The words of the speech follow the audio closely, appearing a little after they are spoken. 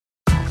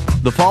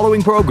The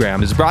following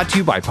program is brought to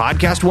you by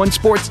Podcast One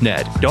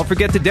Sportsnet. Don't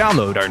forget to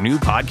download our new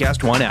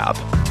Podcast One app.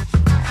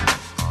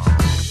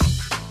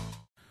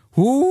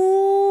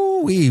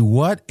 Ooh-wee,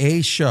 what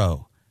a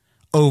show.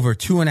 Over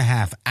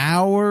 2.5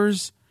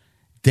 hours.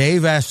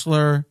 Dave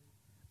Essler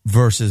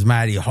versus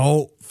Matty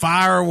Holt.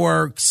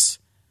 Fireworks.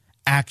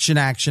 Action,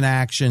 action,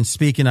 action.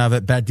 Speaking of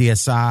it,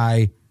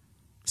 BetDSI.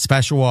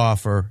 Special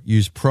offer.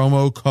 Use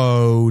promo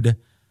code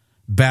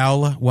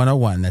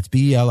BELL101. That's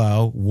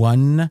BELL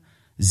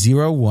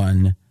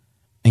 101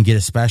 and get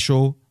a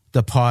special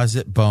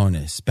deposit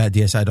bonus.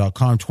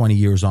 BetDSI.com, 20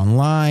 years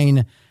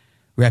online.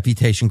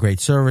 Reputation, great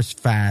service,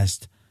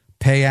 fast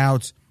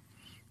payouts.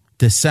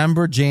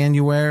 December,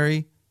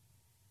 January,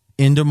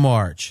 into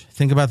March.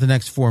 Think about the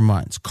next 4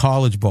 months.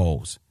 College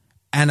bowls,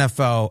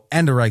 NFL,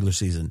 and the regular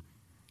season.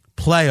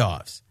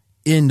 Playoffs,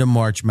 into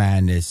March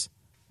Madness.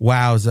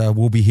 Wowza,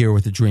 we'll be here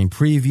with a dream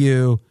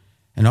preview.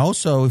 And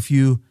also, if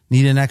you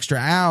need an extra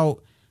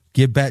out,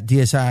 give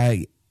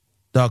BetDSI.com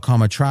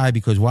a try.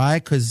 Because why?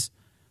 Because,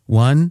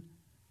 one,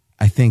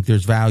 I think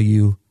there's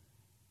value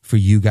for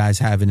you guys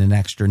having an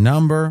extra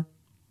number,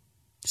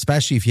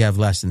 especially if you have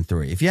less than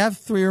 3. If you have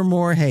 3 or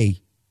more,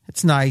 hey,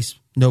 it's nice.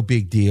 No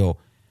big deal.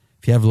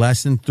 If you have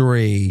less than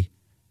 3,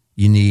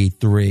 you need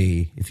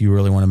 3 if you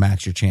really want to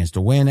max your chance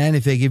to win. And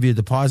if they give you a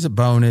deposit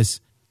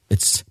bonus,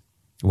 it's,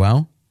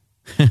 well,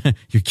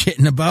 you're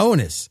getting a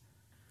bonus.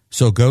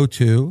 So go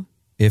to,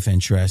 if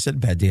interested,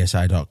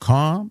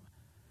 BetDSI.com,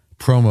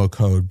 promo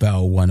code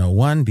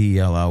BELL101,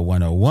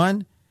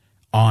 BELL101,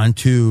 on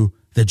to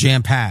the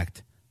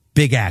jam-packed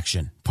Big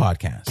Action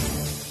podcast.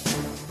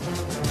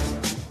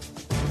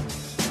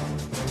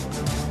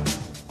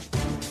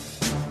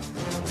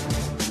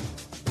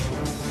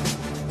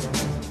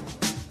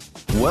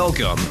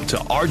 Welcome to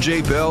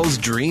RJ Bell's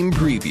Dream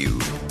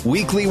Preview.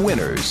 Weekly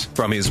winners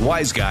from his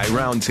Wise Guy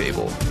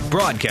Roundtable.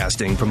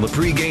 Broadcasting from the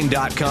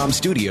pregame.com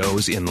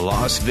studios in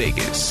Las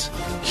Vegas.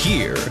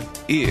 Here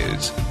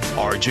is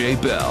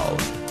RJ Bell.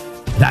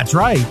 That's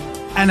right.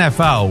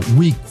 NFL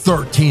Week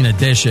 13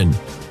 edition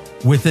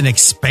with an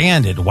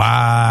expanded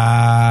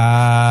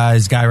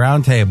Wise Guy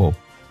Roundtable.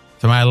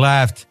 To my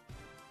left,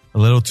 a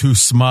little too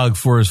smug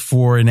for his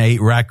 4-8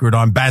 record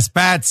on best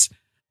bets,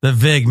 the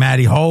Vig,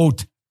 Matty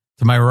Holt.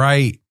 To my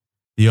right,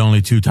 the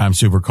only 2-time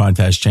Super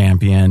Contest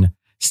champion,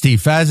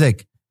 Steve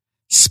Fezzik.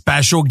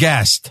 Special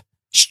guest,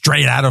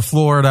 straight out of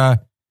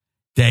Florida,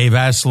 Dave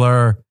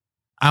Essler.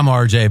 I'm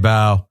RJ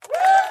Bell.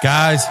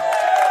 Guys,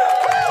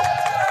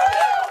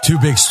 2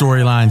 big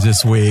storylines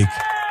this week.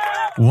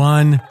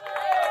 One,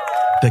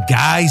 the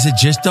guys that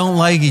just don't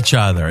like each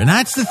other. And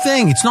that's the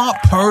thing. It's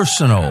not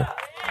personal.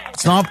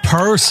 It's not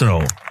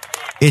personal.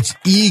 It's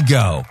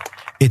ego.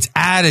 It's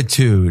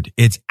attitude.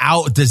 It's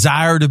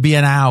desire to be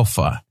an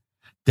alpha.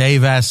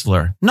 Dave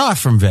Essler, not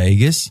from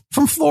Vegas,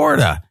 from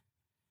Florida.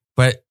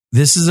 But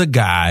this is a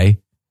guy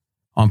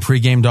on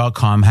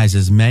pregame.com, has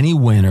as many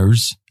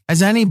winners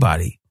as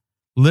anybody.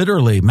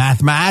 Literally,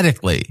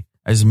 mathematically,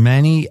 as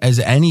many as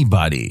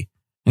anybody,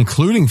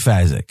 including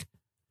Fezzik.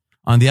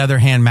 On the other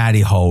hand,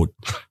 Matty Holt,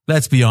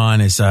 let's be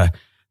honest, a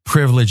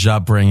privileged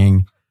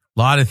upbringing. A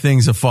lot of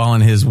things have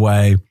fallen his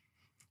way.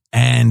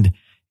 And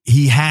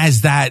he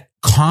has that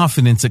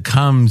confidence that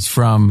comes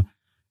from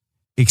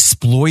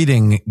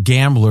exploiting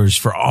gamblers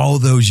for all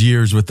those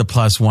years with the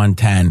plus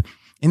 110.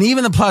 And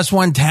even the plus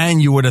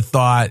 110, you would have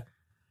thought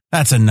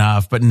that's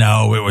enough. But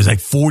no, it was like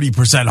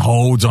 40%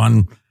 holds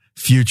on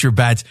future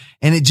bets.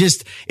 And it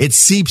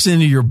seeps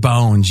into your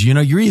bones. You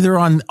know, you're either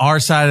on our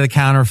side of the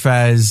counter,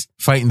 Fez,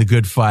 fighting the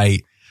good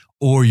fight,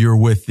 or you're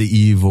with the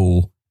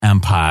evil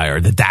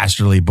empire, the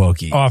dastardly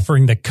bookie.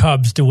 Offering the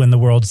Cubs to win the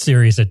World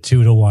Series at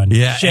 2-1.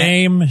 Yeah.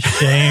 Shame,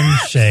 shame,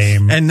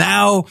 shame. And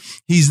now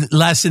he's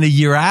less than a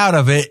year out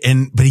of it,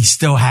 but he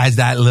still has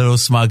that little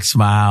smug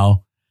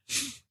smile.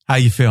 How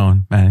you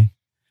feeling, Manny?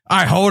 All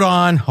right, hold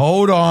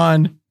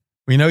on.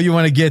 We know you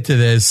want to get to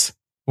this.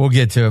 We'll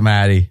get to it,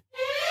 Matty.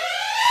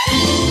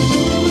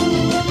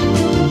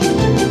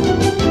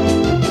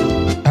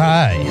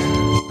 Hi,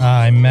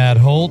 I'm Matt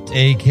Holt,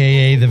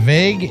 a.k.a. The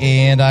Vig,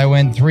 and I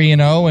went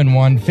 3-0 and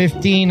won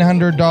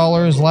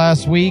 $1,500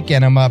 last week,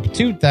 and I'm up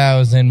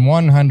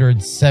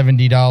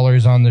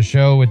 $2,170 on the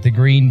show with the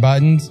green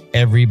buttons.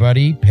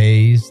 Everybody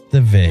pays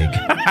the Vig.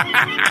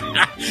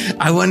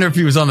 I wonder if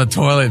he was on the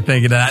toilet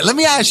thinking of that. Let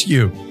me ask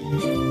you.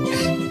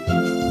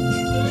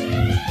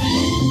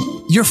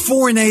 You're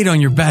 4-8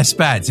 on your best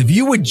bets. If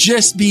you would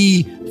just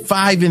be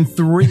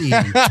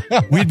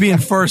 5-3, we'd be in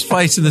first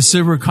place in the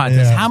Super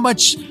Contest. Yeah. How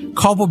much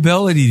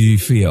culpability do you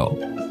feel?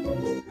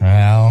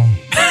 Well,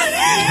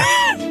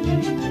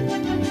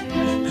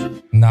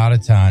 not a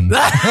ton.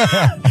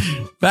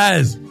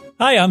 Fez.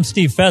 Hi, I'm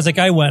Steve Fezzik.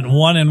 I went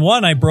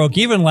 1-1. I broke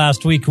even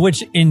last week,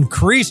 which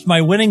increased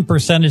my winning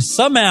percentage.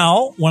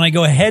 Somehow, when I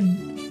go head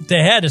to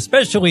head,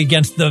 especially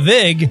against the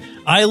Vig,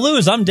 I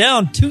lose. I'm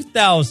down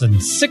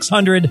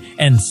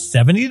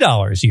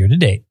 $2,670 year to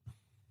date.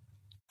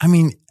 I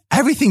mean,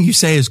 everything you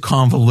say is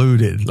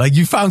convoluted. Like,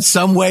 you found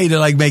some way to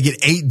like make it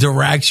 8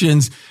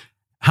 directions.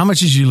 How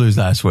much did you lose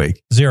last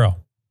week? 0.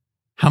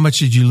 How much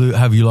did you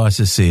have you lost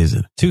this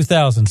season?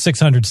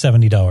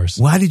 $2,670.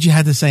 Why did you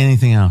have to say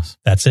anything else?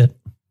 That's it.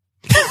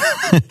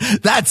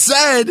 That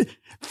said,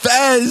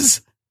 Fez,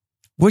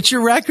 what's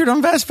your record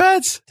on Best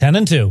Bets?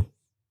 10-2.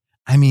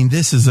 I mean,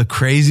 this is a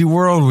crazy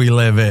world we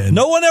live in.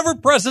 No one ever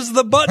presses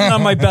the button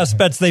on my best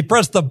bets. They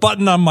press the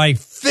button on my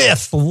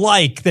 5th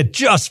like that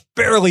just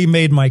barely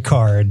made my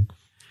card.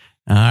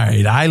 All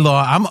right.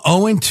 I'm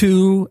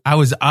 0-2. I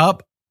was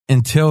up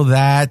until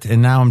that,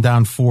 and now I'm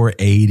down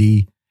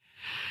 480.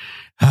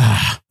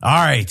 All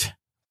right.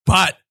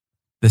 But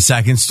the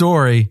second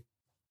story,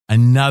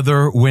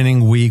 another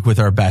winning week with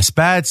our best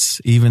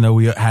bets, even though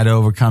we had to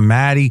overcome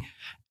Maddie,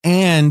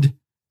 and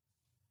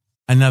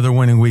another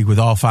winning week with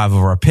all 5 of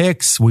our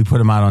picks. We put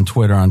them out on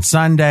Twitter on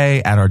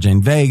Sunday at RJ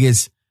in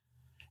Vegas.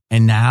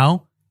 And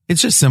now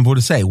it's just simple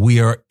to say we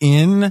are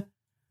in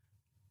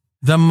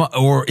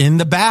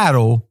the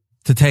battle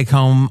to take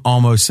home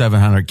almost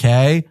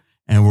 $700K,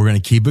 and we're going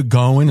to keep it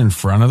going in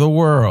front of the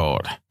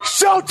world.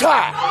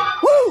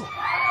 Showtime! Woo!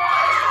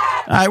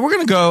 All right, we're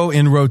going to go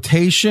in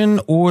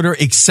rotation order,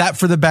 except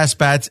for the best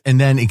bets, and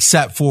then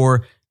except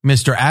for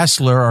Mr.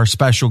 Essler, our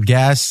special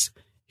guest.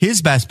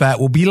 His best bet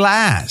will be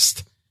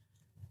last.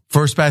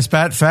 First best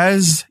bet,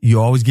 Fez,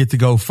 you always get to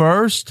go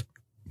first.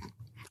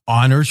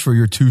 Honors for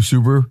your 2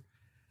 Super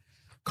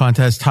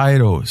Contest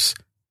titles.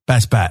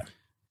 Best bet.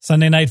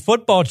 Sunday Night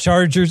Football,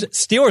 Chargers,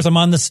 Steelers. I'm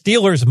on the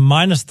Steelers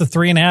minus the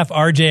 3.5.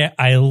 RJ,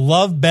 I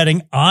love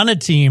betting on a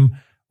team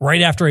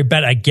right after I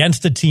bet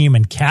against a team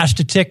and cashed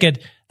a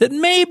ticket that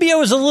maybe I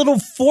was a little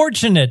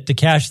fortunate to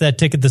cash that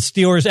ticket. The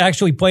Steelers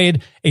actually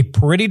played a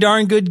pretty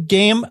darn good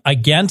game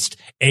against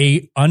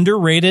a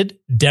underrated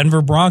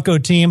Denver Bronco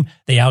team.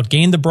 They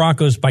outgained the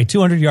Broncos by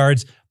 200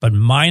 yards, but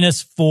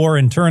 -4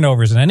 in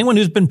turnovers. And anyone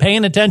who's been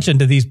paying attention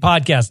to these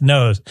podcasts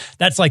knows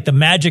that's like the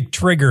magic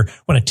trigger.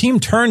 When a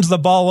team turns the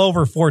ball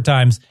over 4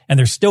 times and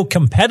they're still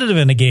competitive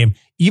in a game,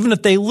 even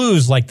if they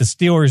lose like the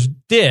Steelers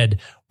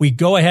did, we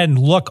go ahead and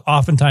look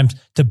oftentimes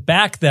to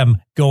back them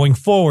going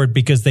forward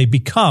because they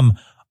become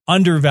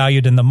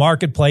undervalued in the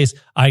marketplace.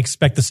 I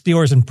expect the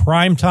Steelers in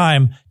prime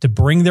time to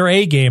bring their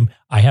A game.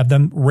 I have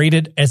them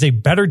rated as a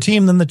better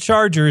team than the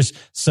Chargers.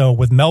 So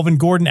with Melvin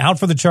Gordon out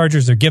for the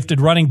Chargers, their gifted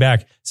running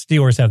back,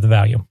 Steelers have the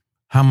value.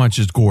 How much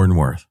is Gordon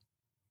worth?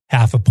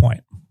 0.5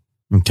 point.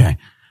 Okay.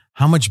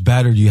 How much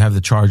better do you have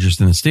the Chargers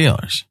than the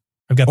Steelers?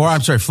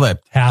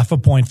 Flipped.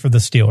 0.5 point for the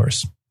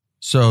Steelers.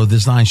 So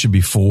this line should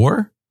be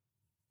 4?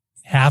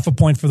 0.5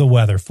 point for the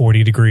weather,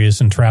 40 degrees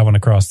and traveling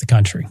across the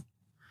country.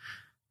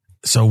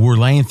 So we're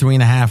laying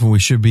 3.5 and we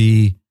should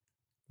be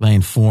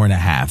laying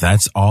 4.5.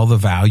 That's all the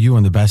value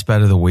in the best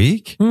bet of the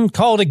week?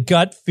 Call it a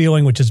gut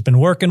feeling, which has been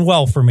working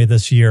well for me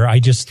this year. I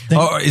just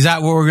think. Oh, is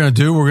that what we're going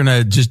to do? We're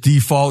going to just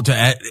default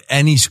to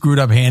any screwed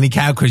up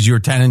handicap because you're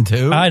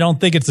 10-2? I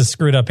don't think it's a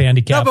screwed up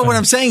handicap. No, but what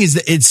I'm saying is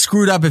that it's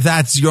screwed up if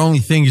that's your only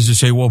thing is to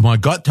say, well, my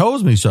gut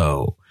tells me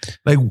so.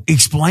 Like,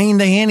 explain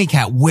the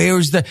handicap.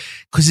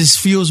 Because this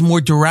feels more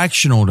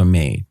directional to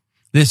me.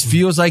 This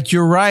feels like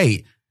you're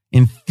right.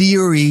 In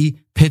theory,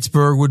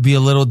 Pittsburgh would be a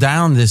little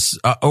down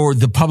or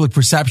the public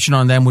perception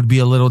on them would be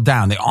a little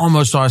down. They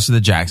almost lost to the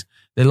Jags.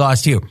 They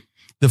lost here.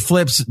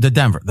 The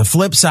Denver. The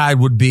flip side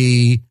would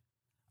be,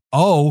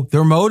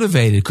 they're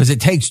motivated because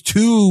it takes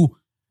 2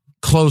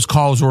 close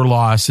calls or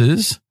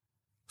losses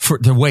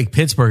to wake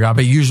Pittsburgh up.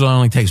 It usually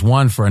only takes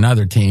 1 for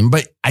another team,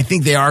 but I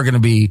think they are going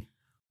to be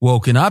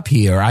woken up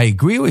here. I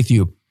agree with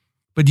you.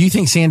 But do you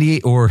think San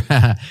Diego or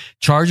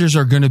Chargers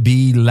are going to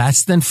be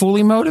less than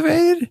fully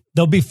motivated?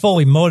 They'll be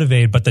fully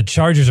motivated, but the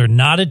Chargers are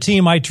not a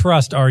team I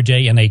trust,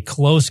 RJ, in a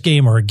close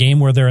game or a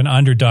game where they're an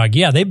underdog.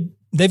 Yeah,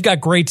 they've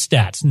got great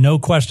stats, no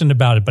question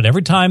about it. But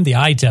every time the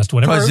eye test,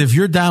 whatever. Because if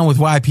you're down with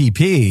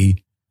YPP,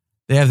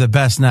 they have the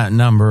best net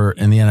number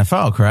in the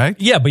NFL,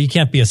 correct? Yeah, but you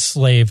can't be a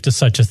slave to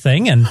such a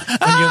thing. And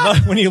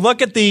when you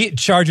look at the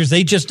Chargers,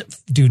 they just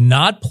do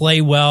not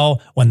play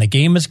well when the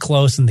game is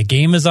close and the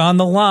game is on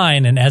the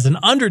line. And as an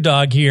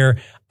underdog here,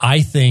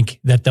 I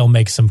think that they'll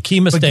make some key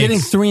mistakes. But getting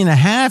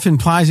 3.5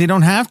 implies they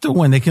don't have to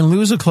win. They can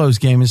lose a close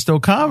game and still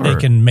cover. They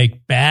can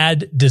make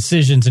bad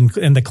decisions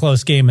in the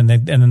close game, and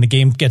then the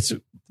game gets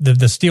the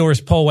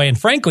Steelers pull away. And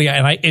frankly,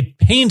 it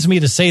pains me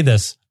to say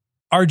this,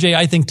 RJ,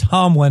 I think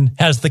Tomlin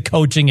has the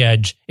coaching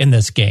edge in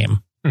this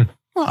game. Well,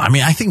 I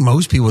mean, I think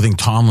most people think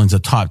Tomlin's a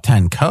top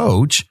 10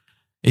 coach.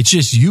 It's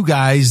just you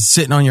guys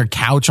sitting on your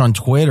couch on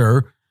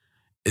Twitter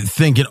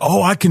thinking,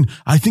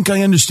 I think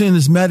I understand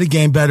this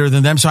metagame better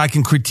than them, so I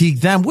can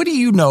critique them. What do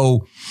you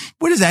know?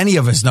 What does any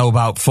of us know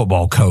about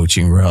football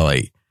coaching,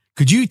 really?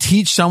 Could you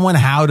teach someone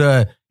how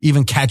to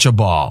even catch a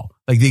ball?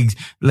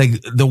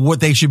 What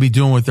they should be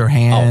doing with their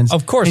hands.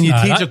 Of course not.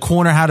 And you teach a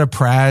corner how to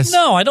press.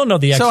 No, I don't know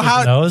the X's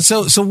and O's.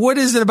 So what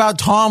is it about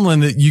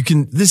Tomlin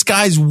that this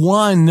guy's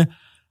won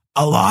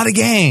a lot of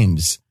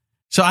games.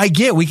 So I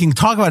get we can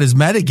talk about his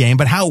meta game,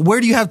 but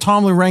where do you have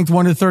Tomlin ranked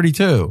 1 to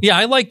 32? Yeah,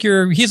 I like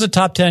he's a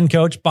top 10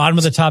 coach, bottom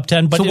of the top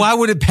 10. But so why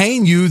would it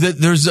pain you that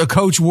there's a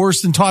coach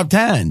worse than top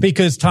 10?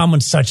 Because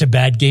Tomlin's such a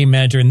bad game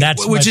manager, and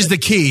which is the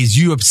key. Is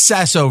you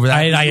obsess over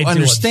that. I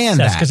understand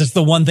that because it's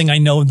the one thing I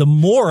know the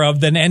more of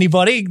than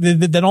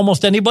than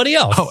almost anybody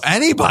else. Oh,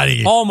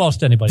 anybody?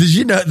 Almost anybody. Did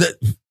you know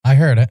that? I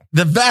heard it.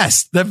 The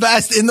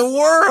best in the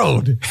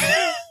world.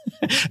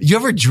 You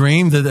ever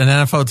dream that an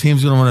NFL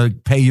team's going to want to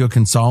pay you a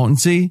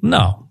consultancy?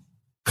 No.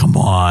 Come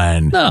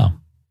on. No.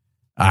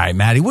 All right,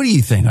 Maddie, what do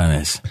you think on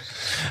this?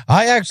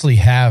 I actually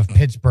have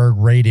Pittsburgh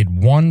rated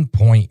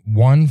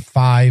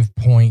 1.15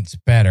 points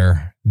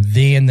better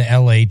than the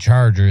LA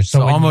Chargers.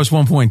 So almost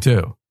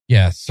 1.2.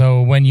 Yeah.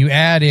 So when you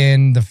add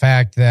in the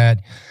fact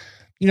that,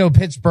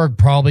 Pittsburgh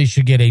probably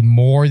should get a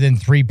more than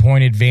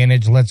 3-point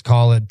advantage. Let's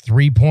call it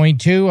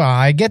 3.2.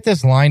 I get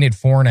this line at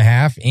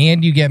 4.5,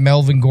 and you get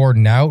Melvin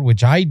Gordon out,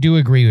 which I do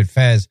agree with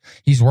Fez.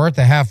 He's worth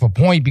a half a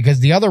point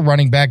because the other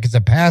running back is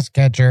a pass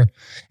catcher,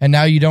 and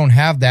now you don't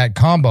have that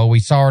combo. We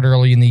saw it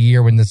early in the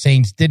year when the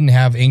Saints didn't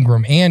have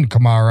Ingram and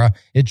Kamara.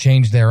 It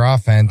changed their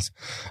offense.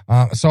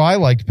 So I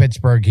liked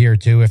Pittsburgh here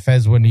too. If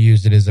Fez wouldn't have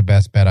used it as a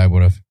best bet, I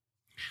would have.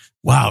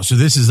 Wow. So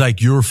this is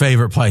like your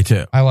favorite play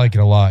too. I like it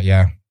a lot.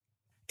 Yeah.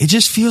 It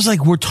just feels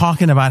like we're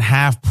talking about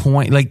half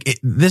point.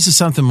 This is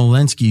something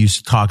Malinsky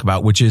used to talk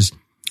about, which is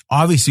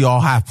obviously all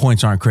half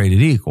points aren't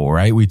created equal,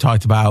 right? We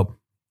talked about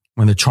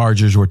when the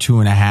Chargers were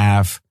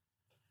 2.5.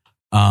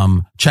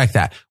 Check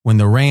that. When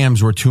the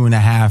Rams were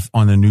 2.5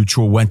 on the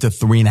neutral, went to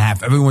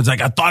 3.5. Everyone's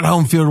like, I thought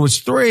home field was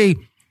 3.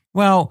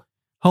 Well,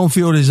 home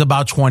field is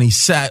about 20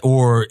 cents,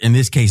 or in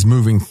this case,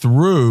 moving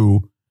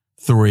through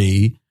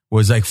 3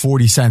 was like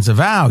 40 cents of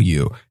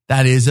value.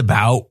 That is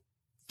about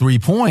 3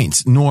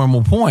 points,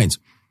 normal points.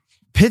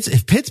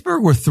 If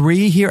Pittsburgh were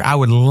 3 here, I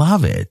would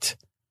love it.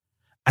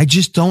 I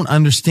just don't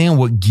understand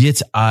what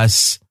gets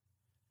us.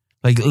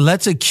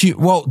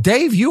 Well,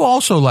 Dave, you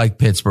also like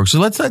Pittsburgh.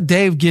 So let's let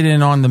Dave get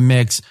in on the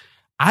mix.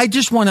 I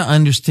just want to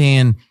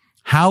understand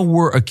how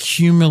we're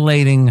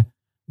accumulating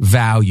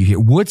value here.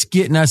 What's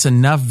getting us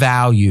enough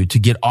value to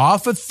get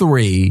off of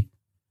 3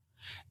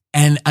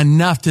 and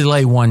enough to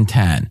lay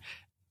 110?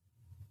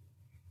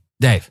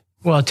 Dave.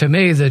 Well, to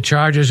me, the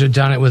Chargers have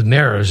done it with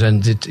mirrors,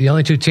 and the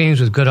only two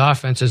teams with good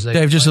offenses.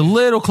 Dave, just a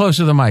little closer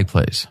to the mic,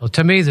 please. Well,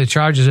 to me, the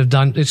Chargers have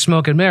done it's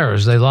smoke and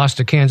mirrors. They lost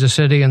to Kansas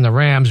City and the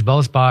Rams,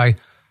 both by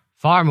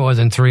far more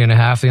than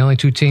 3.5. The only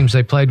two teams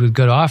they played with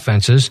good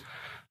offenses.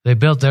 They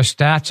built their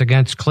stats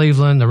against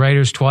Cleveland, the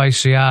Raiders twice,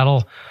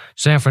 Seattle,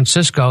 San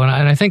Francisco, and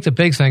I think the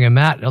big thing, and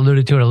Matt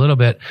alluded to it a little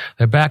bit,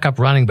 their backup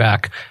running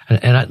back,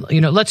 and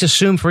let's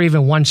assume for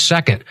even 1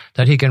 second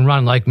that he can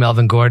run like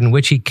Melvin Gordon,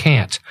 which he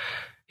can't.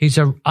 He's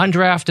an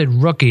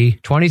undrafted rookie,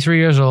 23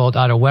 years old,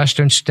 out of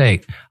Western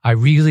State. I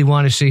really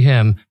want to see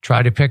him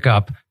try to pick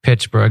up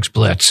Pittsburgh's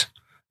blitz.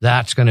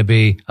 That's going to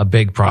be a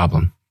big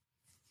problem.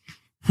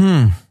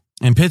 And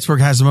Pittsburgh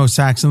has the most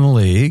sacks in the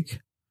league.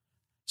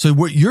 So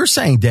what you're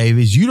saying, Dave,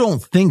 is you don't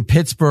think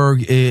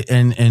Pittsburgh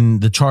and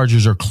the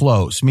Chargers are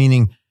close,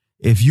 meaning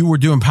if you were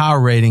doing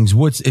power ratings,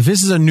 if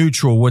this is a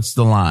neutral, what's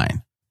the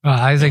line?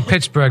 I think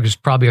Pittsburgh is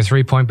probably a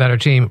 3-point better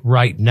team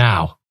right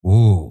now.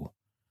 Ooh.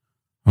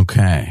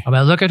 Okay. I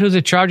mean, look at who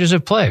the Chargers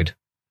have played.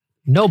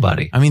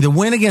 Nobody. I mean, the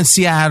win against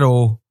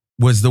Seattle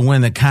was the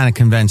win that kind of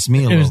convinced me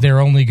a little. It was their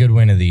only good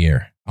win of the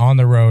year on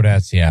the road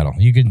at Seattle.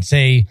 You can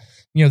say,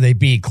 they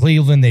beat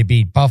Cleveland, they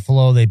beat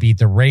Buffalo, they beat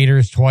the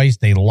Raiders twice.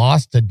 They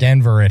lost to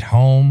Denver at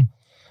home.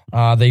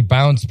 They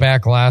bounced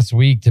back last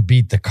week to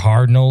beat the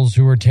Cardinals,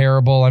 who are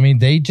terrible. I mean,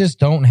 they just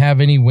don't have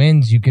any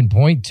wins you can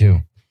point to.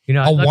 A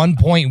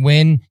 1-point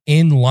win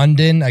in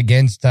London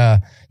against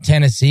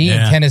Tennessee,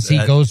 and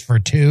Tennessee goes for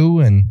 2,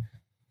 and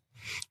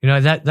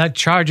that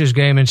Chargers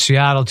game in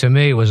Seattle to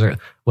me was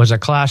a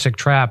classic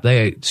trap.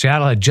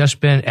 Seattle had just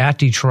been at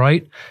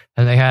Detroit,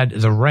 and they had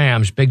the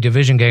Rams big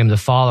division game the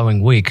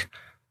following week.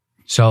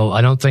 So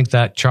I don't think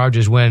that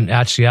Chargers win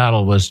at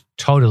Seattle was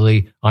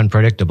totally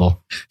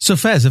unpredictable. So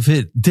Fez, if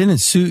it didn't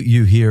suit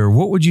you here,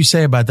 what would you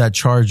say about that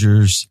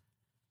Chargers?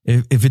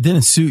 If it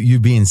didn't suit you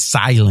being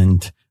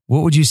silent,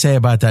 what would you say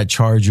about that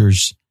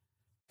Chargers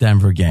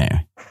Denver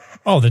game?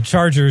 Oh, the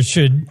Chargers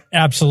should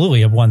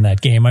absolutely have won that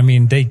game. I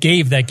mean, they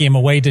gave that game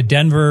away to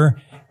Denver.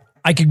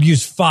 I could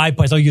use 5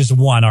 plays. I'll use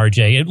 1,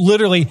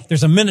 RJ.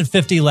 There's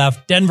 1:50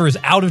 left. Denver is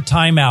out of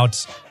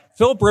timeouts.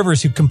 Phillip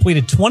Rivers, who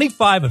completed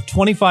 25 of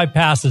 25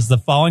 passes the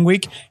following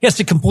week, he has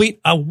to complete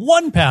a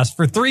 1 pass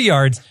for 3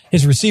 yards.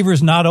 His receiver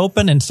is not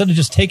open. Instead of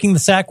just taking the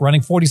sack,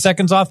 running 40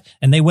 seconds off,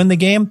 and they win the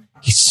game,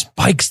 he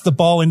spikes the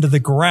ball into the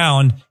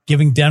ground,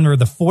 giving Denver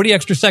the 40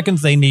 extra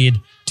seconds they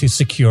need to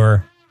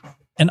secure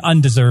an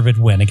undeserved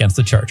win against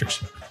the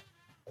Chargers.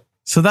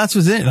 So that's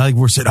what's it. Like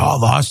we're saying,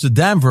 lost to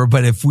Denver,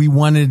 but if we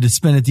wanted to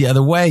spin it the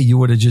other way, you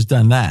would have just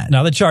done that.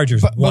 Now the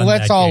Chargers won. But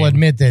let's all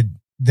admit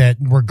that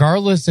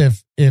regardless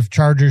if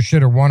Chargers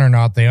should have won or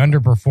not, they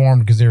underperformed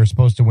because they were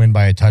supposed to win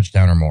by a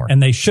touchdown or more.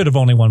 And they should have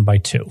only won by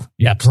 2.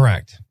 Yeah,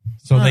 correct.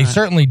 So they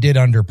certainly did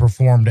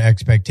underperform to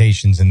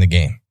expectations in the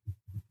game.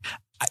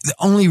 The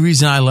only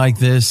reason I like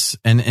this,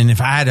 and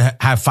if I had to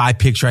have 5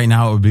 picks right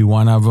now, it would be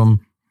one of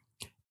them,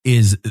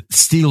 is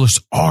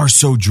Steelers are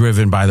so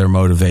driven by their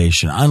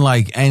motivation,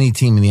 unlike any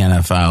team in the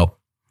NFL,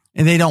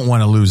 and they don't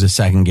want to lose a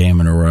second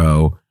game in a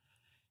row.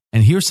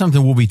 And here's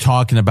something we'll be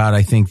talking about,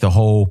 I think, the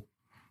whole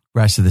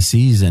rest of the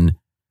season.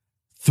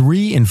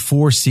 3 and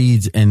 4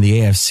 seeds in the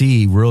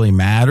AFC really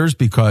matters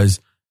because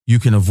you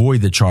can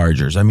avoid the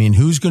Chargers. I mean,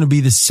 who's going to be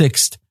the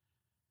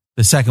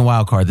second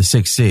wild card, the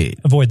 6th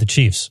seed? Avoid the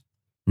Chiefs.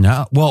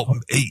 No. Well,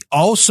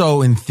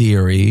 also in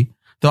theory,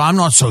 though I'm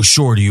not so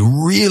sure, do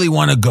you really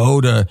want to go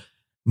to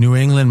New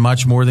England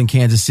much more than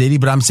Kansas City?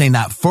 But I'm saying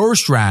that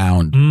first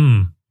round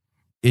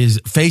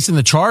is facing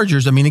the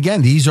Chargers. I mean,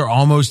 again, these are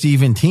almost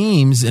even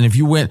teams. And if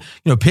you win,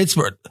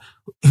 Pittsburgh,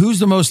 who's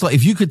the most,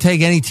 if you could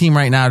take any team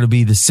right now to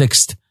be the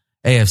 6th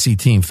AFC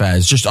team,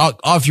 Faz, just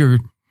off your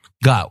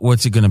gut,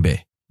 what's it going to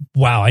be?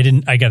 Wow. I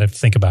got to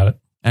think about it.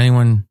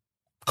 Anyone?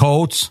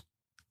 Colts?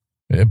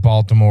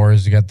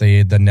 Baltimore's got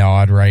the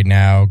nod right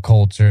now.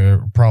 Colts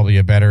are probably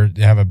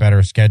have a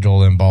better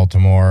schedule than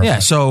Baltimore. Yeah,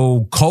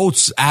 so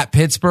Colts at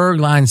Pittsburgh,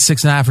 line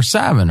 6.5 or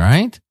 7,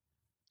 right?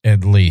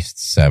 At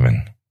least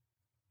 7.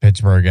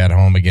 Pittsburgh at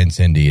home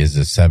against Indy is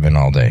a 7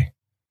 all day.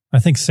 I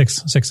think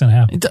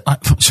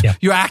 6.5. Yeah.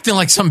 You're acting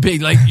like some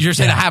big, like you're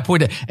saying a half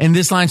point, and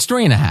this line's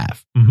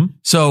 3.5. Mm-hmm.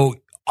 So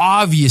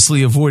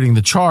obviously avoiding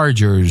the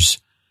Chargers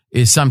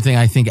is something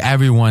I think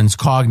everyone's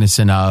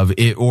cognizant of,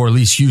 or at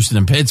least Houston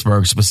and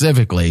Pittsburgh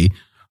specifically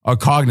are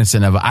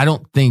cognizant of. I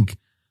don't think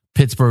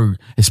Pittsburgh,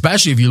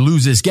 especially if you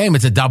lose this game,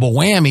 it's a double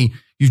whammy.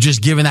 You've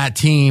just given that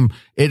team,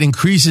 it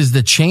increases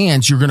the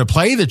chance you're going to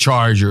play the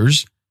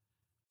Chargers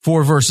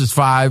 4 versus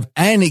 5,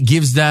 and it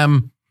gives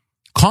them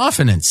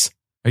confidence.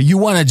 You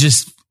want to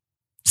just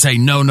say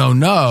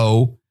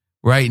no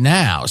right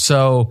now.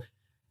 So,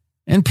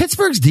 and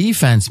Pittsburgh's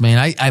defense,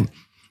 man,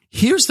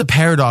 here's the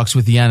paradox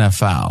with the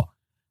NFL.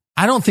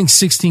 I don't think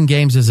 16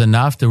 games is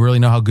enough to really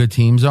know how good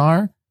teams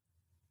are.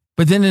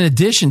 But then in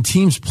addition,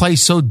 teams play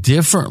so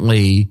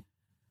differently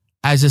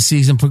as the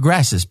season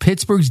progresses.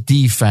 Pittsburgh's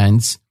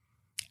defense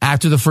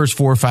after the first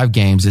 4 or 5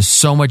 games is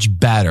so much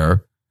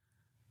better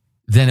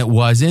than it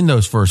was in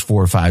those first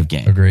 4 or 5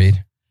 games.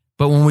 Agreed.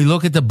 But when we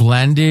look at the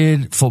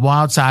blended Football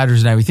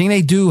Outsiders and everything,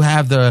 they do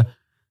have the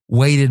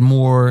weighted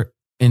more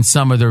in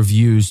some of their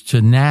views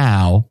to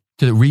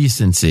the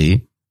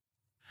recency.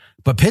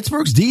 But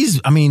Pittsburgh's D's,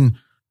 I mean,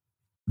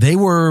 they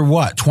were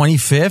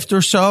 25th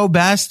or so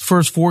best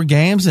first 4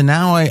 games, and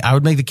now I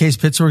would make the case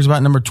Pittsburgh's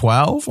about number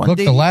 12. Look,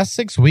 the last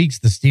 6 weeks,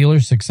 the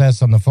Steelers'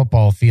 success on the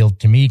football field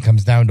to me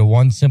comes down to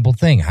one simple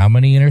thing: how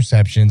many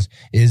interceptions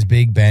is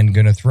Big Ben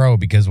going to throw?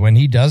 Because when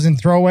he doesn't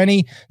throw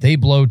any, they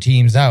blow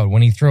teams out.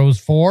 When he throws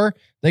 4,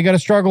 they got to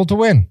struggle to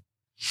win.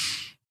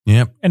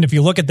 Yep. And if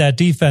you look at that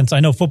defense, I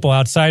know Football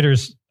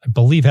Outsiders, I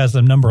believe, has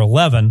them number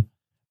 11.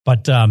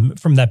 But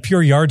from that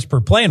pure yards per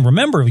play, and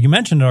remember, you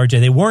mentioned it, RJ,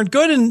 they weren't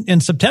good in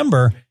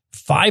September.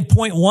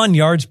 5.1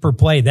 yards per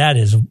play. That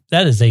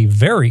is a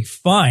very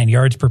fine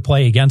yards per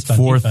play against on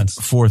defense.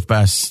 4th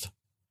best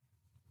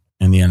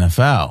in the NFL.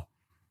 All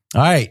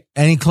right.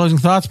 Any closing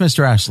thoughts,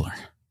 Mr. Ashler?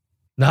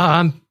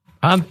 No,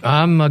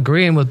 I'm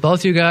agreeing with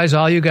both you guys.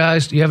 All you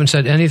guys, you haven't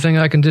said anything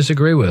I can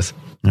disagree with.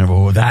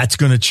 Oh, that's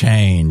going to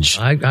change.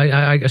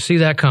 I see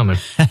that coming.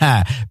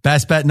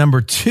 Best bet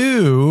number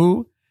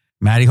 2,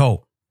 Matty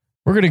Holt.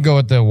 We're going to go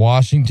with the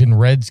Washington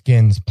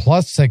Redskins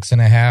plus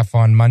 6.5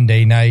 on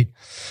Monday night.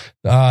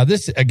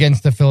 This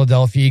against the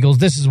Philadelphia Eagles.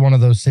 This is one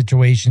of those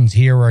situations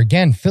here where,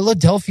 again,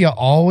 Philadelphia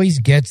always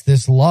gets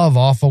this love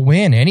off a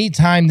win.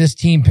 Anytime this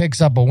team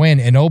picks up a win,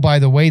 and oh, by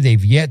the way,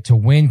 they've yet to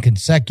win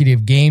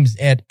consecutive games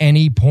at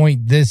any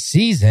point this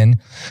season,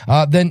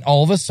 then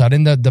all of a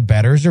sudden the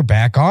bettors are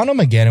back on them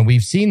again. And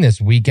we've seen this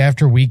week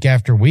after week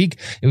after week.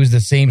 It was the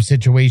same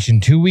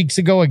situation 2 weeks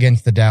ago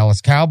against the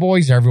Dallas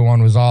Cowboys.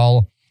 Everyone was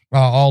all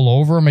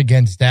over them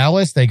against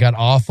Dallas. They got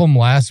off them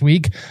last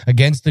week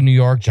against the New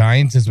York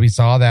Giants as we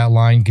saw that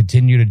line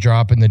continue to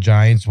drop in the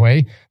Giants'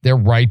 way. They're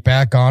right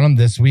back on them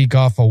this week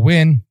off a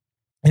win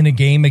in a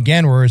game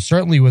again where it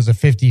certainly was a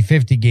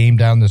 50-50 game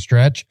down the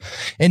stretch,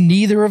 and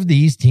neither of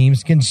these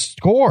teams can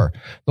score.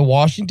 The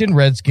Washington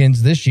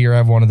Redskins this year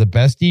have one of the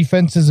best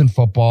defenses in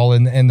football,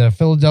 and the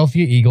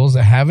Philadelphia Eagles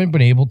haven't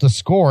been able to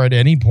score at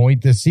any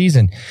point this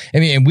season. I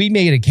mean, and we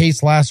made a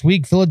case last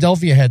week.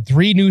 Philadelphia had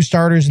 3 new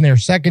starters in their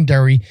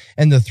secondary,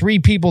 and the 3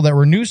 people that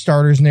were new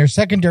starters in their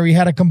secondary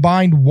had a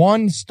combined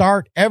 1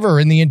 start ever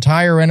in the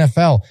entire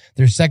NFL.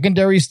 Their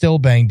secondary is still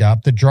banged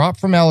up. The drop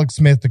from Alex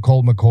Smith to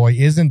Colt McCoy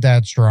isn't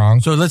that strong.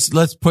 So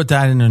let's put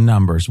that into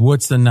numbers.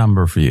 What's the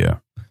number for you?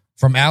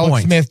 From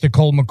Alex Smith to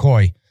Colt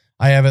McCoy,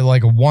 I have it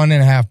like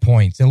 1.5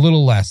 points, a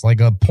little less, like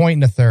 1.33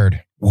 points.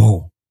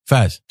 Whoa.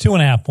 Fez.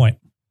 2.5 points.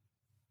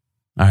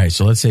 All right.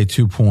 So let's say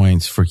 2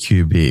 points for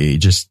QB.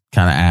 Just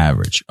kind of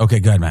average.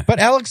 Okay, good, man. But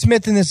Alex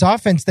Smith in this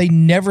offense, they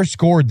never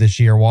scored this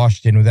year,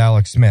 Washington, with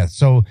Alex Smith.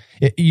 So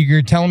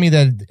you're telling me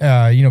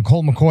that,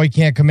 Colt McCoy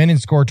can't come in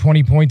and score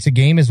 20 points a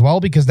game as well?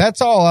 Because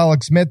that's all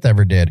Alex Smith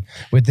ever did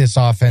with this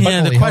offense.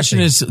 Yeah, the question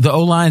is, the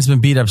O-line's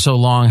been beat up so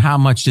long, how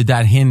much did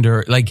that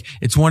hinder? Like,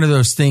 it's one of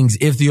those things,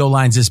 if the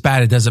O-line's this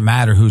bad, it doesn't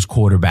matter who's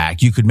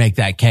quarterback. You could make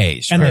that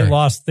case. And they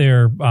lost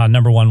their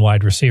number one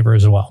wide receiver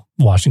as well.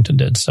 Washington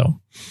did, so...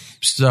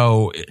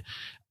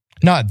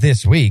 Not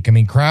this week. I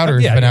mean,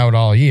 Crowder's been out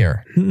all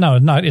year. No,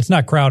 it's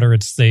not Crowder.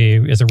 Is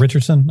it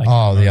Richardson?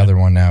 The other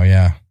one now,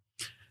 yeah.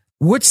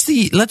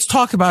 Let's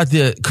talk about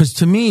because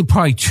to me,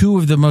 probably two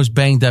of the most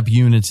banged up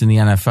units in the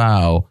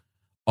NFL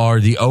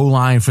are the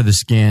O-line for the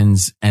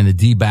Skins and the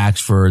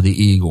D-backs for the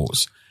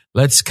Eagles.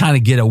 Let's kind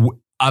of get a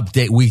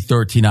week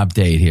 13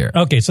 update here.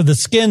 Okay, so the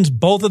Skins,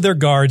 both of their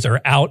guards are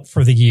out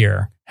for the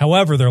year.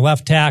 However, their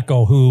left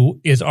tackle,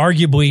 who is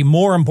arguably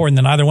more important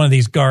than either one of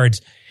these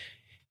guards,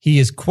 he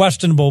is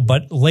questionable,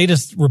 but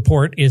latest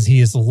report is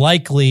he is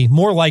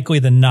more likely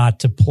than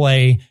not to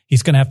play.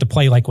 He's going to have to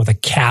play like with a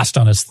cast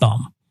on his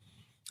thumb.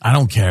 I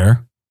don't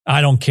care.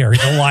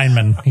 He's a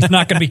lineman. He's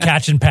not going to be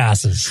catching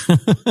passes.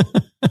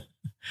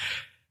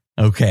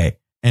 Okay.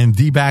 And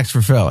D-backs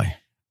for Philly.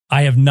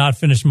 I have not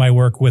finished my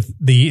work with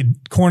the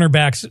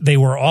cornerbacks. They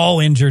were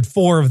all injured,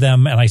 4 of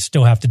them, and I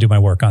still have to do my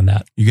work on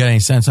that. You got any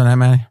sense on that,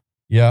 Manny?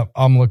 Yep.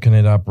 I'm looking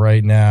it up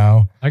right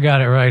now. I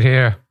got it right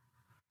here.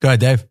 Go ahead,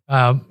 Dave.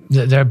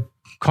 Their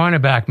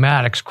cornerback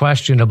Maddox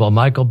questionable,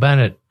 Michael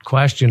Bennett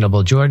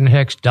questionable, Jordan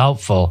Hicks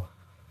doubtful,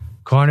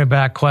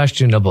 cornerback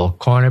questionable.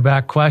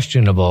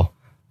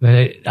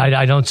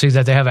 I don't see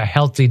that they have a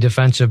healthy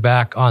defensive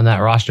back on that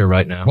roster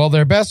right now. Well,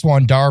 their best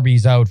one,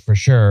 Darby's out for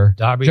sure.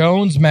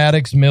 Jones,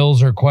 Maddox,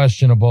 Mills are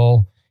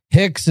questionable.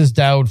 Hicks is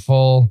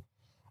doubtful.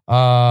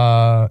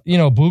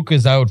 Book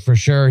is out for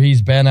sure.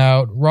 He's been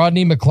out.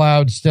 Rodney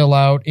McLeod's still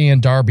out,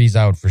 and Darby's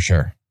out for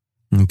sure.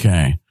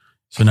 Okay.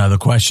 So now the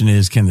question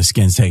is, can the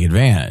Skins take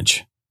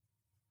advantage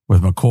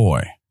with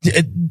McCoy?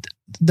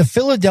 The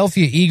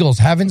Philadelphia Eagles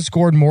haven't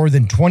scored more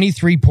than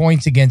 23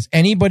 points against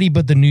anybody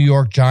but the New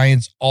York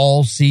Giants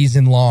all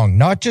season long.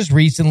 Not just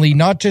recently,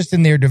 not just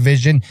in their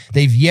division.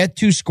 They've yet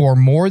to score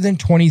more than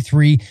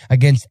 23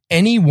 against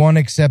anyone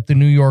except the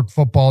New York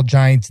Football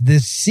Giants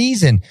this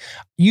season.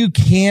 You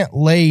can't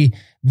lay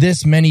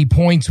this many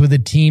points with a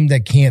team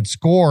that can't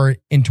score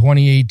in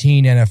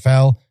 2018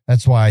 NFL.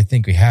 That's why I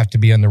think we have to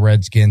be on the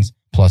Redskins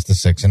plus the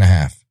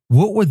 6.5.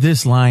 What would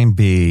this line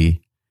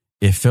be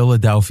if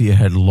Philadelphia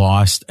had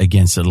lost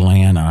against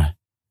Atlanta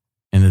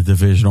in the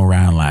divisional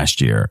round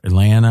last year?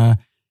 Atlanta,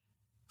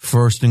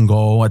 first and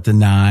goal at the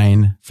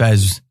 9.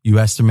 Fez, you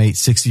estimate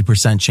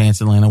 60%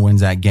 chance Atlanta wins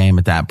that game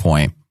at that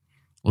point.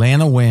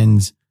 Atlanta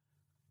wins,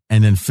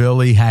 and then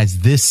Philly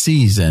has this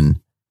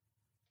season.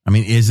 I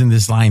mean, isn't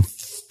this line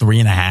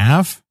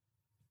 3.5?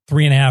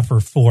 3.5 or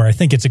 4. I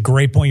think it's a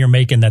great point you're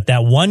making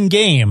that one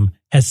game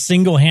has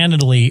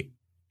single-handedly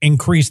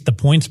increased the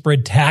point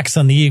spread tax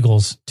on the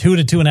Eagles 2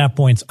 to 2.5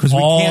 points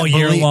all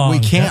year long. We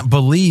can't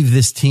believe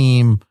this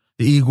team,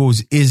 the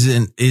Eagles,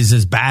 is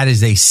as bad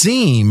as they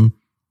seem.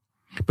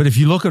 But if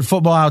you look at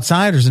Football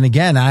Outsiders, and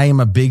again, I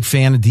am a big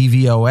fan of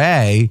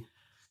DVOA,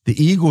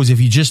 the Eagles, if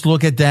you just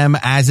look at them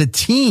as a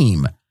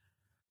team,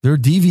 their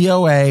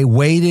DVOA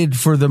weighted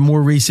for the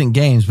more recent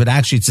games, but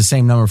actually it's the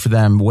same number for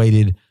them,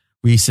 weighted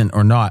recent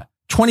or not,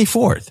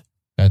 24th.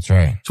 That's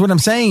right. So what I'm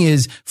saying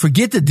is,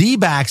 forget the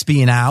D-backs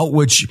being out,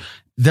 which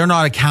they're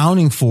not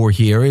accounting for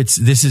here.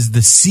 This is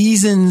the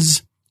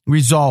season's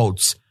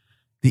results.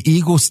 The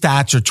Eagles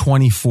stats are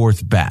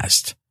 24th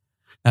best.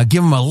 Now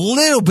give them a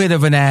little bit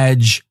of an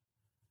edge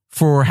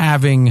for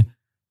having,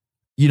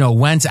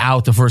 Wentz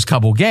out the first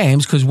couple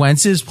games, because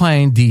Wentz is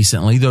playing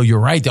decently, though you're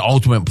right, the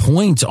ultimate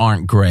points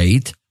aren't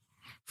great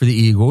for the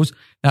Eagles.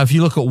 Now, if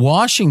you look at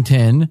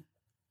Washington,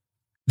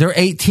 they're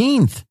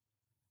 18th.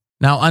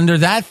 Now, under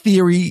that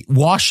theory,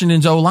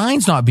 Washington's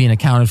O-line's not being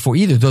accounted for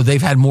either, though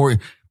they've had more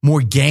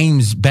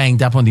games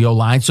banged up on the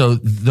O-line, so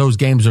those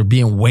games are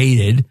being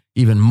weighted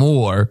even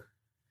more.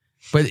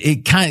 But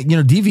it kind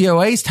of,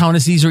 DVOA is telling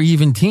us these are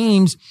even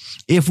teams.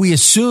 If we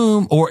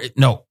assume,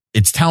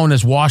 it's telling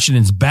us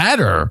Washington's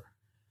better.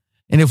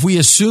 And if we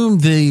assume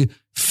the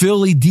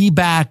Philly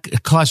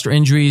D-back cluster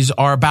injuries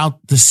are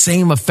about the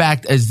same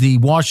effect as the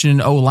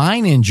Washington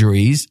O-line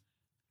injuries,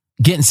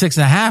 getting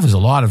 6.5 is a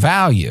lot of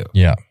value.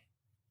 Yeah.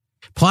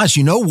 Plus,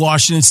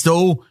 Washington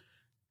still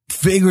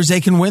figures they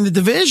can win the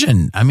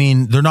division. I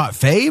mean, they're not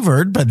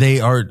favored, but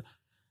they are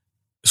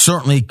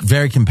certainly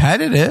very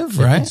competitive,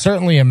 right? It's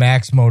certainly a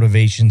max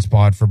motivation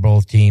spot for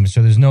both teams,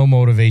 so there's no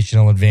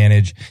motivational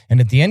advantage. And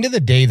at the end of the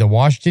day, the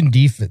Washington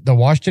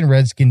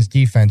Redskins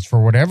defense,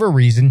 for whatever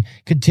reason,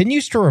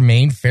 continues to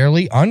remain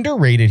fairly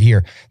underrated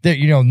here. They're,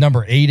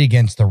 number 8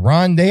 against the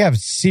run. They have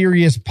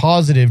serious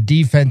positive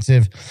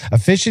defensive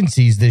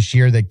efficiencies this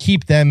year that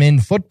keep them in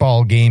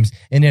football games.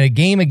 And in a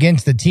game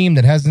against the team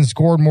that hasn't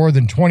scored more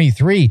than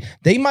 23,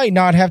 they might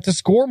not have to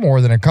score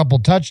more than a couple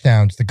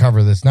touchdowns to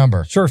cover this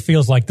number. Sure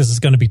feels like this is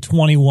going to be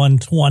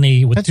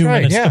 21-20 with 2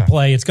 minutes to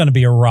play. It's going to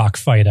be a rock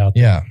fight out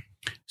there. Yeah.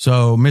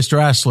 So, Mr.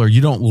 Essler,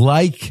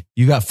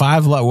 you got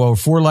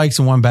 4 likes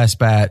and 1 best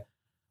bet.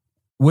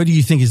 What do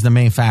you think is the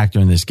main factor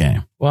in this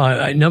game?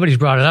 Well, nobody's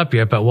brought it up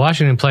yet, but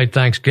Washington played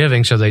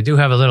Thanksgiving, so they do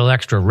have a little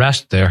extra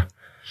rest there.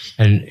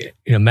 And,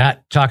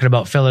 Matt talking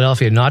about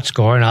Philadelphia not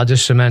scoring, I'll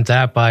just cement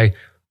that by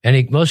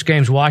most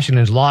games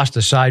Washington's lost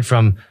aside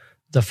from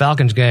the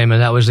Falcons game,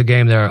 and that was the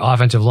game their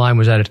offensive line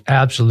was at its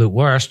absolute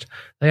worst.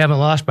 They haven't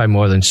lost by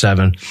more than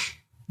 7.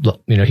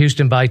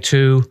 Houston by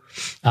 2.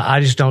 I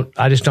just don't,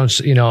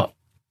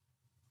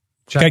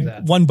 check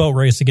that. One boat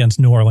race against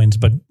New Orleans,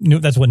 but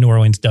that's what New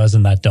Orleans does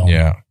in that dome.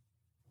 Yeah.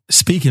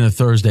 Speaking of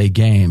Thursday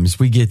games,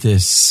 we get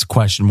this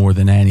question more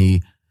than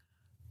any.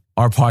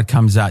 Our pod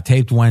comes out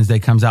taped Wednesday,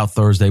 comes out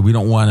Thursday. We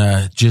don't want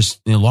to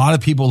a lot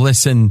of people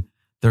listen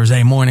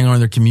Thursday morning on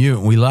their commute,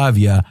 and we love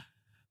you.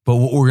 But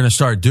what we're going to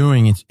start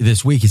doing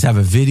this week is have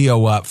a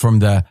video up from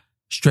the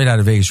Straight Out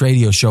of Vegas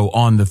radio show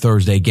on the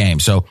Thursday game.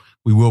 So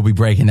we will be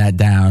breaking that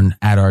down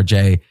at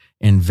RJ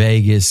in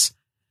Vegas.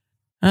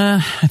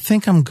 I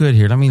think I'm good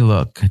here. Let me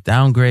look.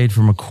 Downgrade for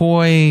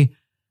McCoy.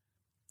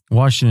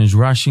 Washington's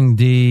rushing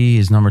D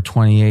is number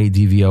 28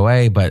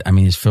 DVOA, but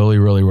is Philly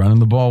really running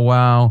the ball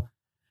well?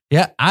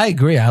 Yeah, I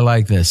agree. I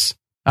like this.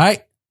 All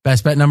right.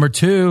 Best bet number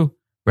 2,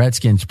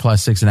 Redskins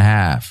plus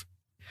 6.5.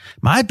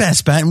 My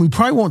best bet, and we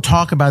probably won't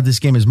talk about this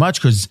game as much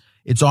because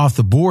it's off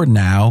the board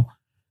now.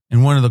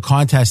 And one of the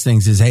contest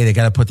things is, hey, they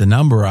got to put the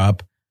number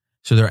up.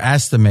 So they're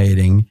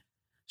estimating.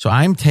 So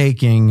I'm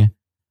taking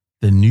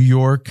the New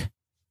York,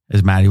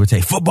 as Maddie would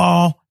say,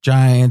 football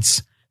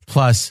Giants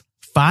plus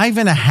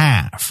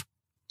 5.5.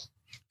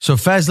 So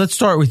Fez, let's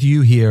start with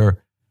you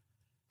here.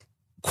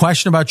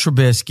 Question about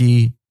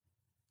Trubisky.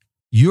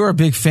 You're a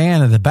big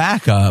fan of the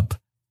backup,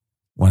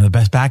 one of the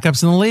best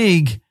backups in the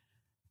league.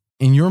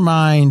 In your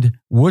mind,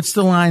 what's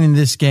the line in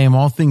this game,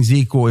 all things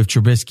equal, if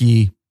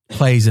Trubisky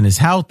plays and is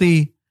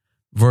healthy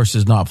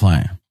versus not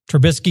playing?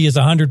 Trubisky is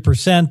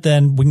 100%,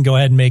 then we can go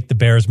ahead and make the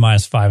Bears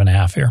minus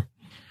 5.5 here.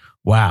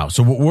 Wow.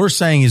 So what we're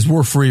saying is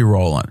we're free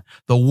rolling.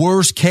 The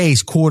worst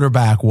case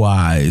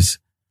quarterback-wise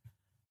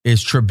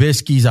is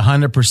Trubisky's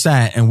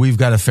 100%, and we've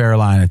got a fair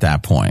line at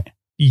that point.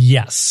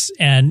 Yes.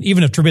 And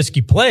even if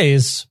Trubisky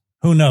plays,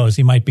 who knows?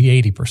 He might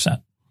be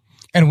 80%.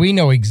 And we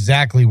know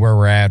exactly where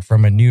we're at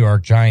from a New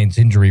York Giants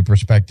injury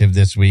perspective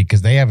this week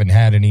because they haven't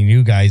had any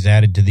new guys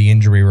added to the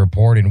injury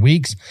report in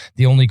weeks.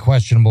 The only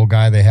questionable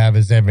guy they have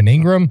is Evan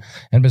Ingram.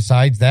 And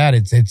besides that,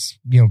 it's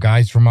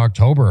guys from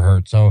October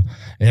hurt. So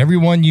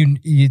everyone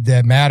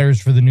that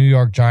matters for the New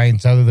York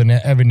Giants other than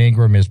Evan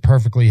Ingram is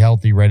perfectly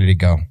healthy, ready to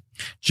go.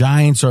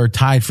 Giants are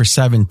tied for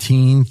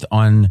 17th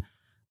on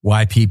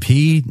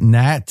YPP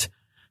net.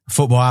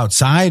 Football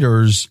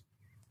Outsiders,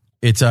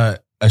 it's a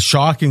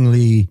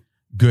shockingly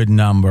good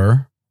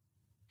number,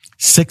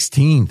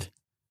 16th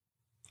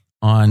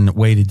on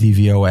weighted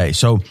DVOA.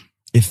 So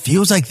it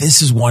feels like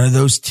this is one of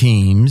those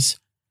teams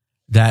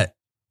that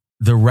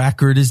the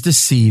record is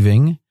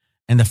deceiving.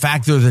 And the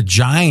fact that the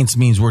Giants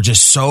means we're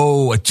just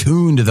so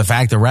attuned to the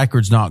fact the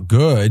record's not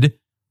good.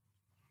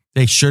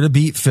 They should have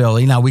beat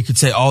Philly. Now we could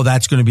say, oh,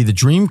 that's going to be the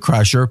dream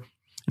crusher. And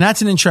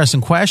that's an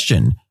interesting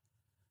question.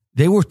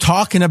 They were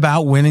talking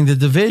about winning the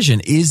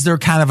division. Is there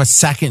kind of a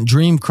second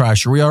dream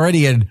crusher? We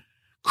already had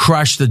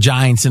crushed the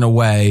Giants in a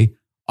way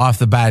off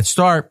the bad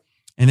start.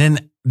 And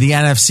then the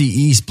NFC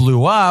East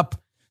blew up.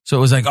 So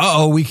it was like,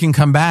 we can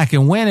come back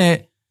and win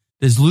it.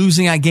 Does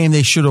losing that game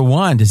they should have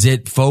won, does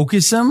it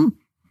focus them?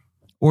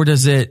 Or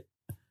does it,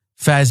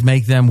 Faz,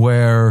 make them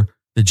where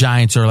the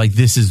Giants are like,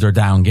 this is their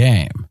down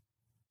game?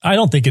 I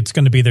don't think it's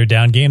going to be their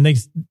down game.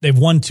 They've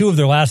won 2 of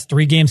their last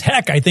 3 games.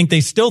 Heck, I think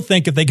they still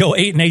think if they go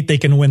 8-8, they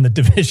can win the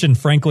division,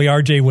 frankly,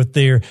 RJ, with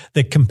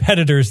the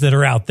competitors that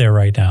are out there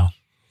right now.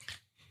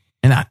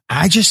 And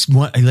I just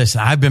want,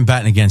 listen, I've been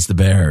betting against the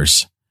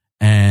Bears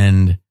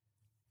and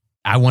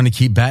I want to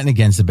keep betting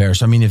against the Bears.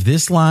 So, if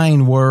this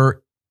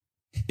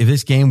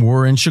game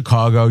were in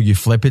Chicago, you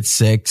flip it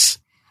 6,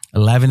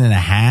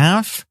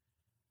 11.5.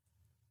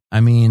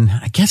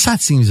 I guess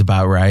that seems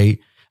about right.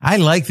 I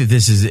like that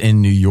this is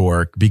in New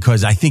York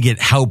because I think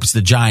it helps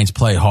the Giants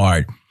play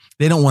hard.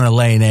 They don't want to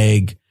lay an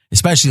egg,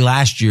 especially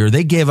last year.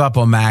 They gave up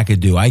on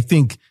McAdoo. I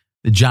think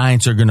the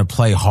Giants are going to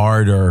play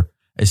harder,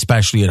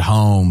 especially at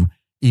home,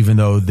 even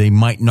though they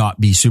might not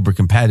be super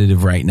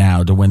competitive right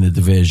now to win the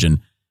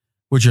division.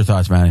 What's your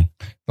thoughts, Manny?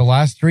 The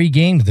last 3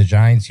 games, the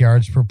Giants'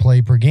 yards per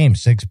play per game,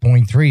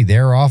 6.3.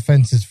 Their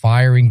offense is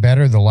firing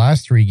better the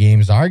last 3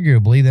 games,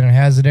 arguably, than it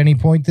has at any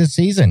point this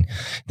season.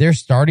 They're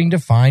starting to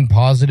find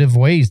positive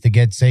ways to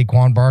get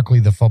Saquon Barkley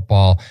the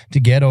football, to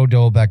get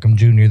Odell Beckham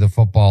Jr. the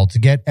football, to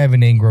get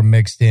Evan Ingram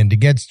mixed in, to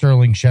get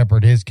Sterling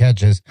Shepard his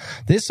catches.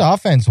 This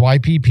offense,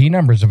 YPP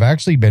numbers have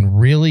actually been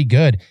really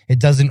good. It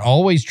doesn't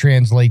always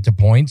translate to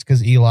points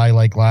because Eli,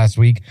 like last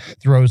week,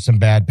 throws some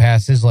bad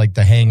passes like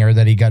the hanger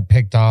that he got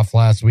picked off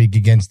last week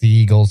against the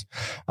Eagles.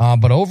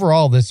 But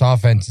overall, this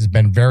offense has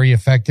been very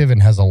effective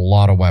and has a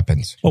lot of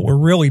weapons. What we're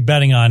really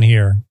betting on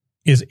here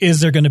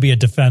is there going to be a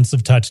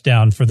defensive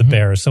touchdown for the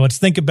Bears? So let's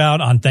think about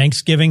on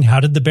Thanksgiving, how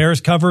did the Bears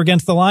cover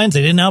against the Lions?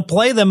 They didn't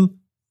outplay them.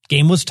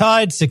 Game was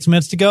tied, 6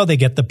 minutes to go. They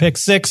get the pick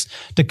six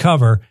to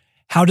cover.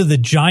 How do the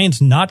Giants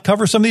not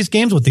cover some of these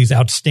games with these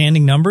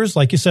outstanding numbers?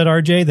 Like you said,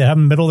 RJ, they have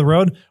them middle of the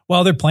road.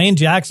 Well, they're playing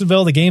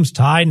Jacksonville. The game's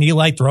tied and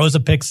Eli throws a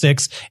pick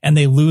six and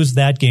they lose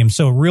that game.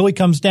 So it really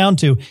comes down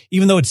to,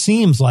 even though it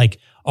seems like,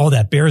 oh,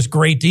 that Bears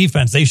great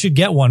defense, they should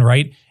get one,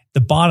 right?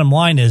 The bottom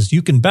line is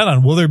you can bet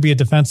on will there be a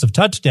defensive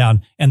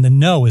touchdown, and the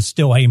no is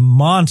still a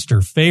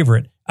monster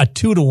favorite, a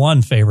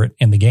 2-1 favorite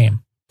in the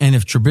game. And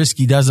if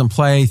Trubisky doesn't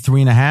play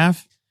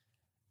 3.5?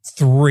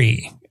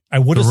 3. I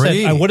would have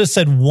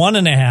said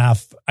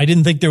 1.5. I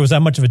didn't think there was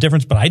that much of a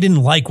difference, but I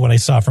didn't like what I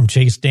saw from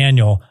Chase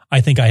Daniel.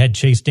 I think I had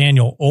Chase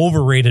Daniel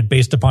overrated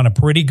based upon a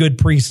pretty good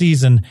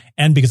preseason,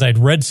 and because I'd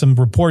read some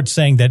reports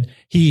saying that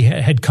he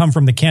had come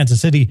from the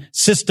Kansas City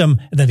system,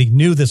 that he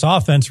knew this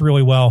offense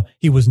really well.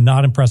 He was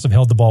not impressive,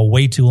 held the ball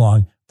way too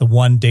long. The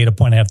one data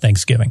point I have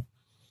Thanksgiving.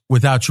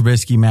 Without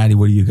Trubisky, Maddie,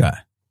 what do you got?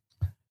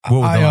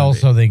 I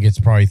also think it's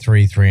probably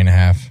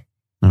 3.5.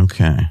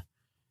 Okay.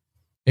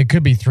 It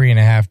could be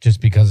 3.5 just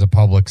because of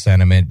public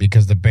sentiment,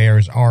 because the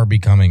Bears are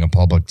becoming a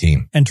public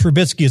team. And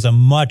Trubisky is a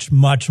much,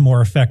 much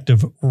more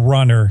effective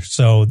runner.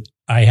 So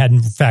I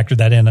hadn't factored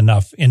that in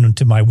enough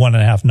into my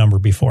 1.5 number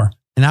before.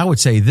 And I would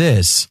say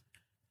this,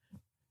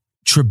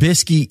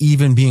 Trubisky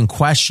even being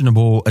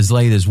questionable as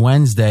late as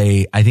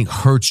Wednesday, I think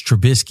hurts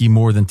Trubisky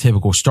more than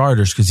typical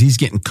starters because he's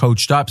getting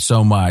coached up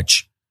so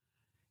much.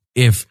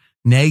 If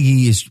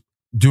Nagy is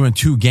doing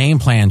 2 game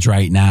plans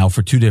right now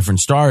for 2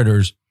 different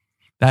starters,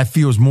 that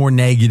feels more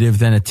negative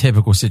than a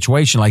typical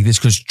situation like this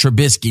because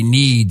Trubisky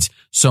needs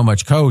so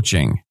much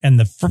coaching. And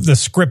the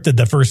scripted,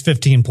 the first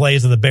 15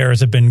 plays of the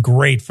Bears have been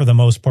great for the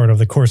most part over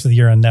the course of the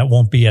year, and that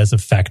won't be as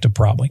effective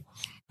probably.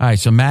 All right,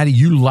 so Maddie,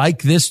 you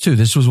like this too.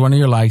 This was one of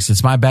your likes.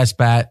 It's my best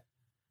bet.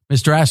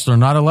 Mr. Essler,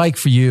 not a like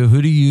for you.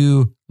 Who do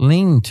you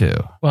lean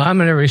to? Well, I'm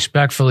going to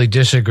respectfully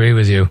disagree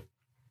with you.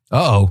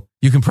 Uh-oh.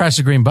 You can press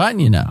the green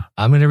button, you know.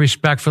 I'm going to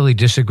respectfully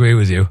disagree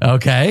with you.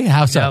 Okay,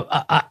 how so?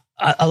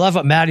 I love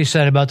what Maddie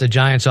said about the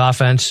Giants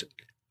offense,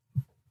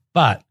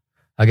 but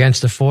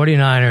against the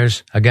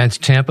 49ers,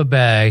 against Tampa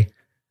Bay,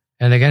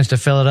 and against the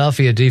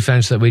Philadelphia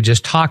defense that we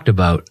just talked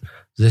about,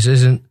 this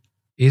isn't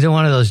either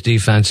one of those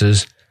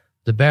defenses.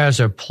 The Bears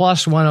are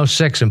plus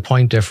 106 in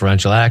point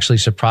differential. That actually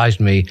surprised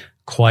me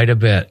quite a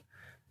bit.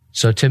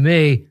 So to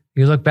me,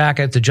 you look back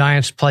at the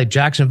Giants played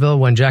Jacksonville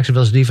when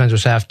Jacksonville's defense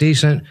was half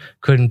decent,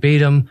 couldn't beat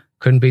them,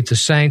 couldn't beat the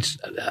Saints.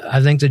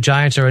 I think the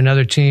Giants are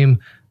another team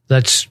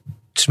that's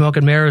smoke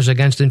and mirrors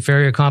against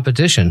inferior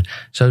competition.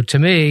 So to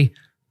me,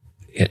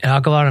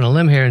 I'll go out on a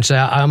limb here and say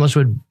I almost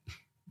would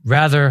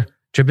rather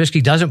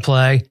Trubisky doesn't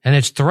play and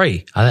it's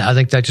 3. I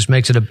think that just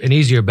makes it an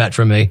easier bet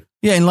for me.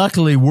 Yeah, and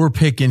luckily we're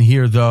picking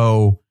here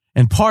though,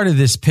 and part of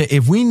this pick,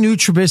 if we knew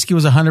Trubisky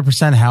was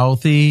 100%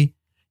 healthy,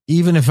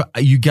 even if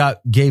you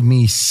gave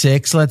me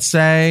 6, let's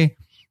say,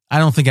 I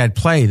don't think I'd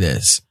play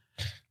this.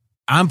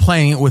 I'm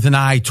playing it with an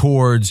eye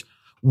towards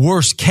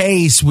worst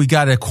case, we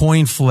got a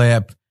coin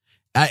flip.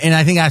 And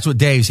I think that's what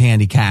Dave's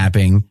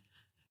handicapping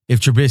if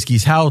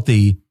Trubisky's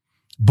healthy.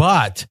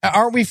 But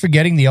aren't we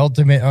forgetting the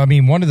ultimate? I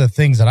mean, one of the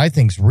things that I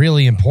think is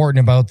really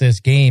important about this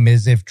game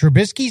is if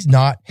Trubisky's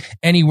not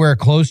anywhere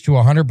close to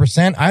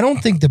 100%, I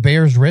don't think the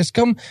Bears risk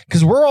him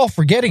because we're all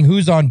forgetting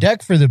who's on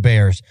deck for the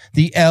Bears,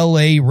 the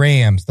LA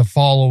Rams the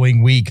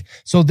following week.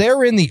 So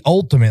they're in the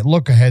ultimate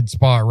look ahead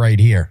spot right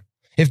here.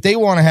 If they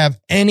want to have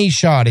any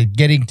shot at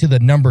getting to the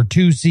number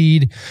 2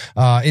 seed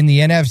in the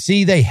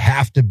NFC, they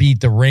have to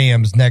beat the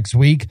Rams next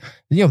week.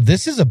 You know,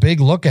 this is a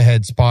big look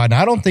ahead spot, and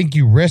I don't think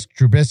you risk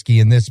Trubisky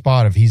in this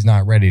spot if he's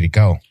not ready to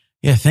go.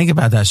 Yeah, think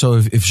about that. So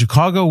if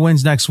Chicago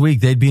wins next week,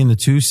 they'd be in the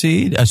 2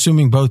 seed,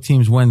 assuming both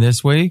teams win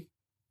this week.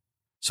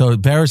 So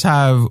Bears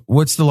have,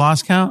 what's the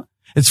loss count?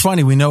 It's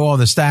funny, we know all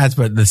the stats,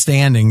 but the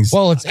standings.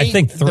 Well, it's 8, I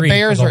think 3. The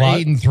Bears are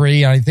 8-3,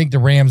 and I think the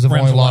Rams have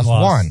only lost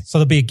 1. So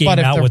there'll be a game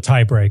out with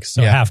tie breaks,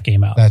 so half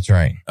game out. That's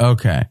right.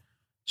 Okay.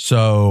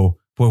 So,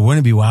 boy,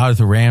 wouldn't it be wild if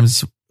the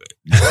Rams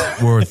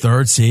were a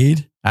 3rd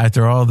seed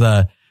after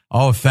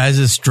all Fez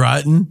is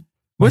strutting?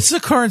 What's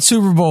the current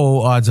Super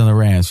Bowl odds on the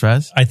Rams,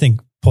 Fez? I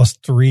think plus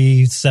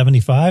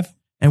 375.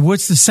 And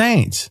what's the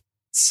Saints?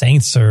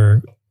 Saints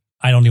are,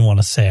 I don't even want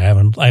to say.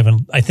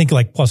 I think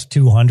like plus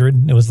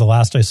 200. It was the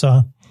last I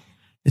saw.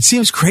 It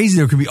seems crazy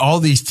there could be all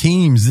these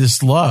teams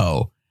this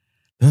low.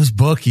 Those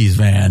bookies,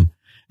 man.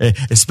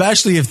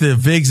 Especially if the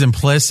VIG's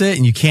implicit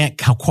and you can't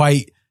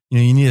quite,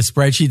 you need a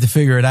spreadsheet to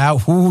figure it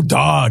out. Ooh,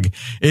 dog.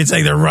 It's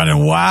like they're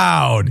running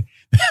wild.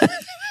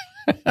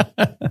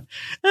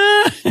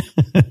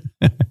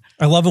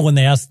 I love it when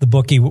they ask the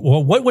bookie,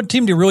 well, what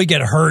team do you really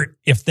get hurt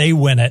if they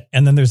win it?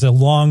 And then there's a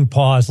long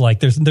pause, like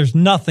there's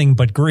nothing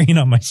but green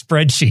on my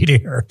spreadsheet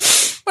here.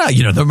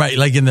 Well, there might,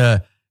 like in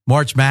the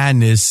March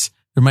Madness,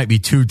 there might be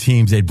 2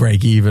 teams they'd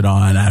break even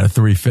on out of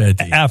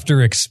 350.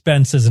 After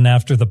expenses and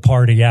after the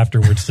party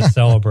afterwards to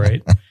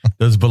celebrate.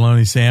 Those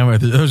bologna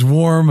sandwiches, those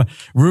warm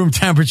room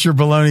temperature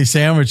bologna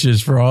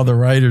sandwiches for all the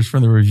writers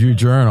from the Review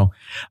Journal.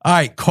 All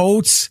right,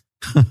 Colts,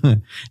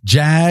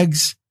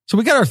 Jags. So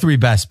we got our 3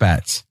 best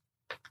bets.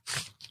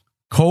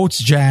 Colts,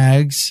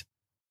 Jags,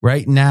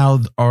 Right now,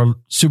 our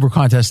super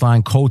contest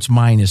line, Colts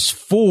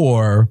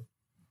 -4.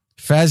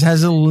 Fez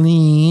has a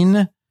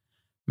lean.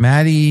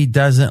 Maddie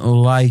doesn't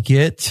like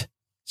it.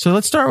 So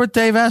let's start with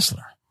Dave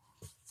Essler.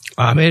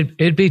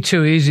 It'd be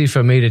too easy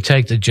for me to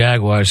take the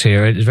Jaguars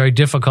here. It's very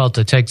difficult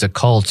to take the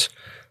Colts,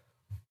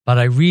 but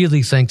I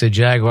really think the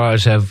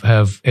Jaguars have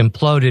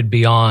imploded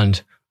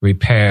beyond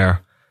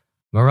repair.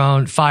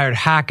 Marrone fired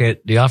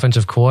Hackett, the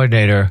offensive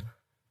coordinator,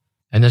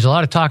 and there's a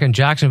lot of talk in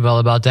Jacksonville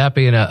about that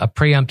being a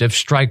preemptive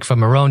strike from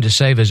Marrone to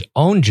save his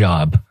own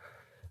job.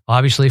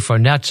 Obviously,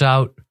 Fournette's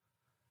out.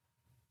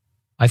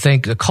 I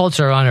think the Colts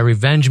are on a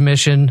revenge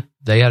mission.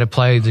 They had to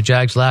play the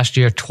Jags last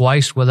year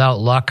twice without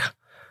luck.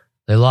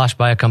 They lost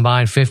by a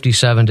combined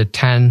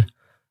 57-10.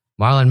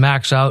 Marlon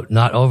Mack's out,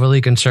 not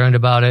overly concerned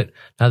about it.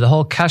 Now, the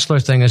whole Kessler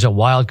thing is a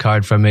wild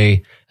card for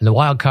me. And the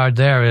wild card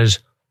there is,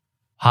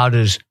 how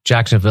does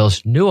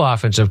Jacksonville's new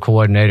offensive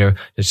coordinator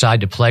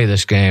decide to play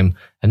this game?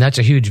 And that's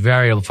a huge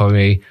variable for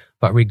me.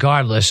 But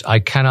regardless, I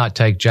cannot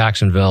take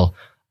Jacksonville.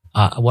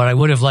 What I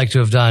would have liked to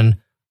have done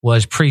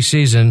was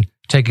preseason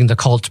taking the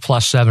Colts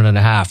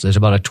 +7.5. There's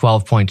about a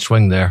 12-point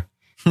swing there.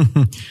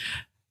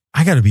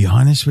 I got to be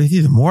honest with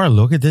you. The more I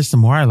look at this, the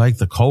more I like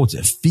the Colts.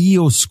 It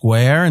feels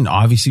square, and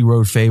obviously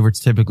road favorites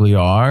typically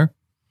are.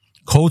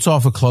 Colts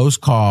off a close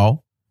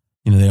call.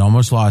 They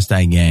almost lost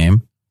that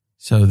game,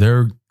 so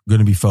they're going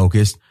to be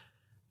focused.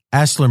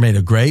 Essler made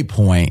a great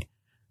point.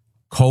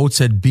 Colts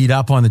had beat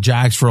up on the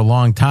Jags for a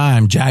long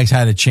time. Jags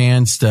had a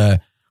chance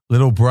to,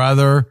 little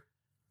brother,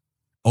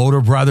 older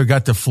brother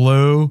got the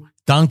flu,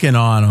 dunking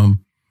on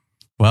them.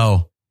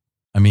 Well,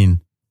 they're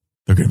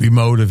going to be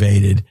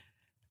motivated.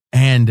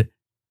 And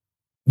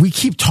we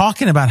keep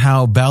talking about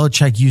how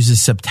Belichick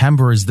uses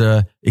September as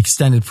the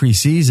extended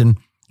preseason,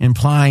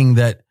 implying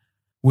that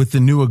with the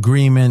new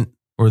agreement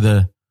or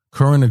the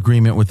current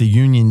agreement with the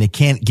union, they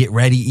can't get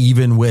ready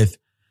even with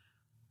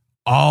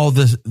all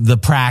the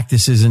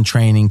practices and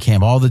training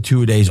camp, all the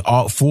 2 days,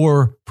 all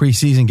 4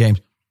 preseason games.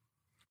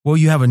 Well,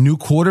 you have a new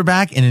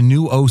quarterback and a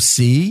new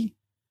OC,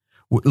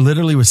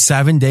 literally with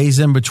 7 days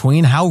in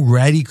between. How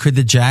ready could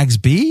the Jags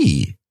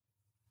be?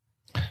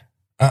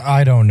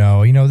 I don't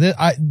know.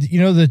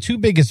 The two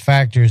biggest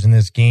factors in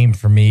this game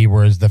for me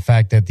was the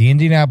fact that the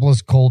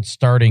Indianapolis Colts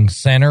starting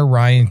center,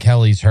 Ryan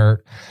Kelly's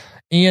hurt,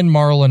 and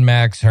Marlon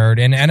Mack's hurt.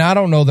 And I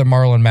don't know that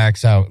Marlon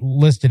Mack's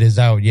listed as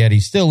out yet.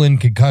 He's still in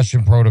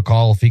concussion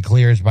protocol. If he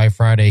clears by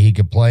Friday, he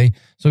could play.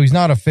 So he's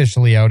not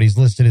officially out. He's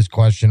listed as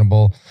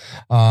questionable.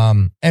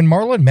 And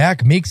Marlon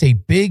Mack makes a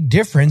big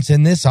difference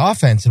in this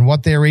offense and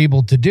what they're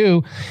able to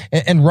do.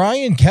 And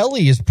Ryan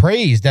Kelly is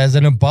praised as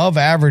an above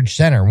average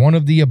center, one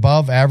of the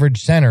above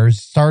average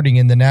centers starting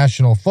in the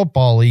National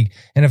Football League.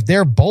 And if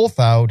they're both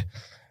out,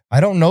 I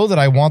don't know that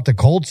I want the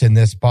Colts in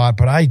this spot,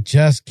 but I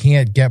just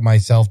can't get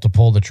myself to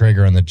pull the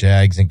trigger on the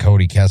Jags and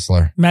Cody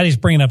Kessler. Maddie's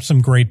bringing up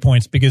some great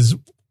points because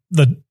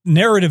the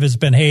narrative has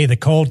been, hey, the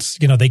Colts,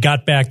 they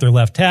got back their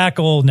left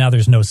tackle. Now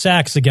there's no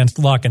sacks against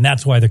Luck, and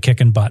that's why they're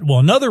kicking butt. Well,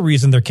 another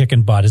reason they're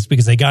kicking butt is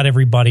because they got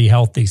everybody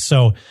healthy.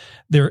 So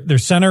their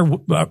center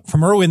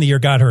from early in the year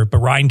got hurt, but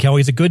Ryan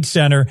Kelly's a good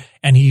center,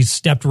 and he's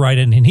stepped right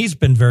in, and he's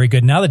been very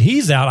good. Now that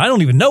he's out, I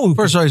don't even know who.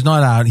 First of all, he's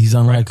not out. He's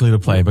unlikely to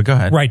play, but go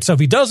ahead. Right. So if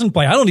he doesn't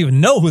play, I don't even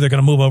know who they're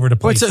going to move over to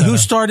play. Who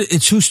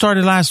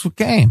started last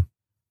game?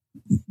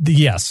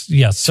 Yes.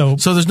 So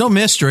there's no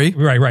mystery.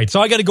 Right.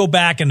 So I got to go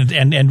back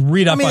and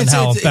read up on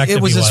how effective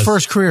it was. His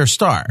first career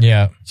start.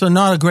 Yeah. So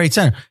not a great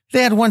center.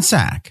 They had 1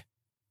 sack.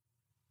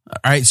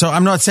 All right, so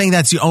I'm not saying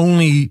that's the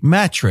only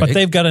metric. But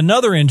they've got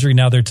another injury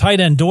now. Their tight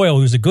end Doyle,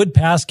 who's a good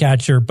pass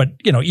catcher, but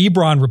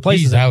Ebron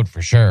replaces He's him. out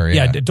for sure.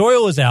 Yeah,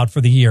 Doyle is out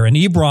for the year, and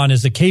Ebron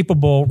is a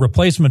capable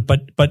replacement.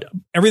 But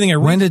everything I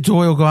read, when did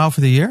Doyle go out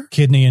for the year?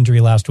 Kidney injury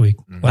last week.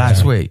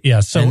 Last week, yeah.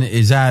 So and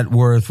is that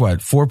worth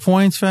what? 4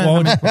 points?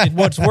 Well,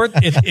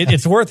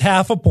 it's worth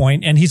half a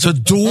point, and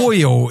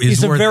Doyle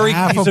is worth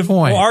half a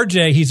point. Well,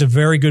 RJ, he's a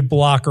very good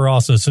blocker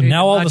also. So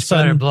now all of a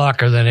sudden, better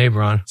blocker than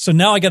Ebron. So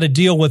now I got to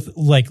deal with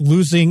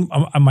losing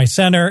my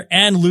center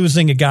and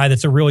losing a guy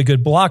that's a really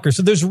good blocker.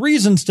 So there's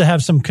reasons to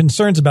have some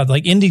concerns about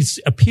Indy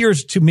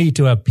appears to me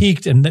to have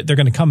peaked and they're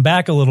going to come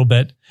back a little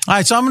bit. All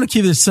right. So I'm going to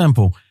keep this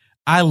simple.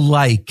 I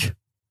like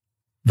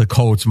the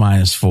Colts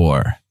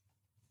 -4.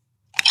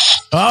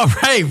 All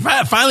right.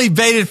 Finally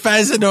baited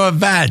Fez into a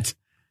bet.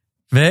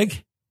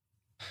 Vig?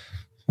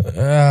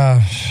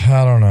 I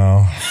don't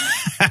know.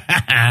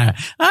 All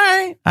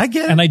right. I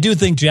get it. And I do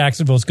think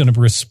Jacksonville is going to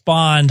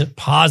respond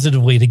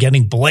positively to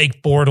getting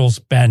Blake Bortles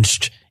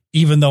benched,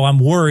 even though I'm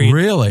worried.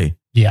 Really?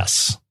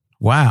 Yes.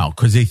 Wow.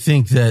 Because they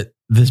think that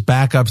this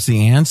backup's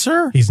the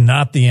answer? He's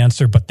not the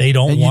answer, but they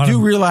don't want him.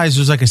 You do realize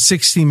there's like a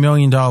 $60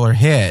 million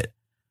hit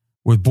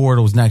with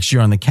Bortles next year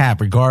on the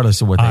cap,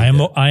 regardless of what they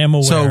do. I am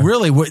aware. So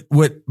really, what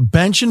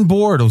benching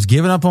Bortles,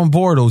 giving up on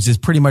Bortles, is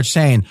pretty much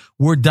saying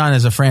we're done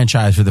as a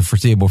franchise for the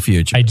foreseeable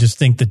future. I just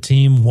think the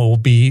team will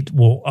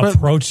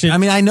approach it. I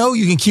mean, I know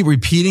you can keep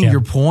repeating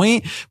your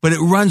point, but it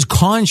runs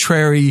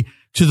contrary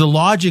to the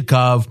logic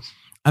of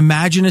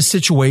imagine a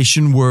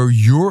situation where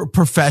your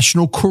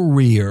professional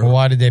career. Well,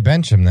 why did they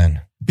bench him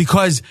then?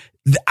 because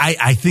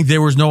I think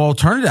there was no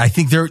alternative. I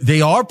think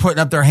they are putting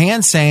up their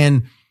hands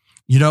saying,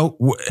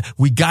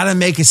 we got to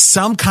make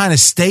some kind of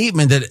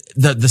statement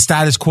that the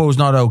status quo is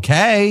not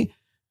okay.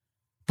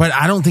 But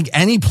I don't think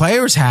any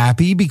player's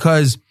happy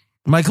because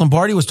Mike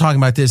Lombardi was talking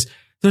about this.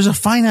 There's a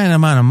finite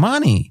amount of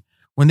money.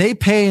 When they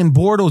pay in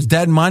Bortles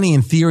dead money,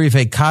 in theory, if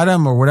they cut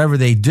him or whatever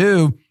they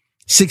do,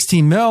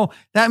 $16 million,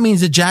 that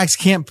means the Jags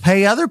can't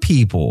pay other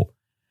people.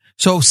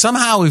 So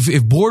somehow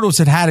if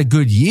Bortles had a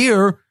good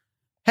year,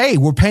 hey,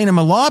 we're paying him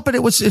a lot, but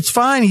it's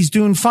fine. He's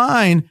doing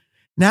fine.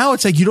 Now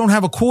it's like you don't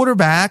have a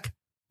quarterback.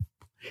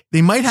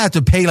 They might have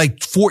to pay like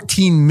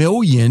 $14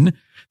 million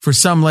for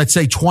some, let's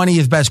say,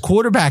 20th best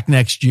quarterback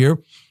next year.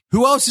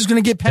 Who else is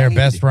going to get paid? Their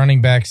best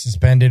running back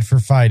suspended for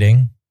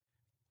fighting.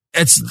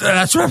 That's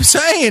what I'm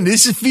saying.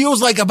 This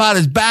feels like about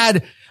as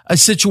bad a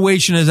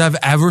situation as I've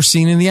ever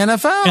seen in the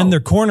NFL. And their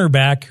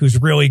cornerback,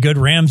 who's really good,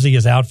 Ramsey,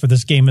 is out for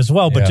this game as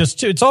well. But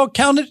it's all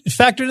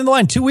factored in the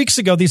line. 2 weeks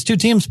ago, these two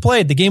teams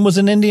played. The game was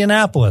in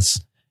Indianapolis,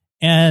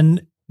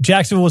 and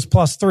Jacksonville was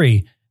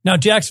 +3. Now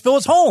Jacksonville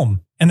is home,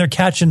 and they're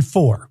catching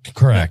 4.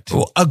 Correct.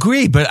 Well,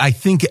 agree, but I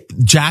think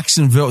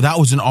Jacksonville, that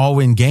was an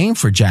all-win game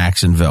for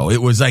Jacksonville.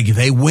 It was like if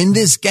they win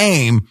this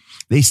game,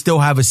 they still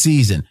have a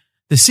season.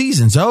 The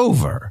season's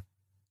over.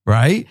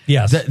 Right?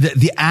 Yes.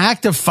 The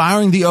act of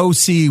firing the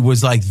OC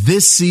was like,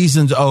 this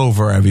season's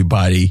over,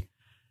 everybody.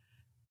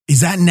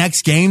 Is that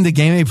next game the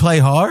game they play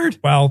hard?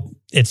 Well,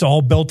 it's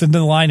all built into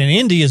the line, and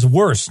Indy is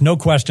worse, no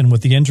question,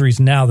 with the injuries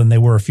now than they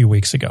were a few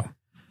weeks ago.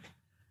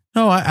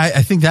 No,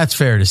 I think that's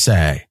fair to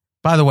say.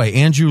 By the way,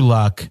 Andrew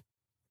Luck,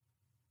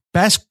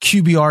 best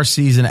QBR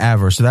season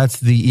ever. So that's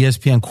the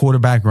ESPN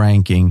quarterback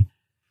ranking.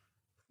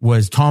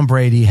 Was Tom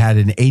Brady had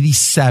an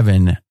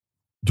 87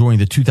 during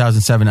the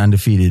 2007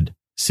 undefeated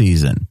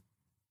season.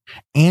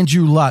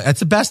 Andrew Luck,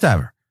 that's the best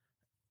ever.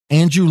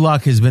 Andrew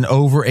Luck has been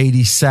over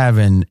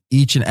 87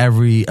 each and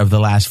every of the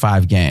last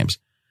 5 games.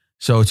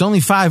 So it's only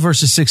 5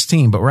 versus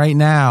 16. But right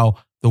now,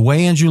 the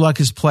way Andrew Luck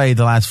has played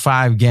the last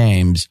 5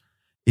 games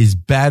is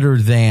better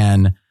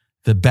than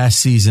the best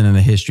season in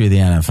the history of the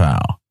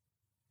NFL.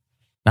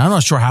 Now, I'm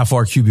not sure how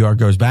far QBR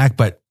goes back,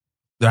 but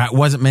there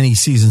wasn't many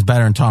seasons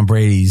better than Tom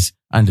Brady's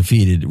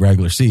undefeated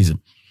regular season.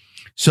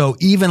 So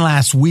even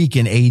last week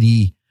in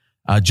 80,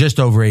 just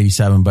over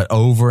 87, but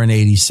over an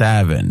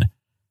 87.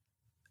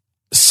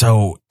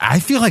 So I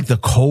feel like the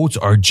Colts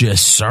are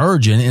just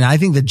surging. And I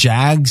think the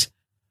Jags,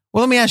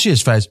 well, let me ask you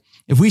this, Fez.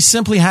 If we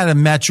simply had a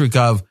metric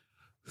of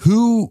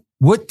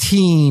what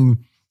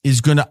team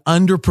is going to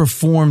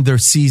underperform their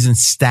season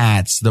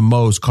stats the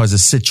most because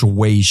of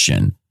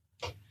situation,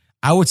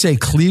 I would say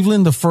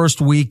Cleveland the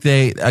first week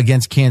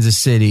against Kansas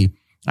City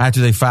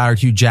after they fired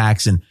Hugh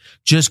Jackson,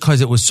 just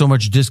because it was so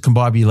much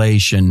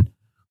discombobulation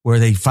where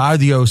they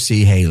fired the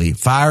OC, Haley,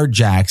 fired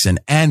Jackson,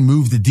 and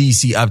moved the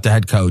DC up to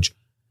head coach.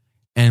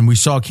 And we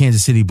saw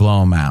Kansas City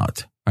blow them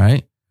out,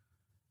 right?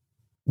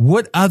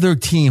 What other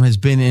team has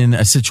been in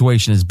a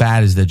situation as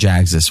bad as the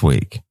Jags this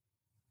week?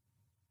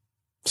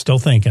 Still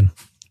thinking.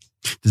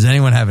 Does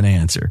anyone have an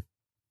answer?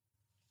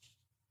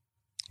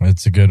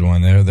 It's a good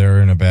one.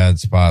 They're in a bad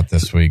spot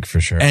this week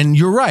for sure. And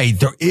you're right.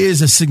 There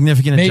is a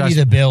significant maybe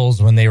the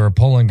Bills when they were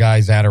pulling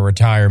guys out of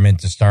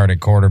retirement to start at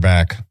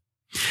quarterback.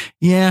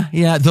 Yeah.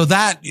 Though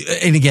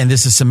and again,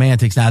 this is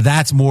semantics. Now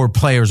that's more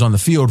players on the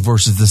field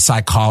versus the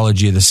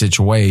psychology of the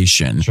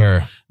situation.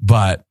 Sure.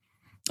 But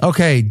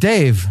okay,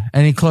 Dave,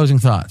 any closing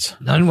thoughts?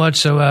 None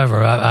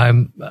whatsoever.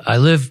 I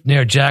live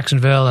near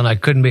Jacksonville, and I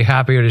couldn't be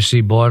happier to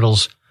see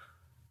Bortles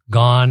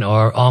gone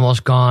or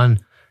almost gone.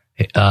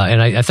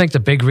 And I think the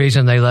big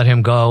reason they let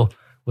him go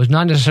was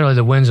not necessarily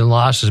the wins and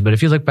losses, but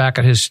if you look back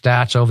at his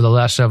stats over the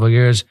last several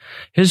years,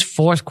 his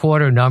fourth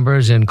quarter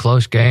numbers in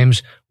close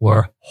games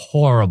were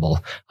horrible.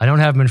 I don't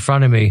have them in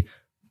front of me,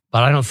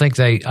 but I don't think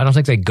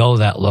they go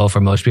that low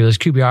for most people. His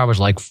QBR was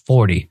like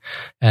 40.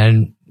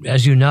 And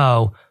as you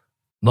know,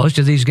 most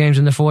of these games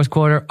in the fourth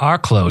quarter are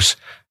close,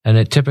 and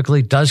it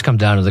typically does come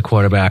down to the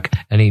quarterback,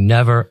 and he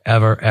never,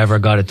 ever, ever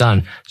got it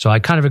done. So I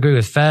kind of agree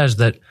with Fez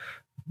that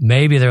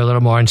maybe they're a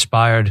little more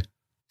inspired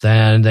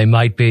than they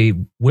might be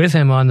with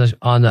him on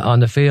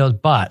the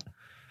field, but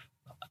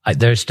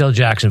there's still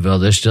Jacksonville,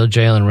 there's still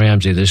Jalen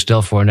Ramsey, there's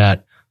still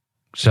Fournette,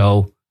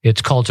 so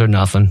it's Colts or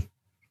nothing.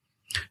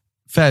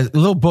 Fez, a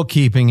little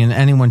bookkeeping, and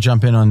anyone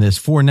jump in on this.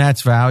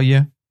 Fournette's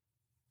value?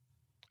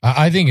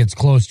 I think it's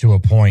close to a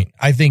point.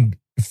 I think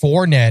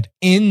Fournette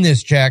in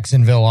this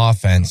Jacksonville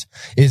offense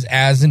is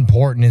as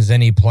important as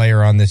any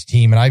player on this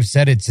team, and I've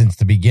said it since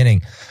the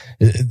beginning.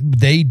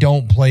 They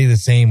don't play the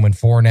same when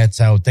Fournette's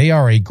out. They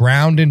are a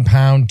ground and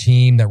pound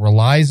team that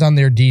relies on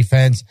their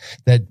defense,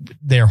 that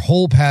their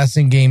whole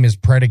passing game is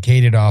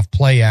predicated off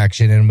play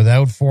action. And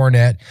without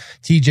Fournette,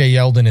 TJ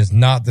Yeldon is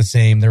not the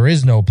same. There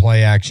is no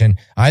play action.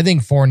 I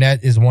think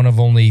Fournette is one of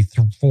only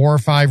 4 or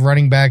 5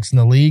 running backs in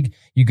the league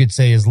you could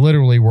say is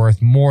literally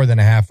worth more than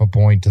a half a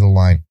point to the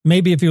line.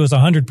 Maybe if he was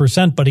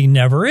 100%, but he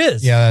never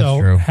is. Yeah, that's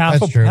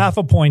true. Half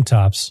a point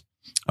tops.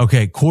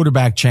 Okay,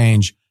 quarterback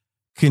change.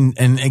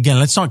 And again,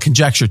 let's not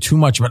conjecture too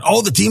much about,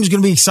 the team's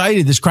going to be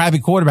excited. This crappy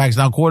quarterback's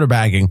now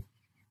quarterbacking.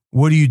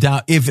 What do you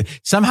doubt? If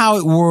somehow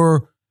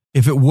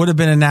if it would have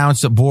been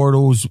announced that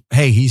Bortles,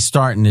 hey, he's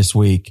starting this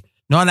week,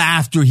 not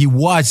after he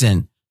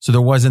wasn't, so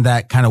there wasn't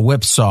that kind of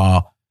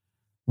whipsaw,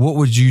 what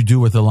would you do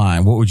with the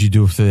line? What would you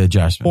do with the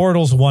adjustment?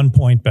 Bortles 1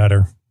 point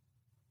better.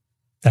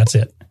 That's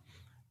it.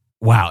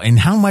 Wow. And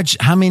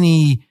how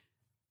many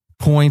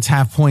points,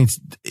 half points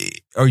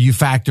are you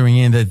factoring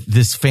in that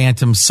this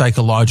phantom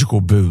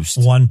psychological boost?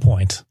 1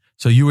 point.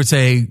 So you would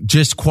say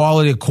just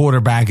quality of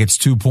quarterback, it's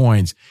 2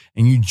 points.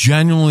 And you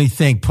genuinely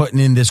think putting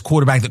in this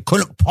quarterback that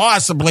couldn't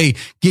possibly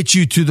get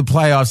you to the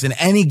playoffs in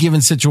any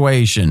given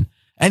situation,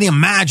 any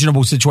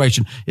imaginable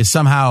situation, is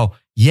somehow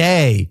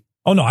yay.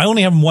 Oh, no, I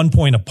only have them 1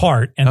 point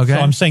apart. And so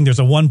I'm saying there's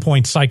a 1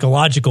 point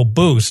psychological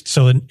boost,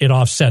 so it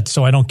offsets.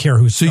 So I don't care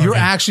who's starting. So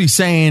you're actually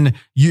saying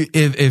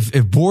if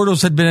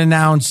Bortles had been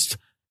announced,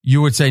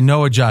 you would say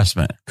no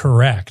adjustment.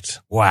 Correct.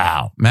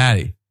 Wow.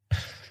 Maddie.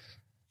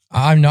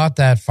 I'm not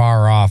that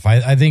far off.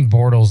 I think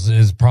Bortles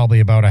is probably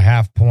about a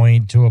half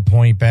point to a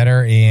point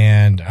better.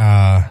 And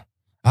I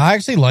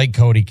actually like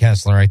Cody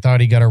Kessler. I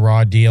thought he got a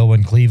raw deal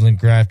when Cleveland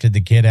drafted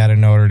the kid out of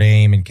Notre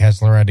Dame and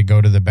Kessler had to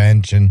go to the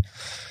bench. And,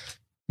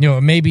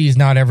 maybe he's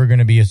not ever going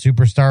to be a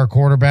superstar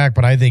quarterback,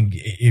 but I think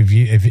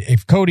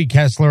if Cody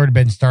Kessler had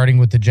been starting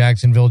with the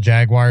Jacksonville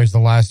Jaguars the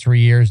last 3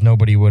 years,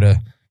 nobody would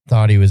have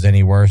thought he was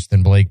any worse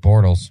than Blake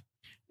Bortles.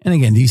 And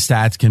again, these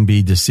stats can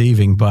be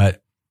deceiving,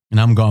 and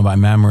I'm going by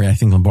memory. I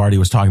think Lombardi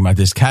was talking about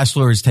this.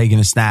 Kessler has taken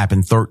a snap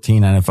in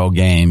 13 NFL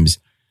games.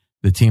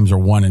 The teams are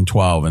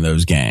 1-12 in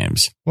those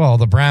games. Well,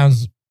 the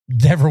Browns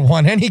never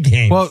won any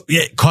game. Well,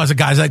 yeah, because of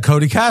guys like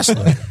Cody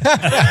Kessler.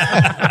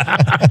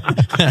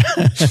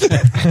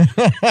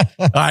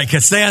 All right,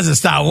 Costanza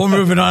style. We're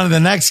moving on to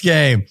the next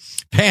game.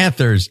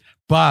 Panthers,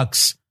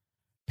 Bucks.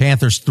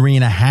 Panthers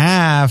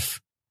 3.5.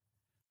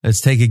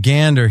 Let's take a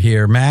gander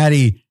here.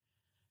 Maddie,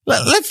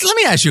 let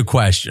me ask you a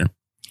question.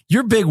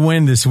 Your big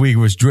win this week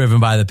was driven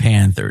by the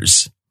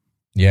Panthers.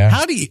 Yeah.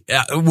 How do you,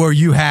 where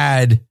you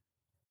had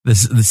the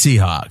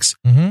Seahawks?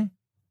 Mm-hmm.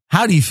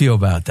 How do you feel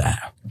about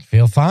that?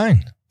 Feel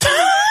fine.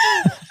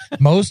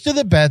 Most of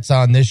the bets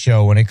on this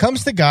show, when it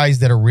comes to guys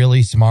that are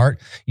really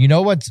smart,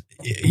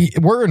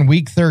 we're in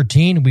week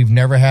 13. We've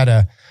never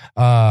had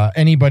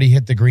anybody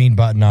hit the green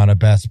button on a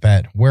best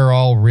bet. We're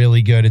all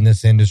really good in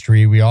this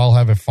industry. We all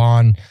have a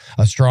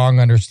strong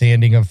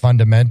understanding of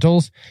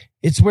fundamentals.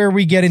 It's where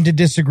we get into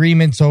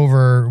disagreements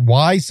over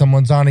why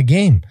someone's on a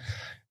game.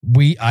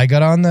 I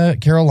got on the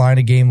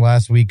Carolina game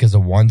last week because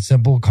of one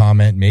simple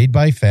comment made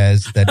by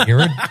Fez that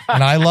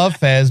and I love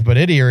Fez, but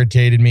it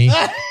irritated me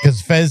because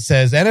Fez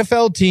says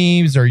NFL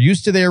teams are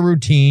used to their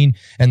routine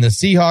and the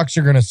Seahawks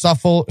are going to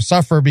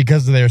suffer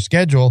because of their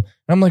schedule.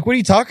 And I'm like, what are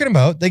you talking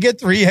about? They get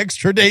 3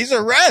 extra days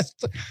of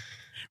rest.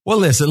 Well,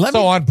 listen,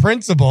 on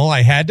principle,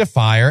 I had to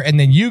fire, and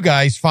then you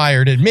guys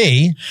fired at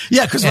me.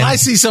 Yeah, because when I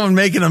see someone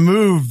making a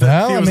move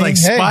that feels like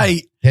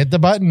spite. Hit the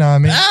button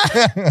on me.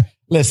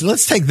 Listen,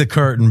 let's take the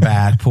curtain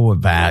back, pull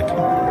it back.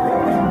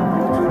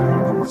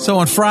 So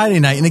on Friday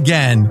night, and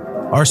again,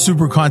 our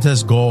Super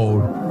Contest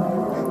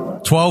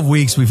Gold, 12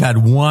 weeks, we've had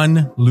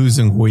one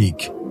losing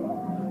week.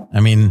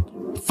 I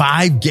mean,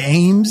 5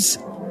 games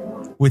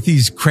with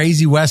these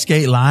crazy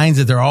Westgate lines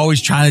that they're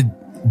always trying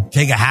to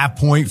take a half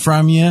point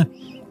from you.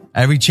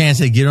 Every chance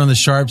they get on the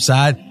sharp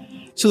side.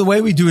 So the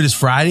way we do it is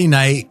Friday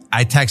night,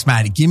 I text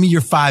Maddie, give me your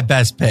 5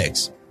 best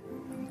picks.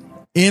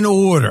 In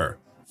order.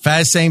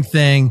 Fast, same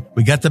thing.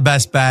 We got the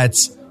best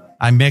bets.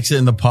 I mix it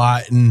in the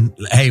pot and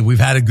hey, we've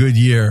had a good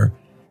year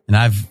and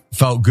I've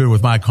felt good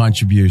with my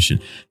contribution.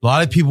 A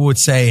lot of people would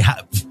say,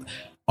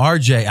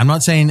 RJ, I'm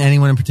not saying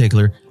anyone in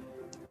particular.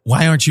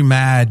 Why aren't you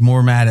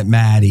more mad at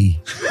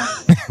Maddie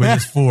with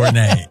his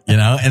 4-8,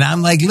 And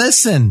I'm like,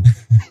 listen,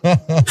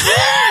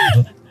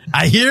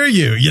 I hear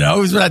you,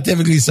 is what I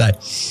typically say.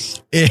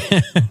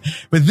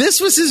 But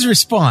this was his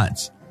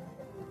response.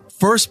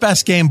 First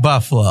best game,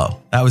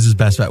 Buffalo. That was his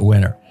best bet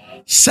winner.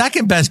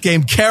 Second best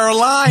game,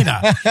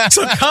 Carolina.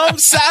 So come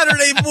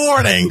Saturday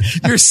morning,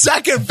 your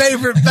second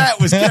favorite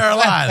bet was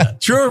Carolina.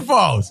 True or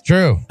false?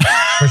 True,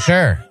 for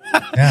sure.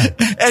 Yeah.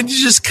 And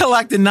you just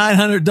collected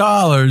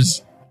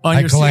 $900 on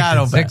your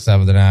Seattle bet. 6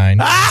 of the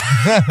 9.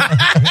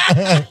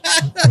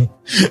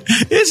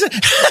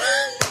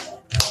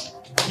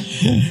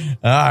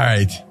 All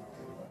right.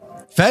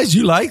 Fez,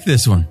 you like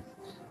this one.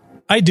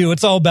 I do.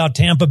 It's all about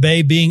Tampa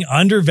Bay being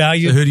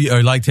undervalued. So who do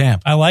you like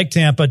Tampa? I like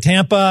Tampa.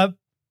 Tampa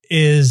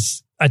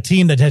is a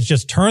team that has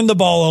just turned the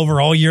ball over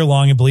all year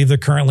long. I believe they're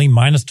currently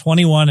minus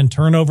 21 in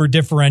turnover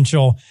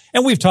differential.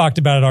 And we've talked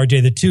about it,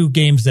 RJ, the 2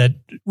 games that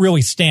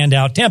really stand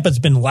out. Tampa's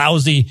been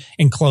lousy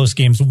in close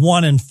games,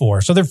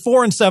 1-4. So they're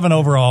 4-7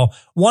 overall,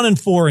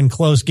 1-4 in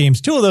close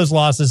games. 2 of those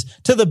losses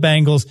to the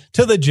Bengals,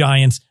 to the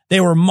Giants. They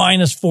were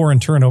minus 4 in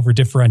turnover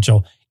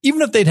differential.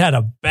 Even if they'd had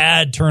a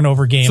bad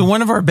turnover game. So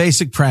one of our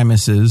basic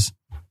premises,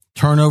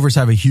 turnovers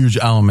have a huge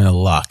element of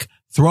luck.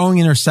 Throwing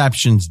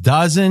interceptions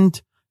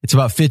doesn't. It's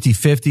about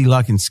 50-50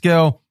 luck and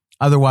skill.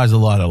 Otherwise, a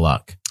lot of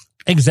luck.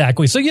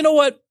 Exactly. So you know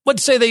what?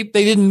 let's say they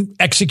didn't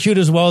execute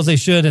as well as they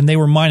should, and they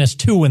were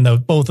 -2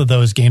 in both of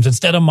those games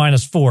instead of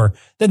 -4.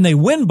 Then they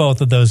win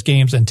both of those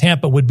games, and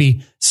Tampa would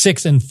be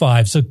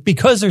 6-5. So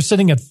because they're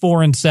sitting at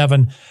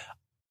 4-7,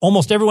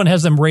 almost everyone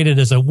has them rated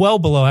as a well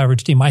below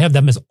average team. I have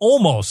them as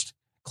almost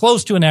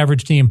close to an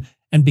average team.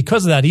 And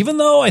because of that, even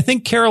though I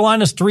think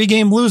Carolina's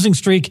 3-game losing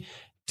streak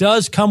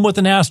does come with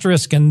an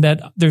asterisk, and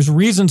that there's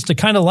reasons to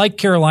kind of like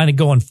Carolina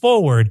going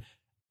forward,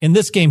 in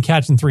this game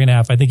catching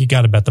 3.5, I think you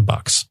got to bet the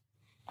Bucs.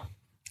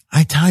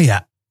 I tell you,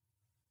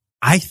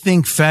 I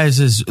think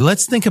Fez's,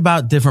 let's think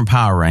about different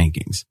power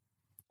rankings.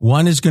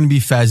 One is going to be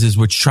Fez's,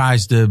 which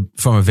tries to,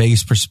 from a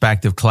Vegas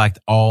perspective, collect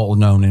all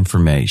known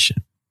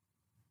information.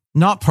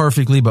 Not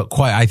perfectly, but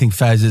quite, I think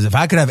Fez's, if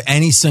I could have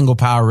any single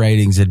power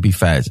ratings, it'd be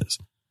Fez's.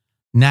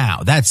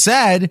 Now, that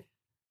said,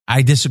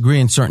 I disagree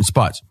in certain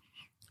spots.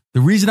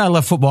 The reason I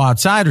love Football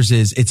Outsiders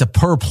is it's a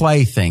per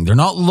play thing. They're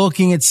not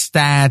looking at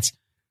stats.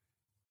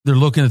 They're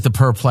looking at the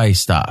per play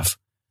stuff.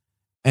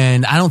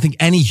 And I don't think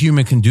any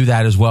human can do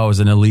that as well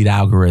as an elite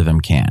algorithm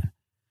can.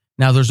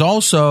 Now, there's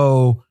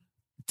also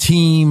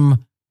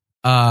team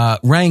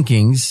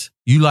rankings.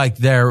 You like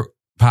their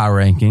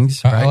power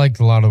rankings, right? I like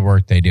a lot of the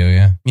work they do,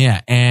 yeah.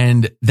 Yeah,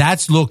 and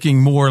that's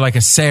looking more like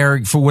a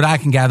for what I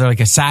can gather,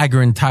 like a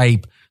Sagarin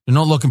type. They're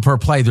not looking per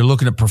play. They're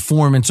looking at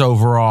performance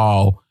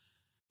overall,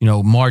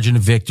 margin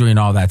of victory and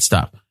all that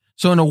stuff.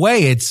 So in a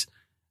way, it's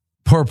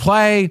per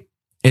play.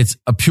 It's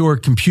a pure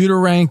computer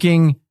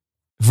ranking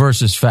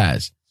versus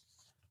Fez.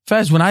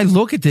 Fez, when I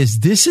look at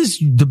this is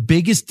the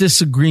biggest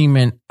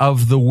disagreement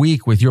of the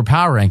week with your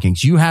power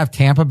rankings. You have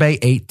Tampa Bay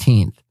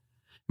 18th.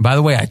 And by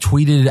the way, I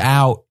tweeted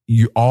out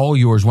all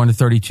yours,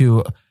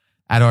 1-32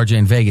 at RJ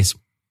in Vegas.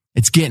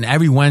 It's getting,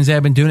 every Wednesday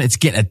I've been doing it, it's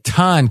getting a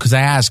ton because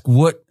I ask,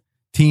 what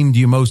team do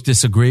you most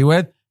disagree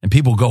with? And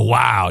people go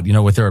wild,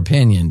 with their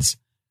opinions.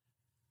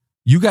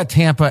 You got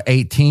Tampa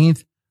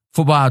 18th,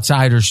 Football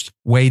Outsiders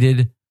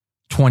weighted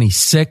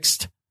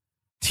 26th,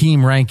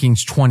 team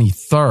rankings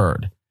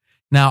 23rd.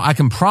 Now, I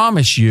can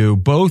promise you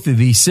both of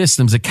these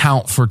systems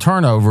account for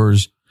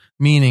turnovers,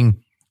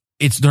 meaning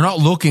they're not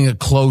looking at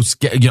close,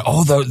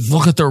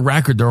 look at their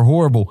record, they're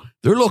horrible.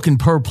 They're looking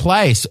per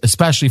play,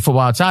 especially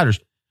Football Outsiders.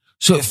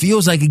 So it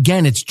feels like,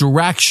 again, it's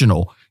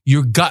directional.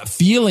 Your gut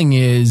feeling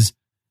is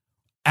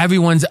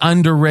everyone's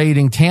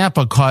underrating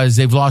Tampa because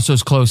they've lost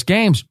those close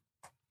games.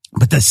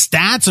 But the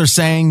stats are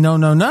saying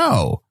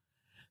no.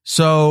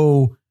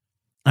 So,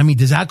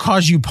 does that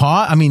cause you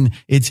pause?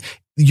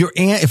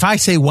 If I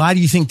say, why do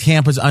you think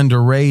Tampa's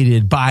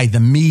underrated by the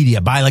media,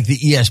 by like the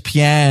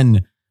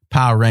ESPN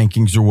power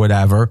rankings or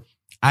whatever?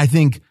 I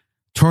think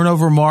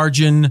turnover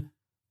margin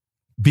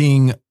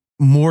being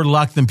more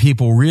luck than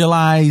people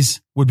realize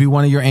would be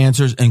one of your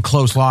answers, and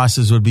close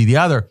losses would be the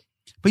other.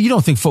 But you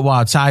don't think Football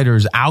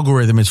Outsiders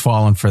algorithm is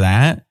falling for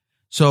that.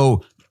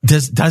 So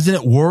doesn't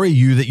it worry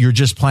you that you're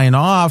just playing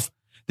off,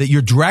 that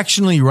you're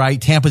directionally right?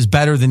 Tampa's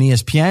better than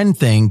ESPN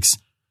thinks,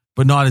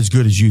 but not as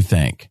good as you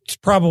think. It's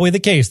probably the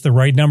case. The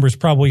right number is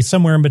probably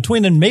somewhere in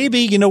between. And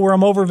maybe, where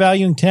I'm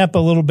overvaluing Tampa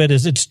a little bit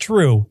is it's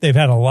true. They've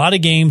had a lot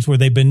of games where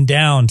they've been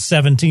down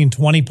 17,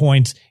 20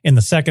 points in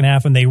the second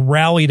half, and they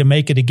rally to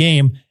make it a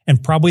game.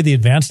 And probably the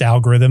advanced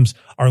algorithms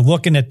are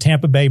looking at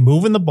Tampa Bay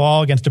moving the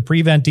ball against a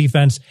prevent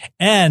defense,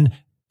 and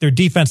their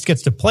defense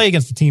gets to play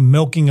against a team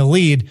milking a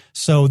lead.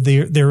 So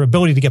their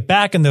ability to get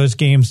back in those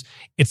games,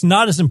 it's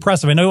not as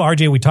impressive. I know,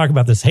 RJ, we talk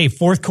about this. Hey,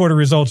 fourth quarter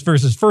results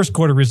versus first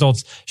quarter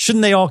results.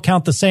 Shouldn't they all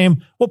count the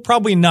same? Well,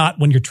 probably not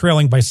when you're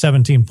trailing by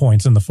 17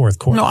 points in the fourth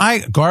quarter. No,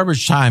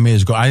 garbage time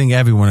is, I think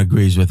everyone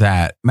agrees with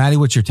that. Maddie,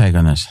 what's your take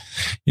on this?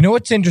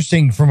 What's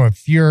interesting from a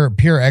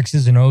pure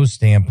X's and O's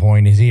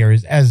standpoint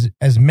is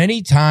as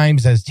many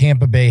times as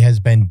Tampa Bay has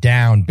been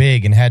down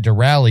big and had to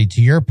rally,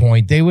 to your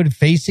point, they would be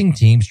facing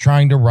teams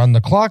trying to run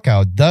the clock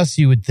out. Thus,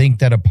 you would think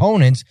that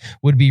opponents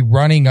would be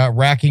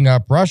racking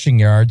up rushing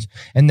yards,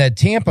 and that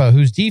Tampa,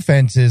 whose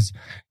defense is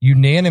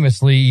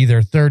unanimously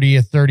either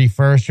 30th,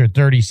 31st, or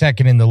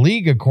 32nd in the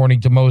league, according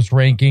to most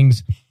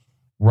rankings,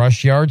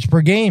 rush yards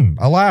per game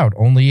allowed,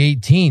 only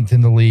 18th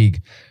in the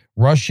league.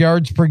 Rush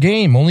yards per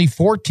game, only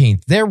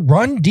 14th. Their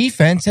run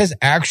defense has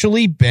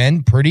actually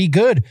been pretty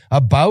good,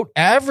 about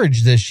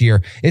average this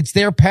year. It's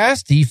their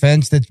pass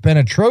defense that's been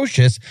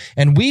atrocious,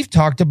 and we've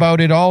talked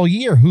about it all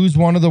year. Who's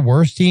one of the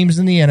worst teams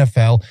in the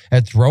NFL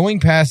at throwing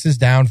passes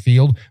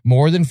downfield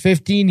more than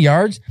 15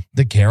 yards?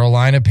 The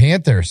Carolina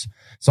Panthers.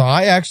 So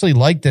I actually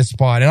like this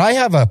spot, and I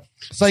have a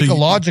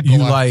psychological... So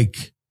you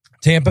like...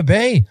 Tampa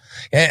Bay,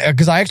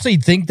 because I actually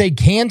think they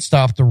can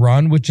stop the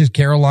run, which is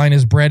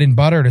Carolina's bread and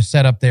butter to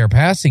set up their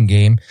passing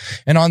game.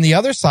 And on the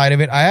other side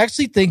of it, I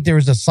actually think there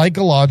is a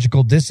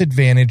psychological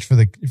disadvantage for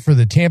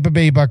the Tampa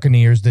Bay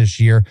Buccaneers this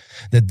year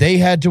that they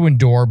had to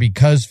endure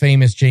because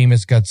famous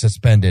Jameis got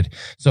suspended.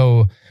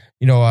 So,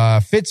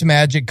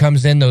 Fitzmagic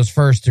comes in those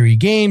first 3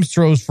 games,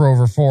 throws for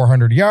over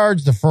 400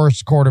 yards, the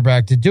first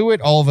quarterback to do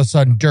it. All of a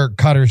sudden, Dirk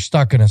Cutter's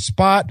stuck in a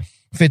spot.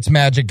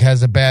 Fitzmagic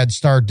has a bad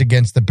start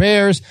against the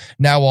Bears.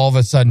 Now all of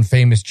a sudden,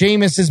 famous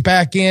Jameis is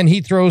back in.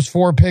 He throws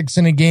 4 picks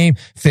in a game.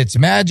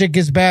 Fitzmagic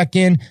is back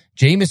in.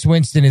 Jameis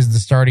Winston is the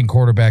starting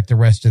quarterback the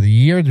rest of the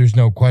year. There's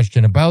no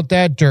question about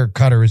that. Dirk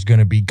Cutter is going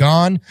to be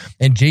gone,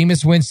 and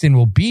Jameis Winston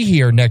will be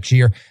here next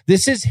year.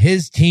 This is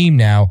his team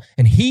now,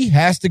 and he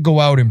has to go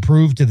out and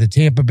prove to the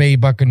Tampa Bay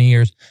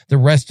Buccaneers the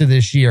rest of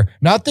this year.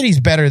 Not that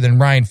he's better than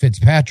Ryan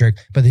Fitzpatrick,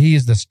 but that he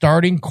is the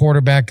starting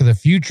quarterback of the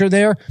future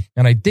there,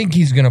 and I think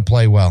he's going to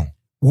play well.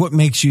 What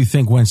makes you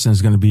think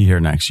Winston's going to be here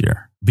next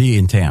year? Be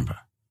in Tampa?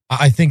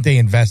 I think they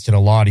invested a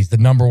lot. He's the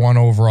number 1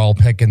 overall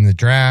pick in the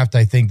draft.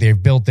 I think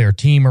they've built their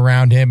team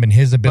around him and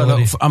his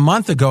ability. But a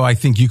month ago, I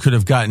think you could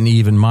have gotten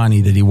even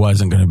money that he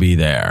wasn't going to be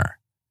there.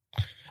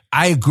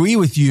 I agree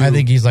with you. I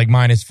think he's like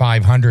minus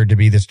 500 to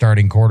be the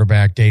starting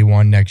quarterback day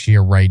one next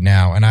year right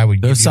now. And I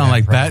would those sound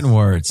like betting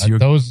words. You're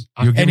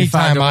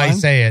anytime I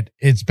say it,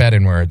 it's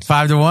betting words.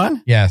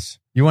 5-1? Yes.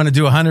 You want to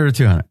do 100 or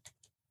 200?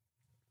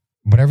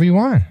 Whatever you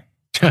want.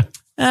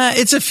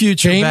 It's a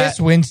future bet.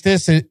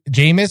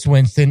 Jameis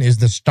Winston is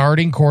the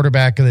starting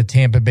quarterback of the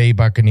Tampa Bay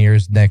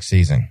Buccaneers next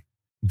season.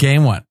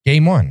 Game 1.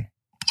 Game 1.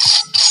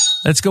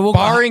 Let's go.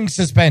 Barring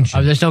suspension.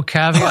 Oh, there's no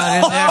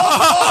caveat in there?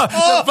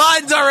 The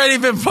fine's already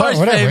been pushed,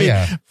 whatever, baby.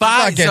 Yeah.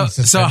 5,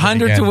 so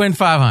 100 again. To win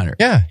 500.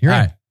 Yeah, you're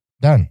right.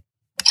 Done.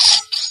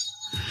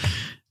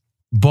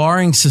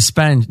 Barring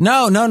suspension.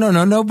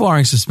 No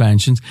barring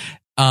suspensions.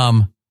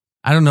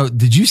 I don't know.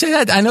 Did you say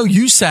that? I know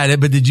you said it,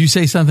 but did you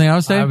say something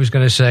else, Dave? I was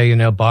going to say,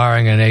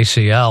 barring an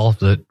ACL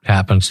that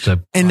happens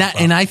to. And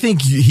I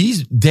think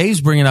Dave's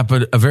bringing up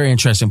a very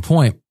interesting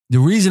point. The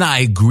reason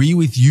I agree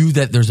with you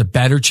that there's a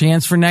better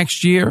chance for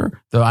next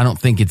year, though I don't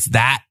think it's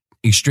that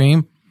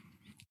extreme,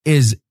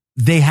 is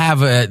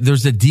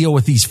there's a deal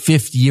with these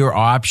 5th-year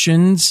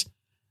options.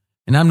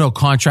 And I'm no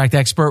contract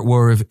expert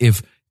where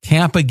if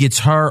Tampa gets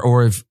hurt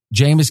or if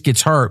Jameis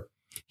gets hurt,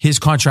 his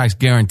contract's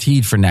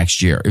guaranteed for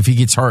next year if he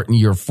gets hurt in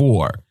year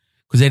 4,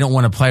 because they don't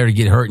want a player to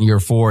get hurt in year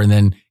 4 and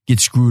then get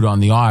screwed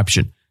on the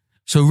option.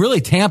 So really,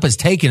 Tampa's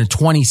taking a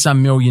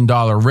 $20-some million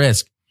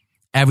risk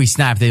every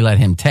snap they let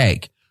him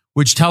take,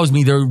 which tells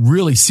me they're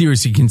really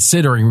seriously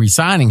considering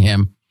re-signing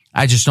him.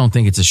 I just don't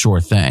think it's a sure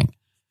thing.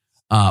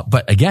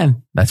 But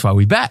again, that's why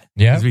we bet.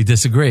 Yeah, because we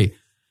disagree.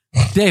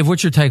 Dave,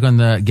 what's your take on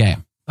the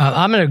game?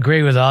 I'm going to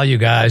agree with all you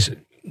guys.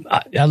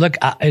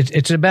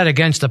 It's a bet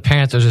against the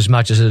Panthers as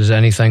much as it is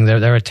anything.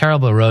 They're a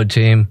terrible road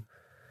team,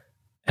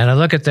 and I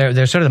look at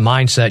their sort of the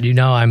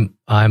mindset.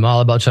 I'm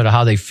all about sort of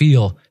how they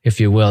feel,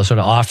 if you will, sort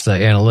of off the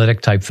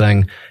analytic type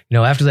thing.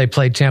 After they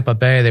played Tampa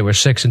Bay, they were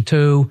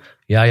 6-2.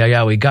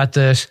 Yeah, we got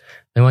this.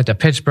 They went to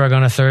Pittsburgh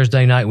on a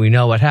Thursday night. We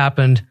know what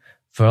happened.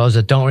 For those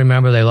that don't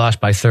remember, they lost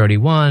by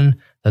 31.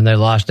 Then they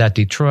lost at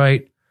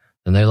Detroit.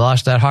 Then they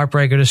lost that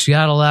heartbreaker to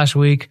Seattle last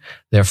week.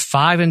 They're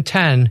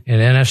 5-10 in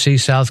NFC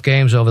South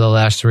games over the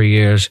last 3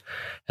 years.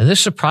 And this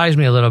surprised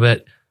me a little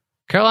bit.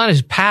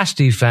 Carolina's pass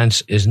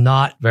defense is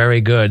not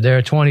very good.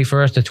 They're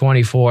 21st to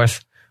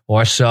 24th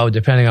or so,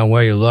 depending on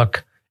where you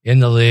look in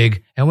the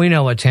league. And we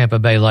know what Tampa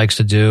Bay likes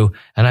to do,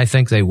 and I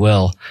think they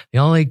will. The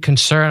only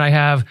concern I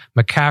have,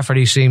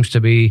 McCaffrey seems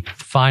to be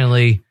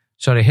finally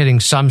sort of hitting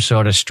some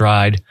sort of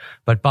stride.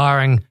 But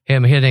barring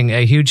him hitting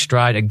a huge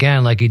stride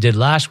again like he did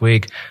last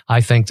week,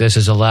 I think this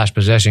is a last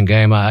possession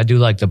game. I do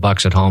like the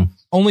Bucs at home.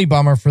 Only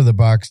bummer for the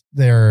Bucs,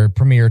 their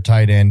premier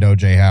tight end,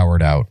 O.J.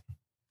 Howard, out.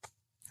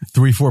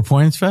 3-4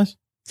 points, Fez?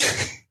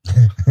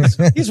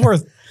 He's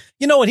worth...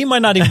 You know what? He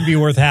might not even be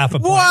worth half a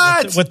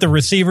point with the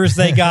receivers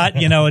they got.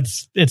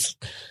 It's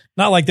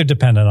not like they're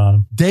dependent on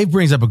him. Dave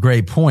brings up a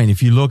great point.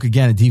 If you look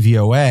again at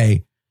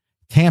DVOA,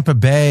 Tampa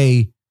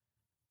Bay...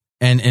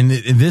 And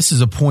this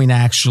is a point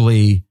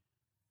actually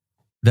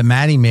that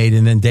Matty made,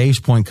 and then Dave's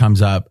point comes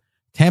up.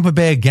 Tampa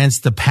Bay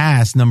against the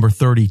pass, number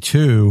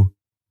 32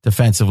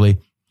 defensively,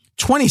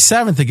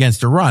 27th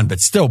against the run,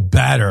 but still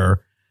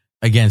better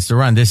against the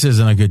run. This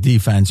isn't a good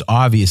defense,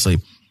 obviously.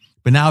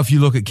 But now if you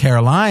look at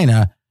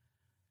Carolina,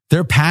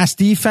 their pass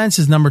defense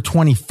is number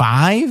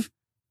 25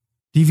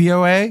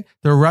 DVOA.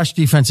 Their rush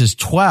defense is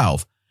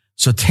 12.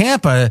 So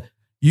Tampa,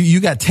 you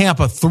got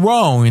Tampa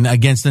throwing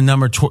against the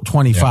number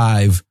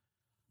 25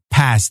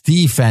 pass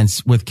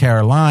defense with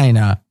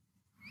Carolina.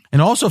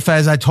 And also,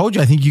 Fez, I told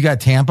you, I think you got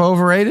Tampa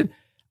overrated.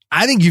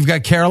 I think you've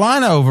got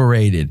Carolina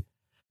overrated.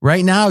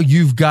 Right now,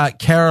 you've got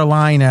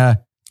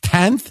Carolina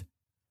 10th.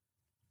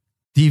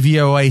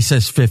 DVOA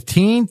says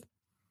 15th.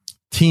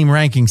 Team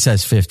ranking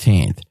says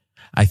 15th.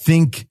 I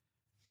think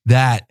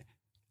that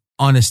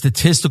on a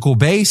statistical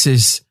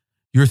basis,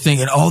 you're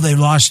thinking, they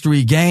lost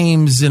 3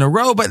 games in a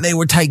row, but they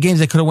were tight games.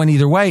 They could have went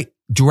either way.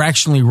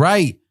 Directionally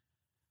right.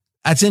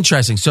 That's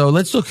interesting. So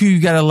let's look who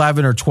you got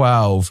 11 or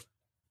 12.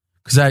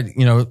 Because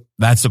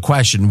that's the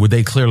question. Would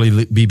they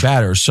clearly be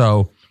better?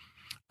 So,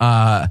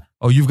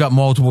 you've got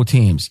multiple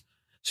teams.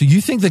 So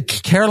you think that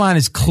Carolina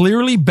is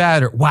clearly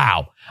better?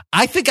 Wow.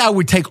 I think I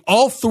would take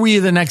all 3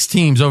 of the next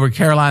teams over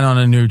Carolina on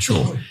a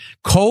neutral.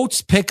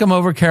 Colts, pick them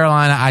over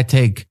Carolina. I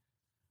take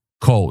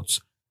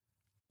Colts.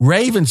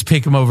 Ravens,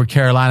 pick them over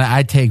Carolina.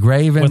 I take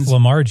Ravens. With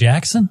Lamar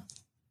Jackson?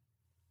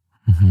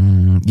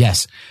 Mm-hmm.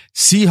 Yes.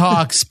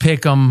 Seahawks,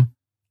 pick them.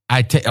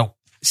 I take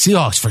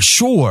Seahawks for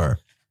sure.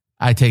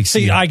 I take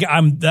See,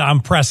 Seattle.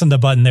 I'm pressing the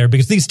button there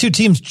because these two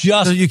teams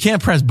just. So you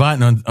can't press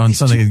button on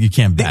something that you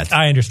can't bet.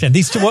 I understand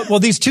these two. Well,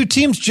 these two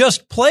teams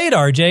just played,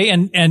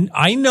 RJ, and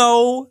I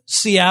know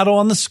Seattle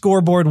on the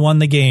scoreboard won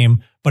the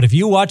game, but if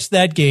you watch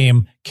that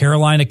game,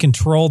 Carolina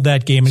controlled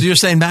that game. So you're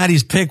saying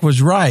Maddie's pick was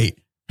right,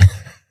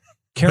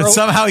 but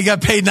somehow he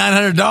got paid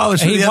 $900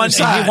 for the other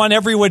side. He won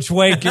every which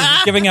way,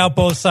 giving out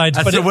both sides.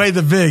 That's but the way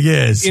the VIG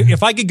is.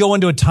 If I could go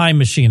into a time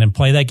machine and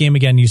play that game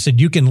again, you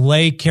said you can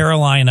lay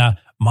Carolina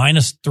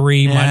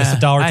 -3, minus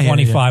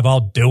 $1.25.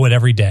 I'll do it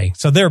every day.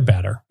 So they're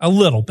better, a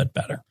little bit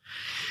better.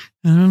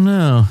 I don't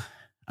know.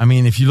 I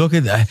mean, if you look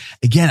at that,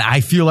 again,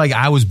 I feel like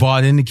I was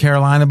bought into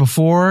Carolina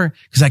before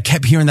because I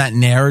kept hearing that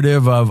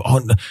narrative of,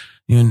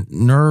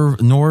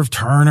 Norv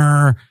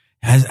Turner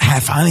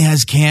finally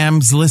has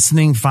Cam's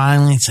listening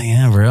finally. It's like,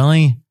 yeah,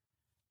 really?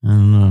 I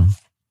don't know.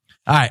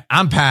 All right,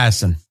 I'm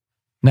passing.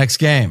 Next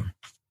game.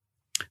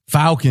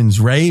 Falcons,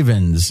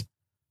 Ravens.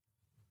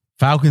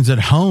 Falcons at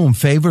home,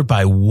 favored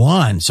by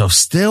 1. So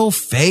still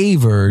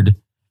favored.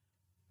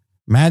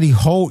 Matty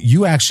Holt,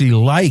 you actually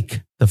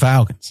like the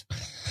Falcons.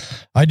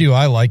 I do.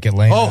 I like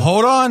Atlanta. Oh,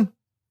 hold on.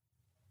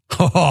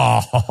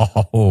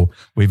 Oh,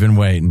 we've been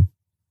waiting.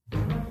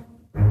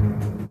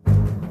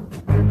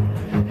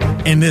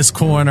 In this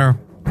corner,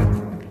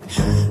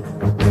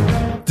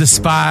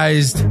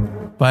 despised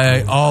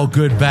by all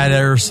good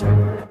bettors,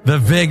 the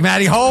VIG,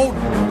 Matty Holt.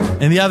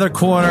 In the other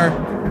corner,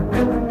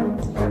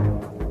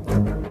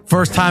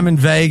 first time in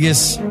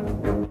Vegas.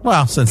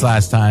 Well, since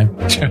last time.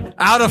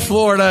 Out of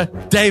Florida,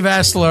 Dave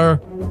Essler.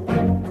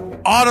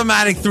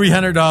 Automatic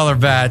 $300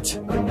 bet.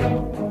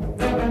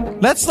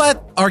 Let's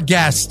let our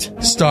guest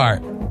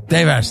start.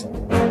 Dave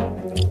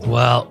Essler.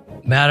 Well,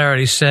 Matt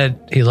already said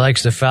he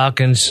likes the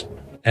Falcons,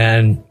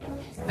 and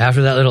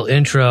after that little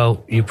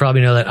intro, you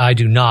probably know that I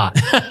do not.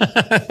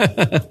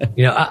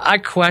 I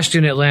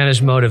question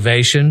Atlanta's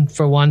motivation,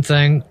 for one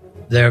thing.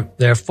 They're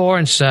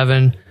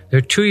 4-7.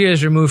 They're 2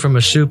 years removed from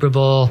a Super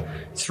Bowl.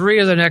 3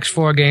 of the next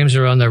 4 games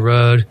are on the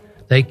road.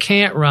 They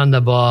can't run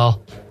the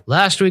ball.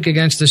 Last week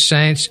against the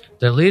Saints,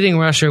 their leading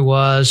rusher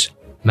was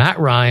Matt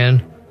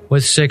Ryan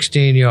with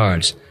 16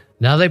 yards.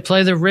 Now they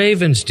play the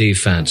Ravens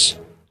defense,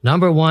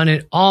 number 1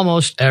 in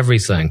almost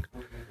everything.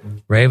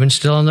 Ravens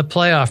still in the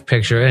playoff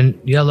picture. And,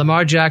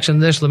 Lamar Jackson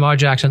this, Lamar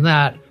Jackson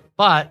that.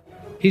 But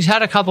he's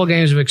had a couple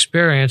games of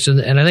experience.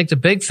 And I think the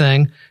big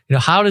thing,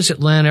 how does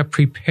Atlanta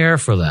prepare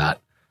for that?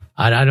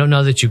 I don't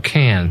know that you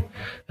can.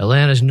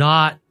 Atlanta's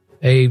not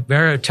a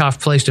very tough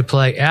place to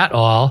play at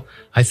all.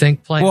 I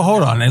think playing. Well,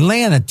 hold on.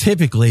 Atlanta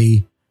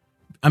typically,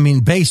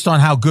 based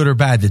on how good or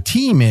bad the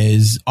team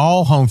is,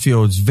 all home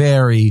fields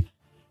vary.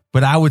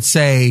 But I would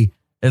say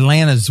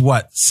Atlanta's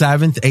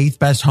 7th, 8th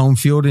best home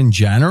field in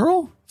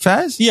general?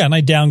 Fez? Yeah, and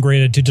I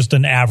downgraded to just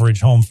an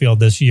average home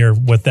field this year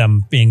with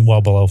them being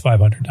well below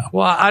 500 now.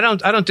 Well, I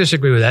don't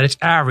disagree with that. It's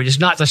average. It's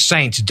not the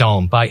Saints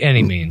dome by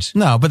any means.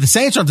 No, but the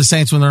Saints aren't the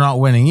Saints when they're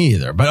not winning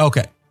either. But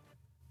okay.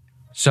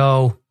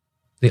 So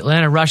the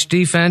Atlanta rush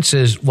defense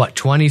is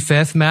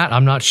 25th, Matt?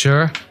 I'm not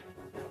sure.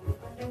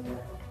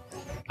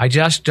 I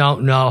just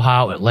don't know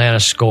how Atlanta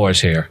scores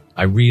here.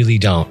 I really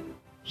don't.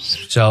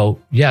 So,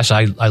 yes,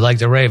 I like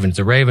the Ravens.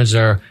 The Ravens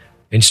are,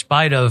 in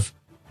spite of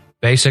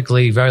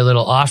basically very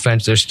little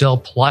offense, they're still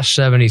plus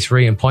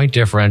 73 in point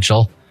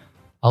differential.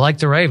 I like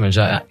the Ravens.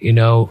 I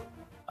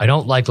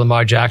don't like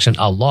Lamar Jackson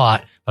a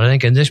lot, but I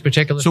think in this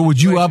particular So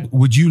would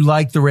you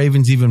like the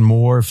Ravens even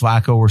more if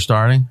Flacco were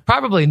starting?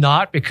 Probably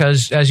not,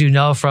 because as you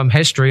know from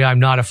history, I'm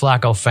not a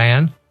Flacco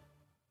fan.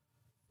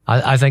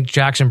 I think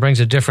Jackson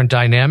brings a different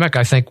dynamic.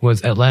 I think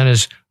with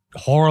Atlanta's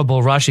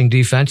horrible rushing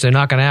defense, they're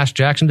not going to ask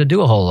Jackson to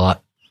do a whole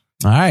lot.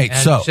 All right. And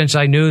so since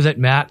I knew that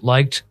Matt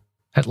liked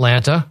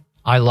Atlanta,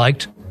 I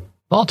liked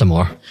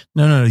Baltimore.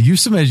 No. You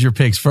submitted your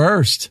picks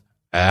first.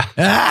 Dave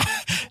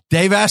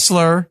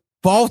Essler,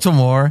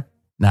 Baltimore,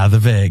 now the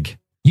VIG.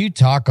 You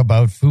talk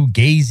about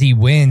fugazi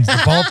wins.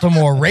 The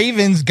Baltimore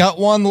Ravens got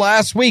one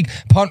last week.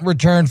 Punt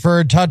return for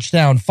a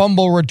touchdown.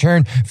 Fumble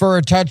return for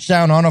a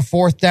touchdown on a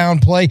 4th down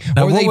play.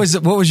 Now, what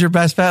was your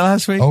best bet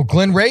last week?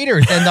 Oakland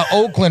Raiders. And the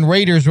Oakland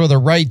Raiders were the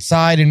right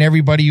side, and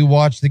everybody who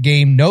watched the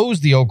game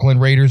knows the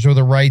Oakland Raiders were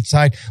the right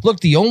side.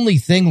 Look, the only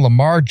thing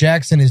Lamar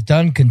Jackson has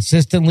done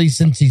consistently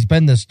since he's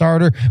been the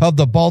starter of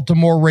the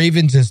Baltimore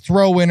Ravens is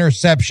throw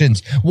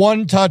interceptions.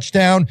 1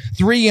 touchdown,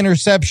 3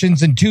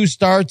 interceptions in 2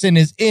 starts, and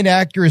his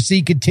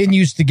inaccuracy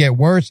continues to get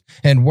worse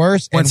and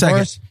worse and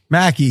worse.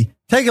 Mackie,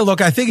 take a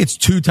look. I think it's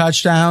 2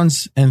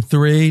 touchdowns and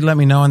 3. Let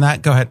me know on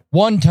that. Go ahead.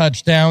 1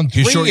 touchdown,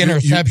 3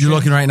 interceptions. You're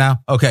looking right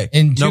now? Okay.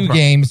 In 2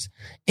 games.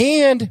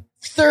 And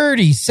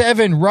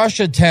 37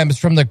 rush attempts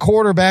from the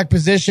quarterback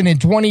position in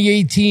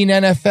 2018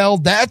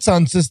 NFL. That's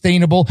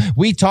unsustainable.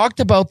 We talked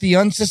about the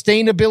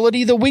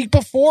unsustainability the week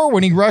before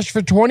when he rushed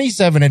for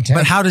 27 attempts.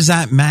 But how does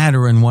that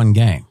matter in one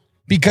game?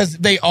 because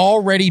they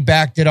already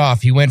backed it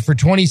off. He went for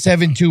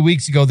 27 2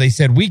 weeks ago. They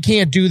said, we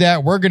can't do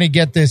that. We're going to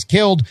get this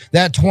killed.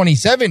 That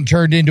 27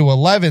 turned into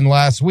 11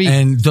 last week.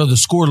 And though the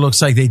score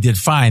looks like they did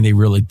fine, they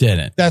really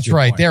didn't. That's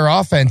right. Point. Their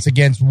offense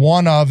against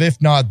one of,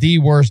 if not the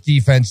worst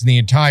defense in the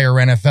entire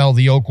NFL,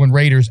 the Oakland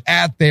Raiders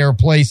at their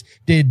place,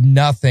 did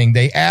nothing.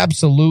 They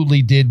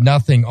absolutely did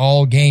nothing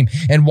all game.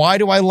 And why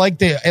do I like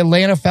the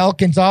Atlanta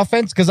Falcons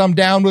offense? Because I'm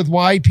down with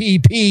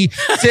YPP,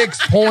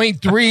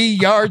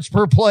 6.3 yards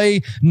per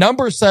play,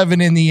 number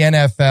 7 in the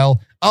NFL.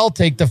 I'll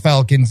take the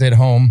Falcons at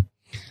home.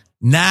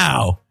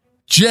 Now,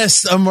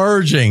 just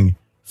emerging,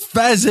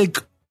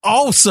 Fezzik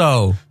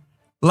also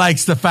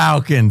likes the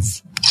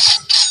Falcons.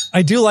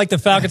 I do like the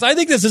Falcons. I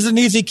think this is an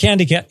easy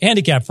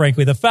handicap,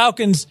 frankly. The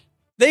Falcons,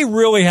 they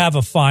really have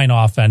a fine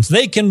offense.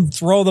 They can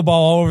throw the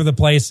ball all over the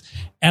place.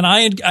 And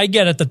I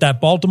get it that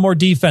Baltimore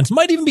defense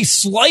might even be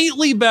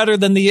slightly better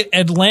than the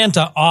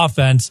Atlanta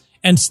offense.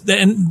 And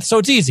so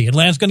it's easy.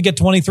 Atlanta's going to get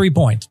 23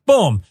 points.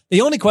 Boom.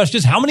 The only question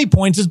is, how many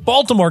points is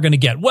Baltimore going to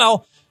get?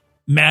 Well,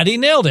 Maddie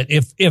nailed it.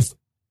 If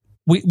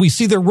we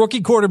see their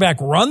rookie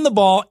quarterback run the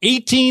ball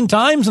 18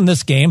 times in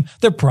this game,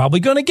 they're probably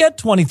going to get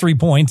 23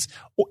 points,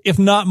 if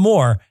not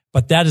more.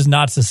 But that is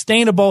not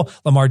sustainable.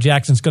 Lamar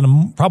Jackson's going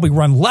to probably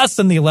run less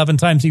than the 11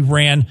 times he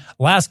ran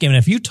last game. And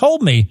if you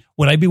told me,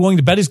 would I be willing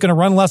to bet he's going to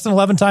run less than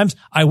 11 times?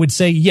 I would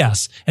say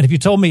yes. And if you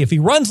told me if he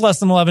runs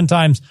less than 11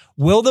 times,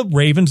 will the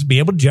Ravens be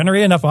able to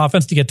generate enough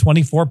offense to get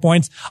 24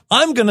 points?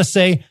 I'm going to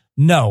say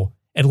no.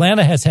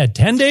 Atlanta has had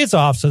 10 days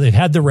off, so they've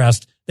had the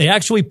rest. They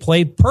actually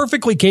played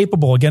perfectly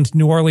capable against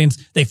New Orleans.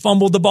 They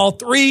fumbled the ball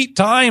 3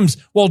 times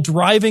while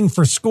driving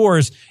for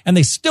scores, and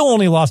they still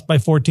only lost by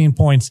 14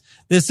 points.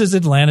 This is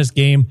Atlanta's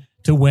game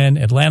to win.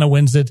 Atlanta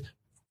wins it.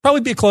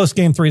 Probably be a close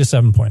game, 3 to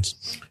 7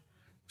 points.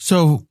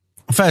 So,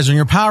 Fez, in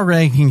your power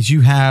rankings,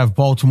 you have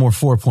Baltimore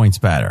 4 points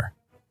better.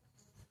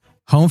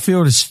 Home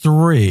field is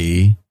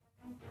 3.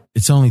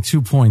 It's only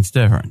 2 points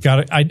different.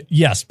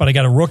 Yes, but I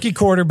got a rookie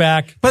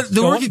quarterback. But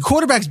the rookie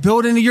quarterback's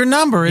built into your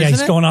number, isn't it? Yeah,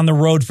 he's going on the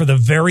road for the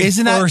very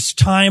first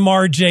time,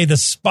 RJ. The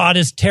spot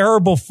is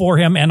terrible for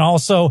him. And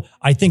also,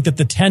 I think that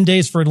the 10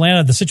 days for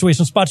Atlanta, the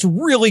situational spot's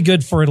really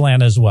good for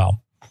Atlanta as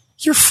well.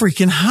 You're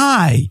freaking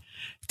high.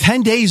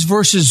 10 days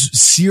versus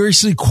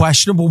seriously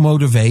questionable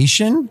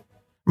motivation?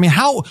 I mean,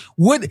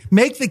 would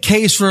make the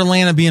case for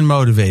Atlanta being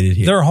motivated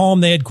here? They're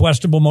home. They had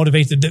questionable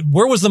motivation.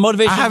 Where was the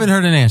motivation? I haven't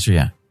heard an answer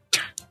yet.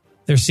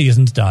 Their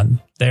season's done.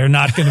 They're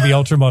not going to be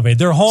ultra motivated.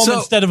 They're home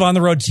instead of on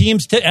the road.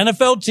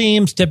 NFL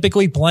teams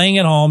typically playing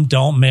at home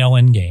don't mail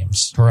in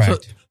games.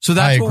 Correct. So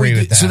that's what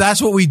we do. So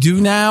that's what we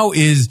do now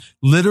is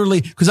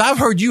literally, because I've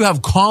heard you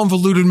have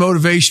convoluted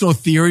motivational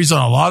theories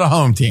on a lot of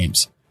home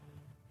teams.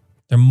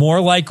 They're more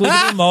likely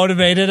to be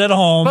motivated at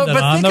home than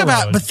on the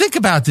road. But think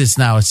about this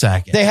now a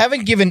second. They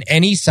haven't given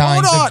any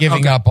signs of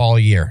giving up all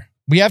year.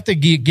 We have to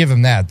give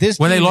them that.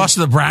 When they lost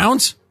to the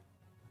Browns?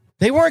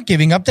 They weren't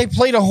giving up. They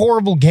played a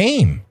horrible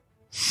game.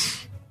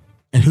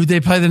 And who'd they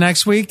play the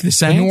next week? The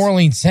Saints? The New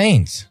Orleans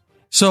Saints.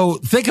 So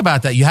think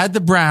about that. You had the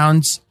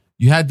Browns.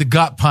 You had the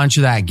gut punch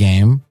of that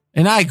game.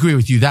 And I agree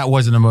with you. That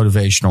wasn't a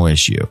motivational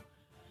issue.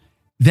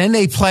 Then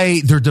they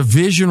play their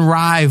division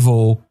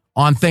rival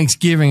on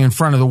Thanksgiving in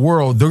front of the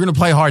world. They're going to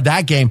play hard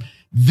that game.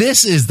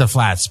 This is the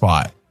flat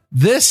spot.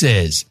 This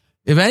is.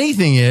 If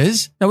anything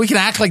is. Now we can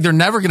act like they're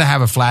never going to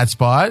have a flat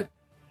spot.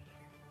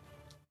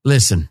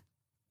 Listen,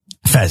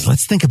 Fez,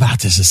 let's think about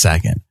this a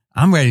second.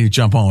 I'm ready to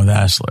jump on with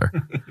Ashler.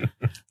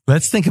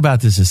 Let's think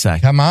about this a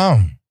second. Come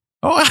on.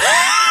 Oh,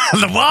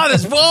 the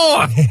water's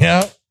warm.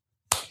 Yeah.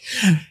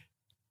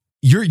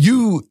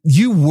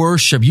 You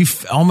worship,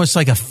 almost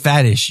like a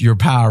fetish, your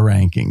power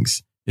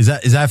rankings. Is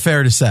that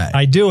fair to say?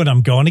 I do, and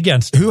I'm going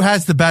against it. Who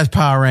has the best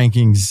power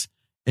rankings,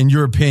 in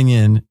your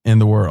opinion, in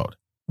the world?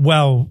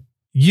 Well,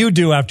 you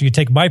do after you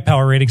take my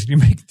power ratings and you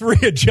make 3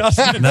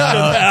 adjustments to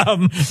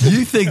them.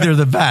 You think they're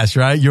the best,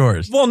 right?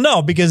 Yours. Well,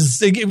 no, because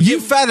you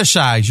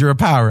fetishize your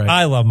power rating.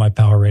 I love my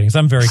power ratings.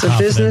 I'm very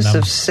confident in them. It's a business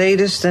of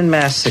sadists and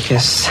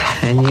masochists,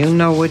 and you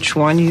know which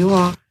one you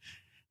are.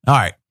 All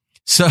right.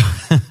 So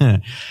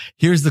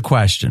here's the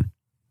question.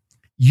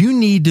 You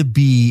need to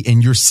be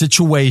in your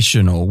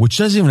situational, which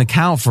doesn't even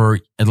account for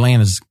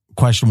Atlanta's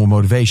questionable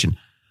motivation.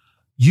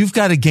 You've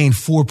got to gain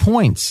 4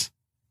 points.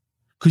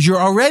 Because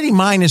you're already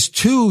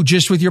 -2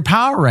 just with your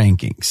power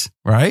rankings,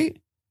 right?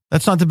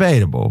 That's not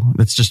debatable.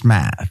 That's just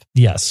math.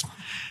 Yes.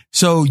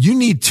 So you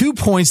need 2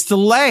 points to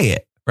lay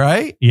it,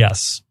 right?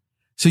 Yes.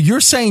 So you're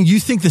saying you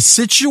think the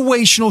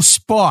situational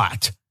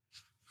spot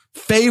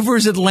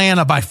favors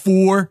Atlanta by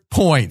 4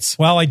 points.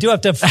 Well, I do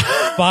have to have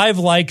 5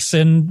 likes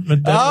in they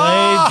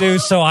do.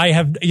 So I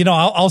have,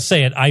 I'll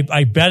say it.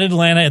 I bet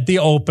Atlanta at the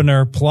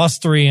opener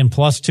 +3 and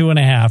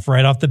 +2.5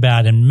 right off the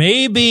bat. And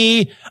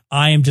maybe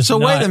I am just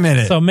wait a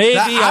minute. So maybe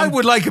I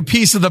would like a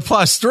piece of the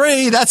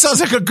 +3. That sounds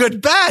like a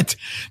good bet.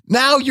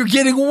 Now you're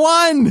getting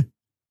 1.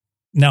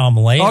 Now I'm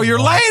laying. Oh, you're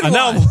laying one.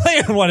 Now I'm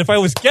laying one. If I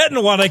was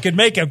getting 1, I could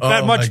make a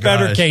much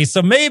better case.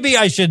 So maybe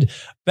I should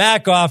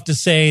back off to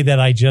say that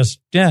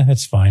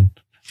it's fine.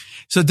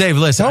 So Dave,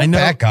 listen, Don't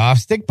back off.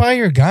 Stick by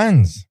your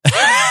guns.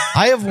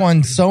 I have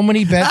won so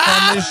many bets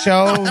on this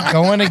show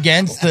going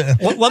against the.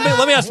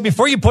 Let me ask you,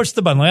 before you push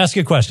the button, let me ask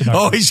you a question.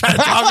 Oh, he's trying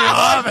to talk me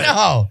off it.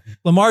 No.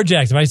 Lamar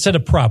Jackson, if I said a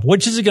prop,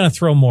 which is he going to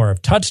throw more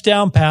of,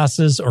 touchdown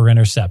passes or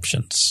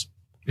interceptions?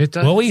 It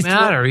doesn't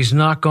matter. He's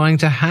not going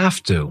to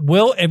have to.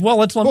 Let me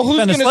who's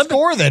going to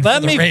score then?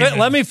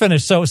 Let me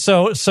finish.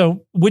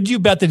 So would you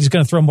bet that he's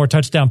going to throw more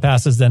touchdown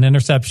passes than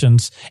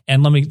interceptions?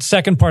 And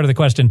second part of the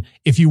question,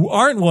 if you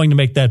aren't willing to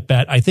make that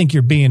bet, I think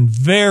you're being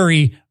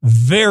very,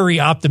 very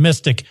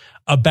optimistic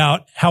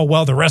about how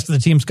well the rest of the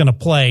team's going to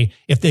play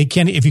if you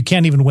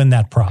can't even win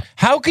that prop.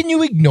 How can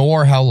you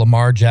ignore how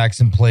Lamar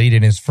Jackson played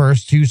in his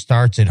first 2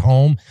 starts at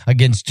home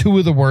against 2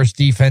 of the worst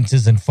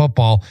defenses in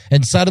football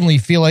and suddenly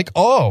feel like,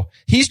 oh,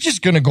 he's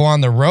just going to go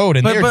on the road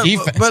and their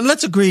defense. But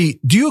let's agree.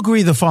 Do you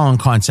agree the following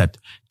concept?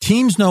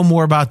 Teams know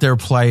more about their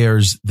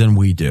players than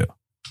we do.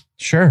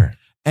 Sure.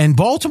 And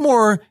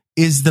Baltimore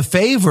is the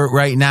favorite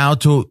right now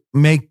to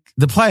make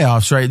the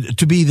playoffs, right?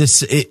 To be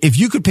this, if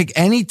you could pick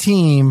any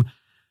team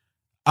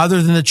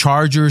other than the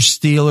Chargers,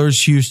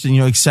 Steelers, Houston,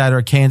 et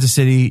cetera, Kansas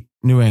City,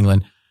 New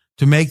England,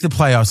 to make the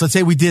playoffs. Let's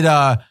say we did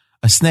a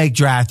snake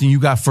draft and you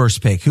got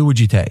first pick. Who would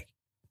you take?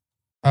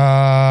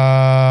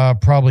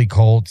 Probably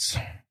Colts.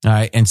 All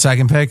right. And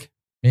second pick?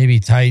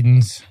 Maybe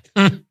Titans.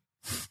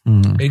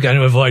 You got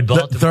to avoid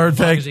Baltimore third as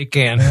long pick as he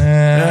can.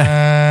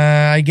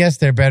 I guess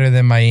they're better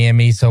than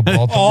Miami, so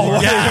Baltimore.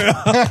 All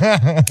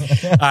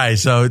right.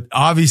 So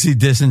obviously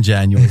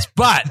disingenuous,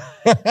 but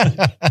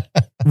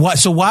what?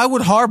 So why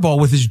would Harbaugh,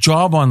 with his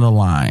job on the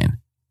line,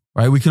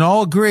 right? We can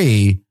all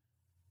agree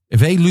if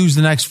they lose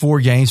the next 4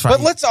 games. But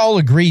let's all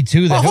agree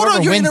too that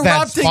whoever wins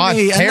that spot,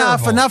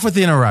 Enough with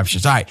the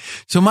interruptions. All right.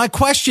 So my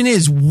question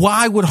is,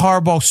 why would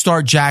Harbaugh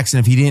start Jackson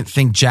if he didn't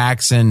think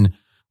Jackson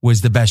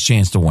was the best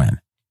chance to win?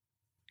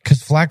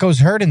 Because Flacco's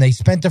hurt and they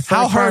spent the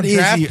first round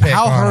draft pick.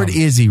 How hurt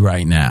is he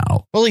right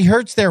now? Well, he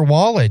hurts their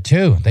wallet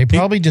too. They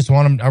probably just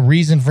want a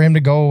reason for him to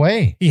go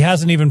away. He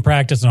hasn't even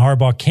practiced, and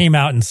Harbaugh came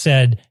out and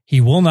said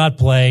he will not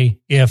play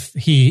if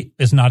he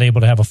is not able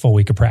to have a full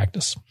week of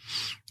practice.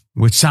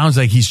 Which sounds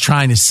like he's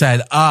trying to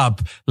set up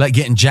like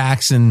getting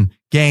Jackson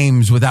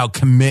games without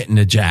committing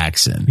to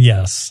Jackson.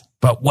 Yes.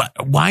 But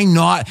why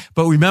not?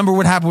 But remember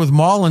what happened with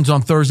Mullins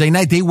on Thursday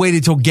night? They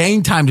waited till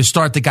game time to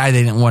start the guy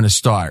they didn't want to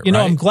start. Right?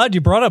 I'm glad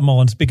you brought up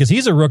Mullins because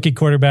he's a rookie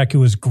quarterback who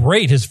was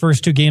great his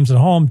first 2 games at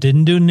home.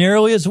 Didn't do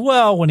nearly as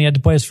well when he had to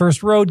play his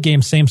first road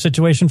game. Same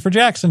situation for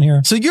Jackson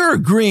here. So you're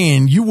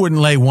agreeing you wouldn't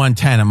lay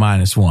 110 at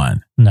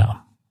 -1? No.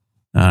 All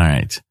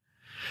right.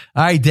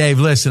 All right, Dave,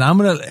 listen,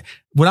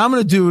 what I'm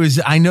going to do is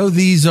I know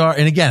these are,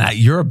 and again,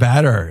 you're a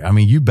batter. I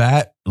mean, you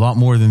bat a lot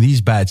more than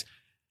these bats.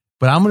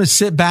 But I'm going to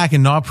sit back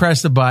and not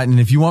press the button.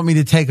 If you want me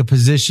to take a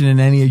position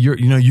in any of your,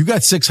 you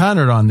got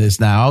 600 on this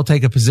now. I'll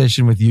take a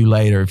position with you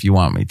later if you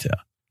want me to.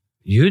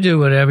 You do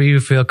whatever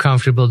you feel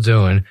comfortable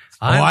doing.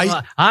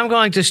 I'm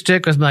going to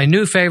stick with my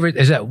new favorite.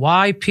 Is that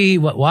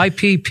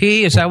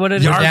YPP? Is that what it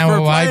is? Down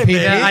with YPP.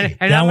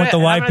 Yeah, down with the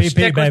YPP, I'm going to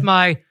stick with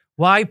my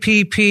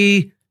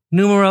YPP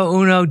numero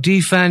uno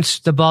defense,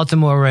 the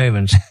Baltimore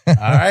Ravens. All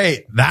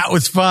right. That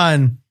was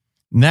fun.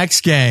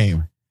 Next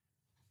game.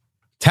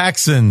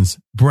 Texans,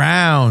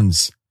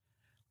 Browns.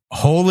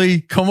 Holy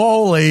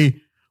camole.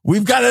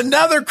 We've got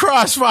another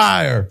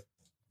crossfire.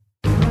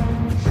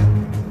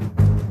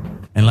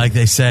 And like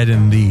they said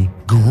in the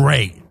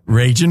great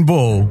Raging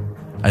Bull,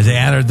 as they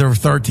entered their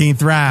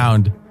 13th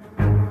round,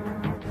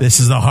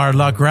 this is a hard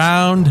luck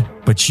round,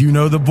 but you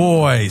know the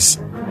boys.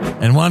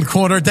 In one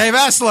corner, Dave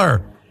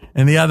Essler.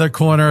 In the other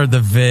corner, the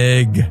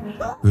Vig.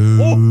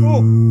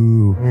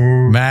 Ooh.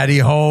 Matty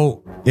Holt.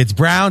 It's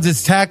Browns,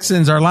 it's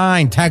Texans. Our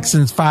line,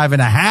 Texans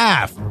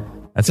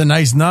 5.5. That's a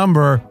nice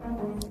number.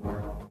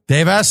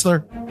 Dave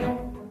Essler.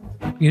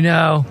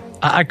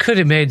 I could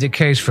have made the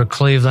case for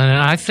Cleveland,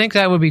 and I think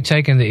that would be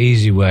taking the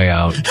easy way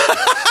out.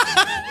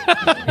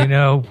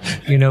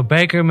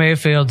 Baker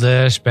Mayfield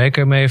this,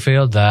 Baker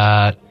Mayfield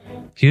that.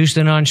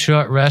 Houston on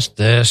short rest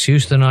this,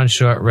 Houston on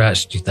short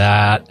rest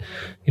that.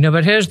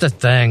 But here's the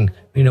thing.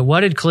 What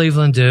did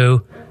Cleveland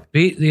do?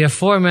 Beat the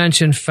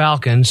aforementioned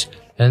Falcons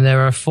and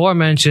their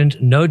aforementioned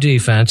no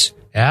defense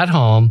at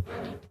home.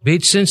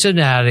 Beat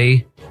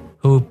Cincinnati,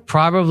 who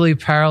probably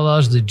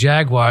parallels the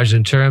Jaguars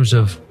in terms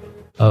of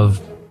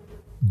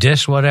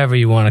whatever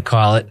you want to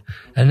call it.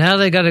 And now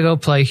they got to go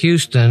play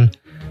Houston.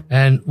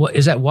 And what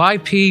is that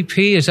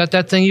YPP? Is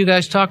that thing you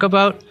guys talk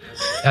about?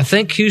 I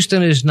think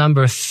Houston is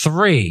number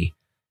 3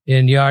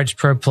 in yards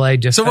per play.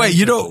 So wait,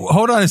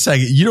 hold on a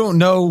second. You don't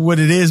know what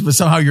it is, but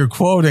somehow you're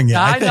quoting it.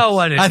 I know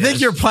what it is. I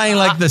think you're playing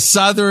like the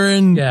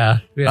Southern. Yeah.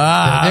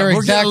 They're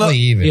exactly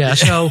even. Yeah.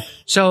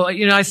 So,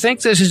 I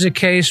think this is a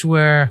case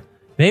where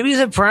maybe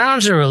the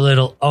Browns are a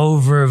little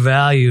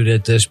overvalued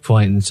at this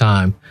point in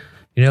time.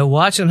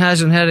 Watson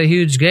hasn't had a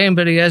huge game,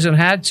 but he hasn't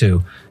had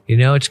to.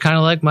 It's kind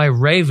of like my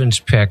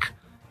Ravens pick.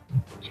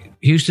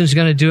 Houston's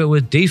going to do it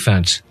with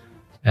defense.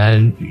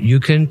 And you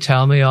can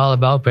tell me all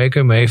about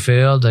Baker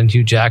Mayfield and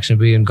Hugh Jackson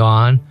being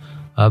gone.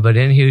 But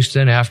in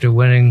Houston, after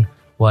winning,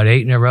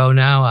 8 in a row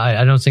now,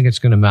 I don't think it's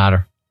going to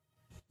matter.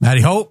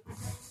 Matty Hope.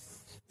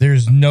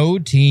 There's no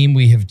team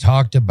we have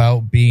talked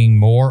about being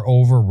more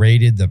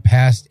overrated the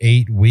past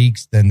 8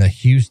 weeks than the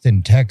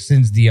Houston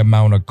Texans. The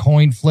amount of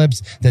coin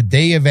flips that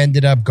they have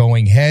ended up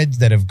going heads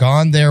that have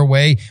gone their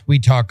way. We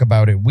talk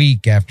about it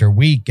week after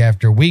week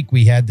after week.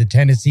 We had the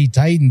Tennessee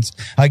Titans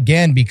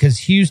again because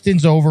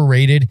Houston's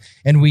overrated,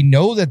 and we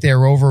know that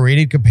they're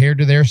overrated compared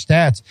to their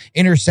stats.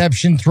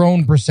 Interception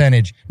thrown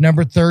percentage,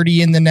 number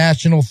 30 in the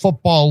National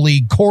Football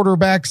League.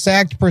 Quarterback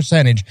sacked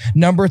percentage,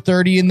 number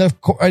 30 in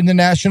the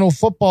National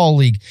Football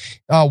League.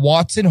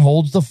 Watson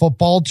holds the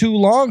football too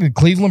long. The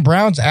Cleveland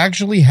Browns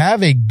actually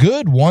have a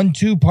good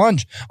 1-2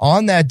 punch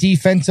on that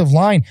defensive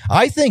line.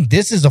 I think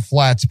this is a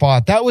flat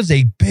spot. That was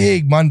a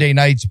big Monday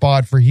night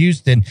spot for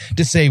Houston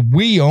to say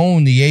we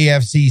own the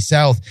AFC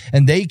South,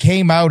 and they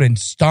came out and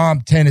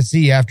stomped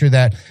Tennessee after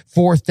that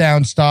 4th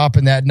down stop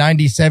and that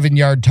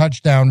 97-yard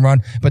touchdown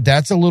run. But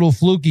that's a little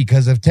fluky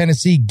because if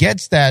Tennessee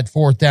gets that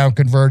 4th down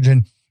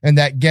conversion and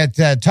that gets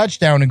that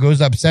touchdown and goes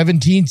up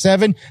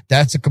 17-7,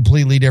 that's a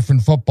completely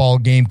different football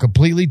game,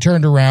 completely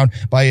turned around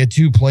by a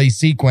 2-play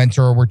sequence,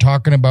 or we're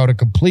talking about a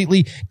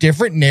completely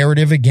different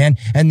narrative again.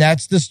 And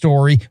that's the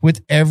story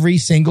with every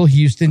single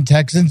Houston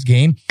Texans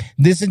game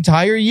this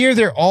entire year.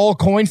 They're all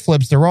coin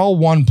flips. They're all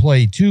 1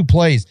 play, 2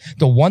 plays.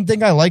 The one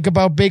thing I like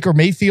about Baker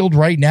Mayfield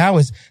right now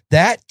is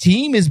that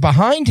team is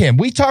behind him.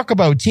 We talk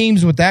about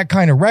teams with that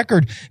kind of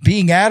record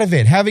being out of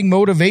it, having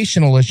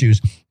motivational issues.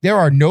 There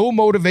are no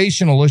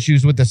motivational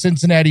issues with the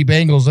Cincinnati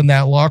Bengals in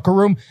that locker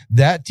room.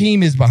 That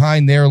team is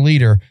behind their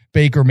leader,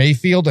 Baker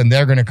Mayfield, and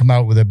they're going to come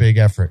out with a big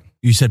effort.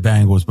 You said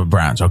Bengals, but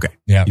Browns. Okay.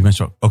 Yeah. You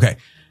mentioned, okay.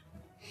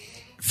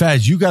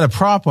 Fez, you got a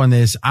prop on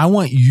this. I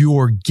want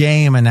your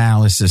game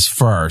analysis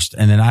first,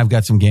 and then I've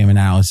got some game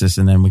analysis,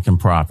 and then we can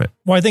prop it.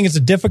 Well, I think it's a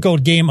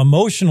difficult game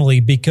emotionally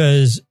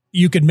because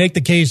you could make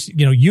the case,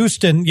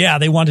 Houston,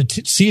 they wanted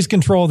to seize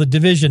control of the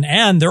division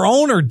and their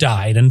owner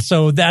died. And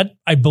so that,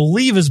 I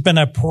believe, has been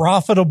a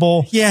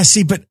profitable. Yeah,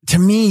 see, but to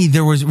me,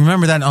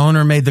 remember that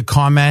owner made the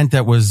comment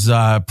that was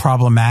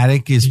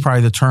problematic is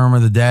probably the term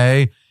of the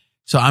day.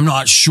 So I'm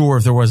not sure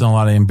if there wasn't a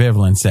lot of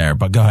ambivalence there,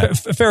 but go ahead.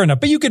 Fair enough.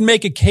 But you could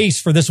make a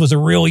case for this was a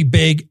really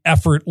big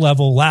effort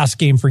level last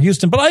game for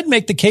Houston. But I'd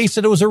make the case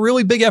that it was a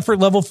really big effort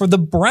level for the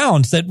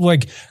Browns, that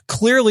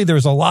clearly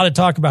there's a lot of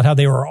talk about how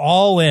they were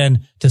all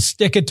in to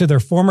stick it to their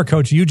former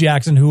coach, Hugh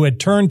Jackson, who had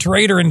turned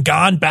traitor and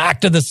gone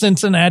back to the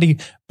Cincinnati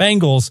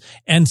Bengals.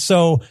 And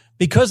so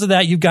because of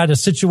that, you've got a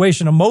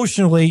situation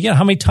emotionally,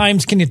 how many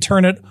times can you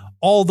turn it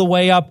all the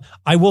way up?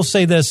 I will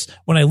say this,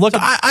 when I look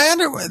at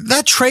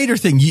that traitor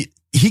thing,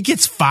 he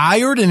gets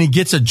fired and he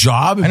gets a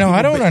job. I know.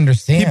 I don't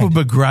understand. People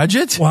begrudge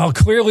it. Well,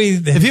 clearly,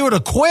 if he would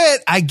have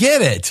quit, I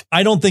get it.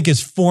 I don't think his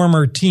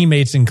former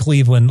teammates in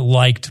Cleveland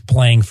liked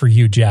playing for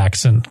Hugh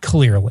Jackson,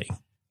 clearly.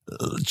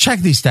 Check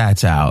these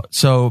stats out.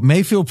 So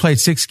Mayfield played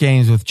 6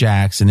 games with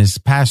Jackson. His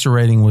passer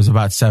rating was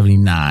about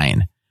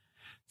 79.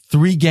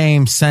 3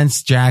 games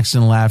since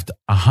Jackson left,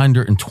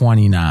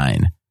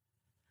 129.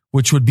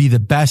 Which would be the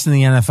best in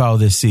the NFL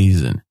this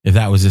season if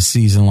that was a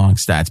season-long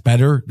stats.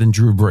 Better than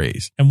Drew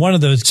Brees. And one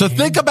of those. So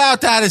think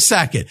about that a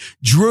second.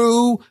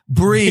 Drew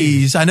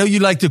Brees. I know you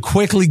like to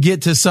quickly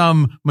get to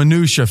some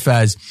minutia,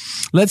 Fez.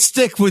 Let's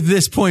stick with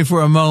this point for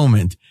a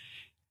moment.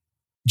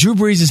 Drew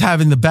Brees is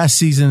having the best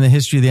season in the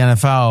history of the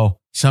NFL.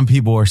 Some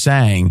people are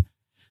saying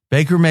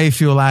Baker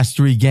Mayfield last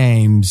 3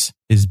 games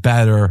is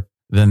better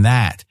than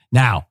that.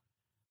 Now,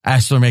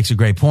 Asler makes a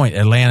great point.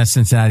 Atlanta,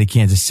 Cincinnati,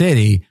 Kansas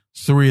City,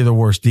 3 of the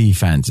worst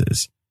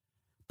defenses.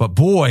 But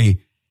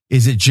boy,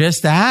 is it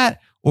just that?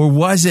 Or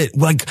was it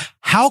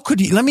how could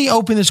he, let me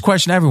open this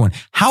question to everyone.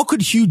 How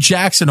could Hugh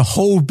Jackson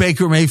hold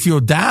Baker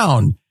Mayfield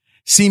down?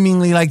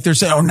 Seemingly like they're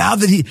saying, now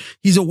that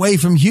he's away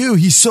from Hugh,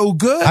 he's so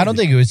good. I don't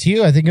think it was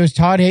Hugh. I think it was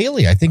Todd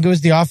Haley. I think it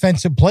was the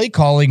offensive play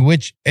calling,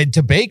 which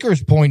to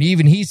Baker's point,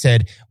 even he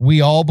said,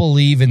 we all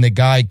believe in the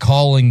guy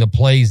calling the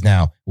plays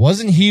now. It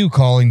wasn't Hugh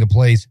calling the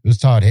plays. It was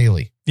Todd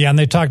Haley. Yeah, and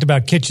they talked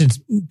about Kitchens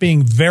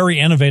being very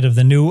innovative,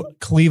 the new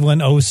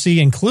Cleveland OC,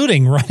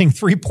 including running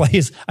 3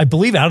 plays, I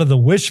believe, out of the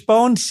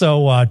wishbone.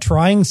 So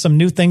trying some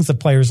new things that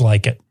players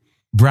like it.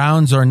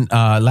 Browns are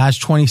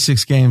last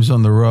 26 games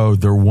on the road.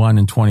 They're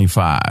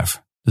 1-25.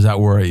 Does that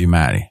worry you,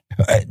 Matty?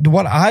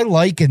 What I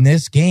like in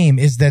this game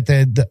is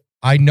that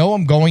I know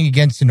I'm going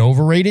against an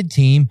overrated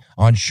team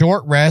on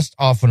short rest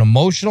off an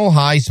emotional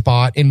high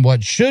spot in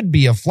what should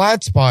be a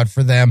flat spot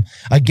for them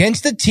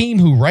against a team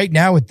who right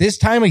now at this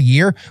time of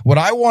year, what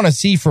I want to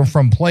see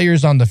from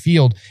players on the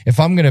field, if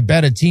I'm going to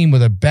bet a team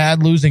with a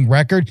bad losing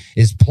record,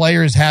 is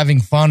players having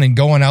fun and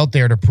going out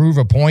there to prove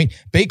a point.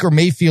 Baker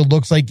Mayfield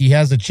looks like he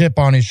has a chip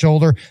on his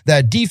shoulder.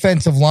 That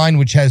defensive line,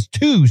 which has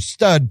 2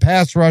 stud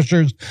pass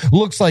rushers,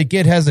 looks like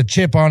it has a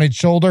chip on its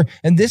shoulder.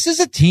 And this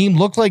is a team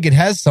looks like it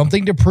has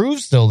something to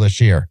prove still this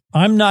year.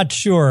 I'm not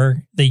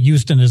sure that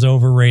Houston is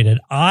overrated.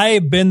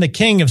 I've been the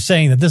king of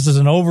saying that this is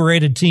an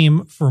overrated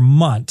team for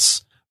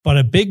months, but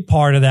a big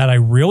part of that I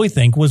really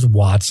think was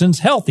Watson's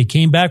health. He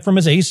came back from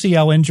his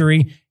ACL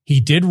injury. He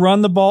did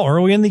run the ball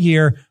early in the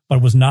year, but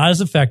was not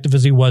as effective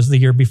as he was the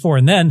year before.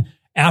 And then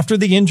after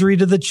the injury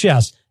to the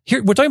chest,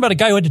 here we're talking about a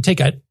guy who had to take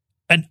a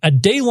a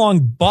day-long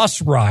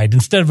bus ride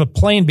instead of a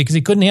plane because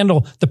he couldn't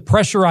handle the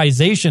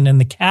pressurization in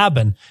the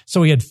cabin.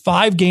 So he had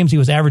 5 games. He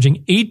was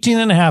averaging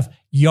 18.5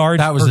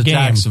 yards per game. That was the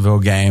Jacksonville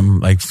game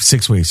like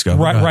 6 weeks ago.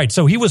 Right.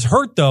 So he was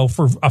hurt, though,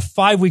 for a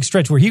 5-week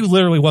stretch where he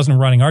literally wasn't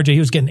running. RJ, he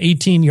was getting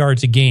 18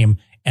 yards a game.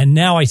 And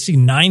now I see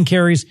 9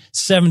 carries,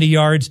 70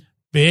 yards.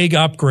 Big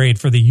upgrade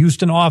for the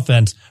Houston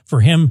offense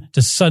for him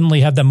to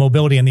suddenly have that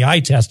mobility in the eye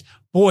test.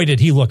 Boy, did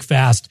he look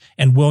fast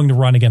and willing to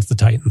run against the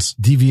Titans.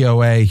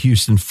 DVOA,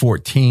 Houston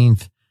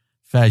 14th.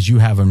 Fez, you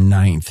have him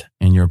 9th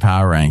in your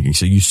power ranking.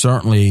 So you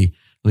certainly,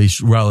 at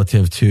least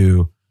relative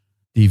to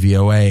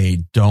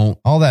DVOA, don't.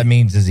 All that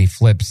means is he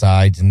flips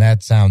sides, and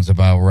that sounds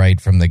about right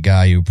from the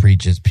guy who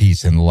preaches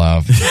peace and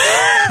love.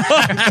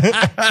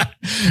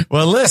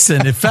 Well,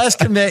 listen, if Fez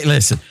can make,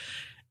 listen,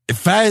 if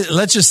Fez,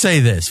 let's just say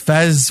this,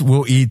 Fez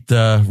will eat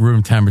the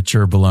room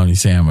temperature bologna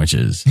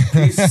sandwiches.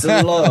 Peace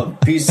and love.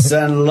 Peace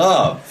and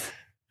love.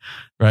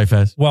 Right,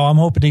 Fez? Well, I'm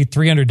hoping to eat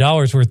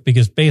 $300 worth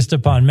because based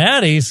upon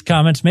Maddie's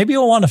comments, maybe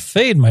you'll want to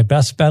fade my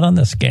best bet on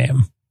this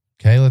game.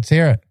 Okay, let's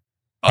hear it.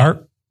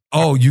 Art?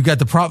 Oh, you got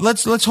the prop.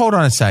 Let's hold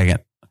on a second.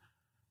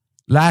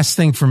 Last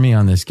thing for me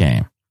on this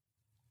game.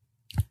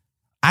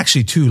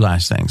 Actually, 2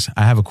 last things.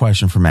 I have a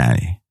question for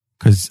Maddie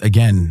because,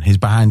 again, his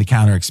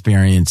behind-the-counter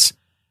experience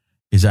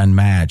is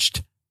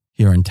unmatched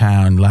here in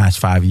town last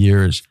 5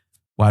 years.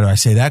 Why do I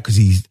say that? Because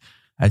he's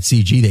at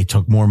CG, they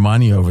took more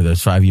money over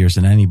those 5 years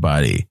than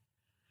anybody.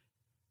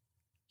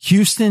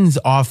 Houston's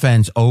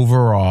offense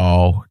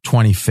overall,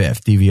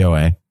 25th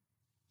DVOA.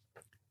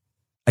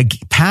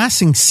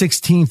 Passing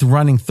 16th,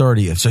 running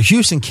 30th. So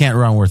Houston can't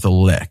run worth a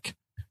lick.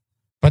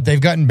 But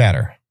they've gotten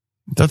better.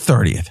 They're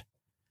 30th.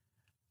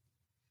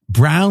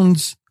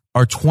 Browns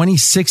are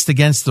 26th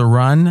against the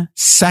run,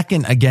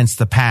 2nd against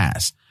the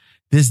pass.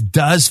 This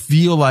does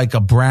feel like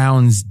a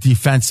Browns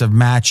defensive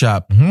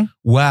matchup. Mm-hmm.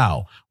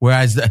 Wow.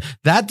 Whereas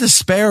that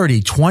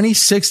disparity,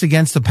 26th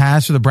against the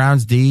pass for the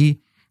Browns D,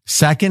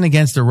 2nd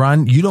against the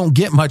run, you don't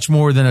get much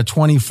more than a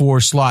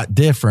 24 slot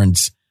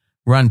difference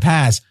run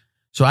pass.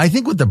 So I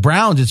think with the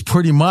Browns, it's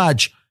pretty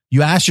much,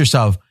 you ask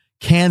yourself,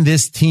 can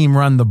this team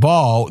run the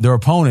ball, their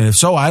opponent? If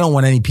so, I don't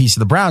want any piece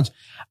of the Browns.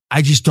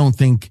 I just don't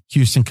think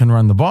Houston can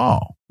run the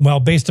ball. Well,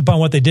 based upon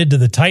what they did to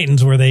the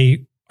Titans, where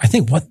they, I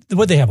think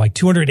what they have, like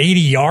 280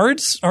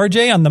 yards,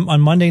 RJ,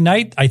 on Monday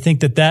night. I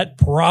think that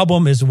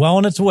problem is well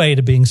on its way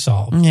to being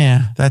solved.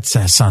 Yeah, that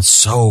sounds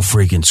so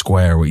freaking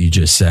square what you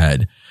just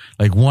said.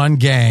 Like one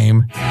game.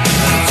 You might be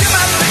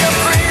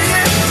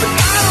afraid, but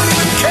I don't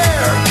even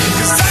care,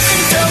 'cause I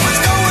can tell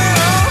what's going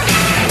on.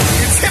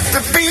 It's hip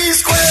to be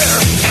square.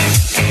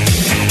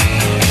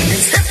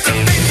 It's hip to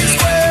be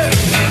square.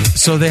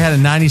 So they had a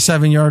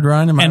 97-yard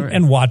run.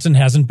 And Watson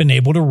hasn't been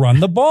able to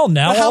run the ball.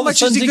 Now, how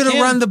much is he going to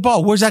run the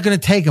ball? Where's that going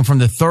to take him from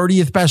the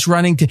 30th best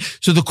running team?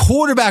 So the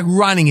quarterback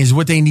running is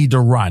what they need to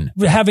run.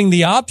 Having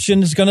the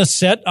option is going to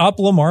set up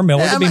Lamar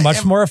Miller to be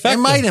much more effective.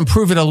 It might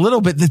improve it a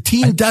little bit. The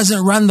team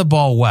doesn't run the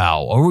ball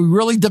well. Are we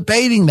really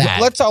debating that?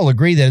 Let's all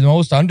agree that the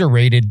most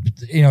underrated,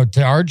 to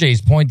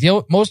RJ's point,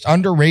 the most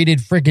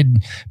underrated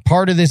freaking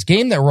part of this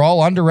game that we're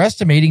all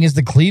underestimating is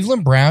the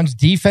Cleveland Browns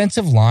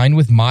defensive line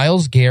with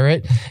Myles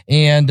Garrett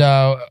and,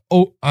 I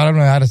don't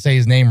know how to say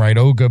his name right,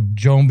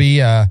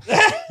 Ogunbowale,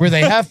 where they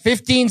have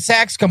 15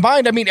 sacks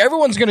combined. I mean,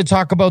 everyone's going to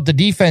talk about the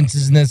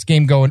defenses in this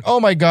game going, oh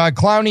my God,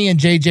 Clowney and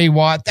J.J.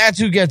 Watt, that's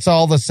who gets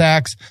all the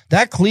sacks.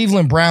 That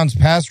Cleveland Browns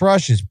pass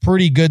rush is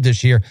pretty good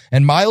this year.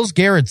 And Myles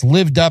Garrett's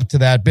lived up to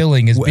that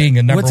billing as being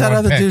a number one pick.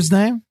 What's that other dude's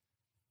name?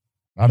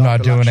 I'm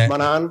not doing it.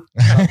 The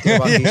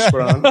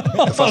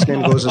first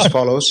name goes as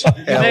follows. You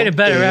made a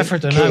better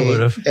effort than I would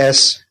have.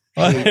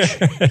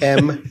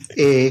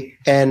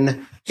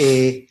 SHMANAN.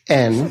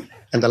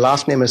 And the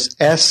last name is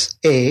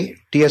S-A,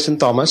 T as in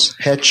Thomas,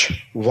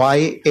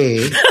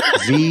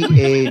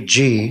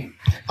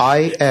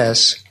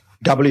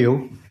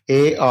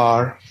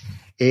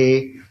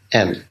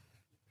 HYAVAGISWARAN.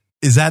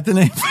 Is that the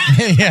name?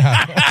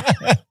 Yeah.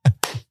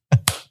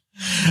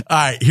 All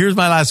right, here's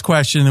my last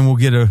question, and we'll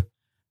get a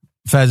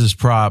Fez's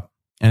prop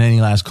and any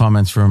last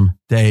comments from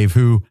Dave,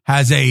 who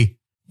has a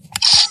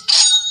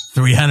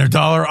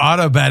 $300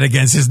 auto bet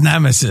against his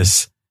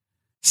nemesis,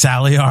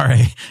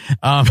 Salieri.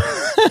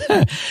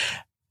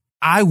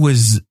 I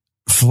was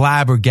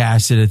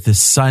flabbergasted at the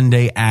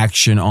Sunday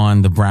action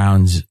on the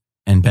Browns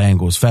and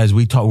Bengals. Fez,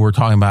 we were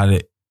talking about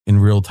it in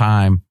real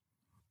time.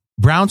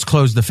 Browns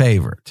closed the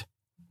favorite.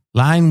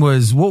 Line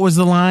was, what was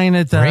the line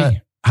at the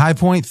 3. High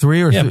point?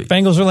 3 or 3?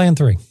 Bengals are laying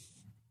 3.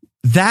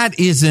 That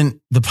isn't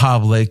the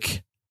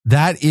public.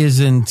 That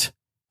isn't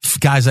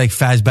guys like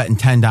Faz betting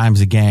 10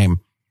 times a game.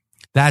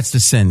 That's the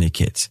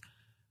syndicates.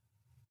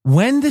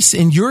 When this,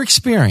 in your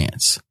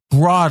experience,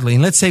 broadly,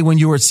 and let's say when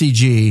you were at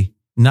CG,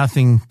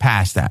 nothing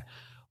past that.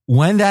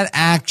 When that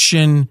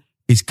action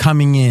is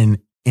coming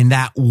in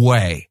that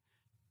way,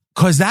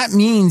 because that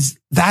means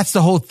that's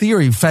the whole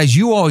theory. Faz,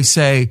 you always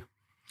say,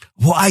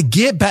 well, I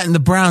get betting the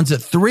Browns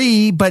at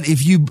 3, but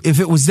if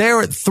it was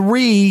there at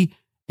 3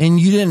 and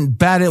you didn't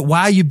bet it.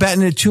 Why are you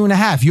betting it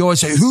 2.5? You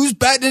always say, who's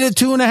betting it at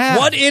 2.5?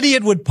 What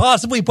idiot would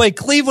possibly play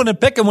Cleveland and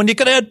pick them when you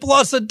could have had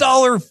plus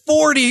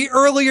 $1.40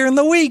 earlier in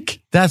the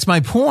week? That's my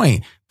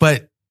point.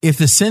 But if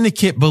the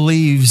syndicate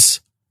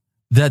believes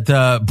that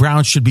the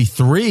Browns should be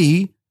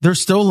 3, they're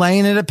still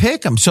laying it at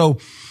pick 'em. So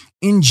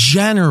in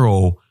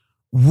general,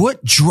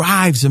 what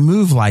drives a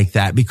move like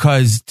that?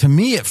 Because to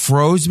me, it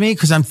froze me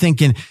because I'm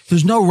thinking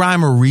there's no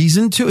rhyme or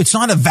reason to it. It's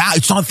not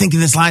it's not thinking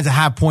this line's a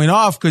half point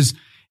off because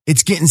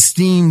it's getting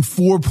steamed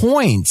 4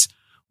 points.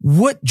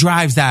 What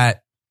drives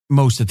that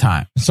most of the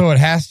time? So it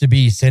has to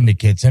be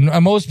syndicates. And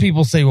most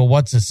people say, well,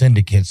 what's a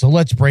syndicate? So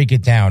let's break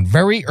it down.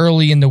 Very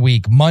early in the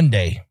week,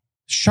 Monday.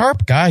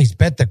 Sharp guys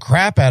bet the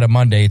crap out of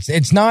Monday.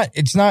 It's not.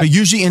 But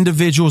usually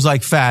individuals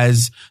like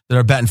Fez that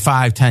are betting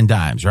 5-10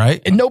 dimes,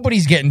 right? And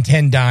nobody's getting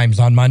 10 dimes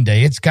on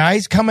Monday. It's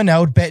guys coming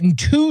out betting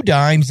 2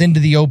 dimes into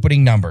the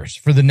opening numbers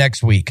for the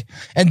next week.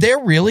 And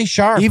they're really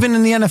sharp. Even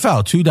in the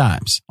NFL, 2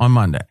 dimes on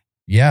Monday.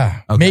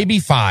 Yeah. Okay. Maybe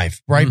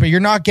 5, right? But you're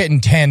not getting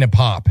 10 a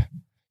pop.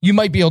 You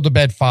might be able to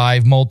bet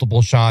 5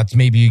 multiple shots.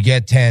 Maybe you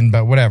get 10,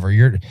 but whatever.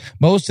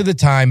 Most of the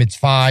time it's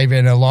 5,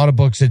 and a lot of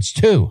books it's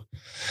 2.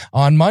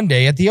 On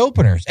Monday at the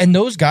openers. And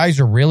those guys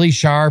are really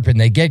sharp and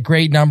they get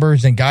great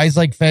numbers, and guys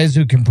like Fez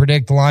who can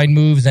predict line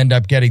moves end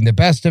up getting the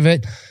best of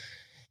it.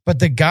 But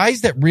the guys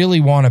that really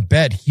want to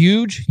bet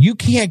huge, you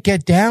can't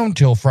get down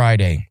till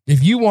Friday.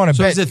 If you want to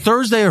bet. So is it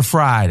Thursday or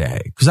Friday?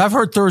 Because I've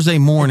heard Thursday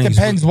mornings. It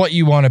depends what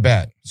you want to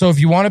bet. So if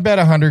you want to bet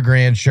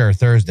 $100,000, sure,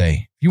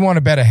 Thursday. If you want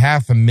to bet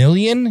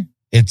 $500,000,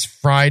 it's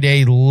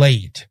Friday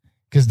late.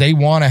 Because they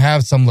want to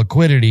have some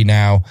liquidity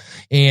now.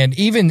 And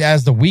even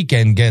as the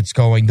weekend gets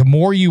going, the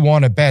more you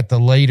want to bet,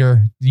 the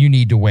later you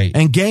need to wait.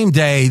 And game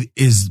day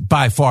is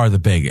by far the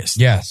biggest.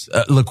 Yes.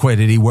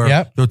 Liquidity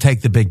where they'll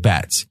take the big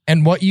bets.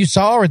 And what you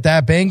saw at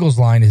that Bengals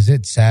line is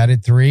it sat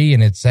at 3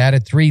 and it sat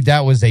at 3.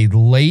 That was a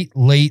late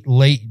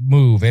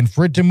move. And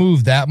for it to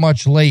move that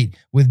much late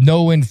with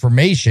no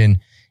information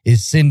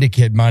is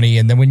syndicate money.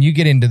 And then when you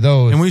get into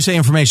those. And when you say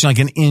information like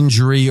an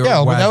injury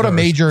or without a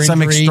major injury.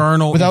 Some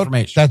external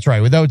information. That's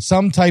right. Without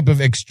some type of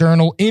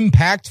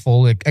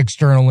impactful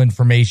external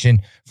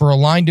information, for a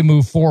line to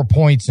move 4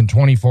 points in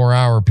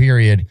 24-hour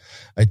period,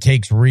 it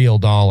takes real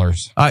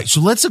dollars. All right. So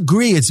let's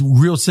agree it's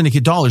real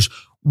syndicate dollars.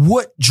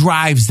 What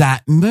drives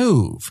that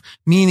move?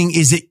 Meaning,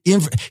 is it,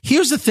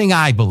 here's the thing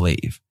I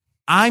believe.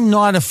 I'm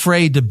not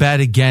afraid to bet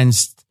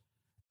against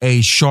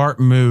a sharp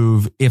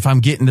move if I'm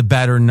getting the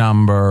better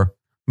number.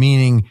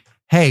 Meaning,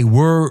 hey,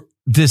 we're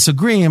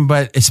disagreeing,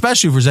 but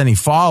especially if there's any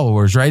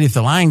followers, right? If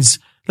the line's,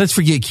 let's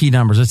forget key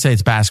numbers. Let's say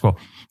it's basketball.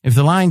 If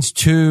the line's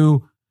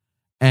 2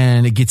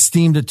 and it gets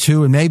steamed at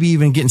 2 and maybe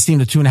even getting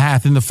steamed at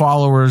 2.5, then the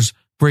followers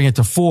bring it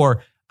to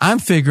 4. I'm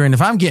figuring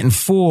if I'm getting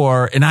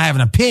 4 and I have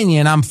an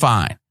opinion, I'm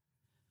fine.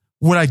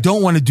 What I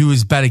don't want to do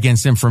is bet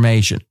against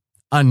information,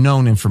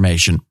 unknown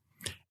information.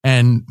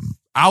 And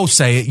I'll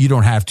say it. You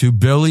don't have to.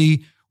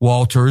 Billy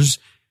Walters,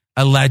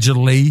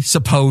 allegedly,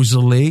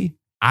 supposedly,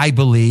 I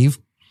believe,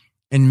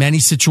 in many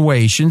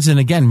situations, and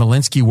again,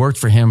 Malinsky worked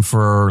for him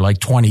for like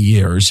 20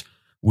 years.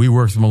 We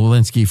worked with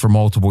Malinsky for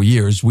multiple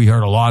years. We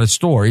heard a lot of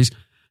stories,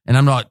 and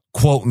I'm not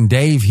quoting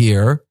Dave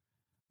here,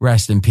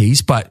 rest in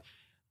peace, but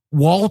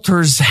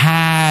Walters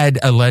had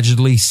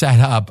allegedly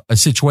set up a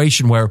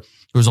situation where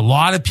there was a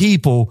lot of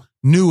people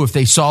knew if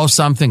they saw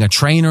something, a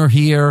trainer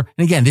here,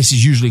 and again, this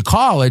is usually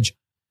college,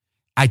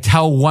 I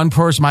tell one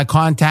person my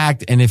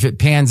contact, and if it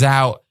pans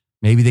out,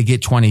 maybe they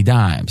get 20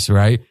 dimes,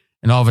 right?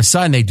 And all of a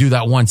sudden they do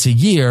that once a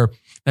year.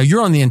 Now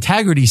you're on the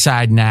integrity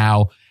side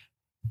now.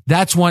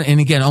 That's one.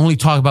 And again, only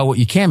talk about what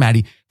you can,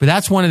 Maddie, but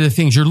that's one of the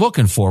things you're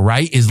looking for,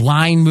 right? Is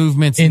line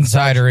movements.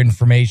 Insider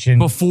information.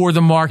 Before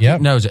the market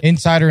knows it.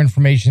 Insider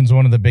information is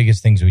one of the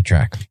biggest things we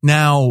track.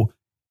 Now,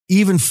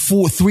 even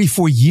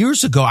 3-4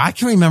 years ago, I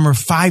can remember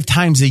 5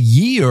 times a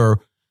year.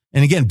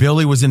 And again,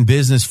 Billy was in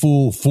business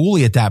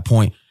fully at that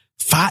point.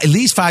 At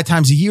least 5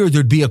 times a year,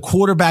 there'd be a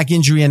quarterback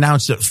injury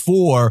announced at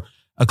 4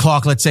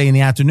 o'clock, let's say in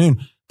the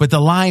afternoon. But the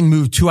line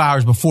moved 2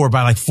 hours before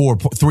by like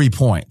 3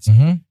 points.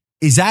 Mm-hmm.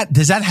 Does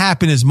that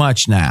happen as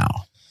much now?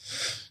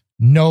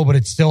 No, but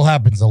it still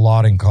happens a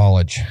lot in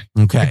college.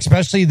 Okay.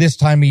 Especially this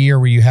time of year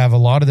where you have a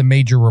lot of the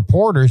major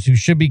reporters who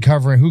should be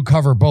who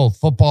cover both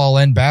football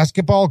and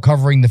basketball,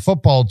 covering the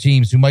football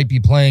teams who might be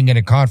playing in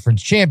a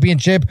conference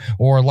championship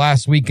or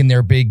last week in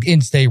their big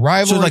in-state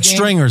rivalry. So like game.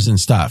 Stringers and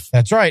stuff.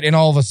 That's right. And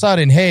all of a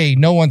sudden, hey,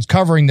 no one's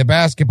covering the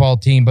basketball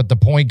team, but the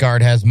point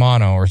guard has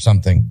mono or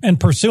something. And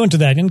pursuant to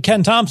that, and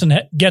Ken Thompson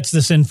gets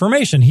this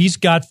information. He's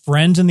got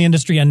friends in the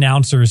industry,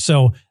 announcers.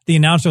 So the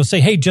announcer will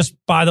say, hey, just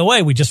by the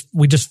way, we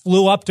just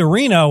flew up to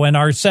Reno and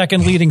our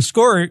second leading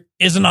scorer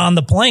isn't on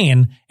the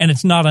plane and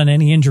it's not on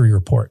any injury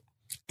report.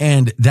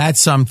 And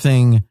that's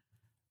something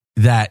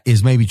that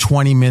is maybe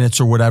 20 minutes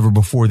or whatever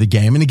before the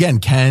game. And again,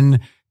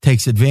 Ken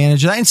takes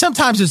advantage of that. And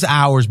sometimes it's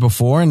hours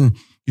before. And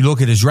you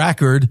look at his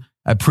record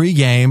at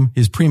pregame,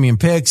 his premium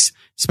picks,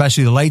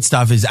 especially the late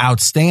stuff, is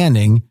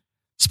outstanding.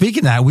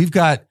 Speaking of that, we've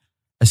got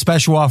a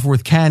special offer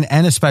with Ken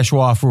and a special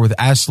offer with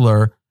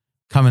Essler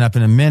coming up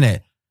in a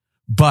minute.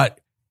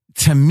 But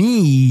to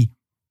me,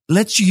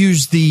 let's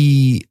use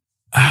the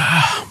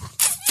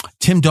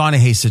Tim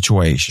Donaghy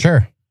situation.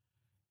 Sure.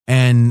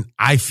 And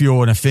I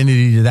feel an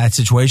affinity to that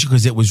situation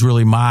because it was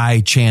really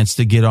my chance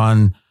to get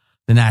on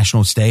the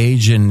national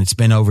stage. And it's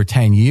been over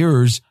 10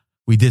 years.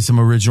 We did some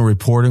original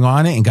reporting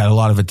on it and got a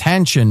lot of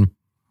attention.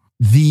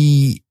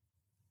 The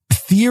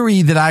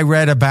theory that I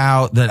read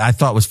about that I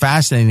thought was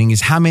fascinating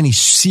is how many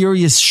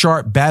serious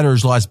sharp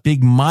bettors lost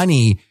big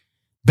money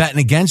betting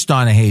against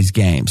Donaghy's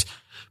games.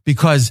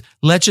 Because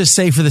let's just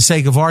say, for the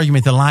sake of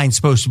argument, the line's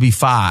supposed to be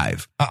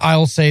 5.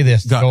 I'll say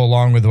this to go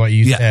along with what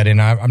you said, and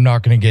I'm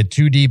not going to get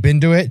too deep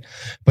into it,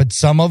 but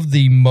some of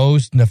the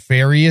most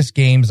nefarious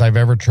games I've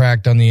ever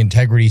tracked on the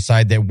integrity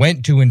side that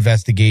went to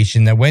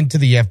investigation, that went to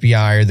the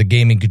FBI or the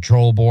gaming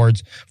control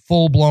boards,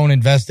 full-blown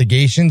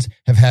investigations,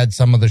 have had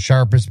some of the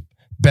sharpest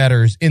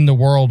bettors in the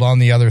world on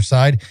the other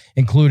side,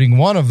 including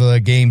one of the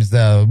games,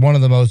 one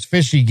of the most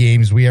fishy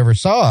games we ever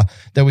saw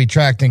that we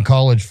tracked in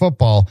college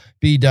football.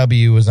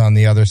 BW was on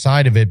the other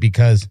side of it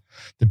because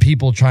the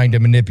people trying to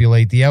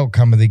manipulate the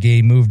outcome of the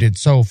game moved it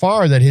so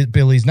far that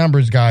Billy's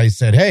numbers guys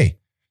said, hey,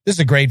 this is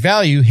a great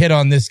value, hit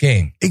on this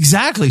game.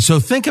 Exactly. So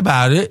think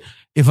about it.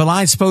 If a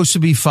line's supposed to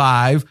be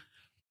 5,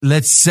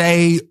 let's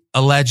say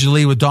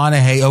allegedly with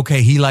Donaghy,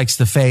 okay, he likes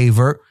the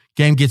favor.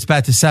 Game gets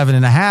back to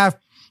 7.5.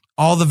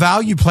 All the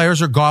value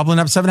players are gobbling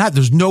up 7.5.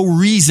 There's no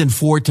reason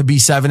for it to be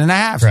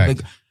 7.5. So like,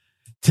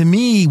 to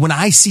me, when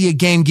I see a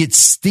game get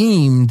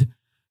steamed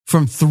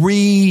from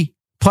 +3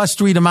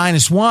 to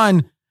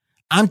 -1,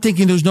 I'm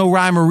thinking there's no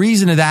rhyme or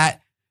reason to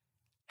that.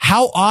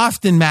 How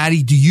often,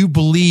 Maddie, do you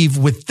believe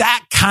with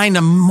that kind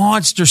of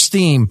monster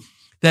steam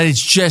that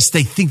it's just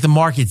they think the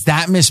market's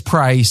that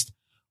mispriced,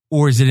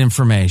 or is it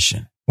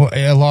information? Well,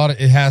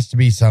 it has to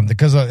be something,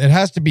 because it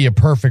has to be a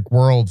perfect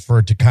world for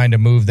it to kind of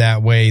move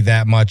that way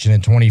that much in a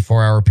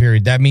 24-hour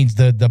period. That means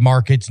the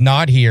markets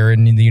not here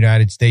in the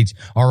United States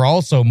are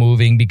also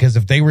moving, because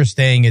if they were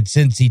staying at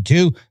Cincy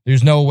too,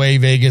 there's no way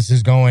Vegas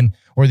is going,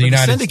 or the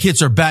United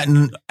syndicates are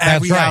betting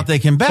every out they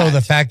can bet. So the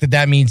fact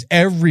that means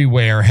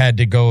everywhere had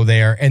to go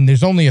there, and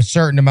there's only a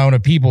certain amount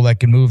of people that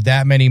can move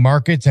that many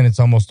markets, and it's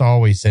almost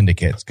always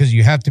syndicates, because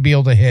you have to be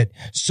able to hit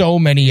so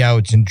many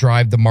outs and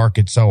drive the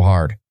market so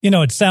hard. You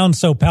know, it sounds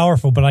so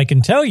powerful, but I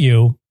can tell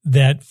you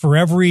that for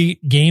every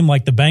game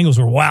like the Bengals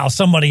where, wow,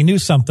 somebody knew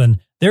something,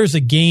 there's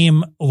a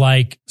game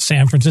like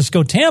San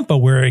Francisco-Tampa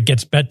where it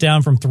gets bet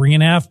down from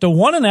 3.5 to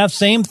 1.5,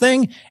 same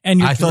thing.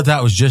 And I thought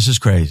that was just as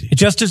crazy.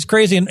 Just as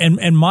crazy.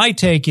 And my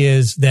take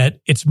is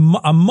that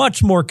I'm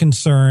much more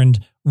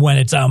concerned when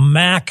it's a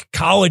MAC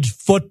college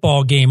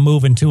football game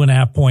moving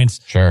 2.5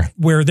 points. Sure.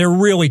 Where there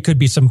really could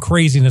be some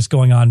craziness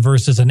going on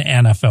versus an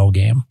NFL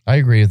game. I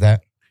agree with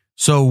that.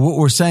 So what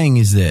we're saying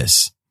is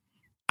this.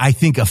 I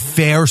think a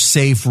fair,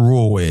 safe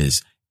rule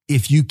is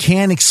if you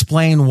can't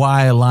explain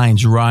why a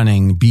line's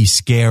running, be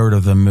scared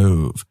of the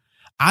move.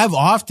 I've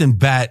often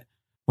bet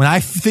when I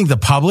think the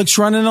public's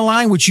running a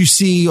line, which you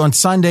see on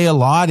Sunday a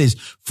lot, is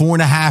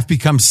 4.5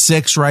 becomes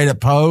 6 right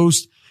at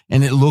post,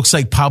 and it looks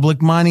like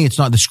public money. It's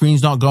not, the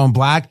screen's not going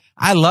black.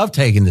 I love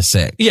taking the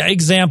 6. Yeah,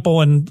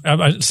 example, and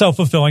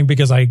self-fulfilling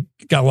because I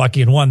got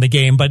lucky and won the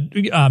game, but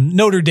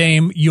Notre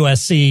Dame,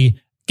 USC,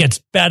 gets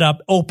bet up,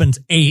 opens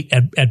 8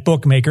 at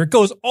Bookmaker. It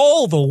goes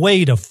all the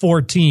way to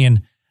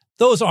 14.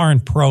 Those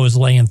aren't pros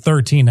laying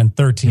 13 and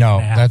 13. No,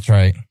 that's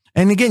right.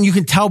 And again, you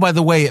can tell by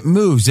the way it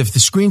moves. If the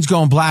screen's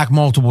going black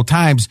multiple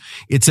times,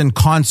 it's in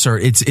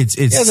concert. It's there's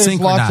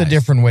synchronized. Lots of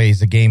different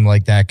ways a game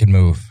like that can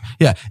move.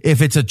 Yeah.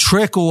 If it's a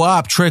trickle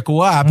up,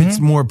 it's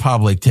more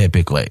public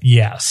typically.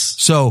 Yes.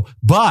 So,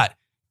 but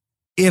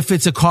if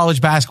it's a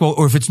college basketball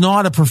or if it's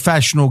not a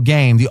professional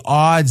game, the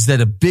odds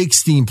that a big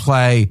steam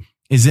play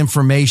is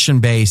information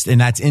based, and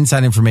that's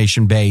inside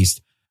information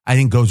based, I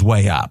think goes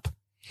way up.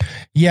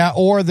 Yeah,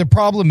 or the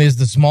problem is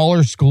the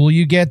smaller school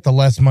you get, the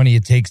less money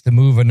it takes to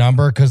move a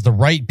number, because the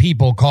right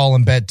people call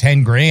and bet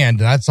 10 grand.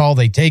 That's all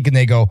they take, and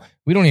they go,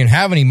 we don't even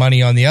have any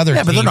money on the other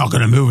team. But they're not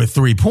going to move at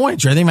 3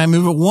 points, right? They might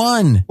move at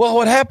 1. Well,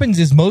 what happens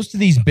is most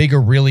of these big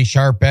are really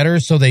sharp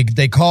bettors, so they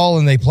call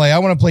and they play, I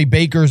want to play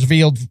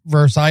Bakersfield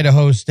versus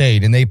Idaho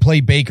State, and they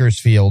play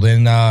Bakersfield,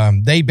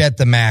 and they bet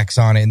the max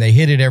on it, and they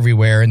hit it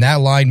everywhere, and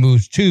that line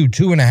moves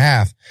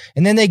 2.5,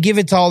 and then they give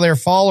it to all their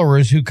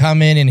followers who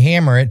come in and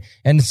hammer it,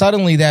 and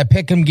suddenly that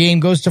pick'em game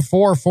goes to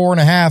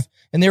 4.5,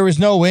 and there was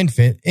no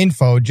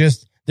info,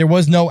 just there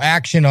was no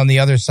action on the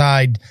other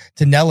side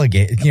to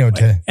delegate,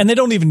 and they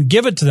don't even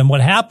give it to them.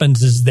 What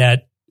happens is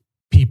that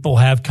people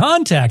have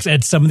contacts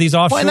at some of these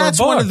offshore and that's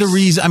books. One of the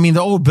reasons. I mean,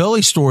 the old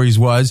Billy stories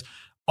was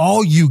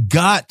all you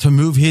got to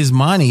move his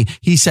money.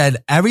 He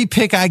said, every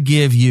pick I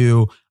give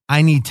you,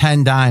 I need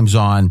 10 dimes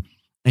on,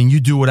 and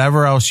you do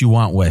whatever else you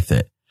want with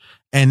it.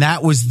 And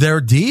that was their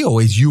deal,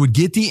 is you would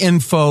get the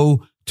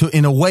info to,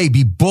 in a way,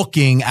 be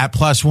booking at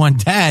plus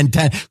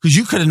 110, because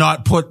you could have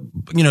not put,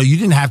 you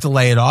didn't have to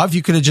lay it off.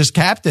 You could have just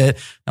capped it.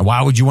 And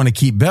why would you want to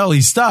keep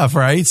Billy's stuff,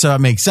 right? So it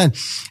makes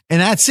sense.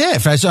 And that's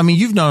it. I mean,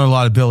 you've known a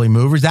lot of Billy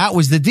movers. That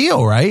was the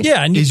deal, right?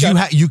 Yeah. And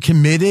you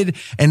committed,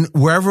 and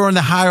wherever in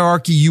the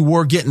hierarchy you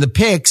were getting the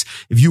picks,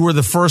 if you were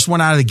the first one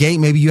out of the gate,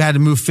 maybe you had to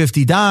move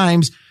 50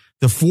 dimes.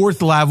 the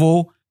fourth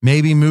level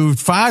maybe moved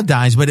 5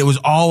 dimes, but it was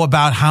all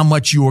about how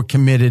much you were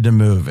committed to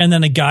moving. And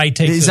then a guy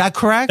takes... Is that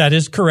correct? That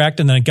is correct.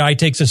 And then a guy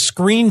takes a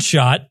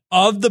screenshot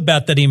of the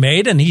bet that he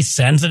made and he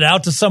sends it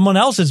out to someone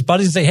else's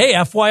buddies and say, hey,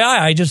 FYI,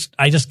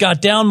 I just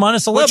got down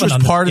minus 11 Which was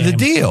on this part of the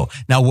game. deal.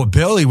 Now, what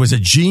Billy was a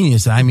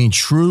genius, I mean,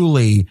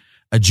 truly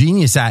a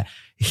genius at,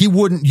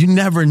 you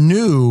never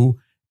knew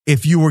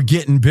if you were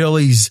getting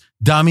Billy's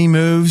dummy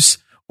moves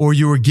or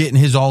you were getting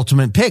his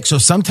ultimate pick. So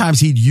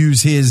sometimes he'd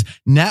use his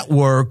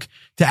network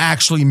to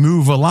actually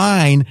move a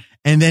line,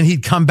 and then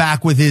he'd come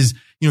back with his,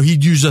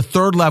 he'd use a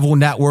third level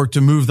network to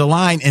move the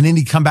line, and then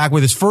he'd come back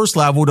with his first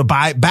level to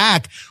buy it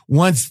back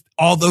once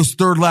all those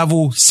third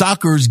level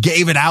suckers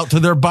gave it out to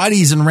their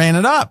buddies and ran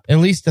it up. At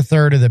least a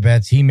third of the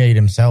bets he made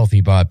himself, he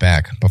bought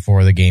back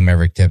before the game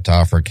ever tipped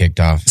off or kicked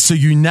off. So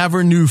you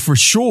never knew for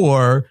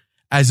sure,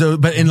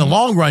 but in the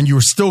long run, you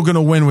were still going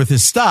to win with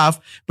his stuff,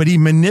 but he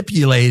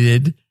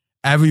manipulated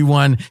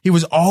everyone. He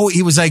was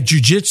like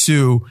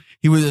jujitsu.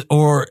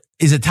 Or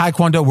is it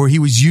Taekwondo, where he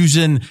was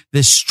using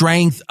the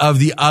strength of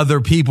the other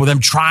people, them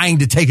trying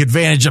to take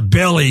advantage of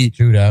Billy.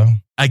 Judo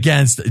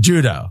against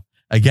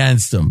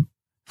him.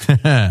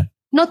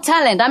 Not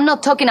talent. I'm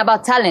not talking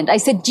about talent. I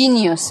said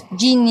genius.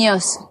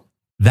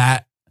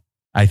 That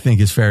I think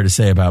is fair to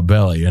say about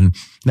Billy. And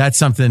that's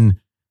something,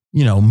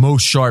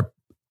 most sharp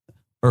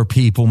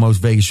people, most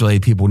Vegas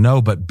related people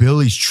know, but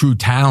Billy's true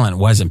talent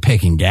wasn't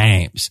picking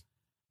games.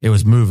 It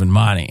was moving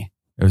money.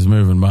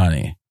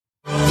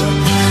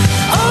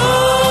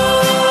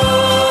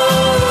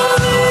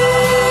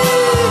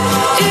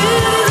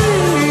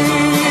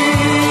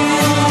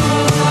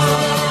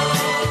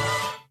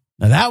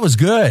 Now that was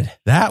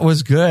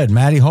good.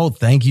 Matty Holt,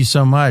 thank you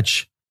so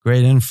much.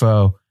 Great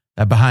info.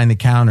 That behind the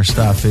counter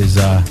stuff is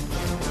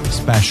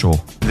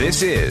special.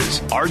 This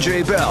is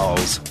RJ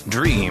Bell's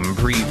Dream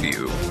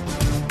Preview.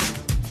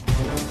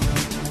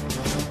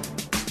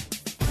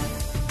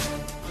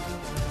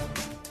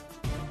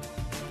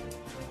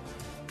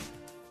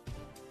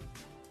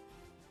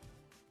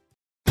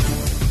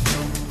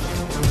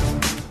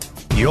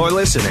 You're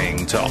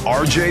listening to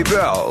RJ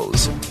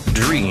Bell's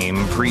Dream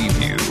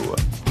Preview.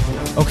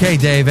 Okay,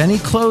 Dave, any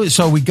close?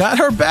 So we got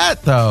her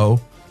bet, though.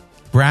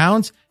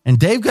 Browns, and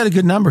Dave got a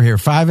good number here,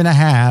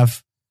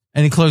 5.5.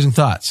 Any closing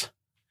thoughts?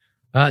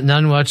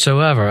 None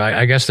whatsoever.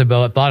 I guess the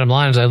bottom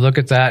line is I look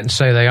at that and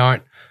say they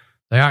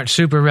aren't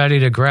super ready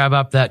to grab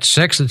up that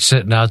 6 that's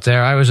sitting out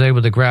there. I was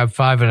able to grab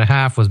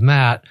 5.5 with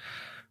Matt.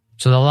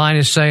 So the line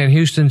is saying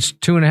Houston's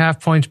 2.5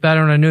 points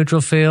better on a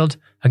neutral field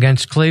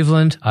against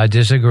Cleveland. I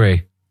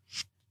disagree.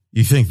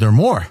 You think they're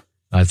more?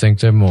 I think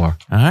they're more.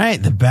 All right,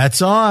 the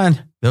bet's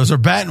on. Those are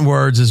betting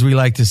words, as we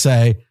like to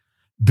say.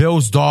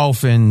 Bills,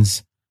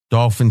 Dolphins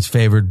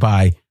favored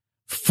by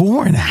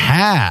 4.5.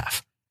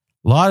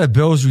 A lot of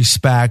Bills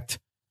respect.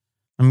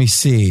 Let me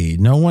see.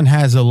 No one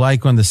has a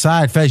like on the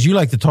side. Fez, you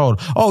like the total.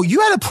 Oh,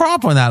 you had a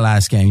prop on that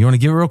last game. You want to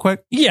give it real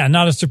quick? Yeah,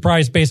 not a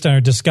surprise based on our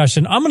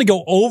discussion. I'm going to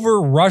go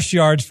over rush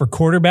yards for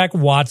quarterback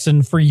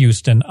Watson for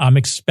Houston. I'm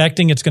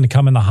expecting it's going to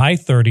come in the high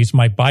 30s.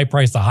 My buy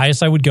price, the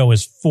highest I would go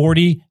is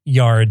 40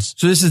 yards.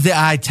 So this is the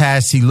eye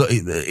test.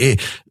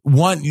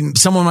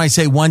 Someone might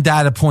say one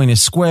data point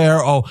is square.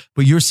 Oh,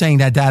 but you're saying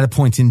that data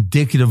point's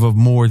indicative of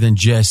more than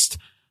just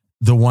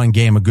the one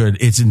game of good.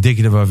 It's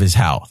indicative of his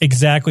health.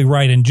 Exactly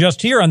right. And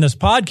just here on this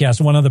podcast,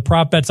 one of the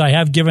prop bets I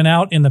have given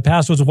out in the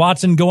past was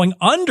Watson going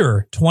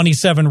under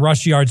 27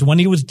 rush yards when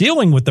he was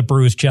dealing with the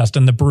bruised chest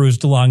and the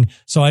bruised lung.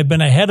 So I've been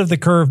ahead of the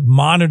curve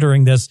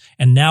monitoring this,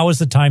 and now is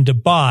the time to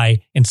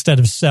buy instead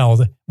of sell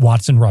the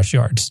Watson rush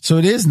yards. So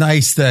it is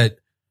nice that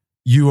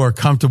you are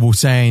comfortable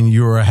saying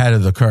you're ahead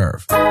of the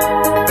curve.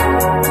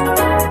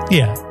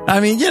 Yeah. I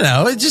mean,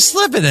 just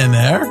slip it in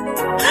there.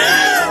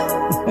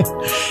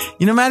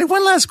 Matty,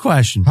 one last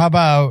question. How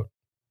about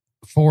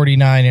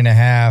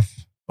 49.5?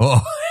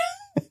 Oh.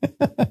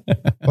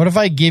 What if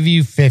I give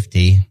you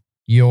 50,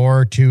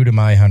 your 2 to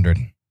my 100?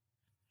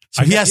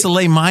 So he has to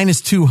lay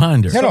minus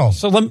 200. No.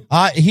 So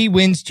he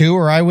wins 2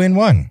 or I win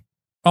 1.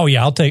 Oh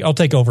yeah, I'll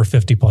take over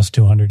 50 plus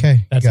 200.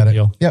 Okay, that's got the it.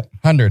 deal. Yep,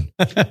 100.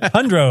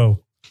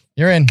 Hundro.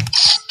 You're in.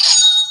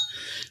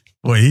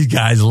 Boy, these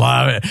guys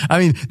love it. I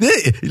mean,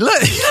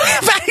 look,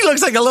 he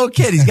looks like a little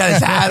kid. He's got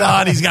his hat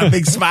on. He's got a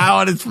big smile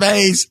on his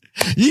face.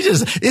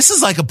 This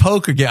is like a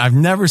poker game. I've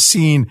never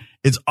seen.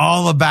 It's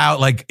all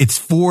about it's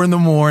 4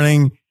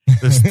 a.m.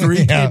 There's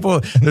 3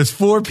 people. There's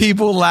 4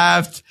 people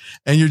left,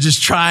 and you're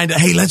just trying to.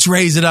 Hey, let's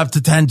raise it up to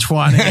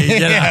 10-20.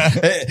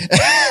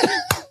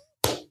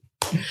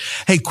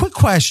 Hey, quick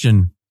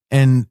question,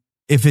 and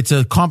if it's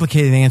a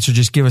complicated answer,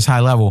 just give us high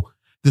level.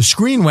 The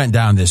screen went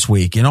down this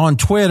week, and on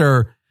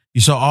Twitter, you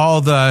saw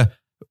all the,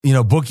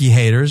 bookie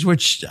haters,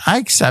 which I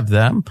accept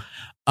them,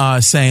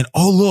 saying,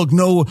 "Oh, look,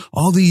 no,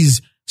 all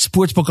these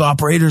sportsbook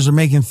operators are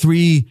making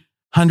 $300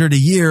 a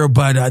year,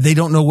 but they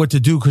don't know what to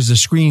do because the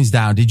screen's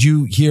down." Did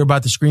you hear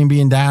about the screen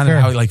being down and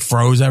how it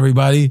froze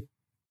everybody?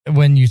 But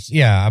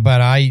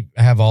I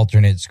have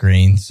alternate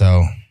screens,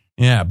 so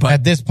yeah. But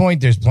at this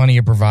point, there's plenty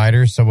of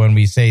providers. So when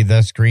we say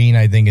the screen,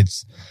 I think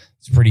it's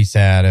It's pretty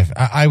sad. If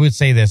I would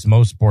say this,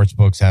 most sports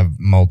books have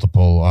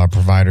multiple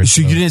providers.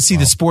 So you didn't see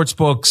the sports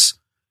books,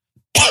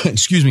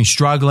 excuse me,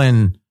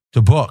 struggling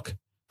to book,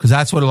 because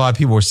that's what a lot of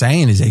people were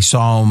saying is they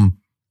saw them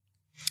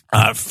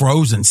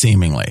frozen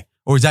seemingly,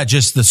 or is that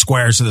just the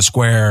squares of the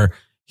square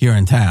here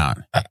in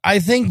town? I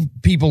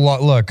think people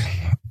look.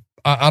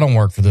 I don't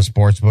work for the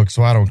sports book,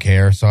 so I don't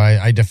care. So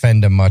I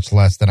defend them much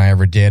less than I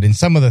ever did. And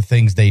some of the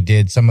things they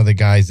did, some of the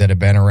guys that have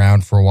been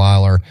around for a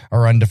while are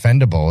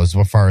undefendable as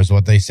far as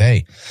what they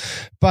say.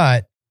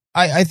 But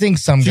I think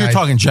some guys. You're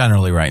talking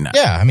generally right now.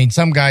 Yeah. I mean,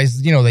 some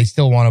guys, they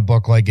still want to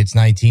book like it's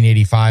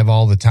 1985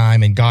 all the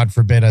time. And God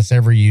forbid us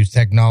ever use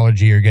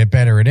technology or get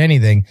better at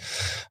anything.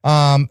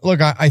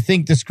 Look, I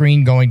think the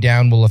screen going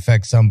down will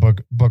affect some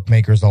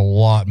bookmakers a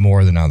lot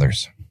more than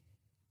others.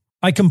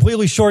 I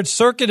completely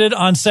short-circuited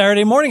on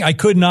Saturday morning. I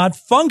could not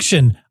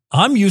function.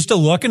 I'm used to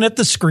looking at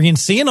the screen,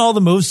 seeing all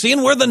the moves,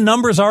 seeing where the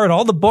numbers are at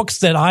all the books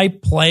that I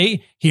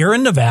play here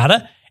in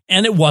Nevada,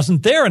 and it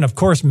wasn't there. And of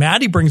course,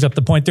 Maddie brings up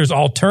the point there's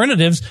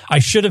alternatives. I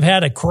should have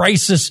had a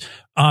crisis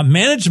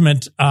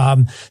management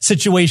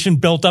situation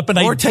built up, and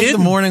or I take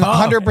didn't. the morning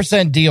off.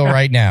 100% deal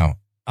right now.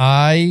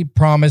 I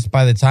promise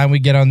by the time we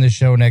get on this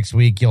show next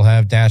week, you'll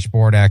have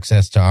dashboard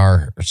access to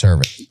our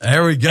service.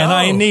 There we go. And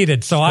I need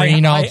it. So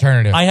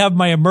alternative. I have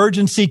my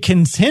emergency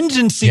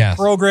contingency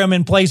program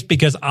in place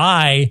because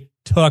I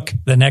took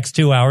the next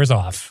 2 hours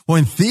off. Well,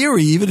 in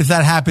theory, even if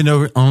that happened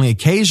only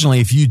occasionally,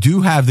 if you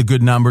do have the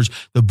good numbers,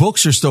 the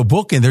books are still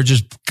booking. They're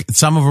just,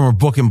 some of them are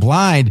booking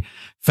blind.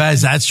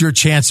 Fez, that's your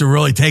chance to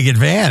really take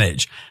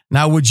advantage.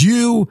 Now, would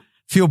you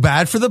feel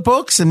bad for the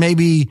books and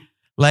maybe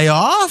lay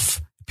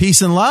off?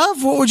 Peace and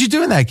love? What would you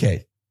do in that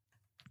case?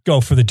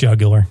 Go for the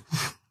jugular.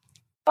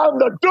 I'm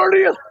the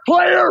dirtiest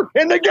player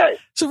in the game.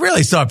 So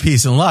really, it's not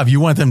peace and love. You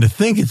want them to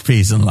think it's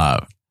peace and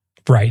love.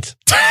 Right.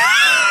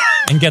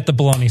 And get the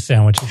bologna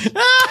sandwiches. And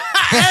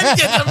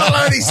get the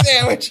bologna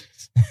sandwiches.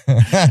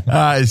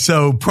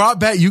 So prop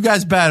bet, you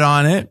guys bet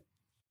on it.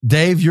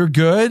 Dave, you're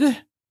good.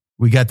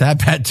 We got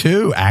that bet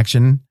too.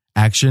 Action.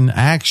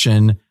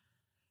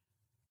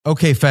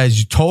 Okay, Fez,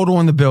 you total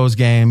in the Bills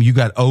game, you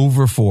got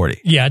over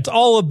 40. Yeah, it's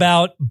all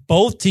about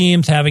both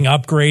teams having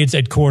upgrades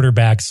at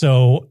quarterback.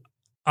 So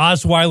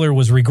Osweiler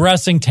was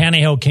regressing.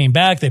 Tannehill came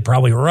back. They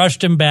probably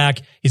rushed him back.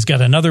 He's got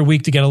another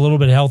week to get a little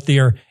bit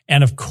healthier.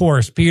 And of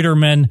course,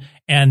 Peterman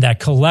and that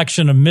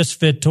collection of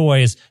misfit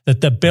toys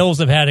that the Bills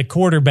have had at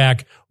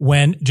quarterback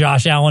when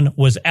Josh Allen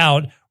was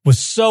out was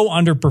so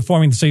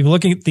underperforming. So you're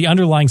looking at the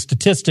underlying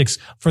statistics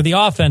for the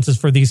offenses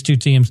for these two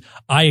teams.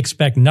 I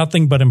expect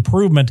nothing but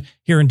improvement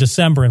here in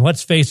December. And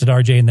let's face it,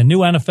 RJ, in the new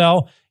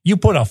NFL, you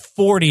put a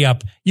 40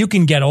 up, you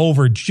can get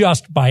over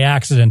just by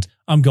accident.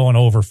 I'm going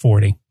over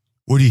 40.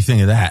 What do you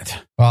think of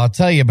that? Well, I'll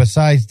tell you,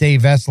 besides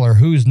Dave Essler,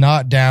 who's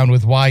not down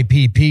with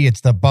YPP,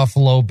 it's the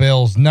Buffalo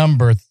Bills,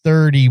 number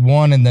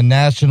 31 in the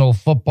National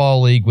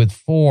Football League with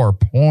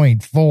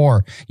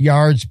 4.4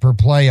 yards per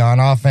play on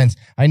offense.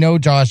 I know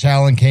Josh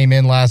Allen came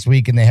in last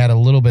week and they had a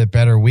little bit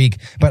better week,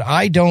 but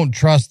I don't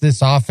trust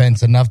this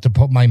offense enough to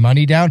put my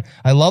money down.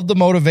 I love the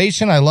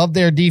motivation. I love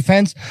their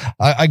defense.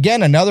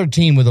 Again, another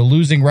team with a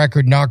losing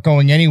record, not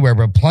going anywhere,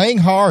 but playing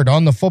hard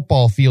on the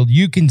football field.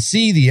 You can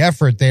see the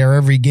effort there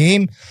every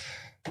game.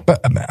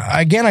 But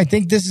again, I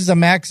think this is a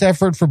max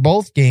effort for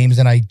both games,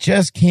 and I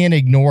just can't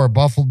ignore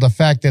the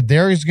fact that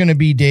there is going to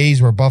be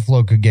days where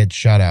Buffalo could get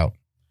shut out.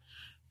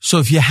 So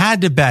if you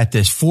had to bet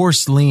this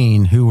forced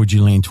lean, who would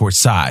you lean towards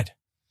side?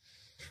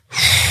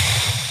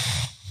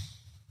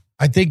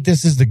 I think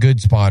this is the good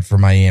spot for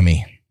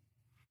Miami.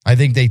 I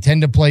think they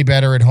tend to play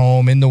better at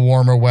home in the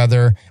warmer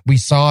weather. We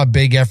saw a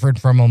big effort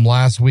from them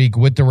last week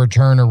with the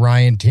return of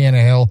Ryan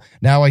Tannehill.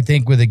 Now I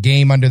think with a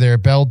game under their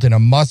belt and a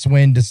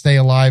must-win to stay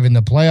alive in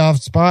the playoff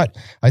spot,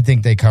 I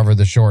think they cover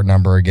the short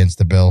number against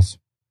the Bills.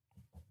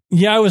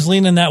 Yeah, I was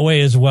leaning that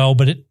way as well,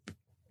 but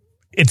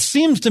it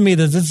seems to me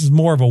that this is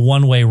more of a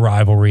one-way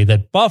rivalry,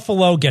 that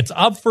Buffalo gets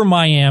up for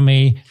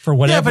Miami for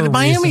whatever reason. Yeah, but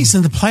Miami's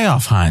in the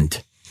playoff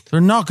hunt. They're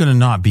not going to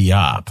not be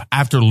up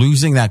after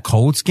losing that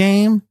Colts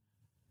game.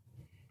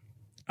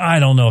 I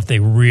don't know if they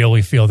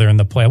really feel they're in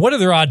the play. What are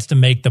their odds to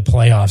make the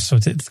playoffs? So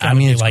it's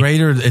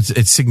greater.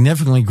 It's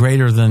significantly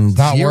greater than it's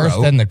not zero.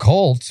 Worse than the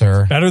Colts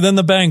or better than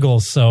the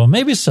Bengals. So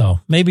maybe so.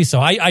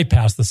 I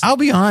pass this. I'll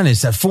be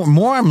honest. That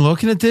more I'm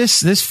looking at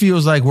this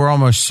feels like we're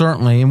almost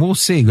certainly, and we'll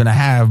see, going to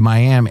have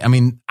Miami. I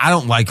mean, I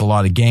don't like a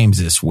lot of games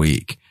this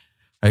week.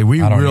 Like,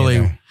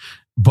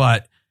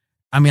 but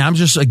I mean, I'm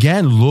just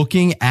again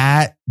looking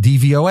at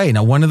DVOA.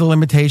 Now, one of the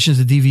limitations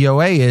of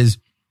DVOA is.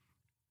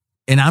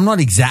 And I'm not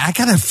I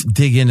got to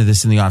dig into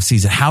this in the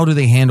offseason. How do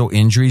they handle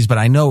injuries? But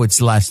I know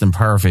it's less than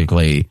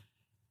perfectly.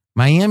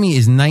 Miami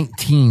is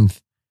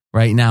 19th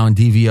right now in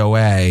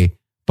DVOA.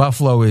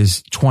 Buffalo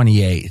is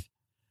 28th.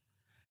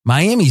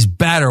 Miami's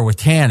better with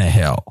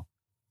Tannehill.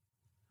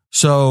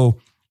 So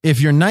if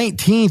you're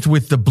 19th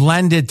with the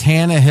blended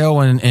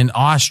Tannehill and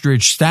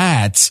Ostrich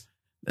stats,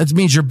 that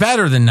means you're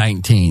better than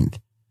 19th.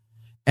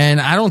 And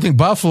I don't think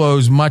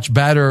Buffalo's much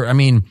better. I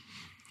mean,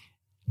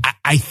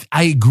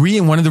 I agree.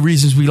 And one of the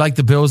reasons we liked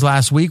the Bills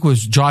last week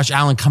was Josh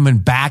Allen coming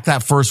back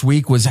that first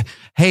week was,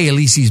 hey, at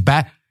least he's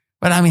back.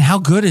 But I mean, how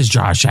good is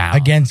Josh Allen?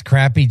 Against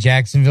crappy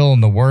Jacksonville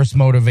in the worst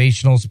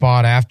motivational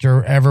spot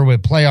after ever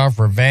with playoff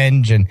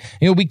revenge. And,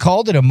 we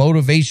called it a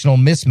motivational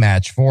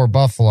mismatch for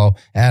Buffalo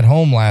at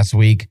home last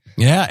week.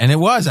 Yeah, and it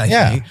was, I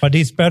think. But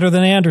he's better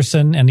than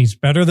Anderson, and he's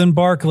better than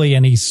Barkley,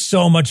 and he's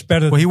so much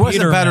better than Well, he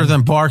wasn't Peterman. better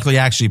than Barkley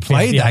actually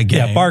played that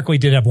game. Yeah, Barkley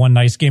did have one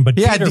nice game, but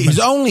Peterman, his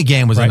only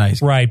game was a nice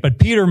game. Right, but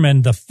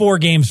Peterman, the 4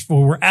 games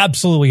were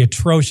absolutely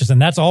atrocious,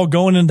 and that's all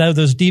going into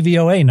those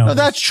DVOA numbers.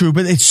 No, that's true,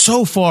 but it's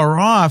so far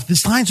off.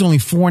 This line's only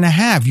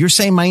 4.5. You're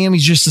saying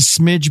Miami's just a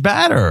smidge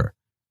better.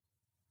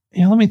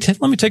 Yeah, let me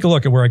take a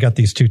look at where I got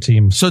these two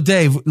teams. So,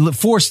 Dave,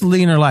 forced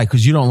lean or like,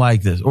 because you don't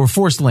like this, or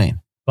forced lean?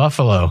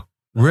 Buffalo.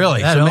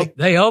 Really?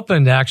 They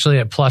opened actually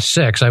at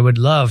 +6. I would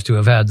love to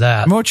have had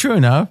that. More true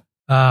enough.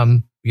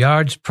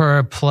 Yards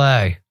per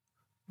play.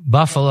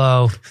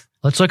 Buffalo.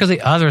 Let's look at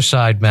the other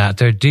side, Matt.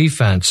 Their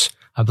defense.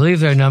 I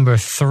believe they're number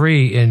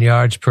 3 in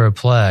yards per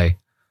play.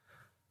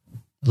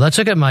 Let's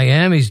look at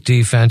Miami's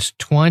defense.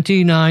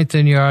 29th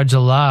in yards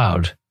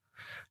allowed.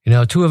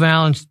 2 of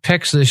Allen's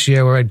picks this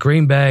year were at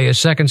Green Bay. A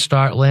second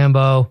start,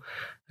 Lambeau.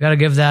 Got to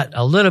give that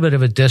a little bit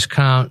of a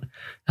discount.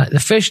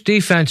 The Fish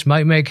defense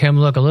might make him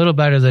look a little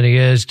better than he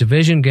is.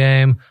 Division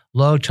game,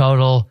 low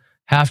total,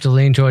 have to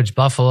lean towards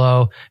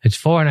Buffalo.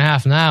 It's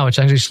 4.5 now. It's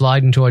actually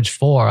sliding towards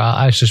 4.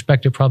 I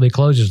suspect it probably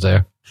closes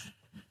there.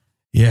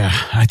 Yeah,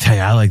 I tell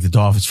you, I like the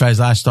Dolphins. Fez,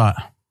 last thought.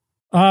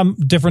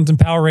 Difference in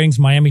power ratings.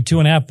 Miami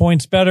 2.5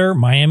 points better.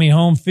 Miami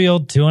home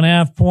field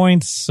 2.5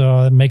 points.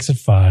 So that makes it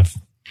 5.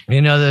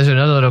 There's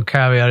another little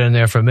caveat in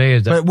there for me.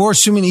 Is that but we're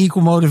assuming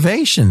equal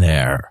motivation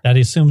there. That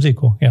assumes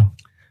equal, yeah.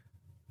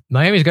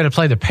 Miami's going to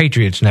play the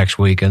Patriots next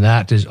week, and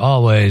that is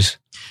always...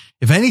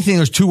 If anything,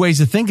 there's 2 ways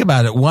to think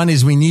about it. One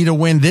is we need a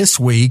win this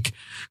week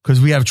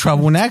because we have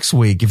trouble next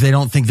week if they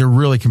don't think they're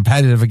really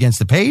competitive against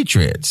the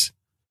Patriots.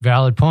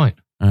 Valid point.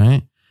 All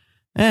right.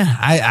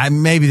 I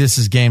maybe this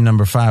is game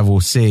number 5. We'll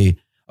see.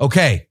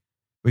 Okay.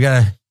 We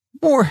got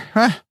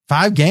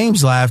 5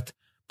 games left.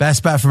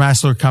 Best bet from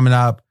Essler coming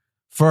up.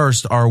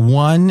 First, our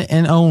one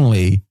and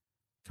only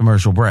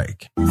commercial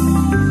break.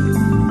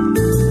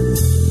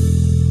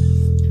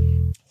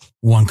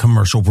 One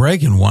commercial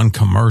break and one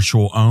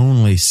commercial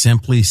only.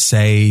 Simply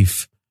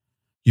Safe.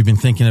 You've been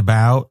thinking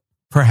about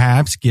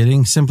perhaps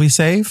getting Simply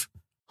Safe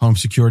home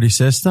security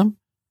system,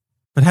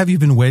 but have you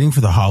been waiting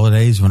for the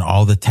holidays when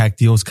all the tech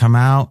deals come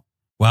out?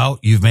 Well,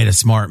 you've made a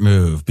smart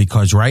move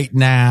because right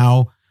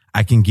now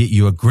I can get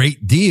you a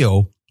great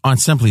deal on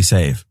Simply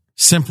Safe.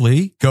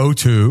 Simply go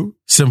to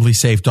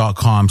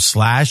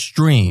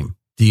simplysafe.com/dream,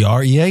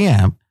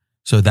 DREAM.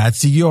 So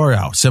that's the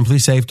URL,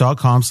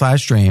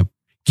 simplysafe.com/dream.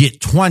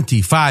 Get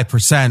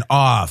 25%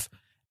 off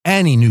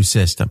any new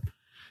system.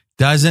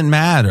 Doesn't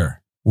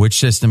matter which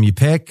system you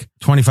pick,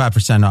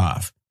 25%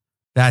 off.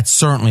 That's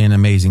certainly an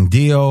amazing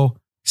deal.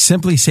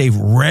 Simply Safe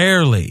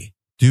rarely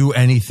do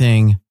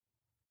anything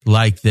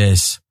like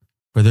this,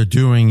 but they're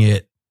doing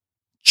it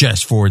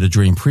just for the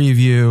Dream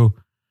Preview.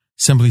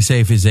 Simply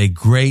Safe is a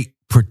great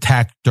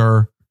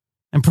protector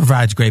and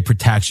provides great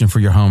protection for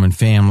your home and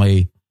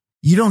family.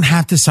 You don't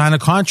have to sign a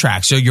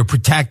contract, so you're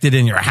protected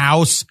in your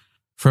house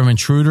from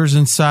intruders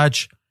and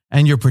such,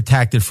 and you're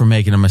protected from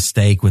making a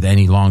mistake with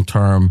any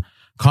long-term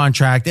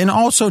contract, and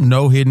also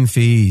no hidden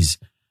fees.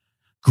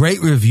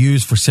 Great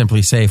reviews for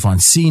Simply Safe on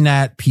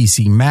CNET,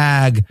 PC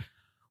Mag,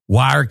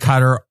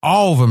 Wirecutter.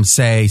 All of them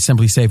say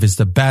Simply Safe is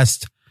the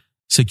best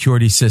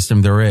security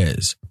system there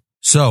is.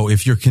 So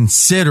if you're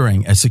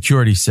considering a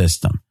security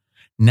system,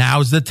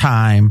 now's the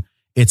time.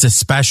 It's a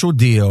special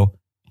deal.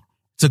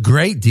 It's a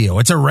great deal.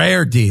 It's a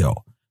rare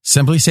deal.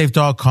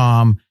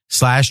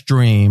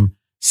 Simplysafe.com/dream.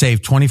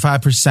 Save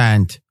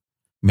 25%.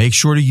 Make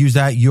sure to use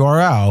that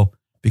URL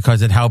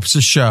because it helps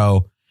the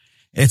show.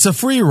 It's a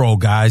free roll,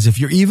 guys. If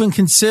you're even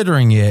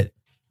considering it,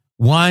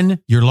 1,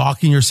 you're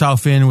locking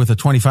yourself in with a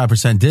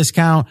 25%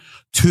 discount.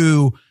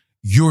 2,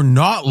 you're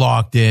not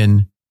locked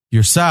in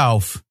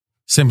yourself.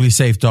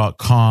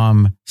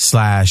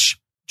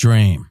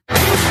 Simplysafe.com/dream.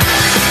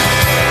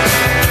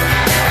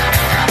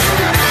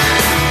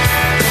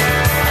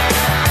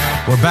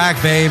 We're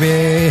back,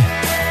 baby.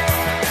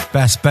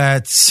 Best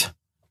bets.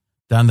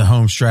 Down the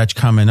home stretch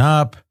coming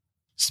up,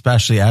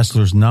 especially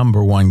Essler's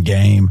number 1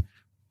 game.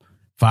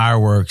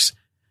 Fireworks.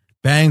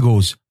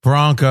 Bengals,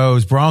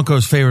 Broncos.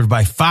 Broncos favored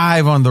by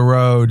 5 on the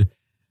road.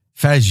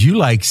 Fez, you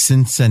like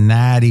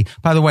Cincinnati.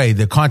 By the way,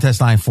 the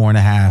contest line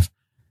 4.5.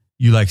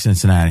 You like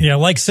Cincinnati. Yeah, I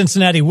like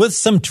Cincinnati with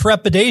some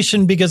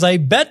trepidation because I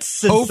bet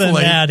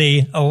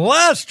Cincinnati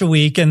last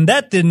week, and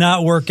that did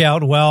not work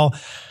out well.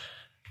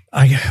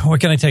 What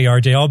can I tell you,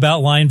 RJ? All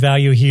about line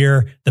value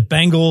here. The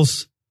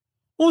Bengals,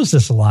 what was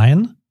this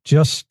line?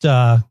 Just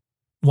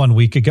 1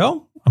 week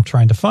ago. I'm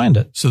trying to find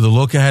it. So the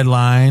look-ahead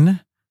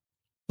line.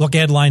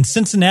 Look-ahead line,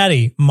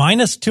 Cincinnati,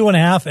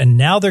 -2.5, and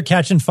now they're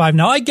catching 5.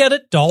 Now, I get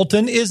it.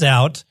 Dalton is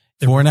out.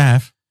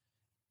 4.5.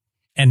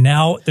 And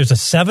now there's a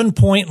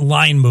 7-point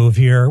line move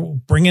here,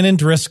 bringing in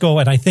Driscoll.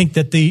 And I think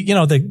that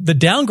the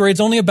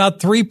downgrade's only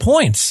about 3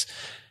 points.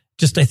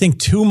 Just, I think,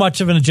 too much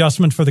of an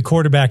adjustment for the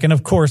quarterback. And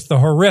of course, the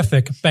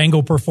horrific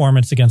Bengal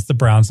performance against the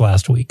Browns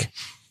last week.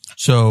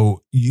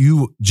 So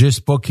you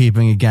just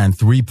bookkeeping again,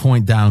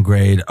 3-point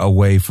downgrade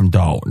away from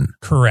Dalton.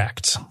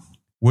 Correct.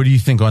 What do you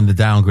think on the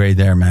downgrade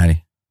there,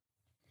 Matty?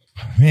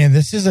 Man,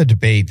 this is a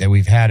debate that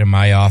we've had in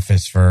my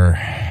office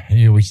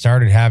we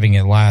started having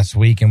it last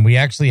week, and we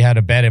actually had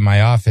a bet in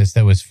my office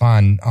that was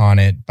fun on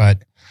it.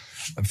 But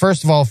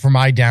first of all, for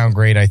my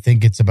downgrade, I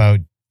think it's about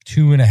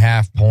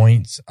 2.5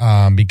 points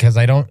because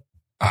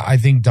I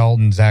think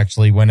Dalton's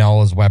actually, when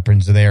all his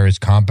weapons are there, is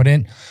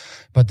competent.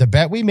 But the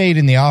bet we made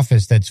in the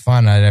office that's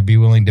fun, I'd be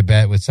willing to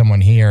bet with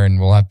someone here, and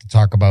we'll have to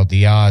talk about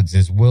the odds,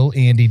 is will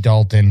Andy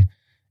Dalton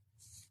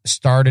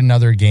start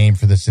another game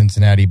for the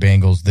Cincinnati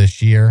Bengals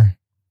this year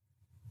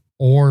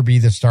or be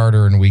the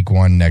starter in week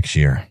 1 next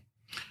year?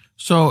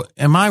 So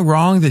am I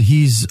wrong that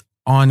he's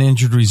on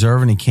injured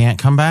reserve and he can't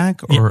come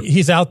back? Or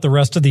he's out the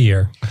rest of the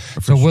year.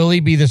 So will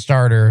he be the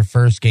starter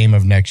first game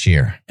of next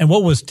year? And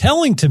what was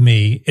telling to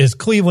me is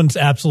Cleveland's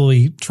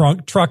absolutely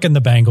trucking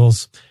the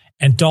Bengals,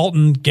 and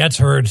Dalton gets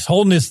hurt,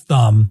 holding his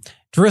thumb.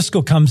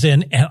 Driscoll comes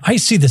in, and I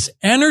see this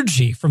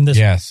energy from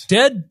this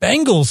dead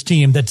Bengals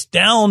team that's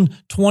down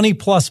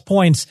 20-plus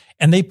points,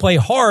 and they play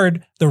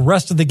hard the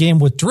rest of the game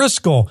with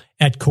Driscoll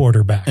at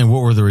quarterback. And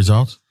what were the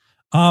results?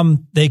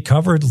 They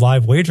covered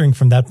live wagering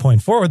from that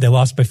point forward. They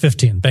lost by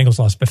 15. Bengals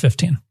lost by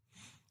 15.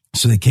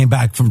 So they came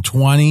back from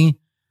 20,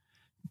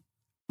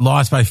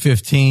 lost by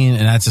 15,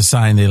 and that's a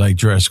sign they like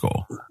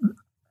Driscoll.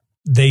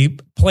 They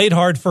played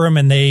hard for him,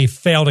 and they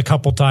failed a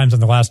couple times in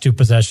the last 2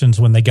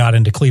 possessions when they got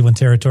into Cleveland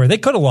territory. They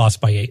could have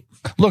lost by 8.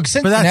 Look,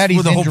 Cincinnati's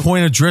but that's the whole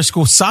point of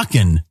Driscoll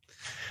sucking,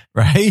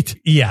 right?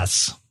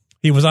 Yes.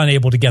 He was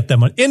unable to get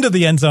them into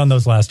the end zone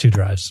those last 2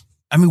 drives.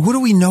 I mean, what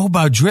do we know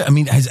about Driscoll? I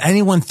mean, has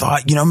anyone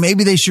thought,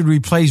 maybe they should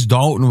replace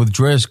Dalton with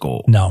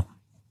Driscoll? No.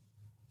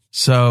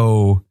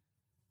 So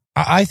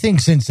I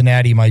think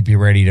Cincinnati might be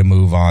ready to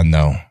move on,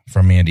 though,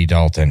 from Andy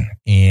Dalton.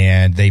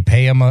 And they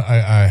pay him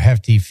a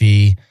hefty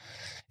fee.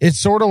 It's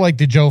sort of like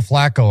the Joe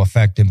Flacco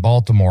effect in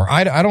Baltimore.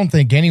 I don't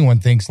think anyone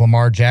thinks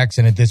Lamar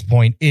Jackson at this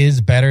point is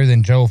better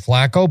than Joe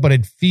Flacco, but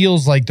it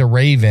feels like the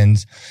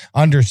Ravens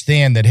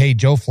understand that, hey,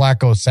 Joe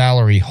Flacco's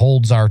salary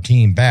holds our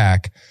team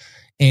back,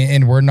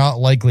 and we're not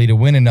likely to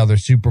win another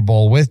Super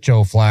Bowl with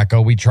Joe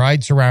Flacco. We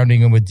tried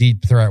surrounding him with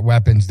deep threat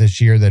weapons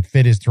this year that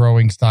fit his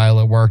throwing style.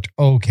 It worked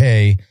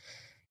okay.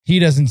 He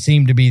doesn't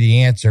seem to be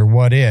the answer.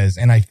 What is?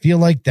 And I feel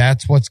like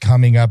that's what's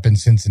coming up in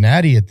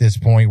Cincinnati at this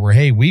point where,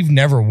 hey, we've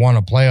never won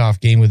a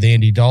playoff game with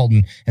Andy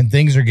Dalton and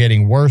things are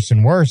getting worse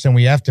and worse and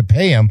we have to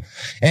pay him.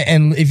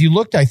 And if you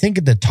looked, I think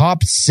at the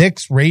top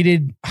 6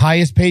 rated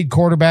highest paid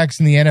quarterbacks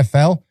in the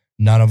NFL,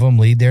 none of them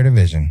lead their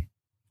division.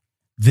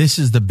 This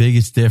is the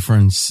biggest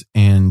difference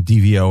in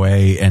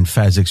DVOA and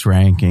Fezzik's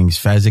rankings.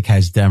 Fezzik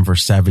has Denver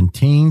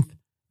 17th.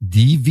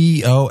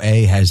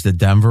 DVOA has the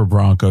Denver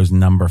Broncos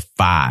number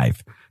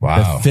 5.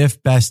 Wow. The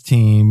 5th best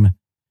team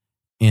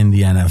in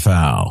the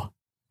NFL.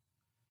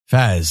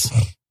 Fez,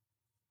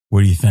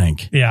 what do you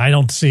think? Yeah, I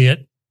don't see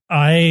it.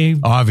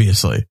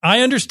 Obviously. I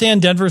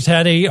understand Denver's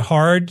had a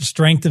hard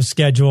strength of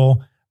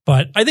schedule,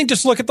 but I think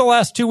just look at the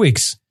last 2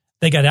 weeks.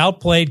 They got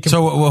outplayed.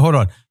 So, hold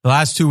on. The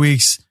last 2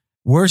 weeks,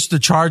 where's the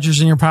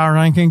Chargers in your power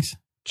rankings?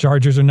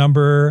 Chargers are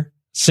number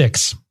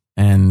 6.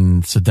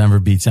 And so Denver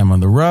beats them on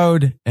the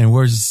road. And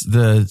where's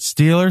the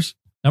Steelers?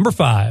 Number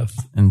 5.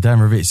 And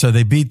Denver. So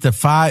they beat the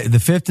 5th and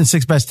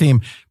 6th best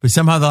team, but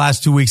somehow the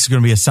last 2 weeks is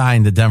going to be a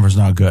sign that Denver's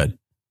not good.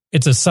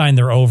 It's a sign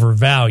they're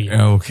overvalued.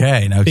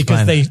 Okay. Now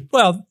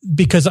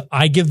because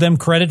I give them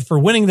credit for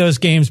winning those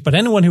games, but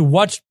anyone who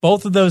watched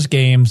both of those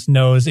games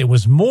knows it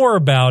was more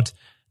about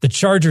the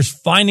Chargers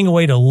finding a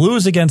way to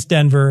lose against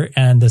Denver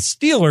and the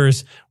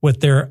Steelers with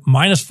their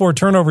 -4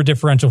 turnover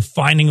differential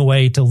finding a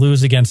way to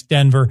lose against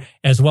Denver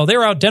as well.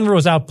 Denver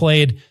was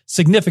outplayed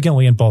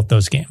significantly in both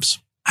those games.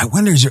 I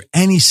wonder, is there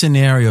any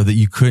scenario that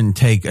you couldn't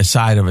take a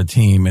side of a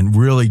team and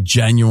really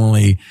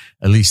genuinely,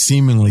 at least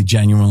seemingly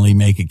genuinely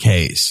make a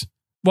case?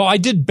 Well, I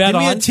did bet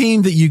on a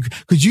team that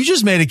because you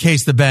just made a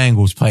case the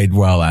Bengals played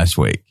well last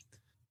week.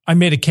 I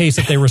made a case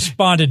that they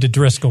responded to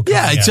Driscoll.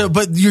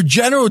 But your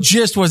general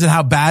gist wasn't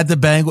how bad the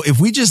Bengals.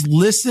 If we just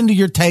listened to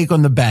your take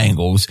on the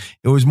Bengals,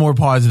 it was more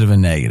positive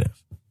and negative.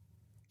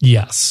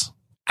 Yes.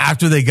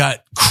 After they got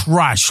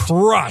crushed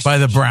by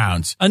the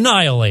Browns.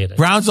 Annihilated.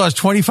 Browns lost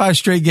 25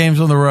 straight games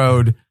on the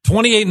road.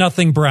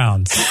 28-0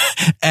 Browns.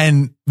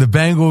 And the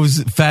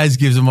Bengals, Fez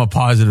gives them a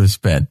positive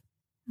spin.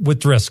 With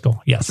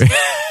Driscoll, yes.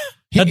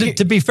 Now,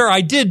 to be fair,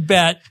 I did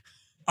bet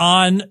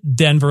on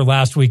Denver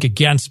last week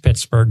against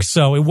Pittsburgh.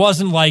 So it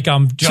wasn't like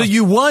So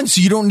you won,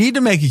 so you don't need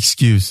to make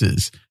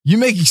excuses. You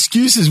make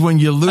excuses when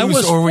you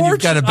lose or when you've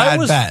got a bad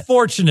bet. I was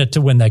fortunate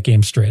to win that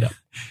game straight up.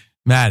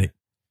 Matty.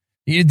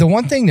 The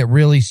one thing that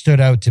really stood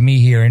out to me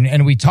here,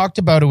 and we talked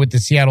about it with the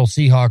Seattle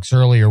Seahawks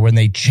earlier, when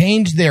they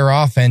changed their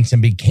offense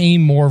and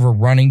became more of a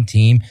running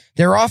team,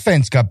 their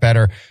offense got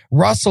better.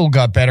 Russell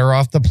got better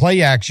off the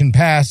play action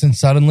pass, and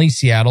suddenly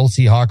Seattle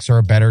Seahawks are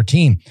a better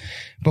team.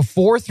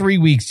 Before 3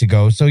 weeks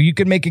ago, so you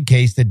could make a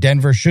case that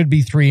Denver should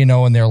be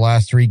 3-0 in their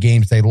last 3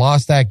 games. They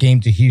lost that game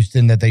to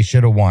Houston that they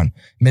should have won.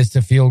 Missed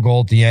a field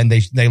goal at the end.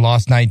 They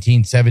lost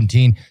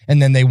 19-17,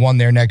 and then they won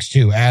their next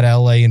 2 at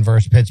LA and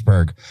versus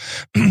Pittsburgh.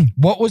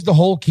 What was the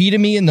whole key to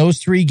me in those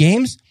 3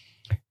 games?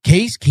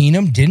 Case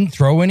Keenum didn't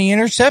throw any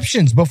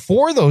interceptions.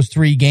 Before those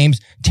 3 games,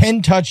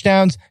 10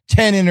 touchdowns,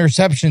 10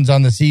 interceptions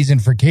on the season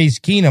for Case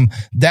Keenum.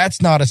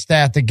 That's not a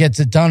stat that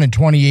gets it done in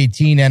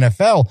 2018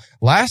 NFL.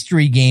 Last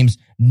 3 games,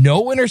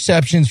 no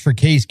interceptions for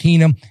Case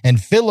Keenum,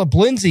 and Phillip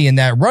Lindsay in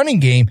that running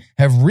game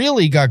have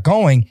really got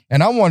going.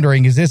 And I'm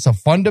wondering, is this a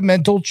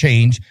fundamental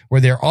change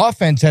where their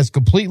offense has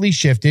completely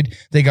shifted?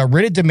 They got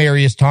rid of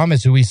Demaryius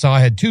Thomas, who we saw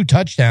had 2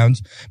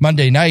 touchdowns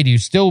Monday night.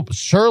 He's still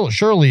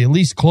surely at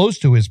least close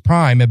to his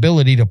prime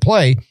ability to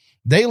play.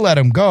 They let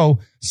him go.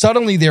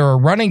 Suddenly they're a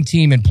running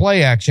team in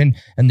play action,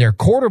 and their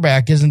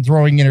quarterback isn't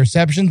throwing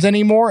interceptions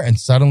anymore, and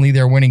suddenly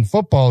they're winning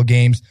football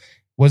games.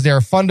 Was there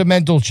a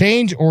fundamental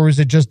change, or is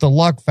it just a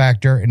luck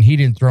factor and he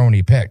didn't throw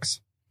any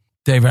picks?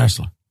 Dave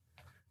Essler.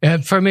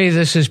 For me,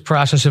 this is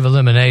process of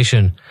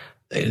elimination.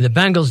 The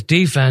Bengals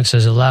defense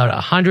has allowed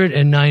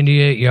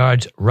 198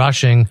 yards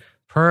rushing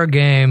per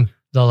game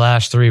the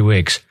last 3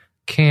 weeks.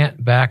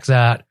 Can't back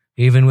that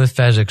even with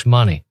Fezzik's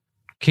money.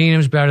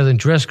 Keenum's better than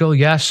Driscoll.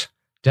 Yes,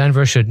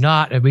 Denver should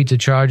not have beat the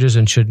Chargers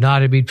and should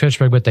not have beat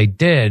Pittsburgh, but they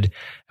did.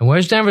 And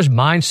where's Denver's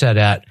mindset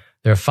at?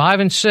 They're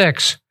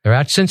 5-6. They're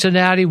at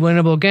Cincinnati,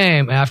 winnable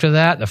game. After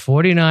that, the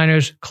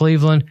 49ers,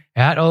 Cleveland,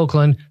 at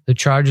Oakland, the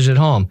Chargers at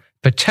home.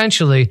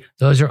 Potentially,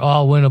 those are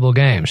all winnable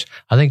games.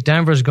 I think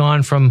Denver's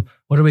gone from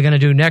what are we going to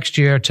do next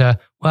year to,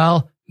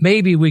 well,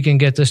 maybe we can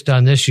get this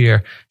done this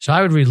year. So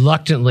I would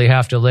reluctantly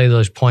have to lay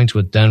those points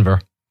with Denver.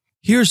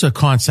 Here's a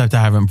concept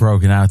I haven't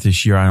broken out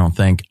this year, I don't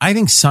think. I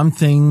think some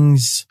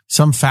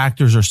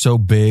factors are so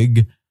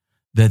big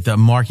that the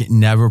market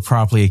never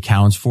properly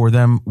accounts for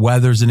them.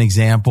 Weather's an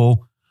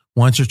example.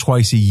 Once or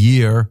twice a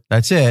year,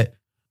 that's it.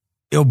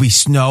 It'll be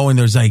snow and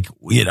there's a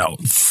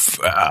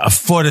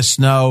foot of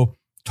snow.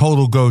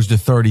 Total goes to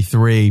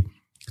 33.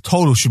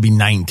 Total should be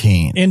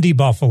 19. Indy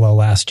Buffalo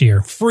last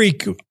year.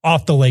 Freak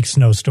off the lake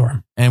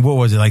snowstorm. And what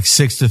was it, like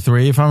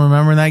 6-3 if I'm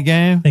remembering that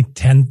game? I think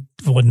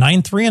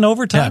 9-3 in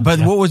overtime. Yeah, but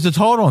what was the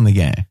total in the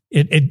game?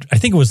 I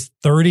think it was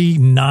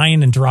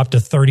 39 and dropped to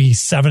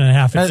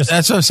 37.5.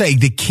 That's what I'm saying.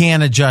 They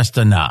can't adjust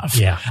enough.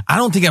 Yeah. I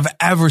don't think I've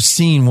ever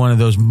seen one of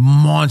those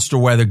monster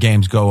weather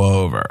games go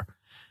over.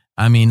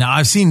 I mean,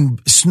 I've seen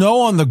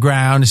snow on the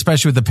ground,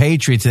 especially with the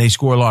Patriots, and they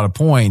score a lot of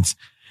points.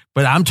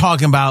 But I'm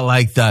talking about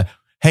like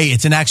hey,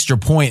 it's an extra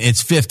point.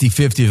 It's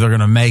 50-50 if they're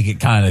going to make it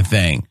kind of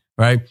thing,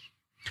 right?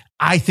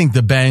 I think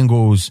the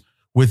Bengals,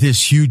 with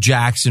this Hugh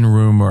Jackson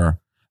rumor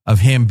of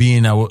him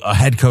being a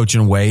head coach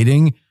in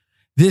waiting,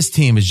 this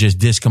team is just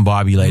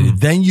discombobulated.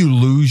 Then you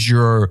lose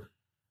your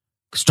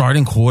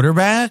starting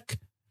quarterback.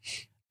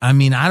 I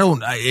mean,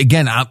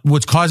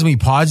 what's causing me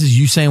pause is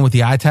you saying with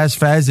the eye test,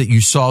 Fez, that you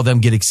saw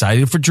them get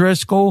excited for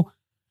Driscoll.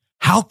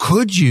 How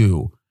could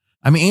you?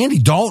 I mean, Andy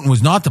Dalton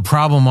was not the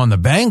problem on the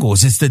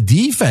Bengals. It's the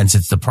defense.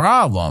 It's the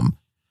problem.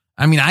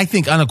 I mean, I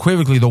think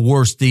unequivocally the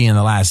worst D in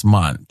the last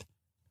month.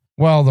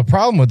 Well, the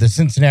problem with the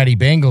Cincinnati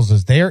Bengals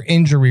is their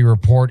injury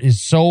report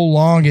is so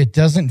long it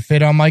doesn't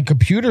fit on my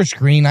computer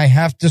screen. I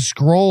have to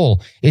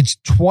scroll. It's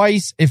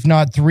twice, if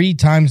not 3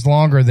 times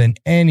longer than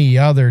any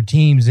other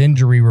team's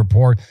injury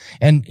report.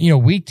 And,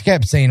 we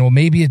kept saying, well,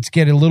 maybe it's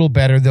get a little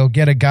better. They'll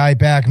get a guy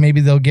back.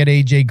 Maybe they'll get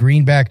AJ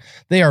Green back.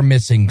 They are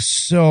missing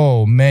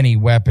so many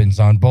weapons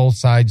on both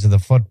sides of the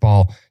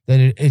football that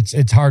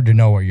it's hard to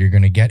know what you're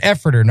going to get.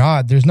 Effort or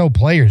not, there's no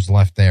players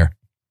left there.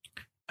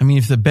 I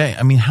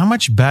mean, how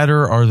much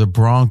better are the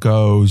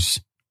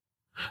Broncos?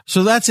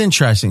 So that's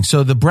interesting.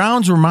 So the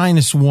Browns were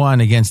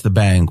 -1 against the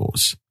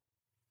Bengals,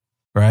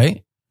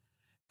 right?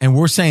 And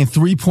we're saying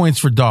 3 points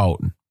for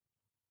Dalton.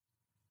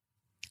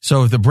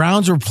 So if the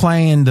Browns were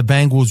playing the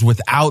Bengals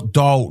without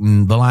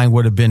Dalton, the line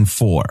would have been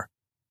 4.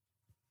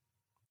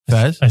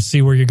 Fez? I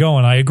see where you're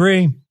going. I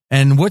agree.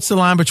 And what's the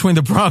line between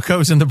the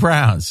Broncos and the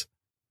Browns?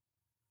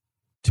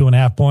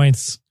 2.5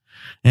 points.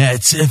 Yeah,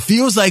 it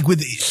feels like with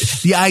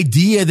the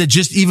idea that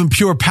just even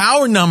pure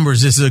power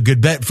numbers is a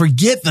good bet.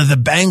 Forget that the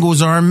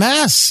Bengals are a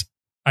mess.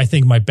 I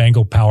think my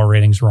Bengal power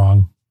rating's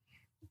wrong.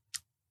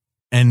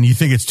 And you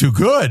think it's too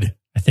good?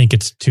 I think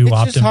it's too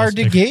optimistic. It's just hard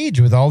to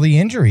gauge with all the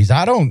injuries.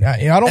 I don't.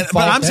 But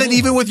I'm saying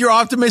even with your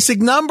optimistic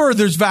number,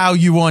 there's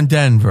value on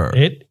Denver.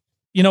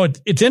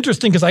 It's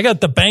interesting because I got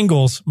the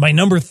Bengals, my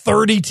number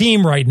 30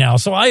 team right now.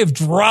 So I have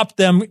dropped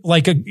them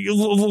like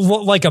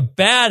a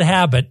bad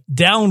habit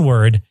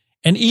downward.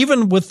 And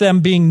even with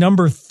them being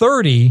number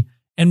 30,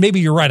 and maybe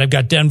you're right, I've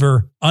got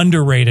Denver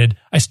underrated.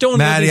 I still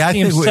know this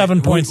team 7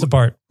 points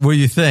apart. What do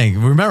you think?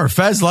 Remember,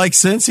 Fez likes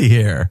Cincy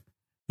here.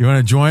 You want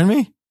to join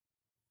me?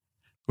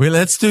 Wait,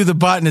 let's do the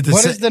button at the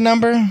What is the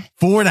number?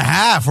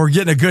 4.5. We're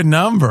getting a good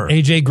number.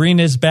 AJ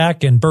Green is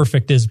back and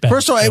Burfict is back.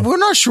 First of all, we're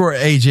not sure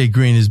AJ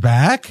Green is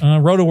back.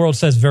 Roto World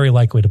says very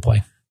likely to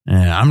play.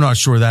 Yeah, I'm not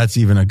sure that's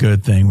even a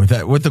good thing with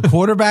that. With the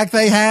quarterback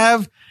they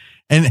have,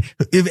 and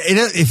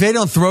if they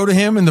don't throw to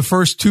him in the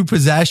first 2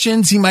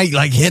 possessions, he might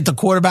like hit the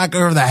quarterback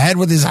over the head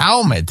with his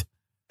helmet.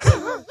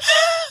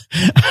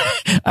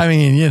 I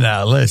mean,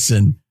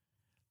 listen.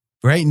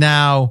 Right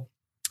now,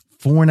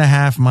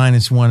 4.5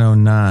 minus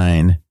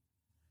 109.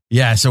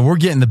 Yeah, so we're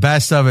getting the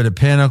best of it at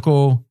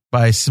Pinnacle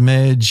by a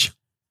smidge.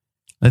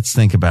 Let's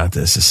think about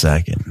this a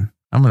second.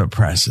 I'm going to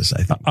press this,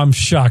 I think. I'm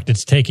shocked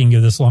it's taking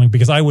you this long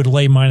because I would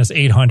lay minus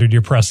 800.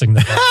 You're pressing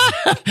the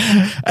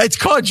button. It's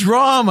called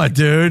drama,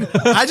 dude.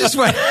 I just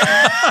went.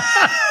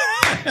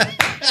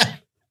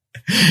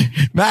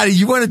 Matty,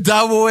 you want to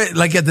double it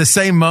like at the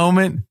same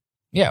moment?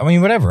 Yeah, I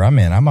mean, whatever. I'm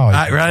in. I'm always.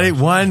 All right, ready?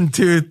 1,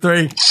 2,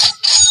 3.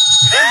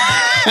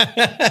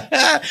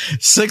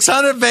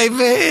 600,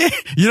 baby.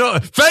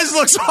 Fez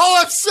looks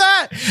all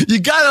upset. You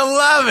gotta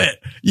love it.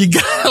 You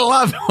gotta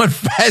love it when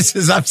Fez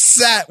is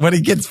upset when he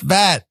gets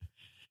bet.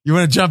 You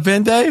want to jump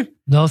in, Dave?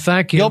 No,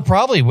 thank you. You'll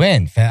probably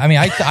win. I mean,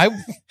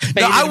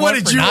 I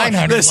wanted you.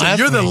 Listen,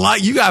 you're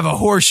you have a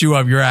horseshoe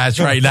up your ass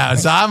right now,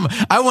 so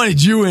I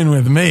wanted you in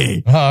with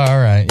me. Oh, all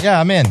right, yeah,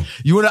 I'm in.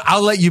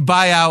 I'll let you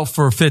buy out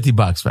for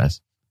 $50,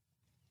 Fez.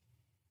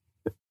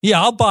 Yeah,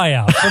 I'll buy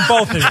out from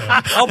both of you.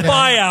 I'll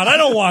buy out. I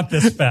don't want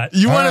this bet.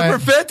 You want it for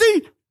 50?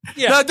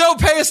 Yeah. No, don't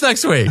pay us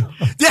next week.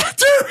 Yeah,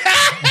 dude.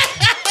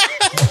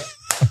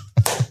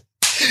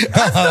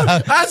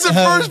 That's the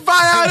first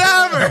buyout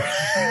ever.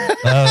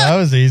 That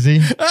was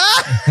easy.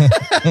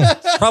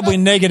 Probably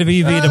negative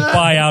EV to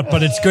buy out,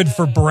 but it's good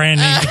for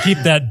branding to keep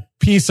that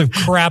piece of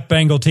crap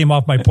Bengal team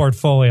off my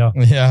portfolio.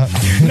 Yeah.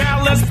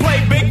 Now let's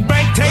play big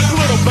bank, take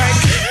little bank.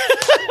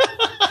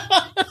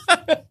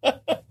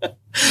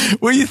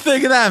 What do you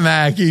think of that,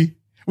 Mackie?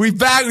 We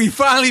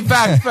finally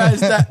back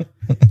Fez.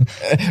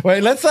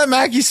 Wait, let's let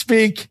Mackie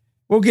speak.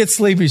 We'll get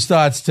Sleepy's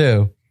thoughts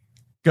too.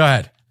 Go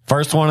ahead.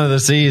 First one of the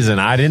season.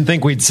 I didn't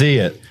think we'd see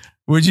it.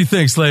 What'd you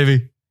think,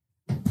 Slavy?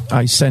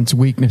 I sense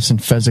weakness in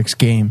Fezzik's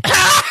game.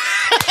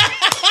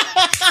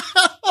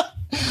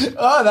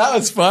 Oh, that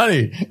was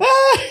funny.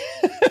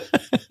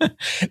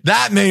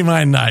 That made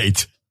my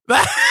night.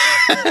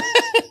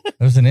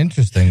 It was an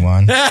interesting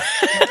one.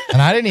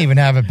 And I didn't even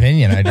have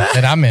opinion. I just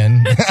said, I'm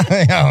in.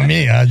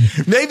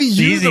 Maybe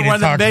you're the one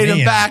that made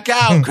him back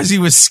out because he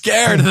was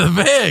scared of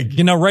the big.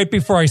 Right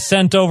before I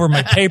sent over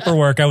my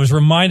paperwork, I was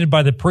reminded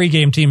by the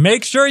pregame team,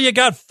 make sure you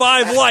got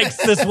 5 likes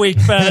this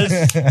week,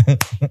 Fez.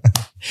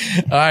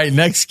 All right,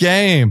 next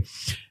game.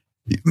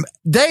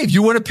 Dave,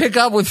 you want to pick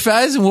up with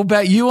Fez and we'll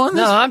bet you on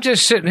this? No, I'm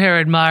just sitting here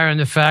admiring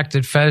the fact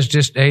that Fez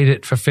just ate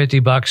it for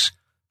 $50,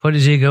 put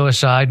his ego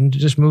aside, and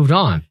just moved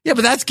on. Yeah,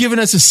 but that's giving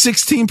us a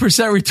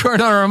 16% return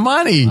on our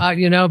money.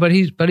 But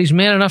he's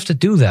man enough to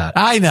do that.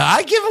 I know.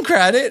 I give him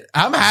credit.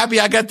 I'm happy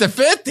I got the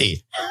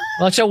 50.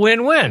 Well, it's a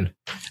win-win.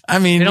 I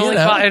mean, it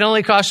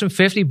only cost him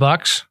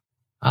 $50.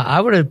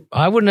 I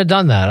wouldn't have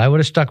done that. I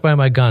would have stuck by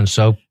my guns.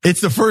 So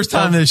it's the first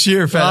time this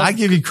year, Fez. I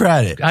give you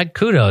credit.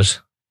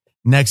 Kudos.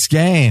 Next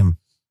game.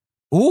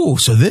 Ooh,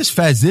 so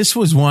Fez, this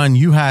was one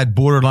you had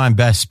borderline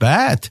best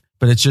bet,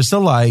 but it's just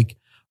alike.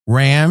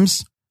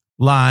 Rams,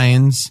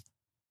 Lions.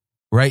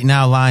 Right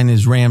now, line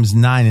is Rams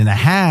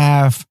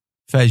 9.5.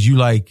 Fez, you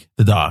like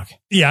the dog.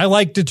 Yeah, I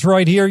like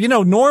Detroit here.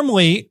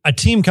 Normally a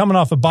team coming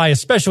off a bye,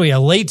 especially a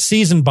late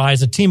season bye,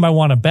 is a team I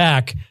want to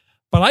back.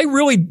 But I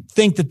really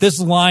think that this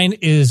line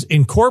is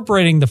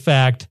incorporating the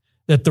fact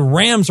that the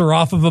Rams are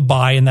off of a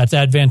bye, and that's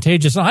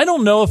advantageous. And I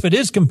don't know if it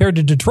is compared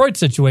to Detroit's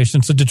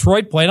situation. So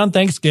Detroit played on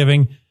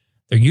Thanksgiving.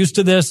 They're used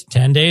to this,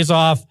 10 days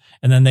off,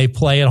 and then they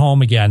play at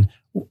home again.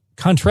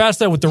 Contrast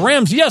that with the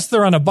Rams. Yes,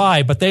 they're on a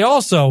bye, but they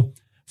also,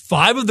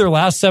 5 of their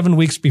last 7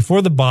 weeks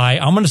before the bye,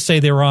 I'm going to say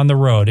they were on the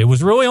road. It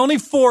was really only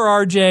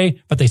 4,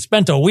 RJ, but they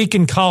spent a week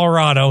in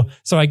Colorado.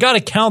 So I got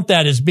to count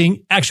that as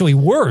being actually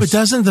worse.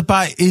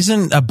 But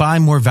isn't a bye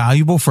more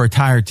valuable for a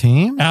tired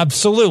team?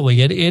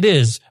 Absolutely. It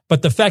is.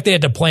 But the fact they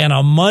had to play on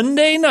a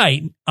Monday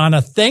night on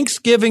a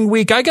Thanksgiving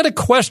week, I got to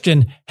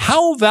question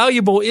how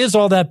valuable is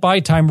all that bye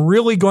time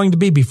really going to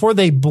be? Before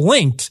they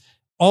blinked,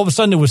 all of a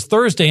sudden it was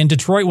Thursday and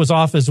Detroit was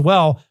off as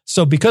well.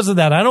 So because of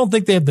that, I don't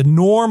think they have the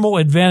normal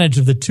advantage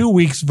of the 2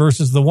 weeks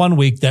versus the 1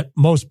 week that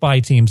most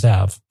bye teams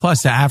have.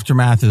 Plus the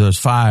aftermath of those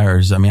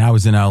fires. I mean, I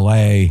was in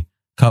LA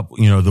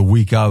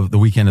the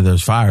weekend of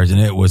those fires,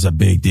 and it was a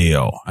big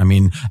deal. I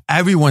mean,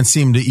 everyone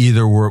seemed to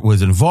either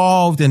was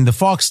involved, and the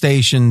Fox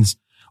stations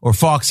or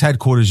Fox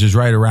headquarters is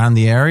right around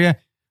the area,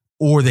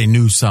 or they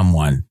knew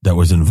someone that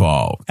was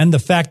involved. And the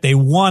fact they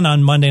won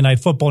on Monday Night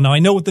Football. Now, I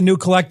know with the new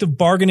collective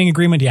bargaining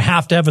agreement, you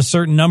have to have a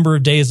certain number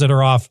of days that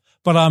are off,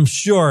 but I'm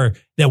sure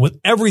that with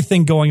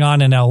everything going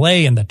on in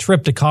LA and the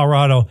trip to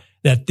Colorado,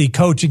 that the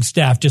coaching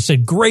staff just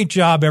said, great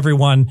job,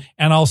 everyone,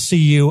 and I'll see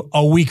you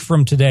a week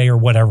from today or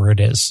whatever it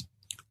is.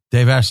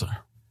 Dave Essler.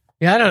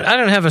 Yeah, I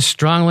don't have a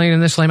strong lean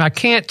in this lane. I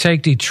can't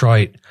take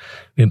Detroit.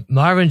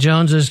 Marvin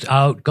Jones is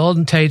out.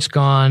 Golden Tate's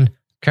gone.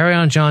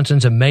 Kerryon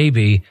Johnson's a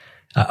maybe.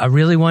 I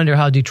really wonder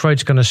how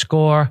Detroit's going to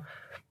score.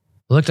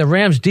 Look, the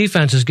Rams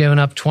defense has given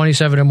up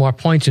 27 or more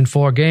points in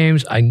 4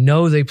 games. I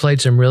know they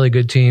played some really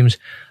good teams.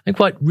 I think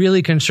what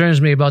really concerns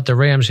me about the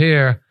Rams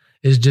here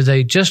is, do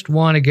they just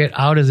want to get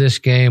out of this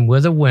game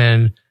with a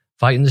win,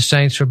 fighting the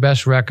Saints for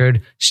best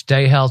record,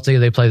 stay healthy?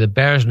 They play the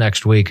Bears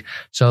next week.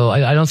 So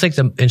I don't think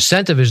the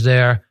incentive is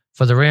there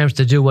for the Rams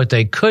to do what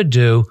they could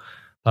do,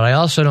 but I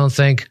also don't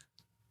think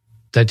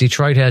that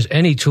Detroit has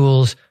any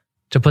tools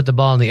to put the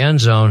ball in the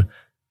end zone.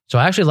 So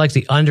I actually like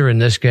the under in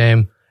this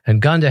game. And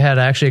gun to head,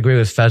 I actually agree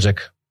with Fezzik.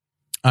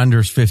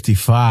 Under's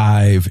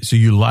 55. So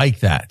you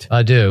like that?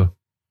 I do.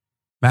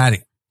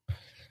 Matty.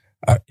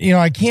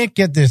 I can't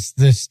get this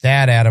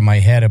stat out of my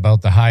head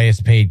about the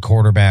highest paid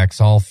quarterbacks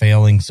all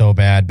failing so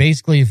bad.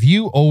 Basically, if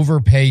you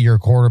overpay your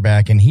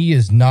quarterback and he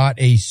is not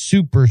a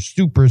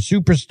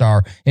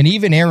superstar, and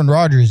even Aaron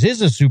Rodgers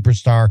is a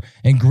superstar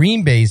and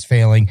Green Bay's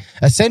failing,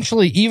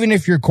 essentially, even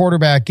if your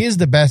quarterback is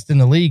the best in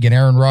the league and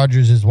Aaron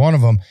Rodgers is one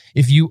of them,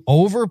 if you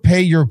overpay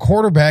your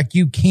quarterback,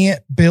 you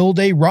can't build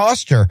a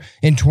roster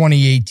in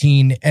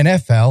 2018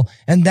 NFL.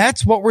 And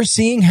that's what we're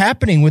seeing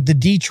happening with the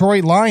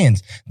Detroit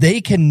Lions. They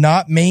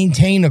cannot maintain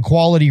a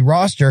quality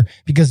roster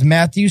because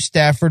Matthew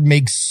Stafford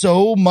makes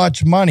so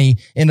much money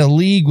in a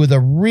league with a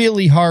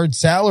really hard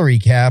salary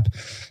cap.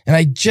 And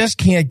I just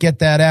can't get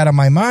that out of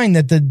my mind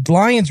that the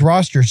Lions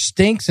roster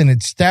stinks and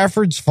it's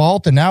Stafford's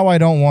fault. And now I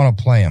don't want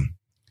to play him.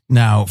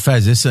 Now,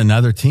 Fez, this is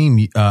another team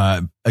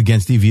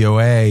against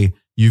DVOA.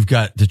 You've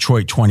got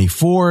Detroit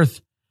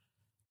 24th.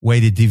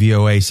 Weighted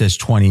DVOA says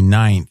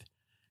 29th.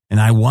 And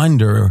I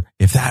wonder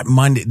if that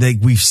Monday,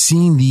 we've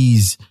seen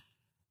these,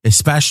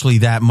 especially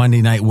that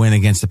Monday night win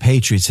against the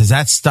Patriots, has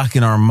that stuck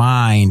in our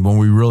mind when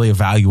we really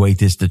evaluate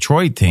this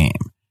Detroit team?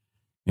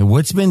 And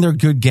what's been their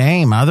good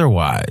game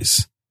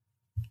otherwise?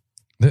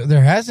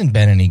 There hasn't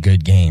been any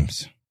good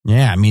games.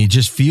 Yeah, I mean, it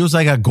just feels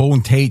like a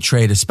Golden Tate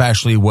trade,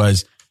 especially,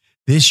 was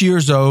this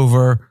year's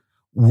over.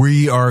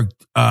 We're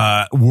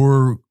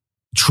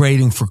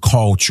trading for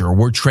culture.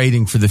 We're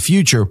trading for the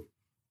future.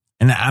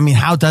 And I mean,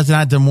 how does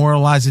that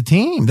demoralize a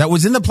team that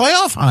was in the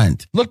playoff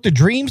hunt? Look, the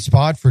dream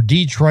spot for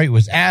Detroit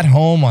was at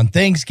home on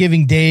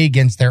Thanksgiving Day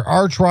against their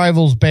arch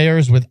rivals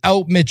Bears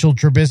without Mitchell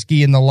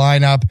Trubisky in the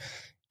lineup.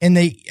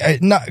 And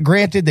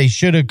granted, they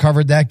should have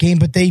covered that game,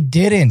 but they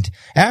didn't.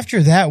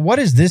 After that, what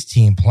is this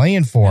team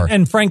playing for?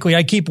 And frankly,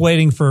 I keep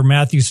waiting for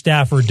Matthew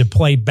Stafford to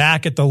play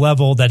back at the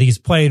level that he's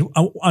played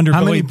under.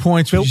 How many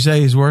points would you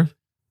say he's worth?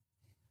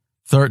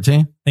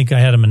 13? I think I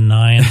had him in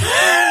 9.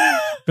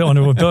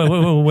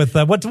 With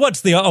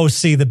what's the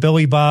OC, the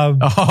Billy Bob?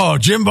 Oh,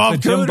 Jim Bob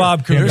Cooter. Jim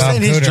Bob Cooter. You're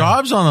saying his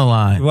job's on the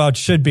line. Well, it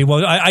should be.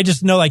 Well, I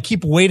just know I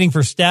keep waiting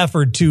for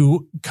Stafford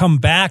to come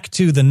back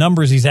to the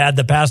numbers he's had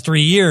the past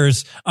 3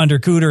 years under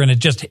Cooter, and it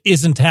just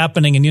isn't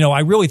happening. And, I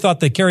really thought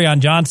that Kerryon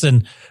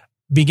Johnson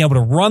being able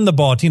to run the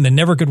ball, a team that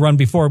never could run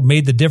before,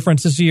 made the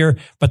difference this year.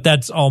 But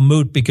that's all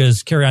moot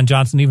because Kerryon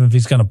Johnson, even if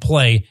he's going to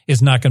play,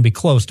 is not going to be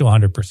close to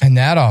 100%. And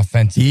that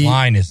offensive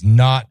line is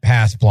not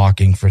pass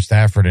blocking for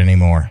Stafford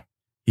anymore.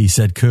 He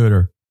said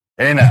Cooter.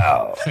 Hey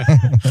now.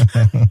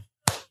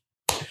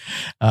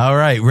 All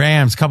right,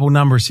 Rams, couple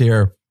numbers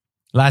here.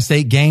 Last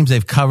 8 games,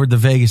 they've covered the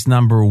Vegas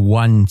number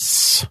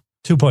once.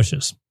 2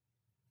 pushes.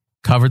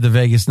 Covered the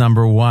Vegas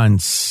number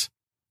once.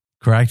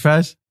 Correct,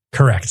 Fez?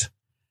 Correct.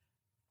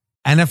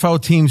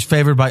 NFL teams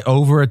favored by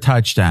over a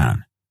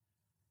touchdown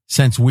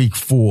since week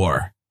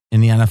 4 in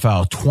the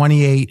NFL.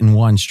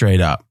 28-1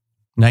 straight up.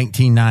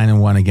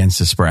 19-9-1 against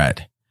the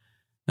spread.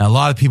 Now, a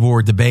lot of people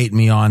were debating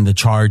me on the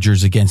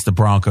Chargers against the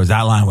Broncos.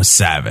 That line was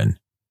 7.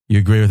 You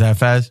agree with that,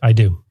 Fez? I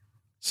do.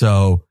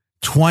 So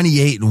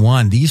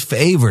 28-1. These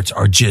favorites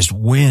are just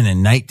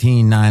winning.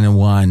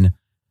 19-9-1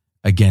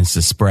 against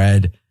the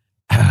spread.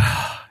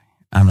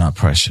 I'm not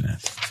pushing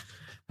it.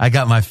 I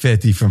got my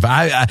 50 from.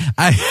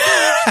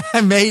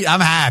 I'm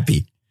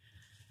happy.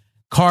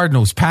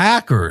 Cardinals,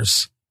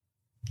 Packers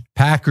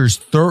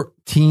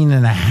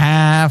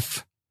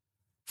 13.5.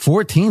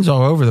 14's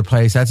all over the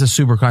place. That's a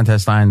super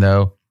contest line,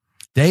 though.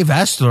 Dave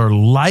Estler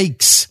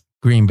likes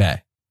Green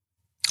Bay.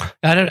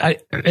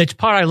 It's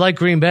part I like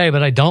Green Bay,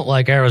 but I don't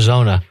like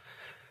Arizona.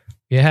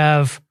 You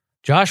have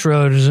Josh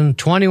Rosen,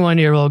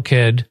 21-year-old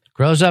kid,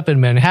 grows up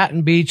in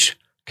Manhattan Beach,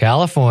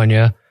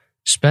 California,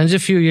 spends a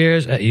few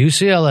years at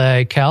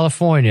UCLA,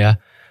 California.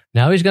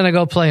 Now he's going to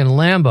go play in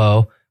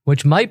Lambeau,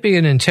 which might be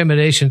an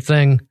intimidation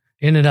thing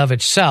in and of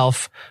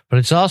itself, but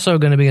it's also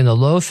going to be in the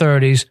low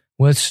 30s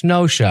with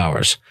snow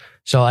showers.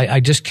 So I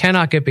just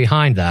cannot get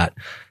behind that.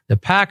 The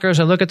Packers,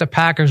 I look at the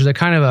Packers, they're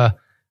kind of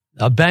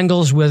a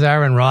Bengals with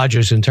Aaron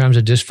Rodgers in terms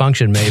of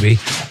dysfunction maybe,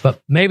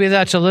 but maybe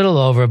that's a little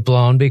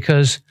overblown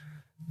because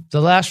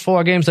the last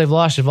 4 games they've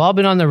lost have all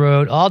been on the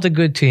road, all the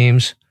good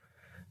teams,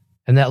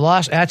 and that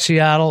loss at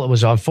Seattle, it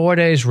was on 4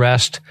 days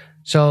rest.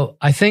 So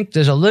I think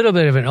there's a little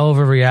bit of an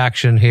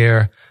overreaction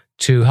here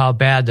to how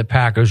bad the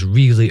Packers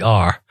really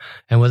are.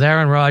 And with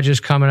Aaron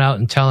Rodgers coming out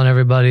and telling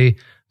everybody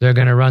they're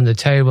going to run the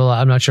table,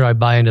 I'm not sure I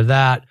buy into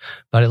that,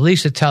 but at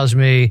least it tells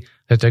me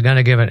that they're going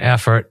to give an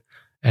effort.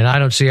 and I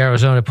don't see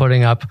Arizona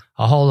putting up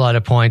a whole lot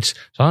of points.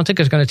 So I don't think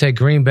it's going to take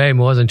Green Bay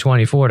more than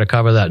 24 to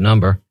cover that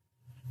number.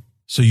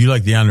 So you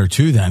like the under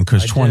 2 then,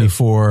 because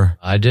 24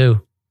 I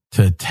do.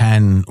 to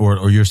 10,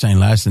 or you're saying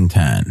less than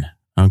 10.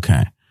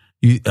 Okay.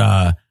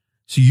 So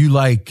you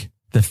like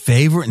the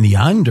favorite and the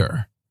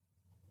under.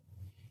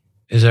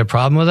 Is there a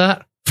problem with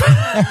that?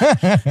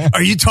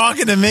 Are you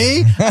talking to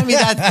me? I mean,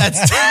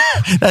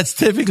 that's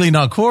typically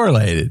not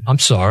correlated. I'm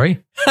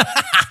sorry.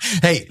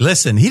 Hey,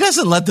 listen, he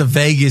doesn't let the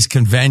Vegas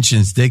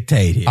conventions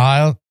dictate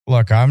here.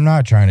 Look, I'm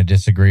not trying to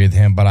disagree with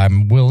him, but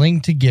I'm willing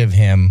to give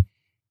him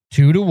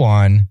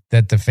 2-1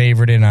 that the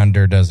favorite and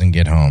under doesn't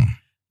get home.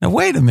 Now,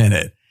 wait a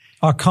minute.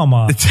 Oh, come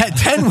on.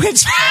 10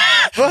 wins.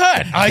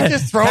 What? I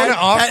just throwing an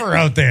offer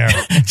out there.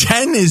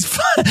 10 is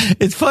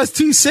it's plus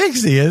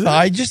 260, isn't it?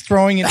 I just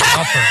throwing an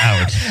offer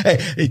out.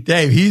 Hey,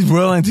 Dave, he's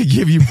willing to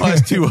give you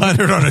plus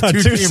 200 on a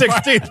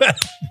 260.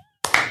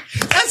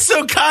 That's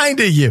so kind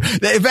of you.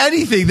 If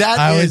anything,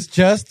 I was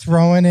just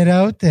throwing it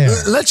out there.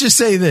 Let's just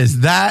say this.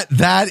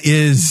 That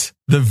is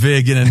the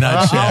VIG in a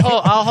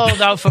nutshell. I'll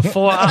hold out for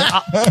four.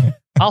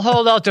 I'll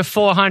hold out to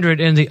 400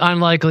 in the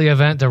unlikely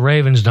event the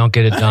Ravens don't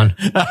get it done.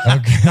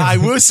 Okay. I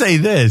will say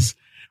this.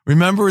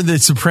 Remember The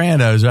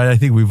Sopranos, right? I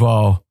think we've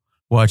all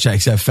watched that,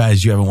 except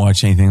Faz, you haven't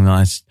watched anything in the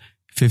last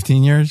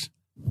 15 years?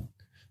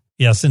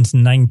 Yeah, since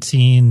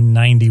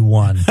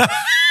 1991.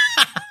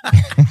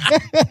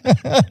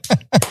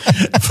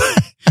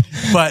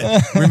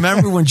 But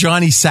remember when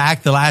Johnny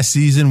Sack the last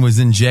season was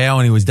in jail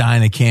and he was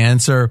dying of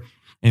cancer,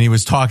 and he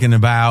was talking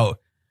about,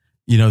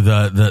 you know,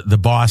 the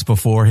boss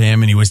before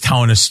him, and he was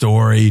telling a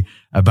story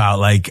about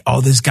like,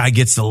 oh, this guy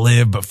gets to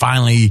live, but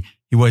finally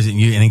he wasn't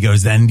you. And he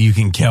goes, then you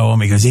can kill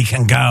him. He goes, he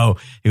can go.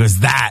 He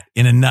goes, that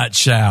in a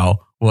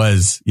nutshell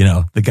was, you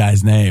know, the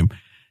guy's name.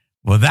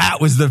 Well,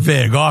 that was the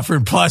VIG,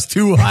 offered plus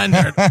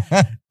 200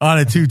 on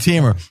a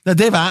 2-teamer. Now,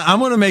 Dave, I'm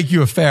going to make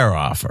you a fair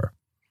offer.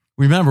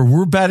 Remember,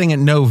 we're betting at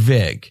no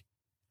VIG.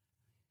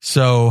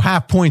 So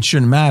half points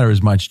shouldn't matter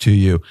as much to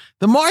you.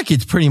 The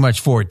market's pretty much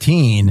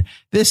 14.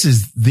 This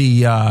is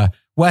the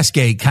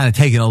Westgate kind of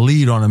taking a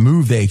lead on a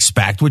move they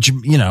expect, which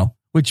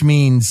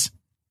means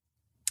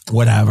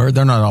whatever.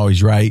 They're not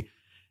always right.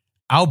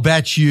 I'll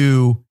bet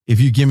you if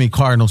you give me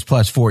Cardinals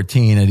plus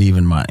 14 at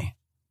even money.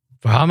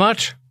 For how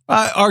much?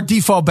 Our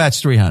default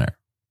bet's 300.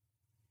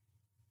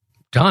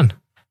 Done.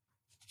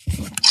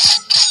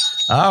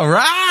 All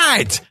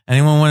right.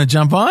 Anyone want to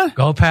jump on?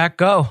 Go Pack,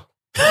 go.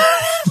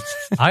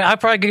 I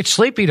probably get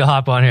Sleepy to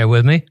hop on here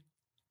with me.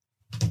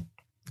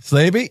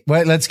 Sleepy?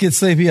 Wait, let's get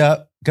Sleepy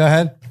up. Go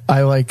ahead.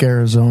 I like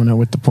Arizona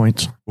with the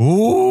points.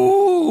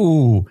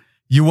 Ooh.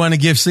 You want to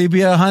give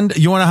Sleepy a hundo?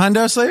 You want a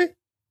hundo, Sleepy?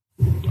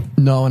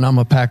 No, and I'm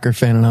a Packer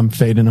fan, and I'm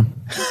fading them.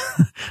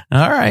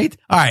 All right.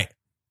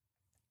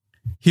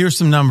 Here's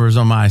some numbers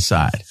on my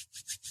side.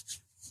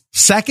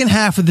 Second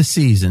half of the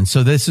season,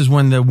 so this is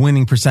when the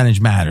winning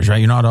percentage matters, right?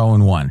 You're not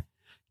 0-1.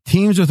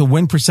 Teams with a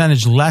win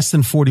percentage less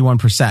than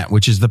 41%,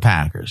 which is the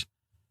Packers.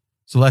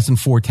 So less than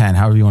 410,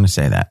 however you want to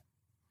say that.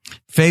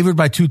 Favored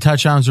by 2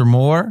 touchdowns or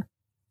more.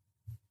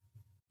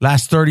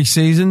 Last 30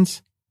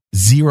 seasons,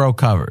 0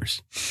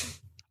 covers.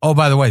 Oh,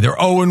 by the way, they're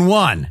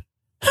 0-1.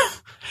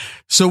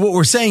 So what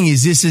we're saying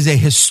is this is a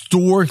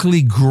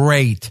historically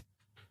great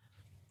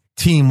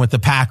team with the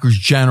Packers'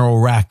 general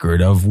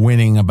record of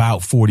winning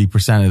about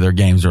 40% of their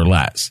games or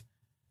less.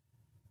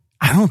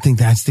 I don't think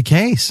that's the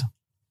case.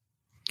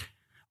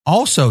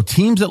 Also,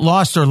 teams that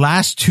lost their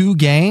last 2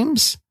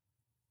 games,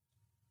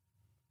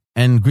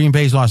 and Green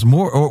Bay's lost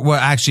more, or well,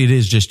 actually it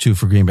is just 2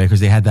 for Green Bay because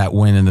they had that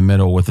win in the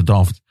middle with the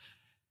Dolphins.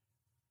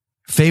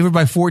 Favored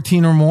by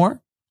 14 or more,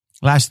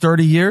 last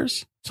 30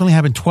 years, it's only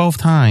happened 12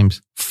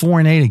 times,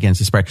 4-8 against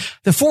the spread.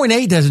 The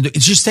 4-8 doesn't do,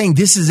 it's just saying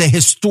this is a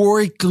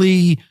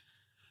historically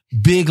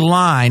big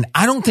line.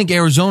 I don't think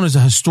Arizona's a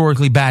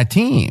historically bad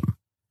team.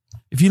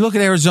 If you look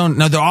at Arizona,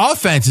 now their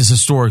offense is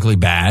historically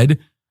bad.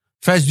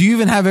 Fez, do you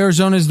even have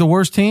Arizona as the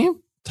worst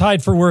team?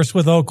 Tied for worst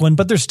with Oakland,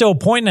 but they're still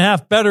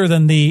 1.5 better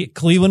than the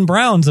Cleveland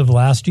Browns of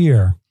last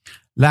year.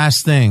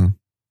 Last thing.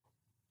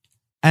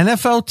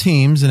 NFL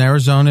teams, and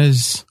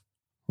Arizona's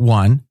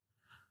one,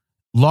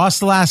 lost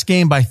the last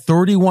game by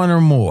 31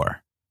 or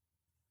more,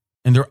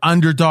 and they're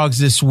underdogs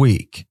this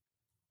week.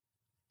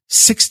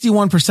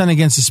 61%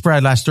 against the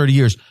spread last 30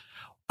 years.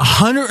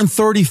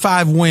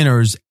 135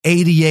 winners,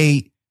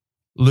 88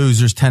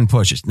 losers, 10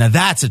 pushes. Now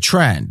that's a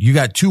trend. You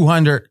got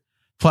 200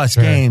 plus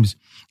games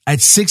at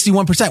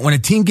 61%. When a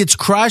team gets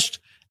crushed,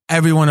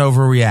 everyone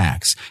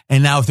overreacts.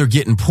 And now if they're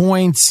getting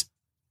points.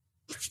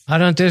 I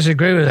don't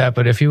disagree with that,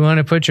 but if you want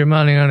to put your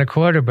money on a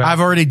quarterback, I've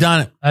already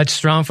done it. That's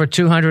thrown for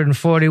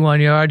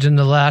 241 yards in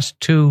the last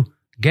 2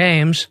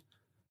 games.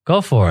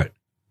 Go for it.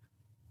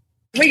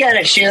 We got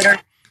a shooter.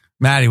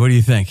 Maddie, what do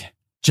you think?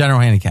 General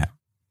handicap.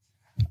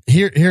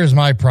 Here's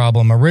my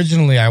problem.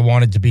 Originally, I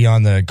wanted to be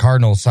on the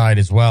Cardinals side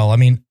as well. I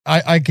mean,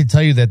 I could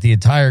tell you that the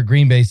entire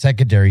Green Bay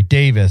secondary,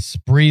 Davis,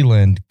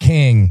 Breland,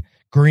 King,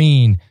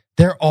 Green,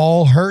 they're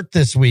all hurt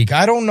this week.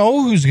 I don't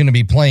know who's going to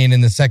be playing in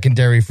the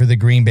secondary for the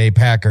Green Bay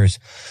Packers,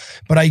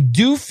 but I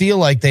do feel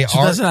like they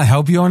are. Doesn't that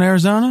help you on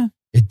Arizona?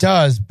 It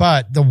does,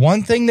 but the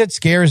one thing that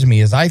scares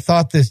me is I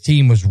thought this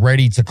team was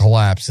ready to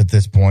collapse at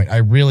this point. I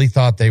really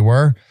thought they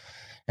were.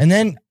 And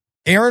then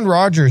Aaron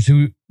Rodgers,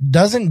 who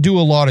doesn't do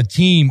a lot of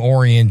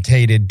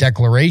team-orientated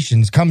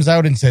declarations, comes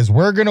out and says,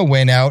 we're going to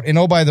win out. And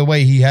oh, by the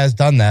way, he has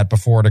done that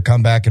before to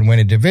come back and win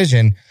a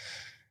division.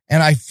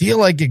 And I feel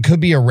like it could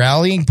be a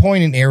rallying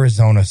point, and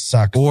Arizona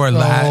sucks. Or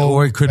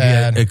it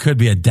could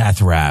be a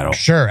death rattle.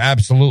 Sure,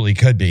 absolutely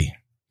could be.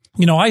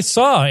 You know, I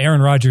saw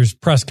Aaron Rodgers'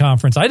 press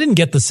conference. I didn't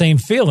get the same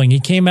feeling. He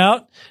came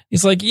out.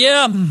 He's like,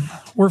 yeah,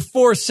 we're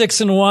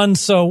 4-6-1,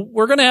 so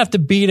we're going to have to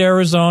beat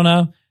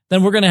Arizona.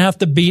 Then we're going to have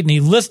to beat, and he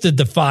listed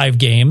the 5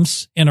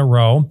 games in a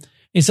row.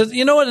 He says,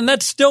 you know what, and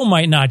that still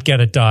might not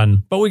get it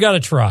done, but we got to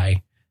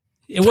try.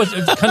 It was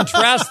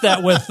contrast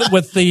that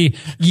with the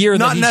year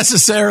not that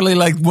necessarily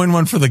like win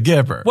one for the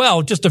Gipper.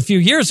 Well, just a few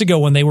years ago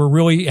when they were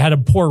really had a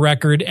poor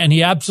record, and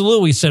he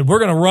absolutely said, we're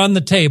going to run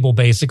the table,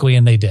 basically,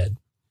 and they did.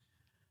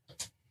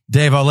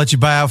 Dave, I'll let you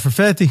buy out for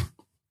 50.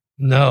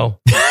 No.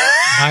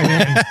 I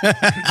mean,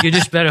 you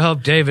just better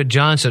hope David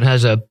Johnson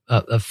has a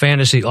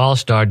fantasy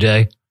all-star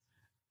day.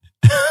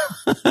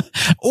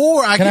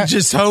 Or I could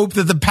just hope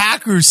that the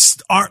Packers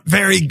aren't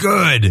very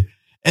good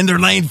and they're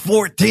lane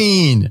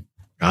 14.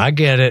 I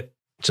get it.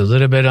 It's a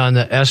little bit on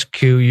the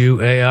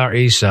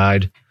SQUARE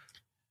side.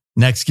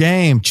 Next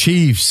game,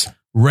 Chiefs,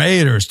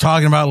 Raiders,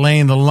 talking about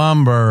laying the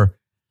lumber.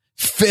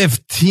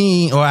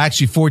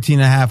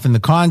 14.5 in the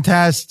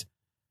contest.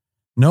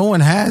 No one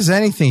has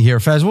anything here.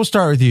 Fez, we'll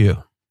start with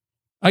you.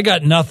 I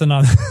got nothing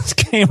on this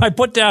game. I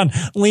put down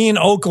lean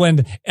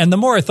Oakland, and the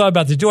more I thought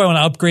about this, do I want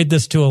to upgrade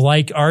this to a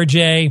like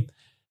RJ?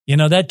 You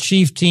know, that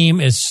Chief team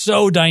is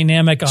so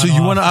dynamic. So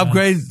you want to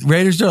upgrade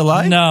Raiders to a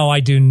like? No, I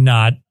do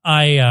not.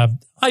 I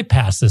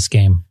pass this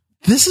game.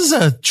 This is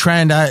a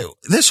trend.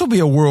 This will be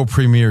a world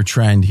premiere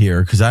trend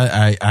here because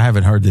I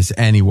haven't heard this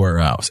anywhere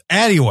else.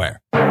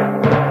 Anywhere.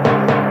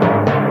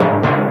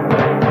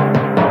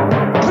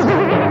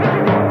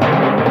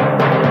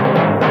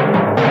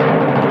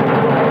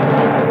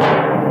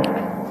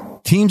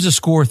 Teams that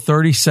score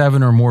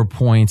 37 or more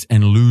points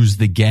and lose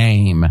the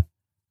game.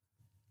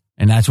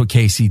 And that's what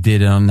KC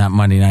did on that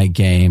Monday night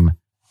game.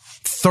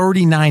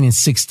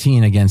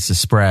 39-16 against the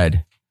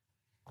spread.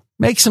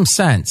 Makes some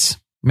sense.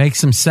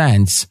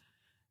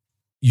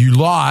 You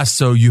lost,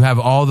 so you have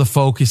all the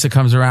focus that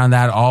comes around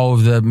that, all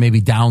of the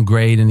maybe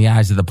downgrade in the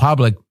eyes of the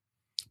public.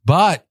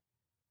 But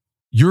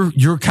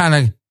you're kind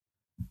of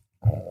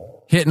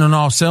hitting on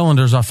all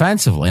cylinders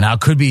offensively. Now,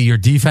 it could be your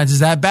defense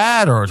is that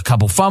bad or a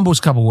couple fumbles,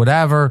 couple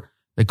whatever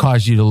that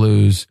caused you to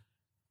lose.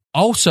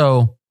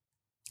 Also,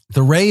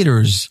 the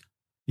Raiders,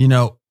 you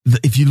know,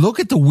 if you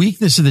look at the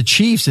weakness of the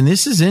Chiefs, and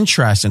this is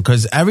interesting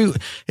because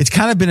it's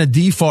kind of been a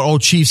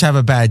default, Chiefs have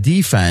a bad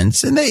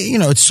defense. And they, you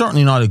know, it's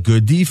certainly not a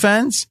good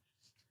defense.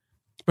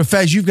 But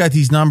Fez, you've got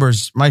these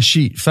numbers. My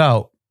sheet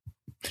fell.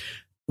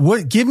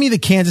 Give me the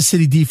Kansas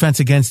City defense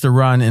against the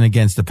run and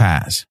against the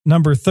pass.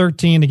 Number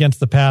 13 against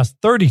the pass,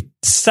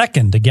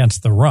 32nd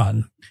against the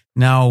run.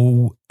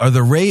 Now,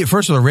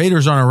 first of all, the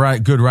Raiders aren't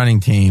a good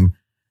running team.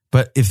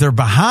 But if they're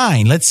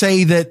behind, let's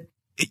say that,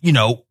 you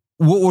know,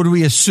 what would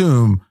we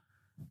assume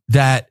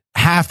that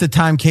half the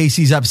time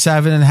KC's up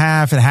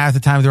 7.5 and half the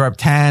time they're up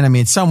 10? I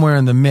mean, it's somewhere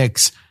in the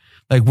mix,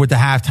 like what the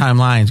halftime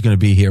line is going to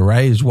be here,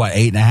 right? Is what,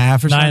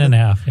 8.5 or something?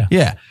 9.5, yeah.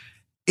 Yeah.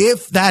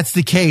 If that's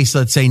the case,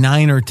 let's say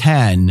 9 or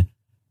 10,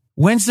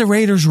 when's the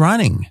Raiders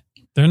running?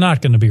 They're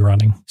not going to be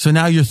running. So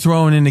now you're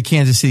throwing in the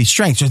Kansas City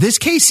strength. So this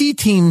KC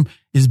team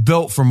is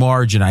built for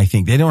margin, I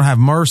think. They don't have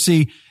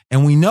mercy,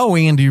 and we know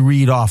Andy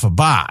Reid off a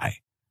bye.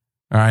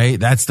 All right,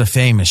 that's the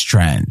famous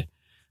trend.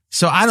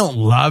 So I don't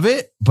love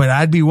it, but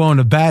I'd be willing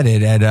to bet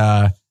it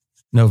at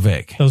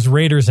Vic. Those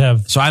Raiders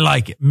have so I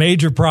like it.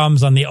 Major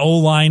problems on the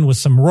O-line with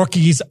some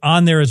rookies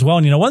on there as well.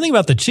 And you know, one thing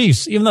about the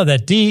Chiefs, even though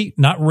that D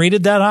not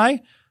rated that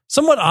high,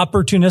 somewhat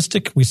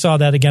opportunistic. We saw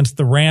that against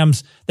the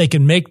Rams. They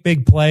can make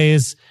big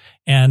plays,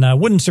 and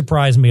wouldn't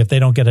surprise me if they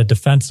don't get a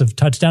defensive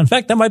touchdown. In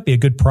fact, that might be a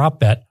good prop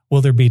bet.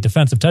 Will there be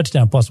defensive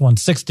touchdown plus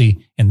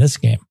 160 in this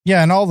game?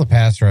 Yeah, and all the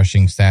pass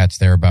rushing stats,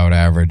 they're about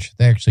average.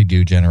 They actually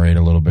do generate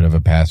a little bit of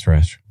a pass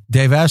rush.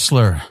 Dave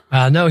Essler.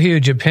 No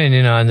huge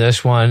opinion on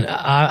this one.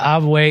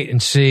 I'll wait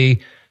and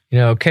see. You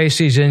know,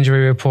 KC's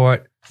injury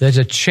report. There's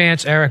a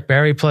chance Eric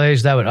Berry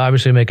plays. That would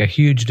obviously make a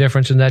huge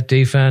difference in that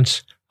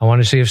defense. I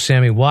want to see if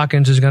Sammy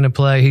Watkins is going to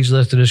play. He's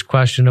listed as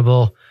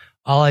questionable.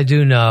 All I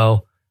do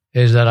know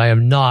is that I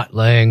am not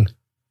laying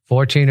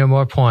 14 or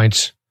more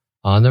points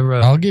on the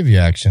road. I'll give you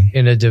action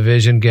in a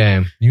division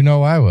game. You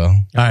know I will.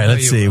 All right,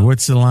 let's see.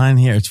 What's the line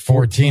here? It's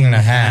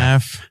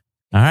 14.5.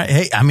 All right.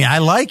 Hey, I mean, I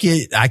like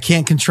it. I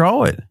can't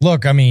control it.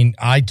 Look, I mean,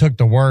 I took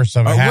the worst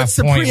of a half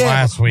point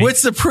last week.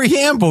 What's the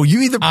preamble?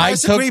 You either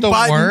press I took the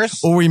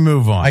worst or we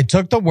move on. I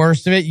took the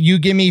worst of it. You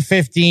give me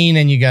 15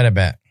 and you got to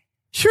bet.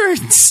 You're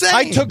insane.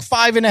 I took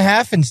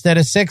 5.5 instead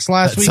of 6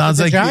 last week. Sounds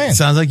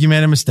like you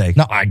made a mistake.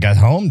 No, I got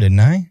home,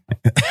 didn't I?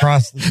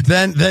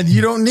 Then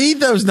you don't need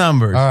those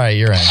numbers. All right,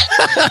 you're in.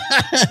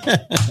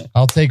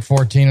 I'll take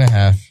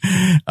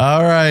 14.5.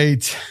 All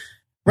right.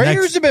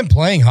 Raiders have been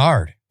playing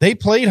hard. They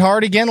played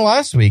hard again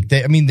last week.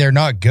 They're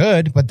not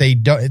good, but they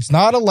don't. It's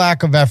not a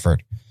lack of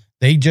effort.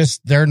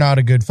 They're not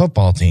a good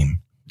football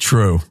team.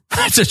 True.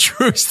 That's the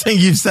truest thing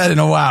you've said in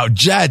a while.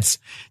 Jets,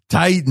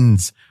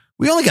 Titans.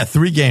 We only got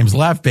 3 games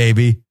left,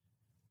 baby.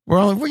 We're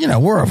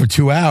over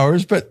 2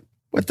 hours, but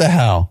what the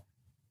hell?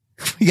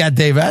 We got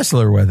Dave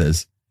Essler with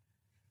us.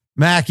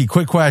 Mackie,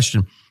 quick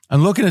question.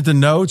 I'm looking at the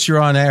notes. You're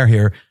on air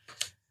here.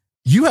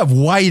 You have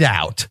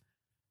whiteout.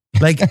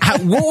 Like,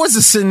 what was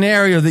the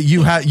scenario that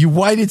you had? You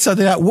whited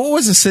something out. What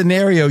was the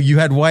scenario you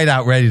had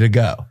whiteout ready to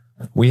go?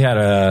 We had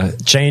a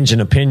change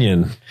in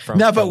opinion.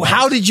 But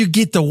how did you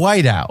get the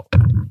whiteout?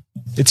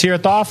 It's here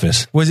at the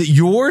office. Was it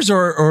yours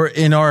or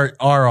in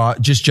our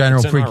just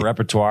general it's in our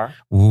repertoire?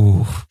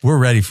 Ooh, we're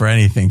ready for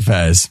anything,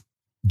 Fez.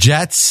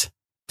 Jets,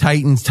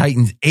 Titans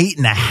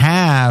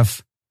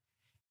 8.5.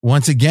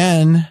 Once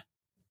again,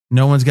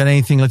 no one's got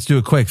anything. Let's do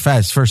it quick.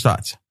 Fez, first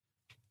thoughts.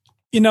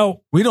 We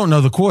don't know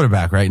the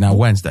quarterback right now,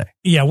 Wednesday.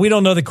 Yeah, we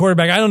don't know the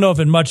quarterback. I don't know if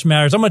it much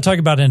matters. I'm going to talk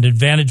about an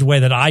advantage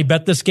way that I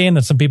bet this game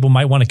that some people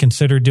might want to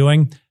consider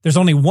doing. There's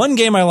only one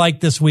game I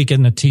like this week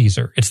in the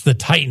teaser. It's the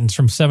Titans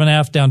from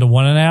 7.5 down to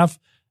 1.5.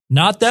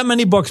 Not that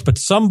many books, but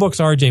some books,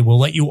 RJ, will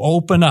let you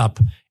open up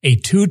a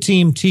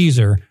 2-team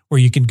teaser where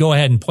you can go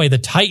ahead and play the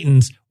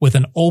Titans with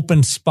an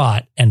open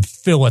spot and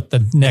fill it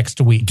the next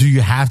week. Do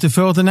you have to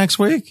fill it the next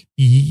week?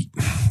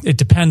 It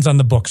depends on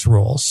the book's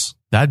rules.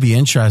 That'd be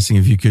interesting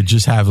if you could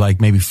just have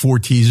like maybe 4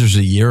 teasers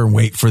a year and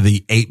wait for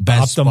the 8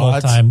 best optimal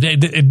spots.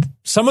 Time.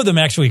 Some of them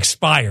actually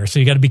expire, so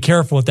you got to be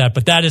careful with that.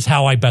 But that is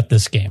how I bet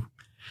this game.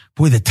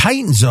 Boy, the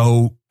Titans,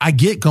 though, I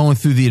get going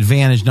through the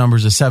advantage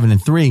numbers of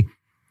 7-3,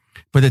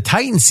 but the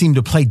Titans seem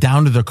to play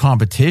down to their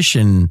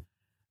competition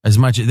as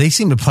much. They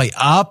seem to play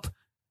up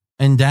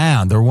and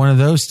down. They're one of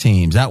those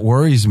teams. That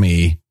worries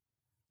me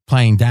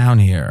playing down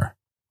here.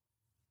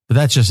 But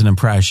that's just an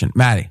impression.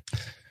 Matty.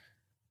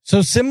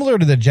 So similar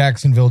to the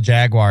Jacksonville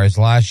Jaguars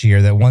last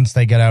year, that once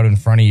they got out in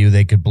front of you,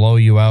 they could blow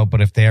you out.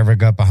 But if they ever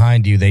got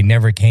behind you, they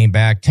never came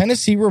back.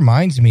 Tennessee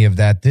reminds me of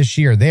that this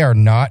year. They are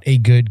not a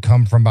good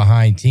come from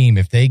behind team.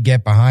 If they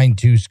get behind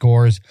 2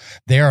 scores,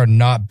 they are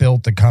not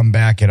built to come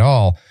back at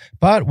all.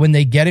 But when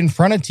they get in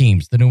front of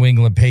teams, the New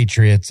England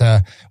Patriots,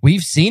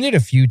 we've seen it a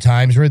few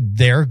times where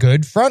they're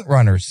good front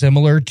runners,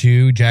 similar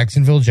to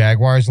Jacksonville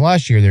Jaguars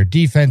last year. Their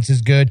defense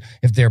is good.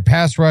 If their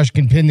pass rush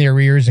can pin their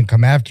ears and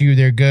come after you,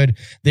 they're good.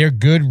 They're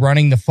good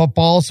running the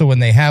football. So when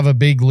they have a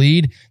big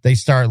lead, they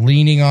start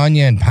leaning on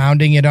you and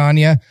pounding it on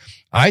you.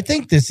 I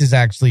think this is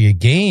actually a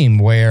game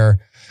where,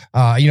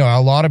 a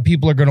lot of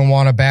people are going to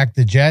want to back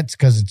the Jets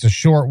because it's a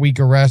short week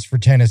of rest for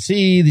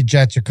Tennessee. The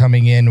Jets are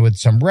coming in with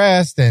some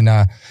rest and,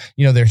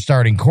 their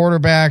starting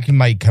quarterback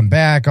might come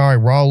back. All right,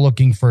 we're all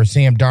looking for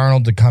Sam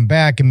Darnold to come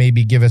back and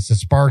maybe give us a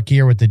spark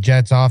here with the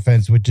Jets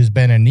offense, which has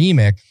been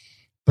anemic.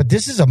 But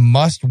this is a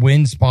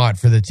must-win spot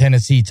for the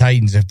Tennessee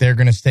Titans if they're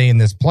going to stay in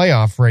this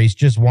playoff race,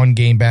 just one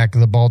game back of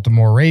the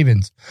Baltimore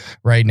Ravens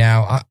right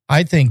now.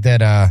 I think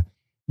that, I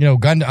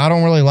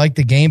don't really like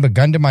the game, but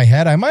gun to my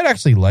head, I might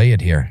actually lay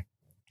it here.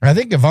 I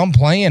think if I'm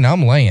playing,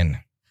 I'm laying.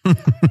 Dave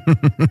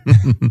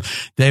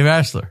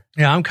Essler.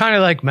 Yeah, I'm kind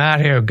of like Matt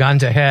here, gun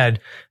to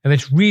head. And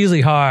it's really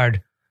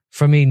hard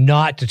for me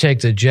not to take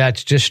the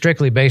Jets just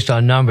strictly based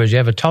on numbers. You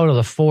have a total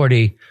of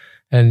 40,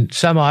 and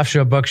some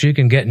offshore books you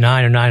can get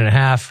 9 or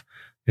 9.5.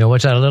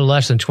 What's that? A little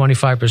less than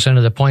 25%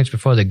 of the points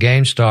before the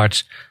game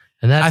starts.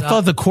 And I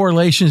thought the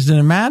correlations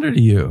didn't matter to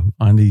you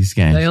on these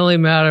games. They only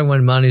matter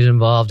when money's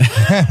involved. And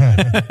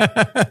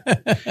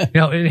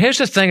here's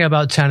the thing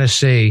about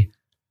Tennessee.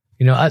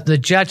 The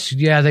Jets,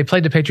 they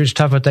played the Patriots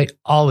tough, but they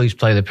always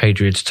play the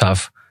Patriots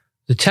tough.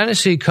 The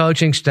Tennessee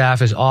coaching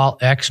staff is all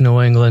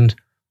ex-New England.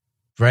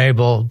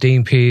 Vrabel,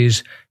 Dean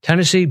Pease.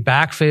 Tennessee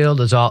backfield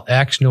is all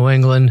ex-New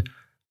England.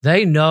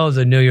 They know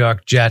the New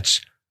York Jets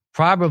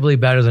probably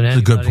better than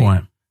anybody. That's a good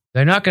point.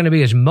 They're not going to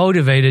be as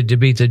motivated to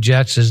beat the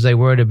Jets as they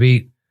were to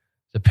beat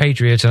the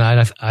Patriots. And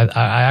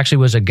I actually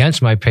was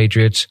against my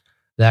Patriots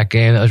that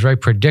game. That was very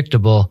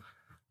predictable.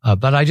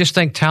 But I just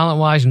think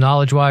talent-wise,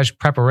 knowledge-wise,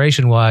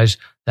 preparation-wise,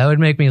 that would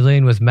make me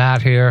lean with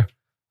Matt here.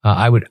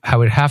 I would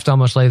have to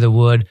almost lay the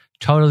wood.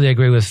 Totally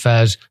agree with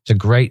Fez. It's a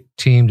great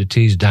team to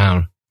tease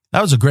down.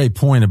 That was a great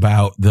point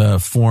about the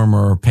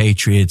former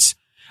Patriots.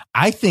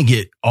 I think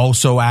it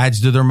also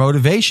adds to their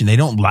motivation. They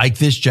don't like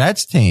this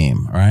Jets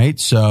team, right?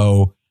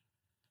 So,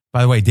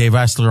 by the way, Dave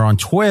Essler on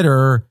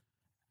Twitter,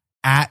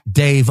 at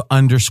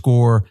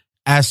Dave_Essler.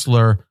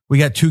 We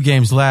got 2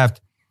 games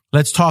left.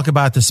 Let's talk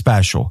about the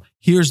special.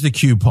 Here's the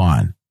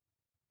coupon.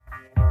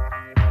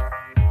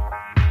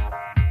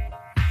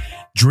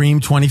 Dream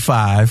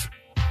 25.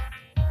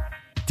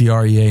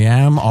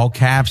 DREAM, all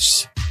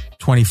caps,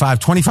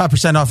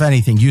 25% off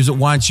anything. Use it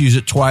once, use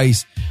it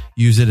twice,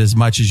 use it as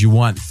much as you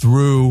want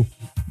through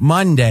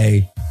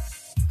Monday.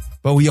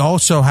 But we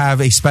also have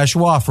a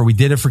special offer. We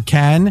did it for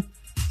Ken.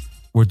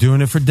 We're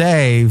doing it for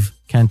Dave.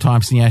 Ken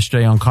Thompson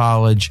yesterday on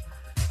College.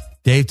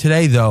 Dave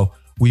today, though,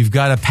 we've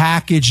got a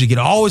package to get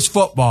all his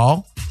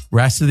football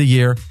rest of the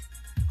year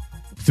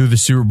through the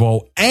Super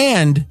Bowl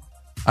and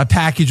a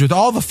package with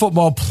all the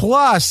football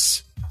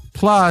plus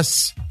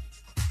plus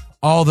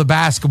all the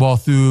basketball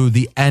through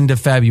the end of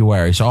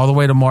February. So all the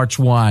way to March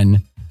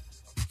 1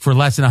 for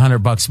less than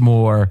 $100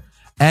 more.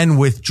 And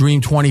with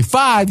Dream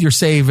 25, you're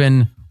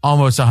saving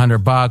almost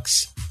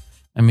 $100.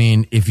 I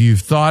mean, if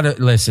you've thought it,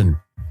 listen,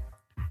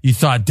 you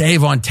thought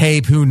Dave on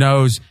tape, who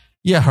knows?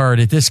 You heard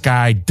it. This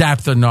guy,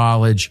 depth of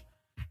knowledge.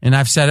 And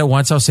I've said it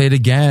once, I'll say it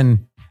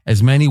again.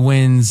 As many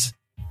wins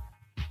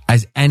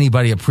as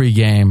anybody at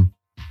pregame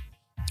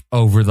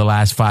over the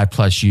last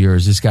 5+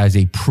 years. This guy's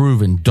a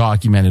proven,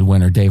 documented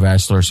winner, Dave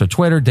Essler. So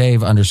Twitter,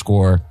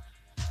 Dave_Essler.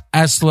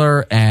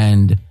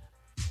 And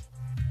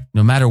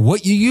no matter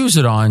what you use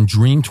it on,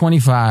 Dream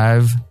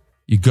 25,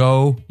 you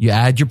go, you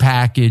add your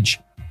package,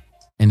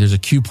 and there's a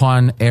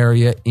coupon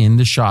area in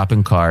the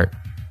shopping cart.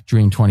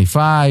 Dream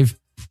 25,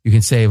 you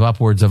can save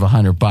upwards of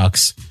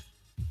 $100.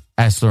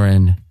 Essler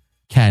and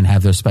Ken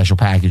have those special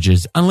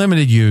packages.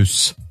 Unlimited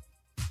use.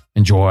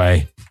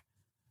 Enjoy.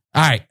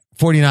 All right.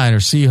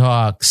 49ers,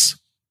 Seahawks,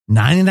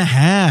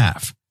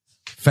 9.5.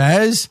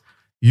 Fez,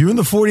 you and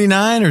the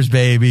 49ers,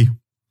 baby.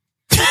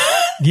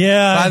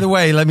 Yeah. By the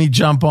way, let me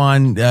jump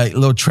on a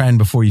little trend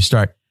before you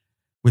start.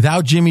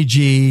 Without Jimmy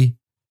G,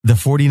 the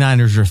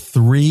 49ers are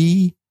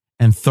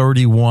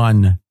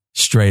 3-31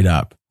 straight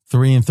up.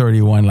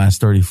 3-31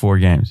 last 34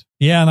 games.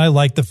 Yeah, and I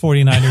like the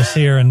 49ers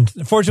here. And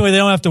fortunately, they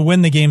don't have to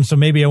win the game, so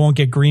maybe I won't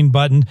get green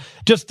buttoned.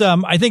 Just,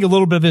 I think a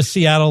little bit of a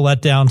Seattle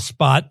letdown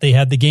spot. They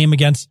had the game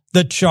against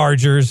the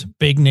Chargers,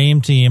 big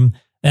name team.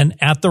 And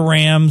at the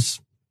Rams,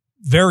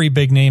 very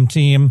big name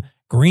team.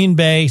 Green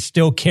Bay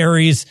still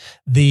carries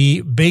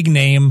the big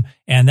name,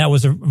 and that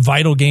was a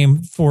vital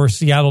game for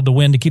Seattle to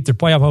win to keep their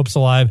playoff hopes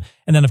alive.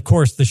 And then, of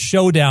course, the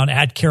showdown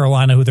at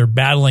Carolina, who they're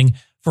battling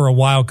for a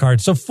wild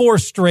card. So 4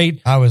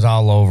 straight. I was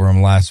all over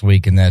him last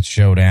week in that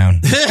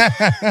showdown.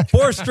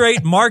 4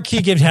 straight. Mark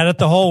Keegan had it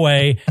the whole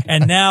way,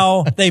 and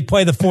now they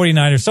play the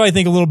 49ers. So I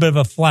think a little bit of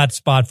a flat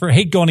spot for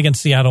hate going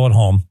against Seattle at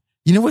home.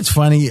 You know what's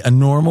funny? A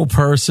normal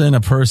person,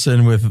 a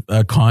person with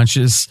a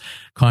conscience,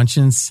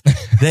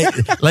 they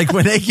like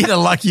when they get a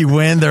lucky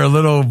win, they're a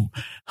little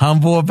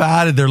humble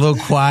about it. They're a little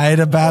quiet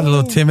about it, a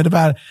little timid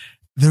about it.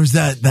 There's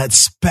that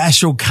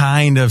special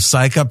kind of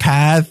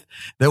psychopath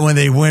that when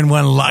they win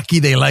one lucky,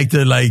 they like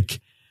to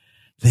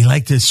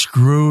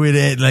screw it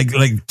in,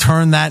 like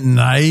turn that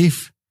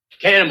knife.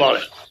 Cannonball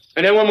it.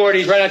 And then one more of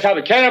these right on top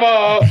of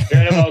cannonball.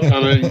 Cannonball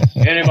coming.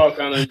 Cannonball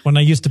coming. When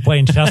I used to play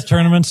in chess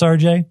tournaments,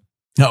 RJ.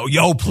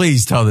 No,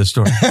 please tell this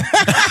story.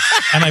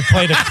 And I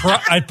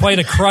played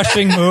a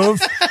crushing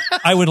move.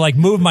 I would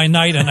move my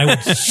knight and I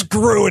would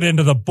screw it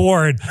into the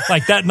board.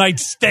 Like that knight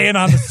staying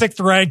on the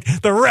 6th rank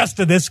the rest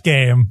of this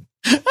game.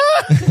 There we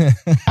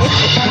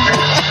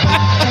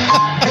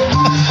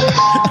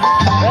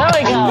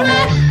go.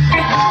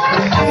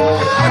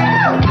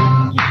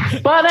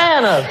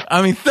 Bananas.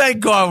 I mean, thank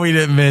God we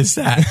didn't miss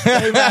that.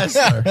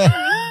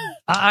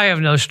 I have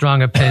no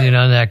strong opinion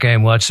on that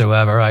game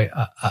whatsoever.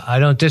 I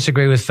don't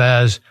disagree with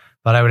Fez,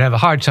 but I would have a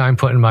hard time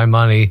putting my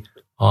money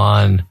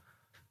on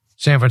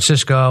San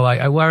Francisco.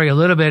 I worry a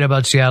little bit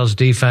about Seattle's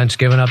defense,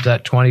 giving up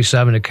that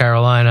 27 to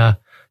Carolina,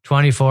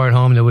 24 at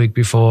home the week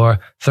before,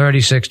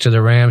 36 to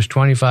the Rams,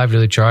 25 to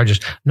the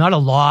Chargers. Not a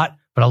lot,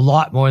 but a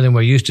lot more than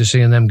we're used to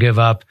seeing them give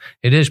up.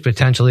 It is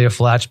potentially a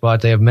flat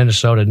spot. They have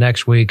Minnesota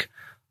next week.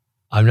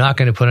 I'm not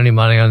going to put any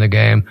money on the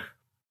game.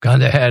 Gun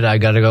to head, I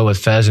got to go with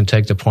Fez and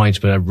take the points,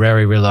 but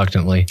very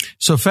reluctantly.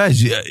 So, Fez,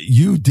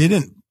 you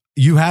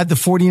had the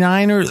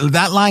 49ers.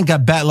 That line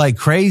got bet like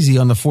crazy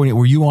on the 40.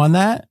 Were you on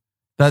that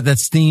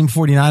steam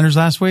 49ers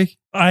last week?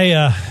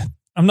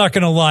 I'm not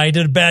going to lie. I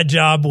did a bad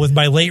job with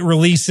my late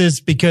releases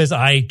because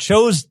I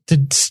chose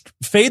to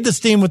fade the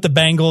steam with the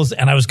Bengals,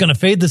 and I was going to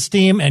fade the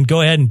steam and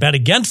go ahead and bet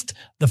against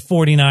the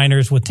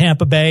 49ers with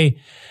Tampa Bay.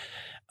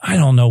 I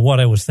don't know what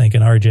I was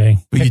thinking,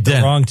 RJ. But you did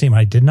the wrong team.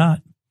 I did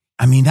not.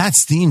 I mean, that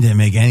steam didn't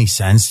make any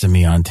sense to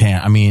me on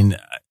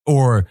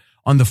or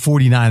on the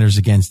 49ers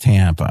against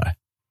Tampa.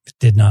 It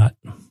did not.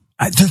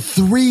 The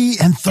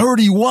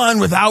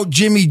 3-31 without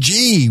Jimmy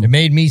G. It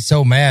made me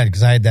so mad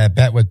because I had that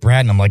bet with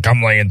Brad, and I'm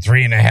laying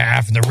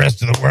 3.5, and the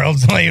rest of the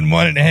world's laying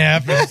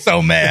 1.5. I'm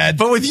so mad.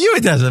 But with you,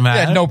 it doesn't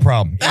matter. Yeah, no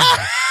problem.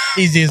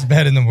 Easiest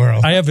bet in the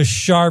world. I have a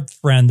sharp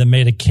friend that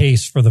made a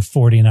case for the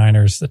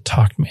 49ers that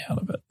talked me out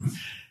of it.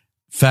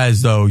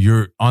 Fez, though,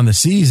 you're on the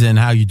season.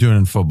 How you doing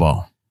in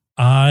football?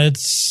 I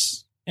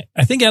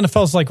think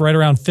NFL's right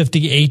around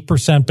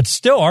 58%, but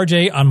still,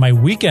 RJ, on my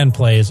weekend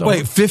plays.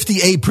 Wait,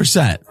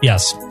 58%?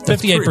 Yes,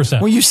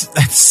 58%. Well,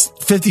 that's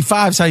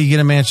 55 is how you get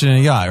a mansion and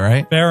a yacht,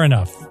 right? Fair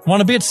enough. Want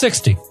to be at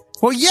 60.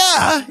 Well,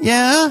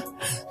 yeah.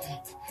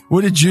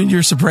 What did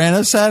Junior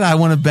Soprano said? I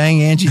want to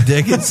bang Angie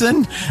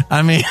Dickinson.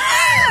 I mean,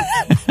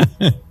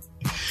 all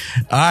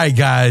right,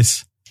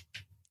 guys.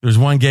 There's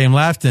one game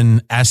left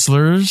in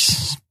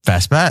Essler's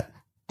Best Bet.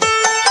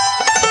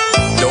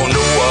 Don't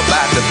know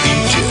about the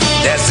future,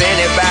 that's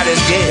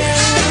anybody's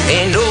guess.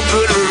 Ain't no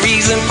good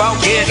reason for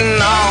getting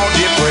all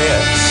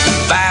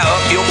depressed. Fire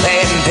up your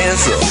pad and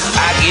pencil,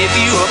 I give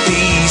you a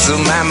piece of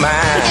my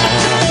mind.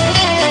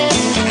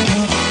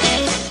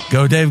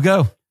 Go, Dave,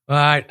 go. All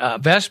right,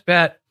 best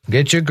bet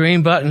Get your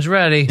green buttons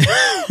ready.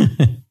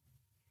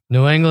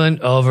 New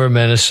England over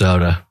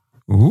Minnesota.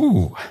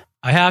 Ooh.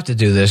 I have to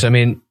do this. I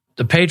mean,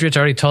 the Patriots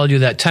already told you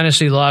that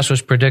Tennessee loss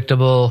was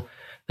predictable.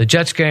 The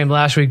Jets game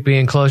last week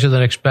being closer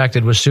than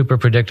expected was super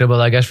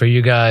predictable. I guess for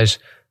you guys,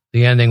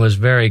 the ending was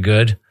very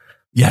good.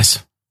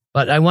 Yes.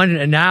 But I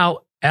wonder now,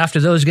 after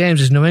those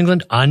games, is New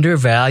England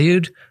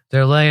undervalued?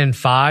 They're laying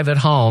 5 at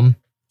home.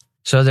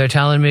 So they're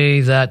telling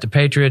me that the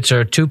Patriots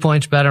are 2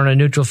 points better on a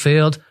neutral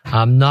field.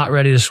 I'm not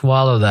ready to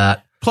swallow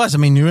that. Plus, I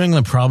mean, New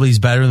England probably is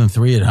better than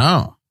 3 at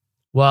home.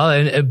 Well,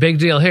 and a big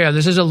deal here.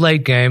 This is a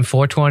late game,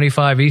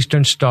 4:25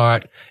 Eastern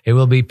start. It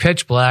will be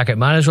pitch black. It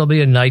might as well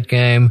be a night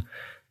game.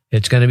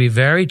 It's going to be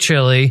very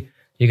chilly.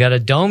 You got a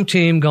dome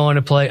team going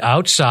to play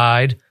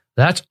outside.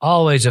 That's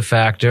always a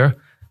factor.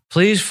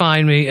 Please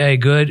find me a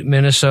good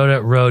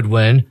Minnesota road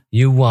win.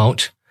 You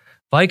won't.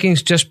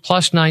 Vikings just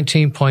plus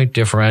 19-point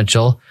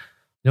differential.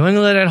 New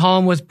England at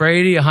home with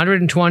Brady,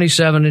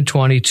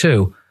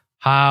 127-22.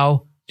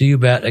 How do you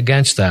bet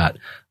against that?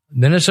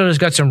 Minnesota's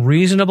got some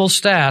reasonable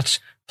stats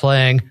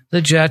playing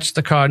the Jets,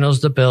 the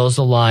Cardinals, the Bills,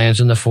 the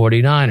Lions, and the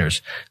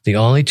 49ers. The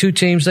only 2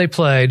 teams they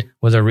played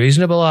with a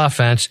reasonable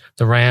offense,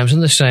 the Rams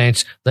and the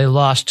Saints, they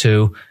lost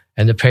to,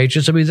 and the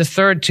Patriots will be the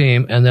 3rd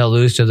team, and they'll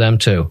lose to them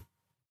too.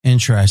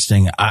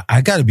 Interesting.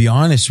 I got to be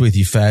honest with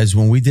you, Fez.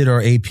 When we did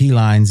our AP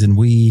lines, and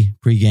we,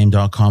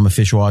 pregame.com,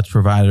 official odds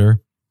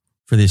provider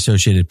for the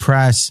Associated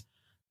Press,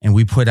 and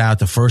we put out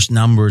the first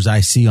numbers I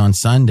see on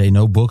Sunday.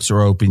 No books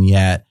are open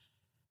yet,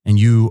 and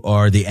you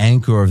are the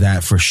anchor of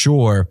that for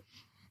sure.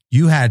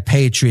 You had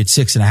Patriots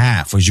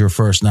 6.5 was your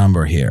first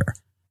number here.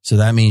 So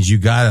that means you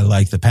got to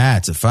like the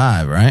Pats at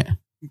 5, right?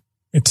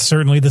 It's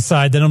certainly the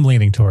side that I'm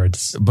leaning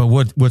towards. But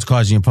what's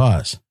causing you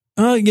pause?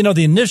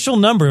 The initial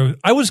number,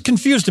 I was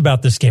confused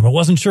about this game. I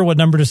wasn't sure what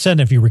number to send.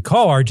 If you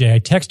recall, RJ, I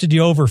texted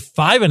you over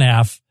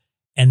 5.5,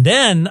 and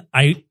then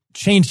I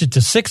changed it to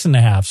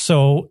 6.5.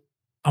 So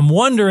I'm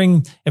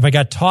wondering if I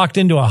got talked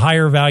into a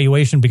higher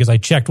valuation because I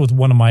checked with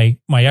one of my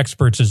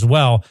experts as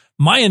well.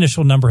 My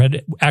initial number was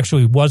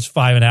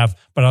 5.5,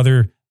 but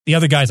the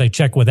other guys I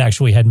checked with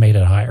actually had made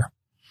it higher.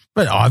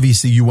 But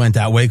obviously you went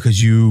that way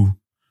because you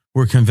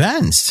were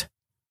convinced.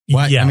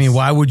 Why, yes. I mean,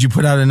 why would you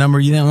put out a number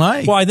you didn't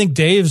like? Well, I think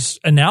Dave's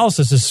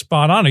analysis is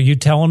spot on. Are you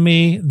telling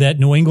me that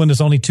New England is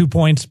only 2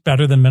 points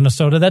better than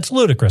Minnesota? That's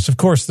ludicrous. Of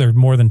course, they're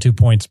more than 2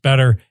 points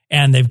better,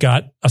 and they've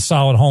got a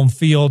solid home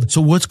field.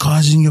 So what's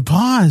causing you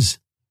pause?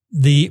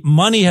 The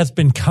money has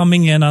been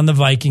coming in on the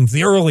Vikings,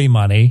 the early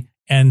money.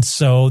 And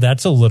so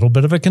that's a little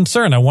bit of a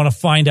concern. I want to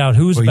find out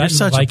who's betting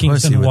the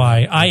Vikings and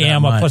why. I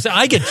am a pussy.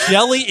 I get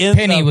jelly in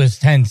Penny was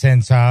 10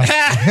 cents off.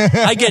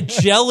 I get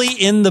jelly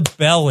in the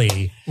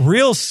belly.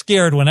 Real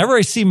scared whenever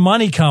I see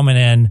money coming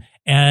in,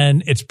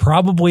 and it's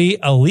probably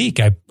a leak.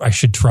 I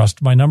should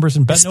trust my numbers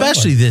and bet.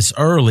 Especially this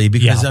early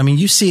because, I mean,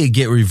 you see it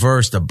get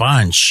reversed a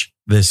bunch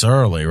this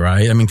early,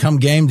 right? I mean, come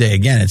game day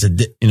again,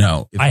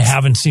 I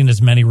haven't seen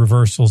as many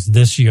reversals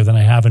this year than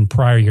I have in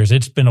prior years.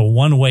 It's been a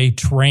one-way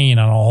train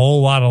on a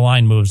whole lot of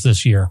line moves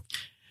this year.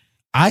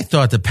 I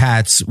thought the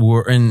Pats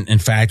were, in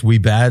fact, we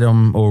bet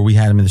them, or we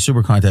had them in the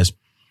Super Contest.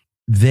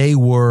 They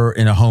were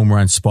in a home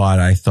run spot,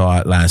 I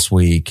thought, last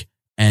week,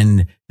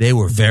 and they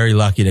were very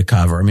lucky to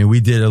cover. I mean,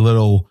 we did a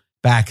little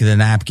back of the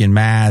napkin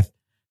math.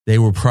 They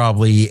were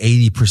probably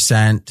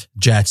 80%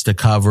 Jets to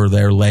cover.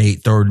 They're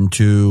late, 3rd and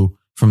 2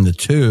 from the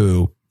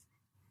 2,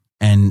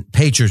 and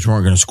Patriots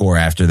weren't going to score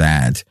after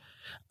that.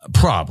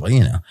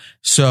 Probably,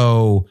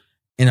 So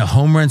in a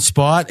home run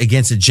spot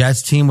against a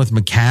Jets team with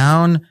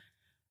McCown,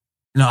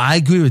 I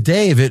agree with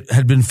Dave. It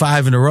had been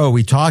 5 in a row.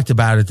 We talked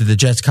about it that the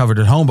Jets covered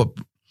at home, but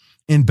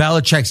in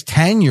Belichick's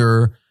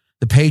tenure,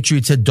 the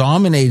Patriots had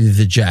dominated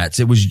the Jets.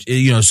 It was,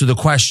 so the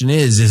question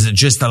is it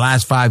just the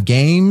last 5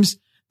 games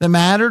that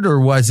mattered,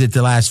 or was it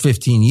the last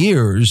 15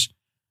 years?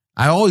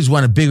 I always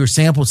want a bigger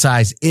sample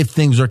size if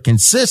things are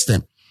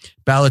consistent.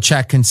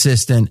 Belichick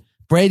consistent,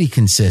 Brady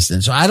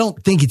consistent. So I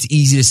don't think it's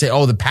easy to say,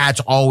 the Pats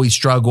always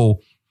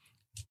struggle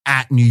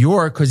at New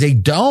York, because they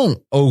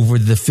don't over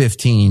the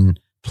 15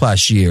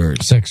 plus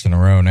years. 6 in a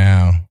row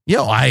now.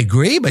 Yeah, I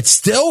agree, but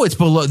still it's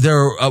below.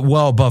 They're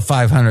well above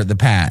 500, the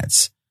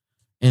Pats,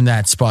 in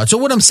that spot. So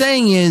what I'm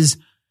saying is,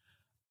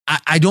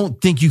 I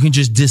don't think you can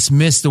just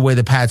dismiss the way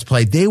the Pats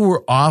played. They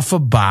were off a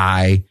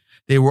bye.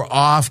 They were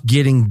off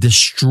getting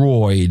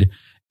destroyed,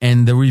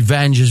 and the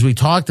revenge, as we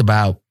talked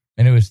about.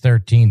 And it was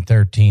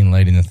 13-13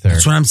 late in the 3rd.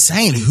 That's what I'm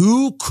saying.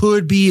 Who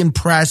could be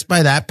impressed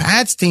by that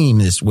Pats team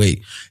this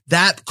week?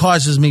 That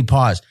causes me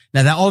pause.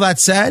 Now, all that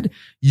said,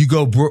 you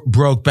go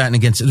broke betting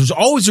against it. There's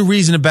always a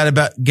reason to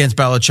bet against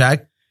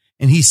Belichick,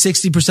 and he's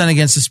 60%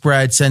 against the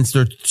spread since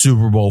their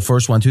Super Bowl,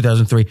 first one,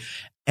 2003,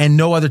 and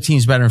no other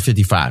team's better than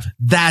 55.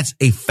 That's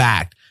a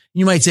fact.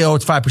 You might say,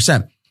 it's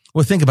 5%.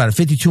 Well, think about it.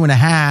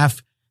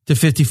 52.5 to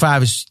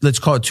 55 is, let's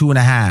call it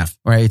 2.5,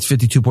 right? It's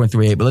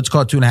 52.38, but let's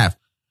call it 2.5.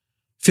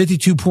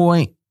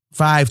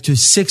 52.5 to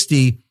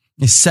 60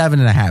 is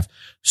 7.5.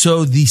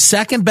 So the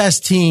second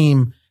best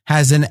team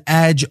has an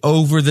edge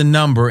over the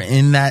number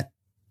in that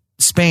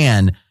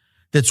span.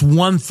 that's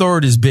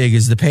 1/3 as big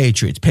as the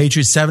Patriots.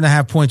 Patriots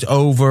 7.5 points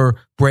over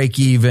break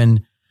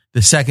even.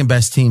 The second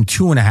best team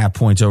 2.5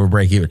 points over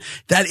break even.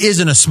 That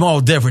isn't a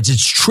small difference.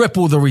 It's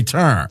triple the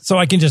return. So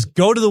I can just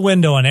go to the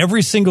window on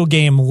every single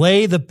game,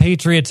 lay the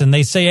Patriots, and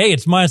they say, hey,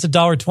 it's minus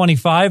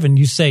 $1.25. And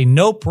you say,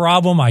 no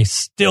problem. I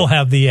still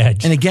have the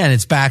edge. And again,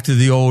 it's back to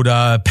the old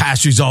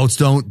past results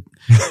don't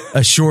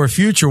assure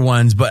future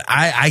ones. But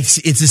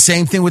it's the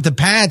same thing with the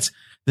Pats.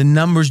 The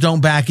numbers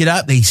don't back it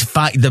up.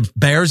 The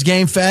Bears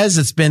game, Fez,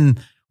 it's been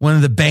one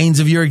of the banes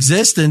of your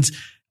existence.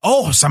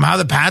 Oh, somehow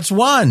the Pats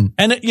won.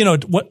 And,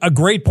 what a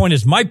great point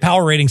is my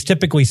power ratings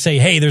typically say,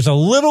 hey, there's a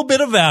little bit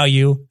of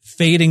value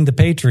fading the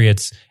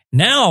Patriots.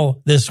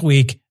 Now, this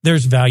week,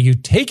 there's value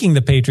taking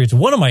the Patriots.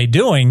 What am I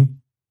doing?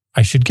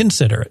 I should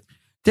consider it.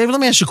 David,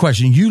 let me ask you a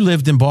question. You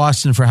lived in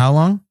Boston for how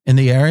long in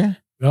the area?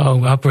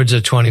 Oh, upwards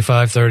of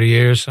 25, 30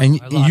 years. And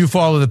you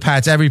follow the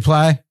Pats every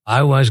play?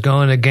 I was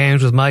going to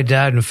games with my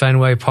dad in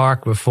Fenway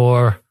Park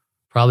before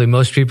probably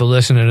most people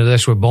listening to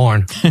this were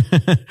born.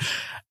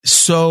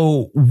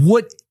 So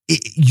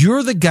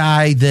you're the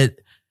guy that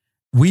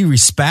we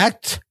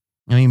respect.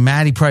 I mean,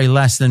 Matty probably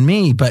less than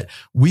me, but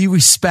we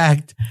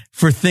respect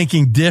for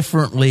thinking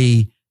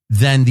differently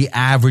than the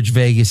average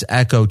Vegas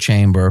echo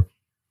chamber.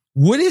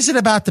 What is it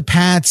about the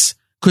Pats?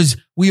 Because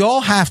we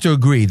all have to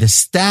agree the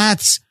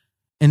stats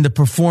and the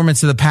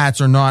performance of the Pats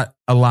are not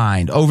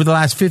aligned. Over the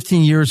last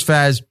 15 years,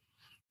 Faz,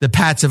 the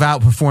Pats have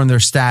outperformed their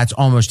stats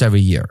almost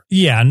every year.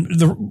 Yeah, and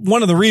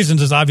one of the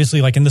reasons is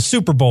obviously like in the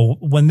Super Bowl,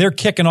 when they're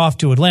kicking off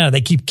to Atlanta,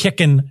 they keep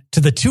kicking to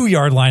the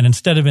 2-yard line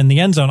instead of in the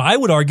end zone. I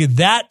would argue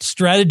that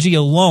strategy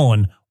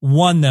alone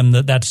won them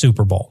that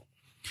Super Bowl.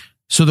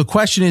 So the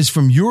question is,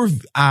 from your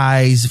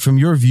eyes, from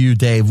your view,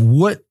 Dave,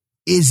 what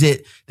is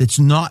it that's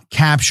not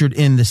captured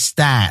in the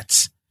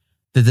stats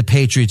that the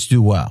Patriots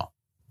do well?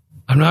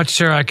 I'm not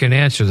sure I can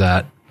answer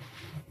that.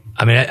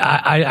 I mean,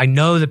 I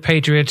know the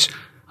Patriots.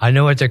 I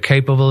know what they're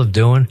capable of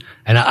doing.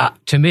 And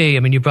to me, I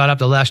mean, you brought up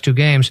the last 2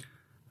 games.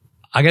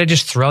 I got to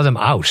just throw them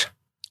out.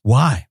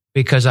 Why?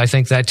 Because I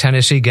think that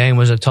Tennessee game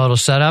was a total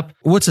setup.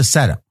 What's a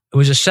setup? It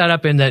was a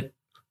setup in that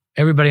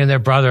everybody and their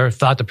brother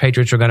thought the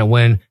Patriots were going to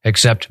win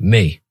except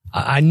me.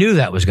 I knew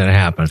that was going to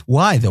happen.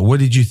 Why, though? What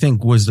did you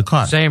think was the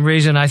cause? Same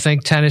reason I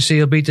think Tennessee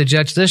will beat the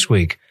Jets this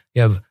week.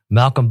 You have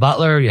Malcolm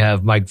Butler, you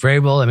have Mike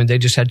Vrabel. I mean, they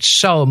just had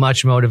so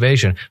much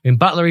motivation. I mean,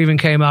 Butler even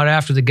came out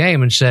after the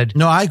game and said,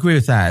 "No, I agree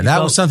with that.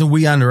 That was something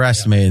we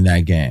underestimated in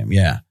that game."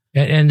 Yeah.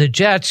 And the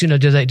Jets, do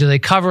they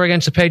cover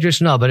against the Patriots?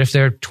 No, but if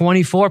they're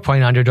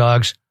 24-point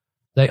underdogs,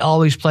 they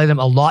always play them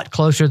a lot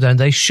closer than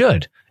they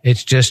should.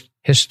 It's just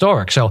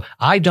historic. So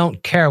I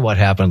don't care what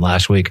happened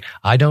last week.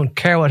 I don't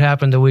care what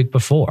happened the week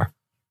before.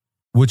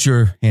 What's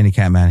your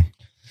handicap, Manny?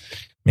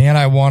 Man,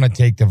 I want to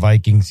take the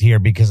Vikings here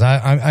because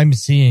I'm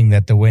seeing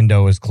that the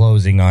window is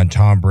closing on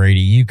Tom Brady.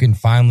 You can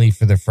finally,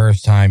 for the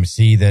first time,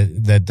 see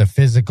that the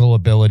physical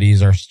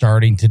abilities are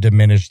starting to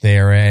diminish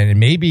there and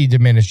maybe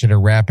diminish at a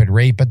rapid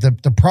rate. But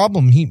the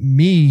problem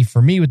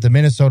for me with the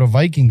Minnesota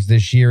Vikings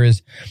this year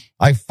is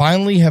I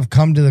finally have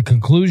come to the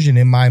conclusion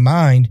in my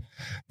mind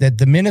that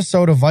the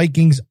Minnesota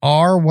Vikings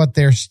are what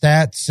their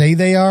stats say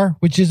they are,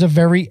 which is a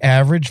very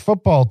average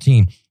football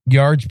team.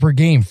 Yards per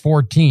game,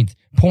 14th.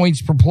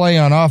 Points per play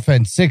on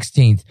offense,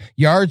 16th.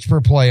 Yards per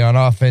play on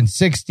offense,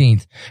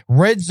 16th.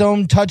 Red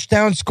zone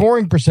touchdown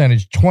scoring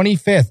percentage,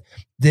 25th.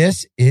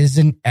 This is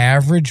an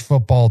average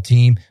football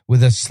team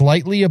with a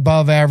slightly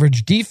above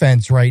average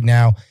defense right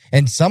now.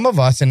 And some of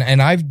us, and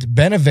I've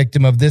been a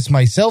victim of this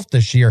myself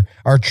this year,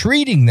 are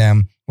treating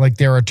them like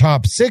they're a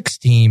top 6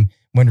 team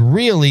when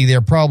really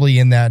they're probably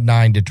in that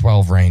 9 to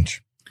 12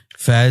 range.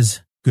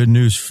 Fez, good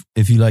news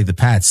if you like the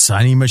Pats.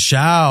 Sonny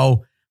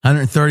Michel,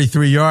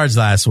 133 yards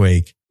last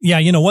week. Yeah,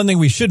 one thing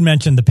we should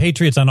mention, the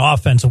Patriots on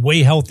offense are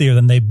way healthier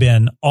than they've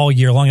been all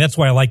year long. That's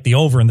why I like the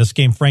over in this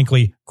game,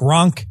 frankly.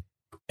 Gronk,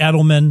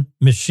 Edelman,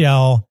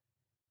 Michel,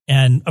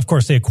 and, of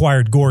course, they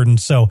acquired Gordon.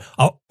 So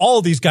all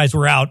of these guys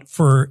were out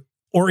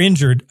or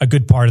injured a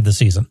good part of the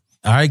season.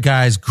 All right,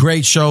 guys,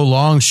 great show,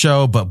 long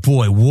show, but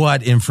boy,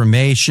 what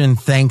information.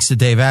 Thanks to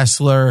Dave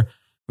Essler.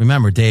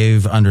 Remember,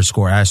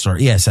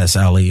 Dave_Essler,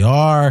 ESSLER.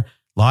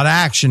 A lot of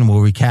action.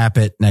 We'll recap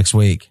it next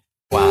week.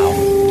 Wow,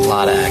 a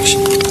lot of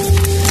action.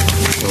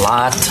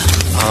 Lot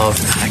of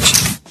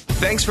action.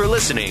 Thanks for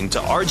listening to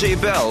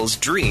RJ Bell's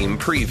Dream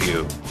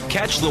Preview.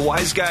 Catch the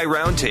Wise Guy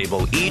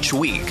Roundtable each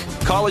week.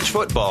 College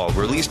football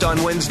released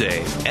on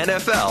Wednesday,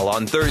 NFL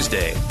on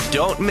Thursday.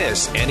 Don't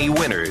miss any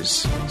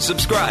winners.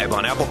 Subscribe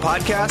on Apple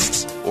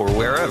Podcasts or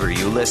wherever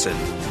you listen.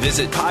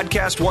 Visit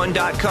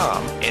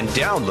PodcastOne.com and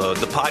download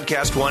the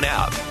Podcast One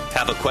app.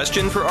 Have a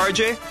question for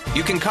RJ?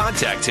 You can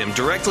contact him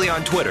directly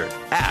on Twitter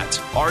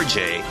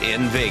 @RJ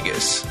in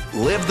Vegas.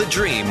 Live the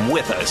dream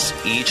with us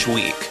each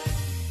week.